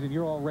a season,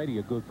 you're already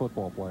a good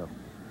football player.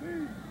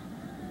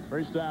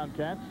 First down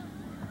catch.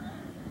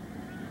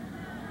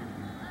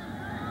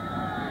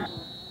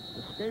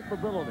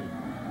 Escapability.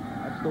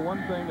 That's the one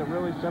thing that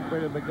really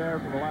separated McNair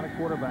from a lot of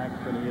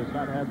quarterbacks, and he has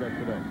not had that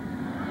today.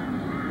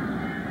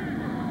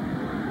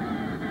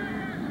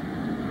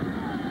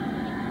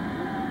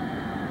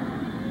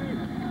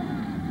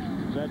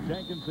 Is that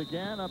Jenkins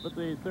again up at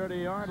the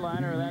 30-yard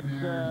line, or that's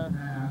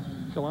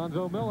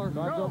Shalonzo Miller.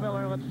 Shalonzo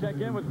Miller. Let's check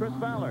in with Chris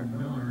Fowler.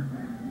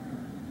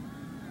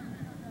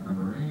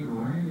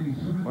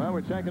 Well,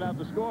 we're checking out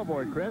the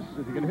scoreboard, Chris.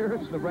 If you can hear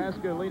us,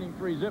 Nebraska leading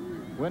 3-zip.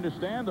 We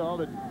understand, though,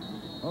 that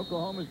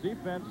Oklahoma's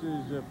defense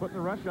is putting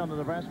the rush on the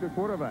Nebraska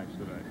quarterbacks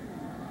today.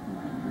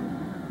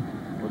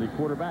 Or the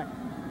quarterback.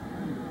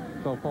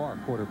 So far,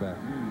 quarterback.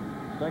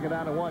 Second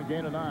down and 1,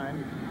 gain of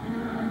 9.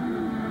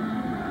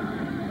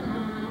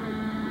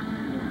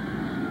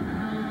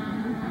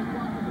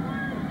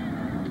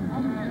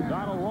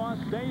 Donald Ross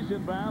stays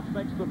in bounds,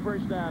 makes the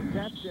first down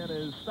catch, and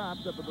is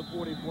stopped up at the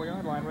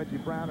 44-yard line. Reggie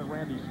Brown and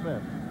Randy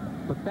Smith.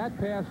 But that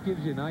pass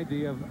gives you an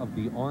idea of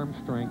the arm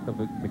strength of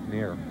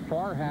McNair.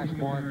 Far hash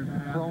mark,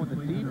 throwing the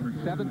deep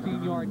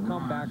 17-yard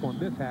comeback on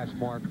this hash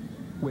mark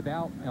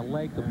without a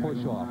leg to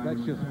push off.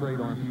 That's just great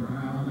arm strength.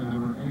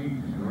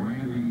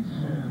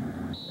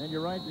 And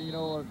you're right, you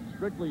know,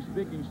 strictly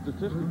speaking,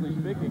 statistically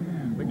speaking,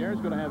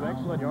 McNair's going to have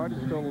excellent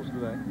yardage totals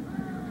today.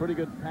 Pretty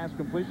good pass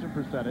completion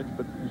percentage,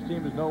 but his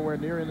team is nowhere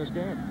near in this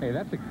game. Hey,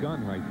 that's a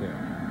gun right there.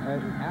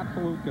 That's an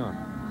absolute gun.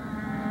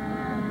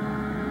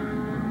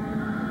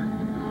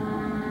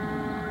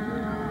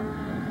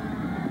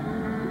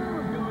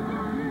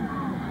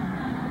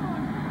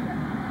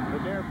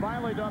 McNair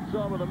finally dumps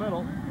over the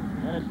middle,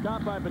 and it's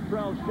caught by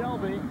Betrell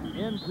Shelby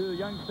into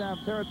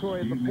Youngstown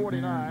territory at the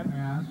 49.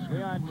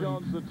 Leon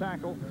Jones, the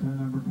tackle.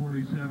 Number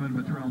 47,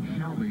 Betrell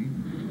Shelby.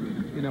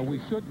 You know,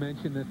 we should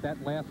mention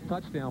that last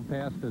touchdown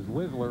pass to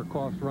Whistler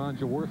cost Ron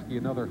Jaworski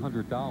another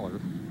 $100.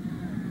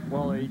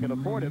 Well, he can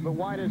afford it, but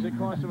why does it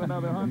cost him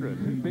another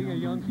 $100? Being a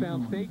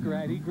Youngstown State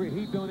grad, he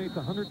donates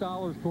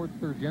 $100 towards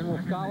their general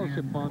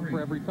scholarship fund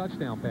for every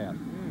touchdown pass.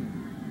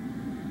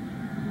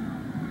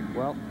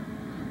 Well,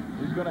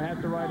 he's going to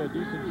have to write a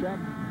decent check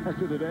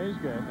after today's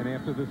game. And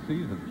after this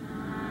season.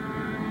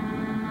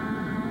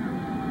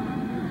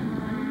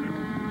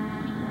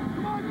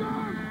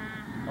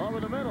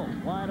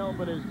 Wide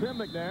open is Tim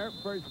McNair.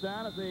 First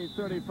down at the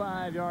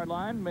 35-yard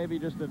line, maybe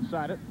just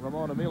inside it.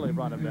 Ramon Emile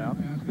brought him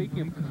down.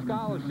 Speaking of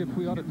scholarships,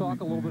 we ought to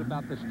talk a little bit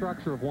about the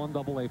structure of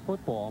 1AA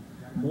football.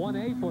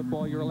 1A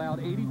football, you're allowed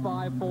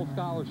 85 full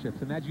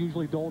scholarships, and that's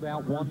usually doled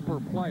out one per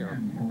player.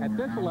 At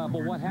this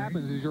level, what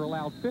happens is you're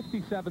allowed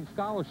 57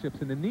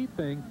 scholarships, and the neat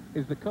thing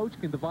is the coach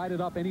can divide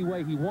it up any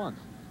way he wants.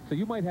 So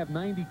you might have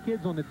 90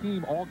 kids on the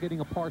team all getting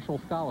a partial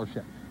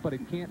scholarship, but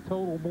it can't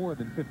total more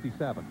than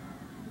 57.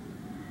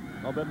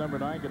 I'll bet number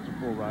 9 gets a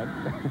full ride.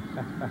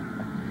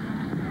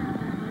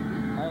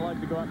 I like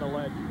to go out on the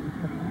ledge.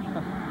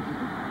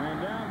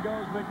 And down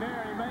goes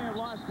McNair. He may have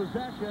lost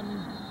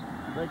possession.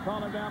 They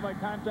call him down by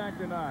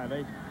contact or not.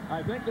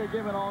 I think they're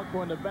giving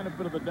Alcorn the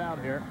benefit of the doubt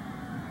here,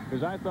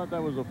 because I thought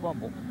that was a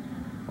fumble.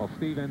 Well,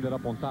 Steve ended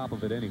up on top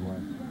of it anyway.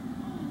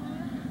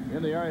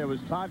 In the area was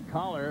Todd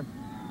Collar.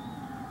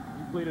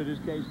 He pleaded his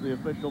case to the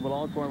official, but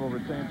Alcorn will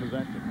retain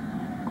possession.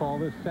 Call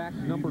this sack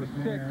number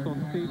 6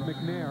 on Steve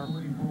McNair.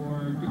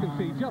 You can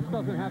see he just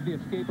doesn't have the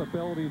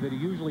escapability that he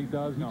usually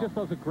does. He just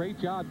does a great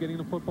job getting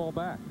the football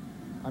back.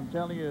 I'm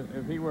telling you,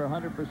 if he were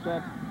 100%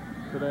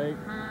 today,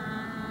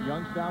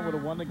 Youngstown would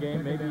have won the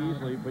game, maybe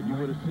easily, but you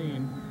would have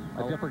seen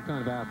a different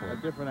kind of athlete.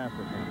 A different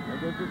athlete.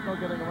 There's just no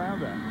getting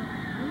around that.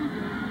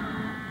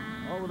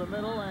 Over the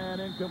middle and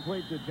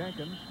incomplete to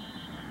Jenkins.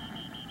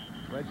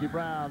 Reggie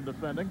Brown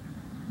defending.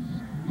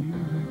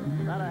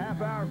 About a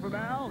half hour from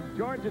now,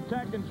 Georgia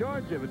Tech and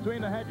Georgia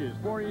between the hedges,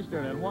 4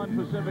 Eastern and 1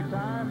 Pacific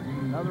time.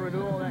 Another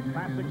renewal of that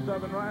classic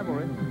Southern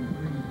rivalry.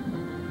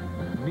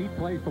 Neat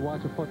place to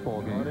watch a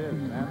football game. Oh, it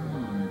is.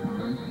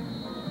 Absolutely.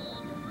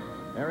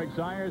 Eric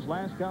Zayer's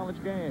last college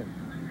game.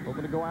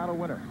 Hoping to go out a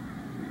winner.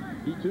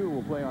 He, too,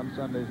 will play on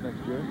Sundays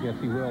next year. Yes,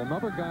 he will.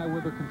 Another guy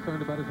with a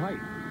concern about his height.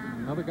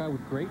 Another guy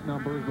with great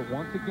numbers, but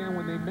once again,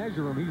 when they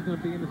measure him, he's going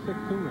to be in the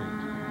 6'2"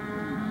 range.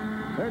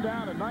 They're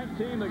down at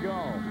 19 to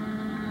go.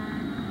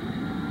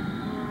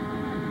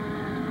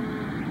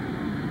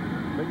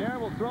 McNair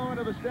will throw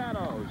into the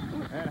shadows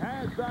and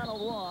has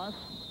Donald Ross.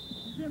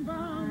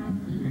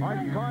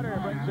 Mark Carter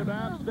brings him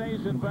out,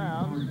 stays in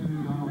bounds.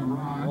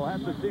 We'll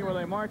have to see where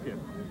they mark it.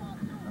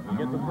 We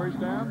get the first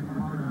down.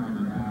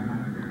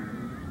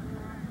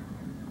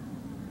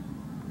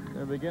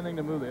 They're beginning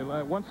to move.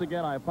 Once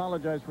again, I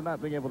apologize for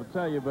not being able to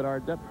tell you, but our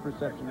depth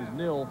perception is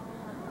nil.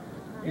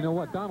 You know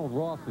what? Donald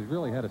Ross has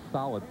really had a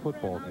solid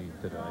football game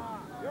today.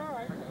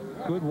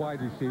 Good wide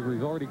receiver.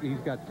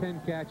 He's got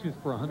 10 catches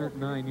for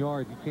 109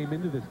 yards. He came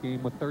into this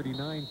game with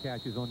 39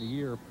 catches on the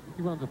year.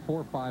 He runs a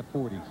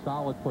 4.540.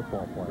 Solid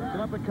football player. It's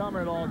an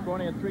up-and-comer at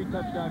Alcorn. He had 3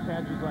 touchdown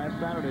catches last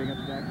Saturday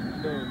against Jackson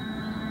State.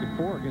 And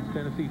 4 against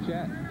Tennessee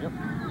Chat. Yep.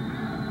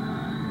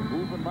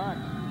 Moving much.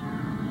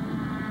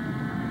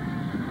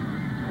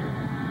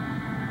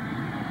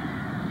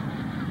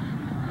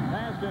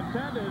 Pass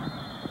intended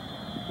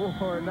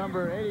for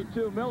number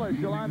 82, Miller,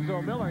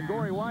 Shalonzo Miller, and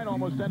Gory White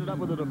almost ended up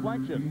with a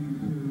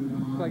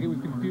deflection. Looks like he was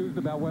confused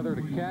about whether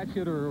to catch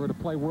it or to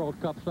play World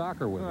Cup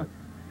soccer with it.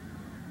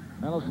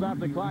 That'll stop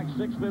the clock,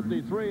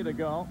 6:53 to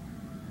go.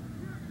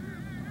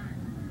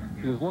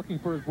 He was looking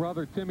for his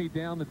brother Timmy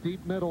down the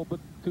deep middle, but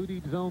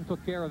 2-deep zone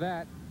took care of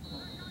that.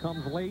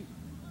 Comes late.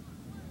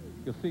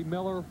 You'll see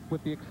Miller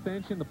with the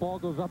extension. The ball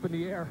goes up in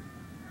the air.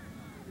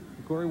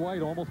 Gory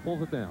White almost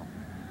pulls it down.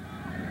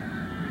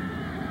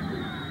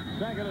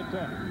 2nd and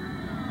 10.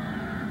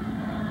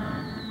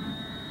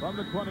 From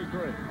the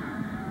 23.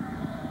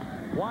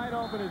 Wide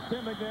open is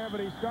Tim McNair, but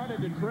he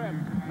started to trip.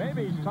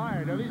 Maybe he's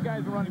tired. Now, these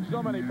guys are running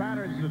so many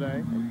patterns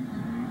today.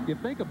 You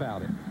think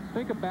about it.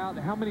 Think about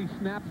how many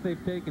snaps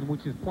they've taken,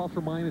 which is plus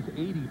or minus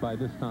 80 by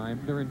this time.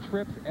 They're in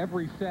trips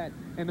every set,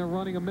 and they're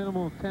running a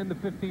minimum of 10 to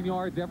 15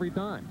 yards every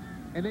time.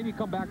 And then you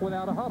come back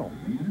without a huddle.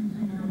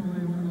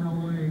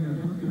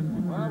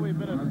 Well, we've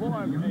been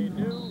informed a new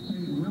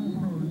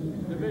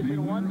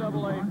Division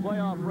 1AA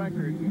playoff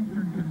record.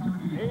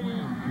 80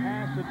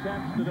 pass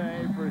attempts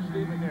today for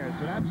Steve McNair.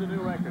 So that's a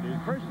new record. His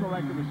personal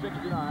record was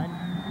 69.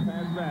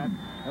 Past that.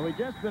 And we've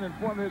just been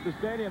informed at the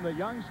stadium that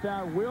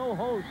Youngstown will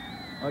host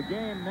a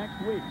game next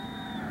week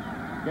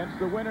against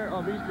the winner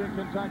of Eastern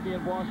Kentucky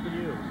and Boston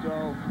U.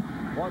 So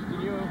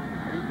Boston U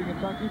and Eastern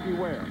Kentucky,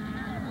 beware.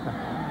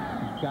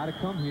 You've got to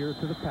come here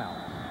to the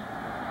Palace.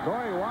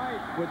 Gory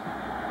White with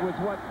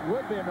what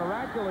would be a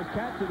miraculous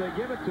catch if they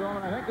give it to him,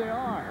 and I think they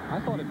are. I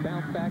thought it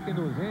bounced back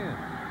into his hand.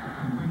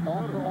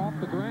 Off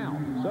the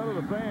ground. So do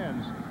the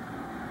fans.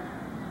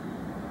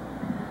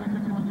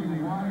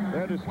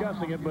 They're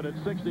discussing it, but it's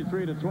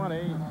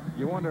 63-20.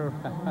 You wonder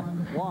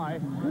why,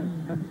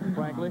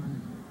 frankly.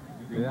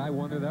 Yeah, I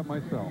wonder that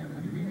myself.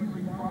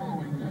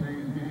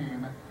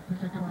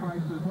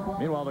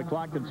 Meanwhile, the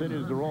clock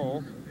continues to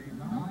roll.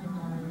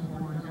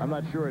 I'm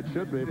not sure it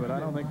should be, but I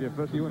don't think the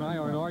officials... You and I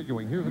aren't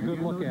arguing. Here's a good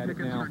look at it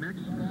now.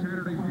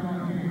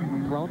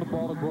 Throwing the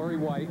ball to Gory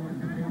White.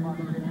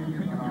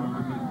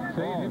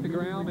 Saying hit the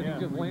ground, and he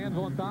just lands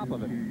on top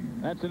of it.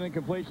 That's an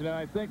incompletion, and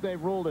I think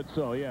they've ruled it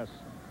so, yes.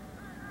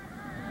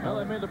 Well,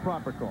 they made the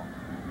proper call.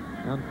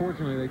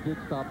 Unfortunately, they did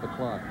stop the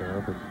clock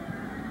there, but...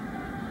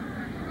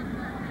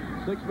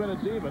 6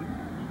 minutes even.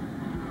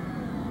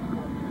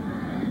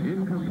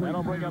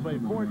 That'll bring up a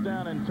 4th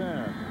down and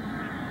 10.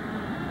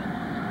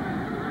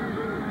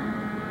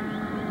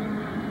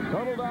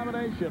 Total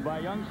domination by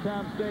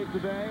Youngstown State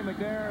today.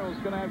 McNair was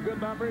going to have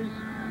good numbers.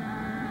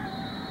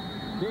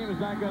 Team is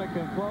not going to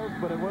come close,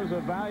 but it was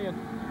a valiant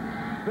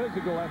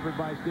physical effort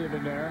by Steve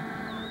McNair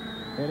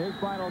in his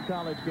final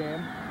college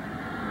game.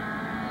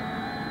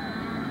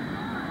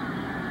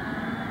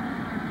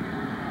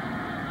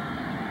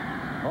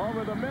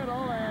 Over the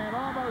middle and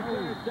almost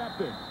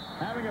intercepted.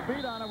 Having a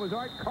beat on it was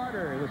Art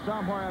Carter, the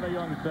sophomore out of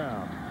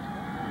Youngstown.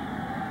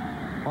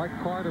 Art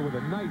Carter with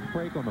a nice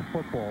break on the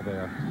football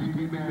there.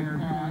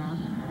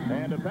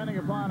 And depending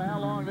upon how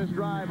long this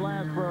drive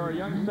lasts for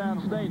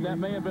Youngstown State, that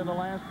may have been the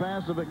last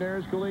pass of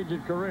McNair's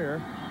collegiate career.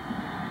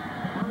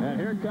 And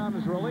here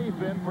comes relief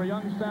in for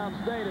Youngstown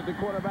State at the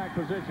quarterback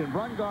position.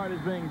 Brungard is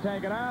being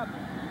taken out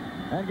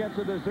and gets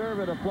a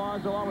deserved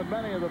applause along with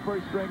many of the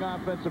first-string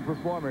offensive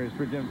performers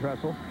for Jim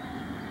Tressel.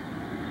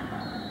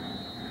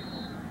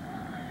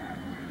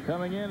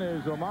 Coming in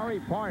is Omari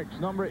Parks,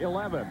 number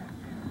 11.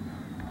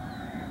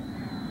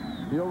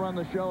 He'll run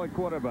the show at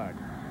quarterback.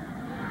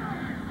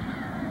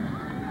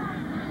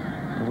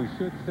 And we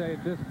should say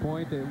at this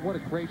point that what a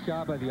great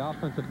job by the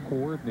offensive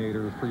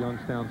coordinators for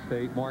Youngstown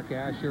State, Mark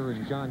Asher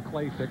and John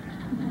Klasick.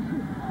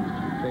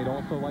 They'd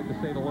also like to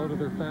say hello to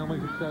their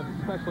families,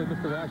 especially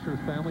Mr. Asher's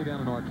family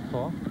down in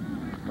Arkansas.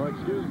 Oh,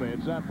 excuse me,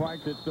 it's not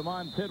Parks, it's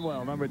Damon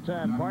Tidwell, number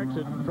 10. Parks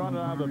had thrown it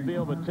out of the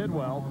field, but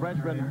Tidwell,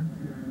 freshman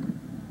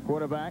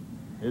quarterback,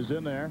 is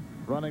in there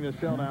running the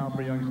show now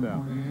for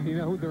Youngstown. You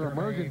know who their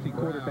emergency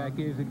quarterback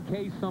is in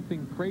case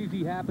something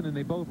crazy happened and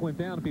they both went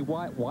down? It'd be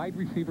wide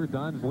receiver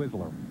Don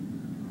Zwizzler.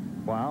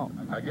 Wow.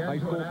 High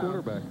school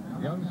quarterback.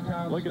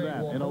 Look at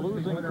that. In a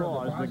losing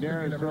cause,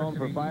 McNair has thrown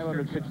for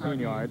 516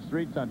 yards,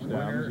 3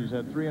 touchdowns. He's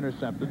had 3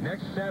 intercepted.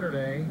 Next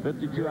Saturday,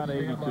 52 out of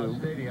 82.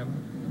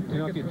 You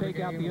know, if you take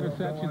out the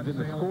interceptions in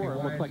the score,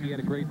 it looks like he had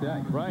a great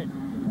day. Right.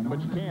 But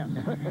you can't.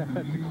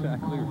 That's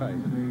exactly right.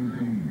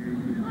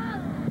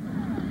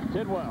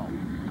 Tidwell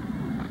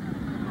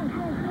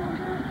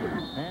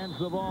hands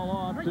the ball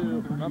off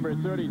to number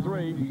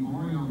 33.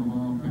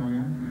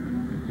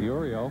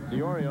 DeOrio.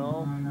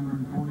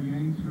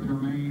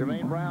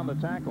 Jermaine Brown, the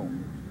tackle.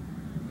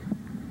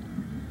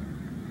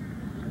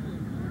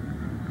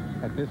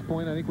 At this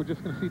point, I think we're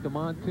just going to see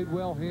Damon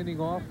Tidwell handing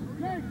off,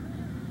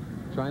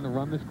 trying to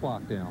run this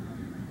clock down.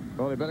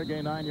 Well, they better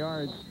gain 9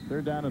 yards.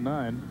 They're down to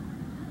 9.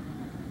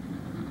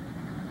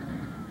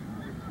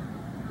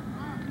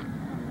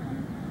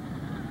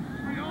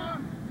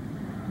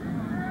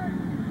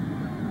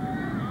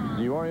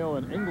 DeOrio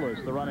and Inglis,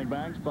 the running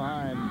backs,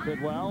 behind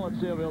Tidwell. Let's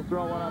see if he'll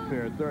throw one up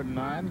here. 3rd and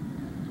 9.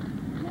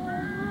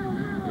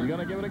 He's going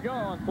to give it a go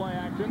on play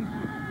action.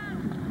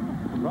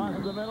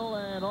 Across the middle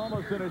and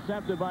almost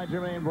intercepted by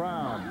Jermaine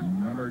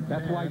Brown.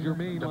 That's why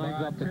Jermaine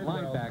lines up at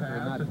linebacker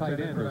and not tight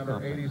end or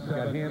something. He's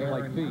got hands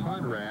like feet.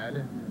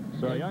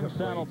 So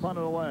Youngstown will punt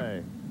it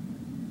away.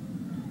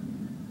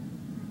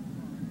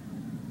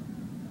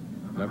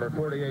 Number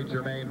 48,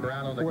 Jermaine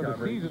Brown on the Before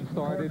coverage. the season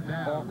started,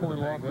 Alcorn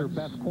lost their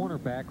best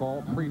cornerback,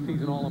 all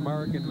preseason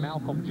All-American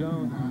Malcolm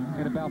Jones.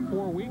 And about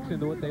 4 weeks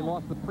into it, they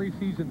lost the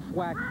preseason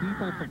SWAC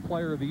Defensive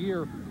Player of the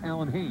Year,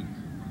 Alan Haynes.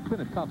 It's been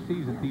a tough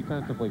season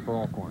defensively for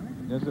Alcorn.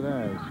 Yes, it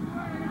has.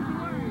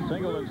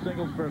 Singleton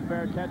singles for a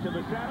fair catch in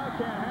the shadow.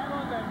 Can't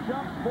handle it, then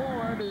jumps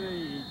forward.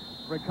 He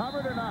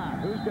recovered or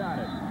not? Who's got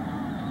it?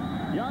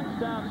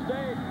 Youngstown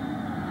State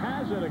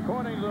has it,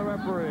 according to the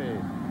referee.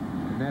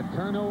 And that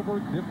turnover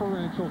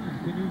differential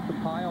continues to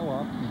pile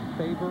up in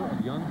favor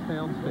of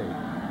Youngstown State.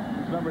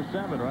 It's number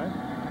 7, right?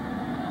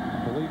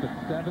 I believe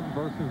it's 7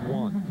 versus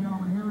 1. Ladies and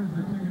gentlemen, here is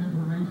the ticket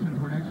information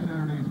for next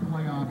Saturday's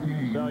playoff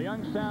game. So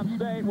Youngstown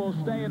State will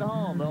stay at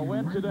home. They'll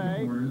win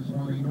today.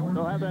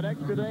 They'll have that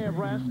extra day of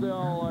rest.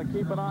 They'll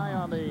keep an eye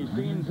on the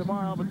scene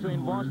tomorrow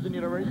between Boston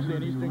University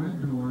and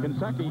Eastern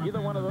Kentucky.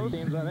 Either one of those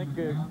teams, I think,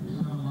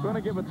 going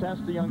to give a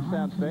test to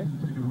Youngstown State.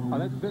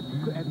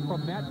 And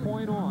from that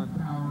point on,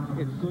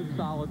 it's good,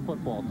 solid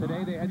football.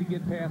 Today they had to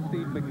get past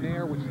Steve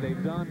McNair, which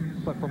they've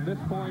done. But from this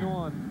point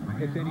on,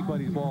 it's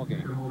anybody's ball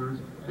game.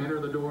 Enter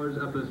the doors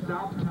of the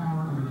South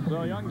Tower.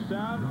 So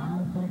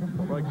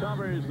Youngstown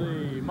recovers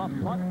the muff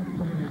punt.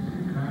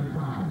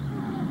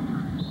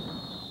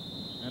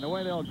 And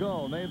away they'll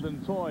go.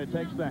 Nathan Toy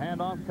takes the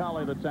handoff.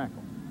 Colley the tackle.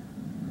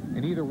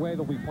 And either way,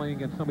 they'll be playing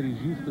against somebody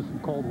who's used to some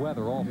cold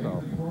weather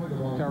also.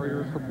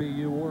 Terriers from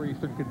BU or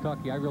Eastern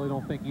Kentucky. I really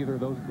don't think either of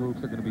those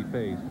groups are going to be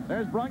phased.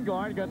 There's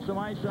Brungard. Got some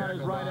ice on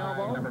his right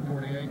elbow. Number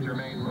 48,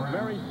 Jermaine Brown.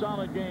 Very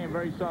solid game.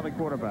 Very solid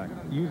quarterback.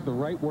 Use the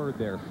right word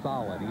there,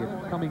 solid. He is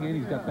coming in.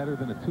 He's got better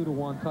than a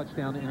 2-to-1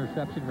 touchdown to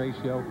interception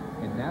ratio.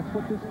 And that's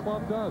what this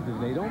club does, is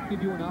they don't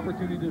give you an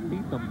opportunity to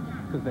beat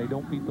them because they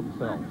don't beat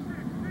themselves.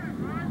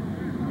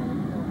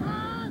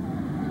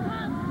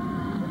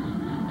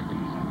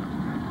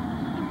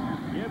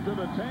 To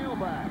the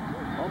tailback,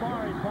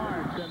 Omari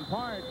Parks, and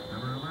Parks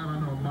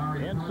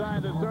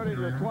inside the 30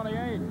 to the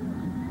 28.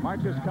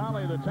 Marcus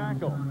Colley, the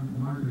tackle.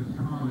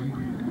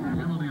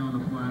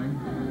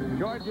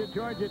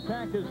 Georgia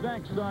Tech is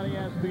next on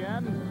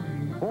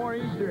ESPN. 4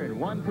 Eastern,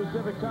 1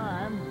 Pacific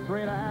time.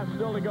 3.5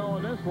 still to go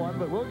in this one,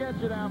 but we'll get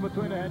you down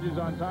between the hedges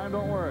on time.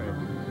 Don't worry.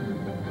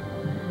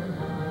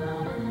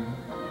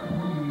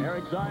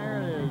 Eric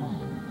Zier is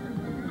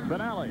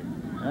finale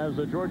as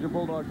the Georgia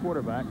Bulldog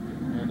quarterback,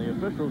 and the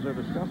officials are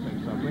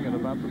discussing something at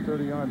about the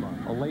 30-yard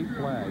line. A late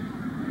flag,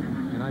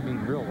 and I mean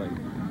real late.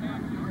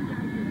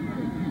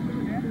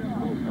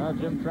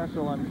 Jim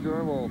Tressel, I'm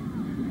sure, will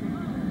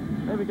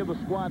maybe give the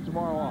squad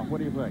tomorrow off. What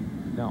do you think?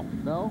 No.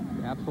 No?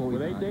 Absolutely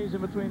With 8 not. days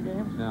in between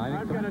games? No,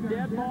 I've got a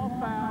dead ball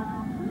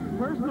foul,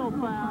 personal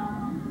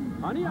foul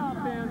on the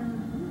offense,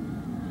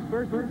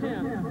 1st and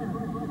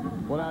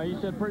 10. Well, now, he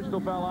said personal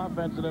foul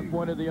offense and then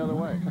pointed the other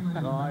way.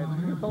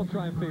 So Don't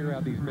try and figure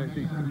out these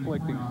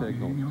conflicting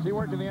signals. Does he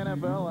work in the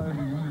NFL?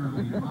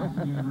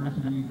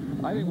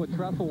 I think what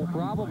Tressel will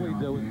probably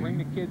do is bring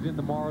the kids in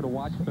tomorrow to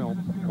watch film,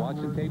 watch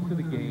the tapes of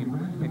the game,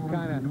 and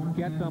kind of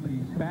get them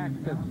back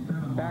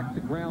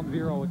to ground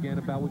zero again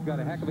about we've got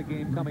a heck of a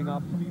game coming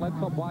up. Let's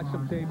watch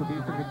some tape of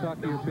Eastern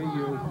Kentucky or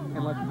BU,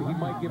 and he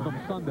might give them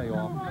Sunday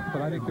off,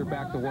 but I think they're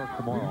back to work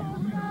tomorrow.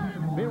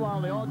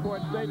 Meanwhile, the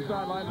Alcorn State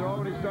sidelines are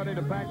already starting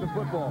to pack the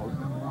footballs.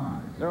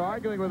 They're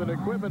arguing with an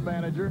equipment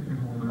manager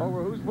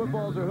over whose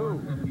footballs are who.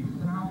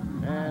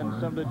 And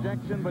some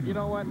dejection, but you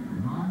know what?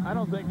 I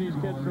don't think these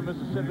kids from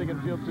Mississippi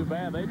can feel too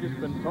bad. They've just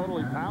been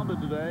totally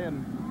pounded today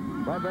and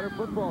by a better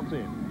football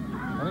team.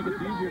 I think it's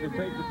easier to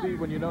take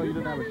defeat when you know you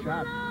didn't have a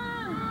shot.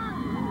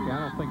 Yeah,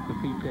 I don't think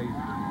defeat tastes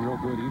real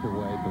good either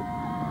way, but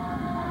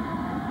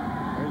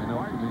There's I know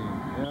Mark. what you mean.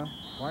 Yeah,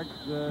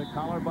 Mark's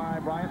collared by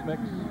Bryant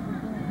Mix.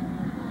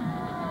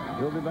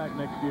 He'll be back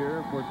next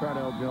year for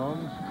Cardell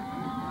Jones.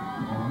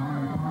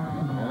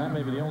 And that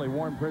may be the only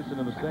warm person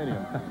in the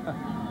stadium.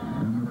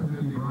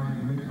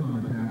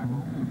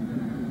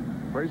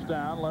 First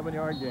down,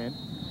 11-yard gain.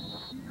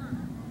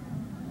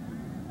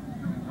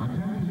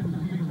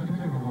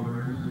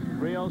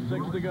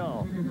 3:06 to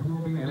go.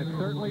 And it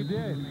certainly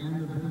did.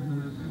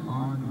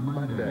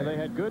 And they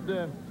had good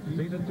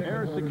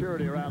air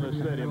security around the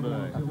stadium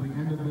today.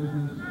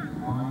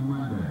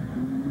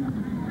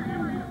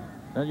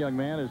 That young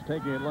man is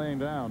taking it laying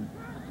down.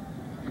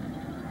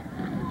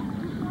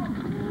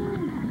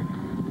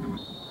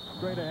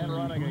 Straight ahead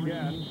running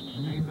again.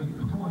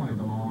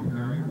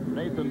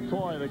 Nathan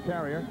Toy, the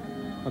carrier.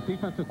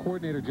 Defensive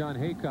coordinator John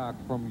Haycock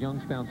from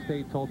Youngstown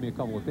State told me a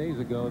couple of days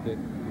ago that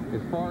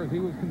as far as he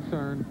was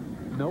concerned,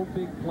 no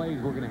big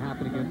plays were going to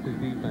happen against his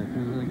defense.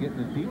 He was going to get in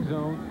the deep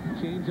zone,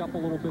 change up a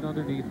little bit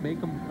underneath, make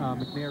him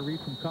McNair read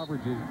some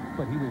coverages,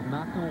 but he was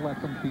not going to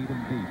let them beat him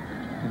deep.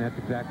 And that's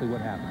exactly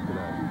what happened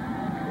today.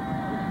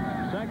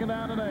 Second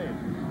down and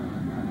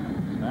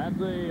 8. At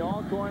the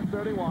Alcorn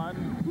 31.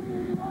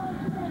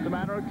 Just a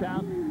matter of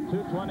count.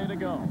 2:20 to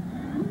go.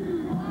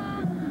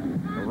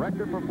 A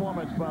record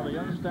performance by the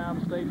Youngstown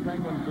State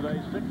Penguins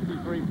today.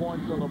 63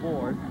 points on the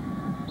board.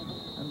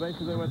 And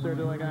basically what they're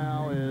doing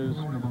now is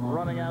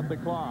running out the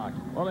clock.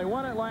 Well, they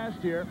won it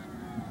last year.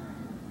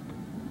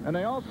 And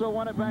they also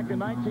won it back in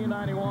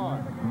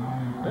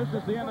 1991. This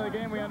is the end of the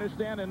game, we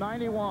understand, in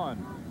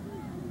 91.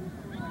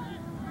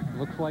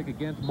 Looks like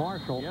against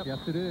Marshall. Yep.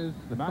 Yes, it is.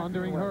 The Knocked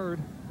Thundering away. Herd.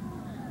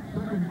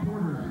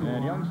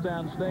 And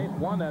Youngstown State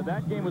won that.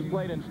 That game was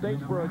played in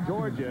Statesboro,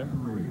 Georgia.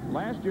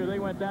 Last year, they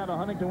went down to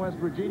Huntington, West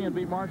Virginia, and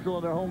beat Marshall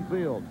at their home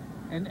field.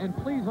 And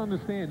please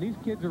understand, these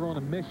kids are on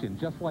a mission,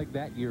 just like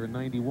that year in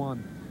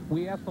 91.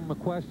 We asked them a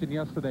question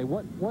yesterday.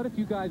 What if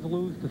you guys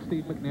lose to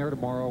Steve McNair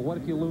tomorrow? What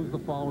if you lose the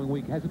following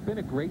week? Has it been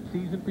a great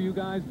season for you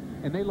guys?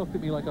 And they looked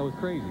at me like I was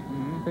crazy.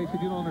 They said,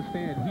 you don't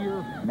understand.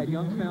 Here at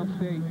Youngstown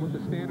State, with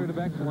the standard of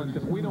excellence,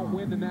 if we don't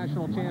win the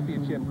national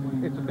championship,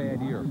 it's a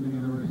bad year.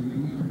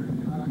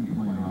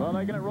 Well,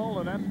 they get it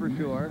rolling, that's for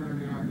sure.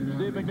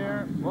 Steve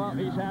McNair, well,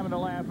 he's having a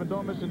laugh, and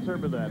don't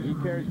misinterpret that. He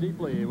cares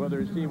deeply whether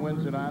his team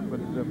wins or not, but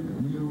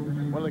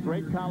one of the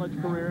great college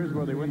careers,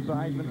 whether he wins the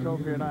Heisman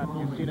Trophy or not,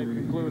 you've seen it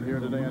conclude here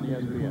today on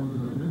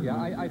ESPN. Yeah,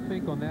 I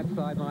think on that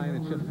sideline,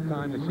 it's just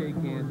time to shake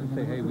hands and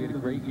say, hey, we had a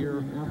great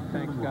year.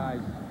 Thanks,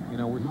 guys. You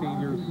know, we're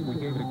seniors. We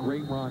gave it a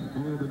great run.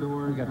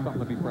 We got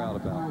something to be proud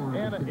about.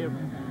 And if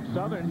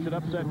Southern should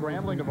upset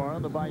Grambling tomorrow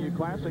in the Bayou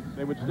Classic,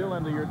 they would still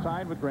end the year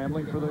tied with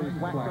Grambling for the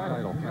flat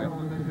title.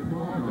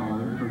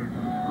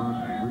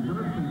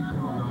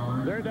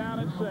 They're down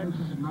at 6.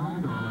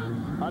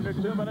 Under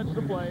 2 minutes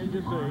to play, as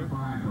you see.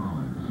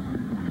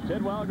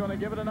 Tidwell going to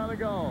give it another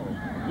go.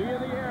 Via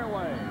the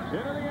airways,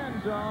 into the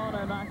end zone,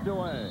 and knocked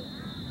away.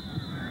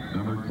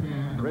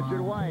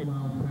 Richard White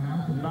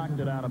knocked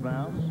it out of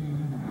bounds.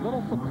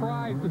 Little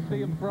surprised to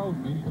see him throw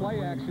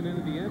play action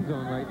into the end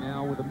zone right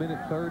now with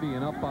 1:30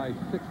 and up by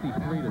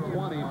 63 to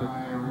 20. But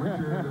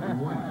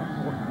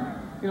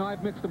you know, I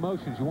have mixed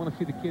emotions. You want to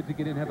see the kids that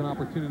get in have an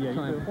opportunity to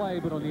try and play,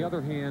 but on the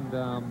other hand,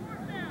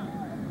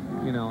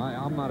 you know,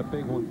 I'm not a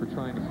big one for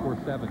trying to score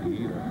 70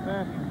 either.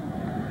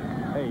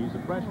 Hey, he's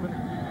a freshman.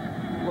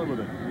 Live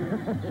with it.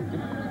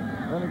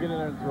 Let him get in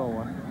there and throw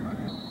one.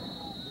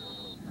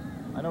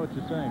 I know what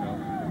you're saying, though.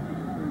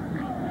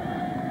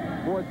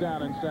 4th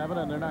down and 7,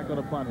 and they're not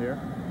going to punt here.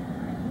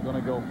 They're going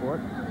to go for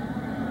it.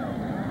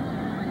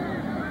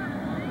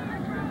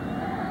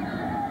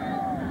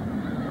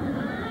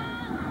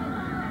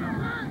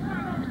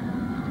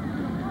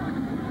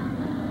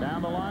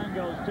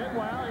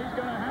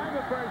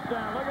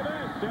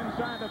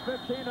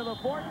 15 to the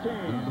 14.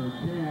 Number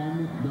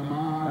 10,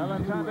 And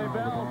then Tante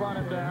Bell brought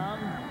him down.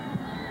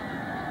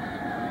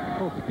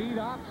 Well, speed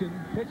option.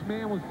 Pitch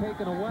man was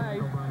taken away.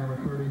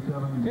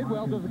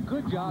 Tidwell does a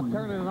good job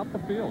turning it up the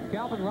field.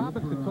 Calvin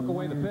Robinson took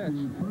away the pitch.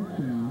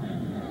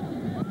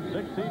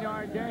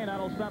 16-yard gain.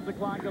 That'll stop the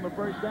clock on the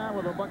first down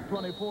with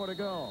 $1:24 to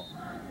go.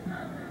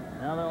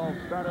 Now they'll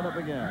start it up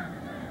again.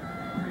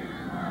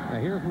 Now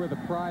here's where the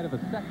pride of a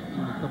second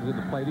unit comes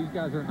into play. These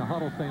guys are in the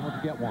huddle saying,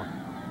 let's get one.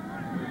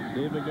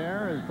 Steve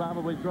McNair has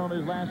probably thrown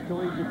his last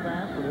collegiate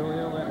pass, but he'll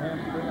heal that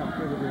hamstring. I'm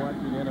sure he'll be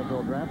watching the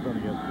NFL draft on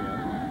ESPN.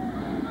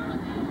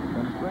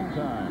 From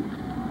springtime.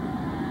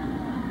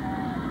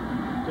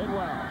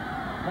 Tidwell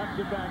cuts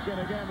it back in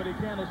again, but he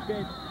can't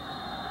escape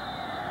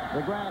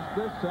the grasp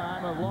this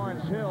time of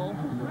Lawrence Hill,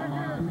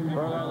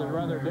 or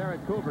rather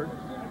Derek Cooper.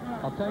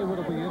 I'll tell you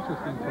what'll be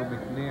interesting for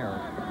McNair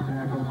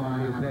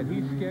is that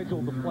he's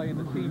scheduled to play in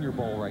the Senior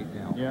Bowl right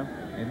now. Yeah.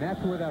 And that's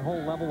where that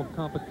whole level of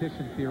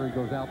competition theory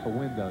goes out the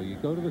window. You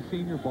go to the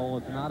Senior Bowl,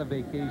 it's not a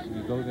vacation.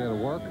 You go there to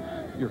work.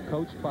 You're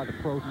coached by the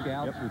pro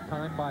scouts. You're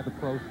timed by the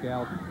pro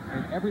scouts.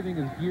 And everything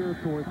is geared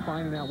towards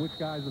finding out which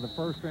guys are the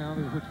first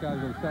rounders, which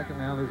guys are the second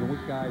rounders, and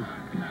which guys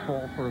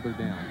fall further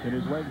down. Can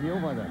his leg heal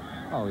by then?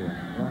 Oh, yeah.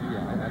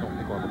 I don't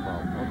think we'll have a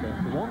problem. Okay.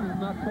 As long as it's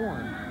not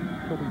torn,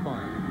 he'll be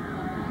fine.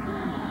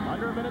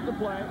 Under a minute to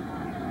play.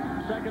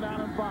 Second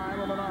down and 5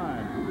 on the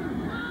 9.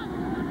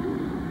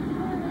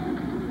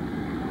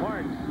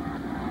 Parks.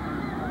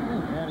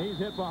 And he's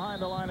hit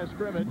behind the line of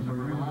scrimmage.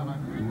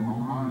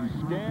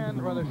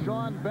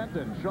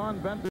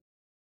 Sean Benton.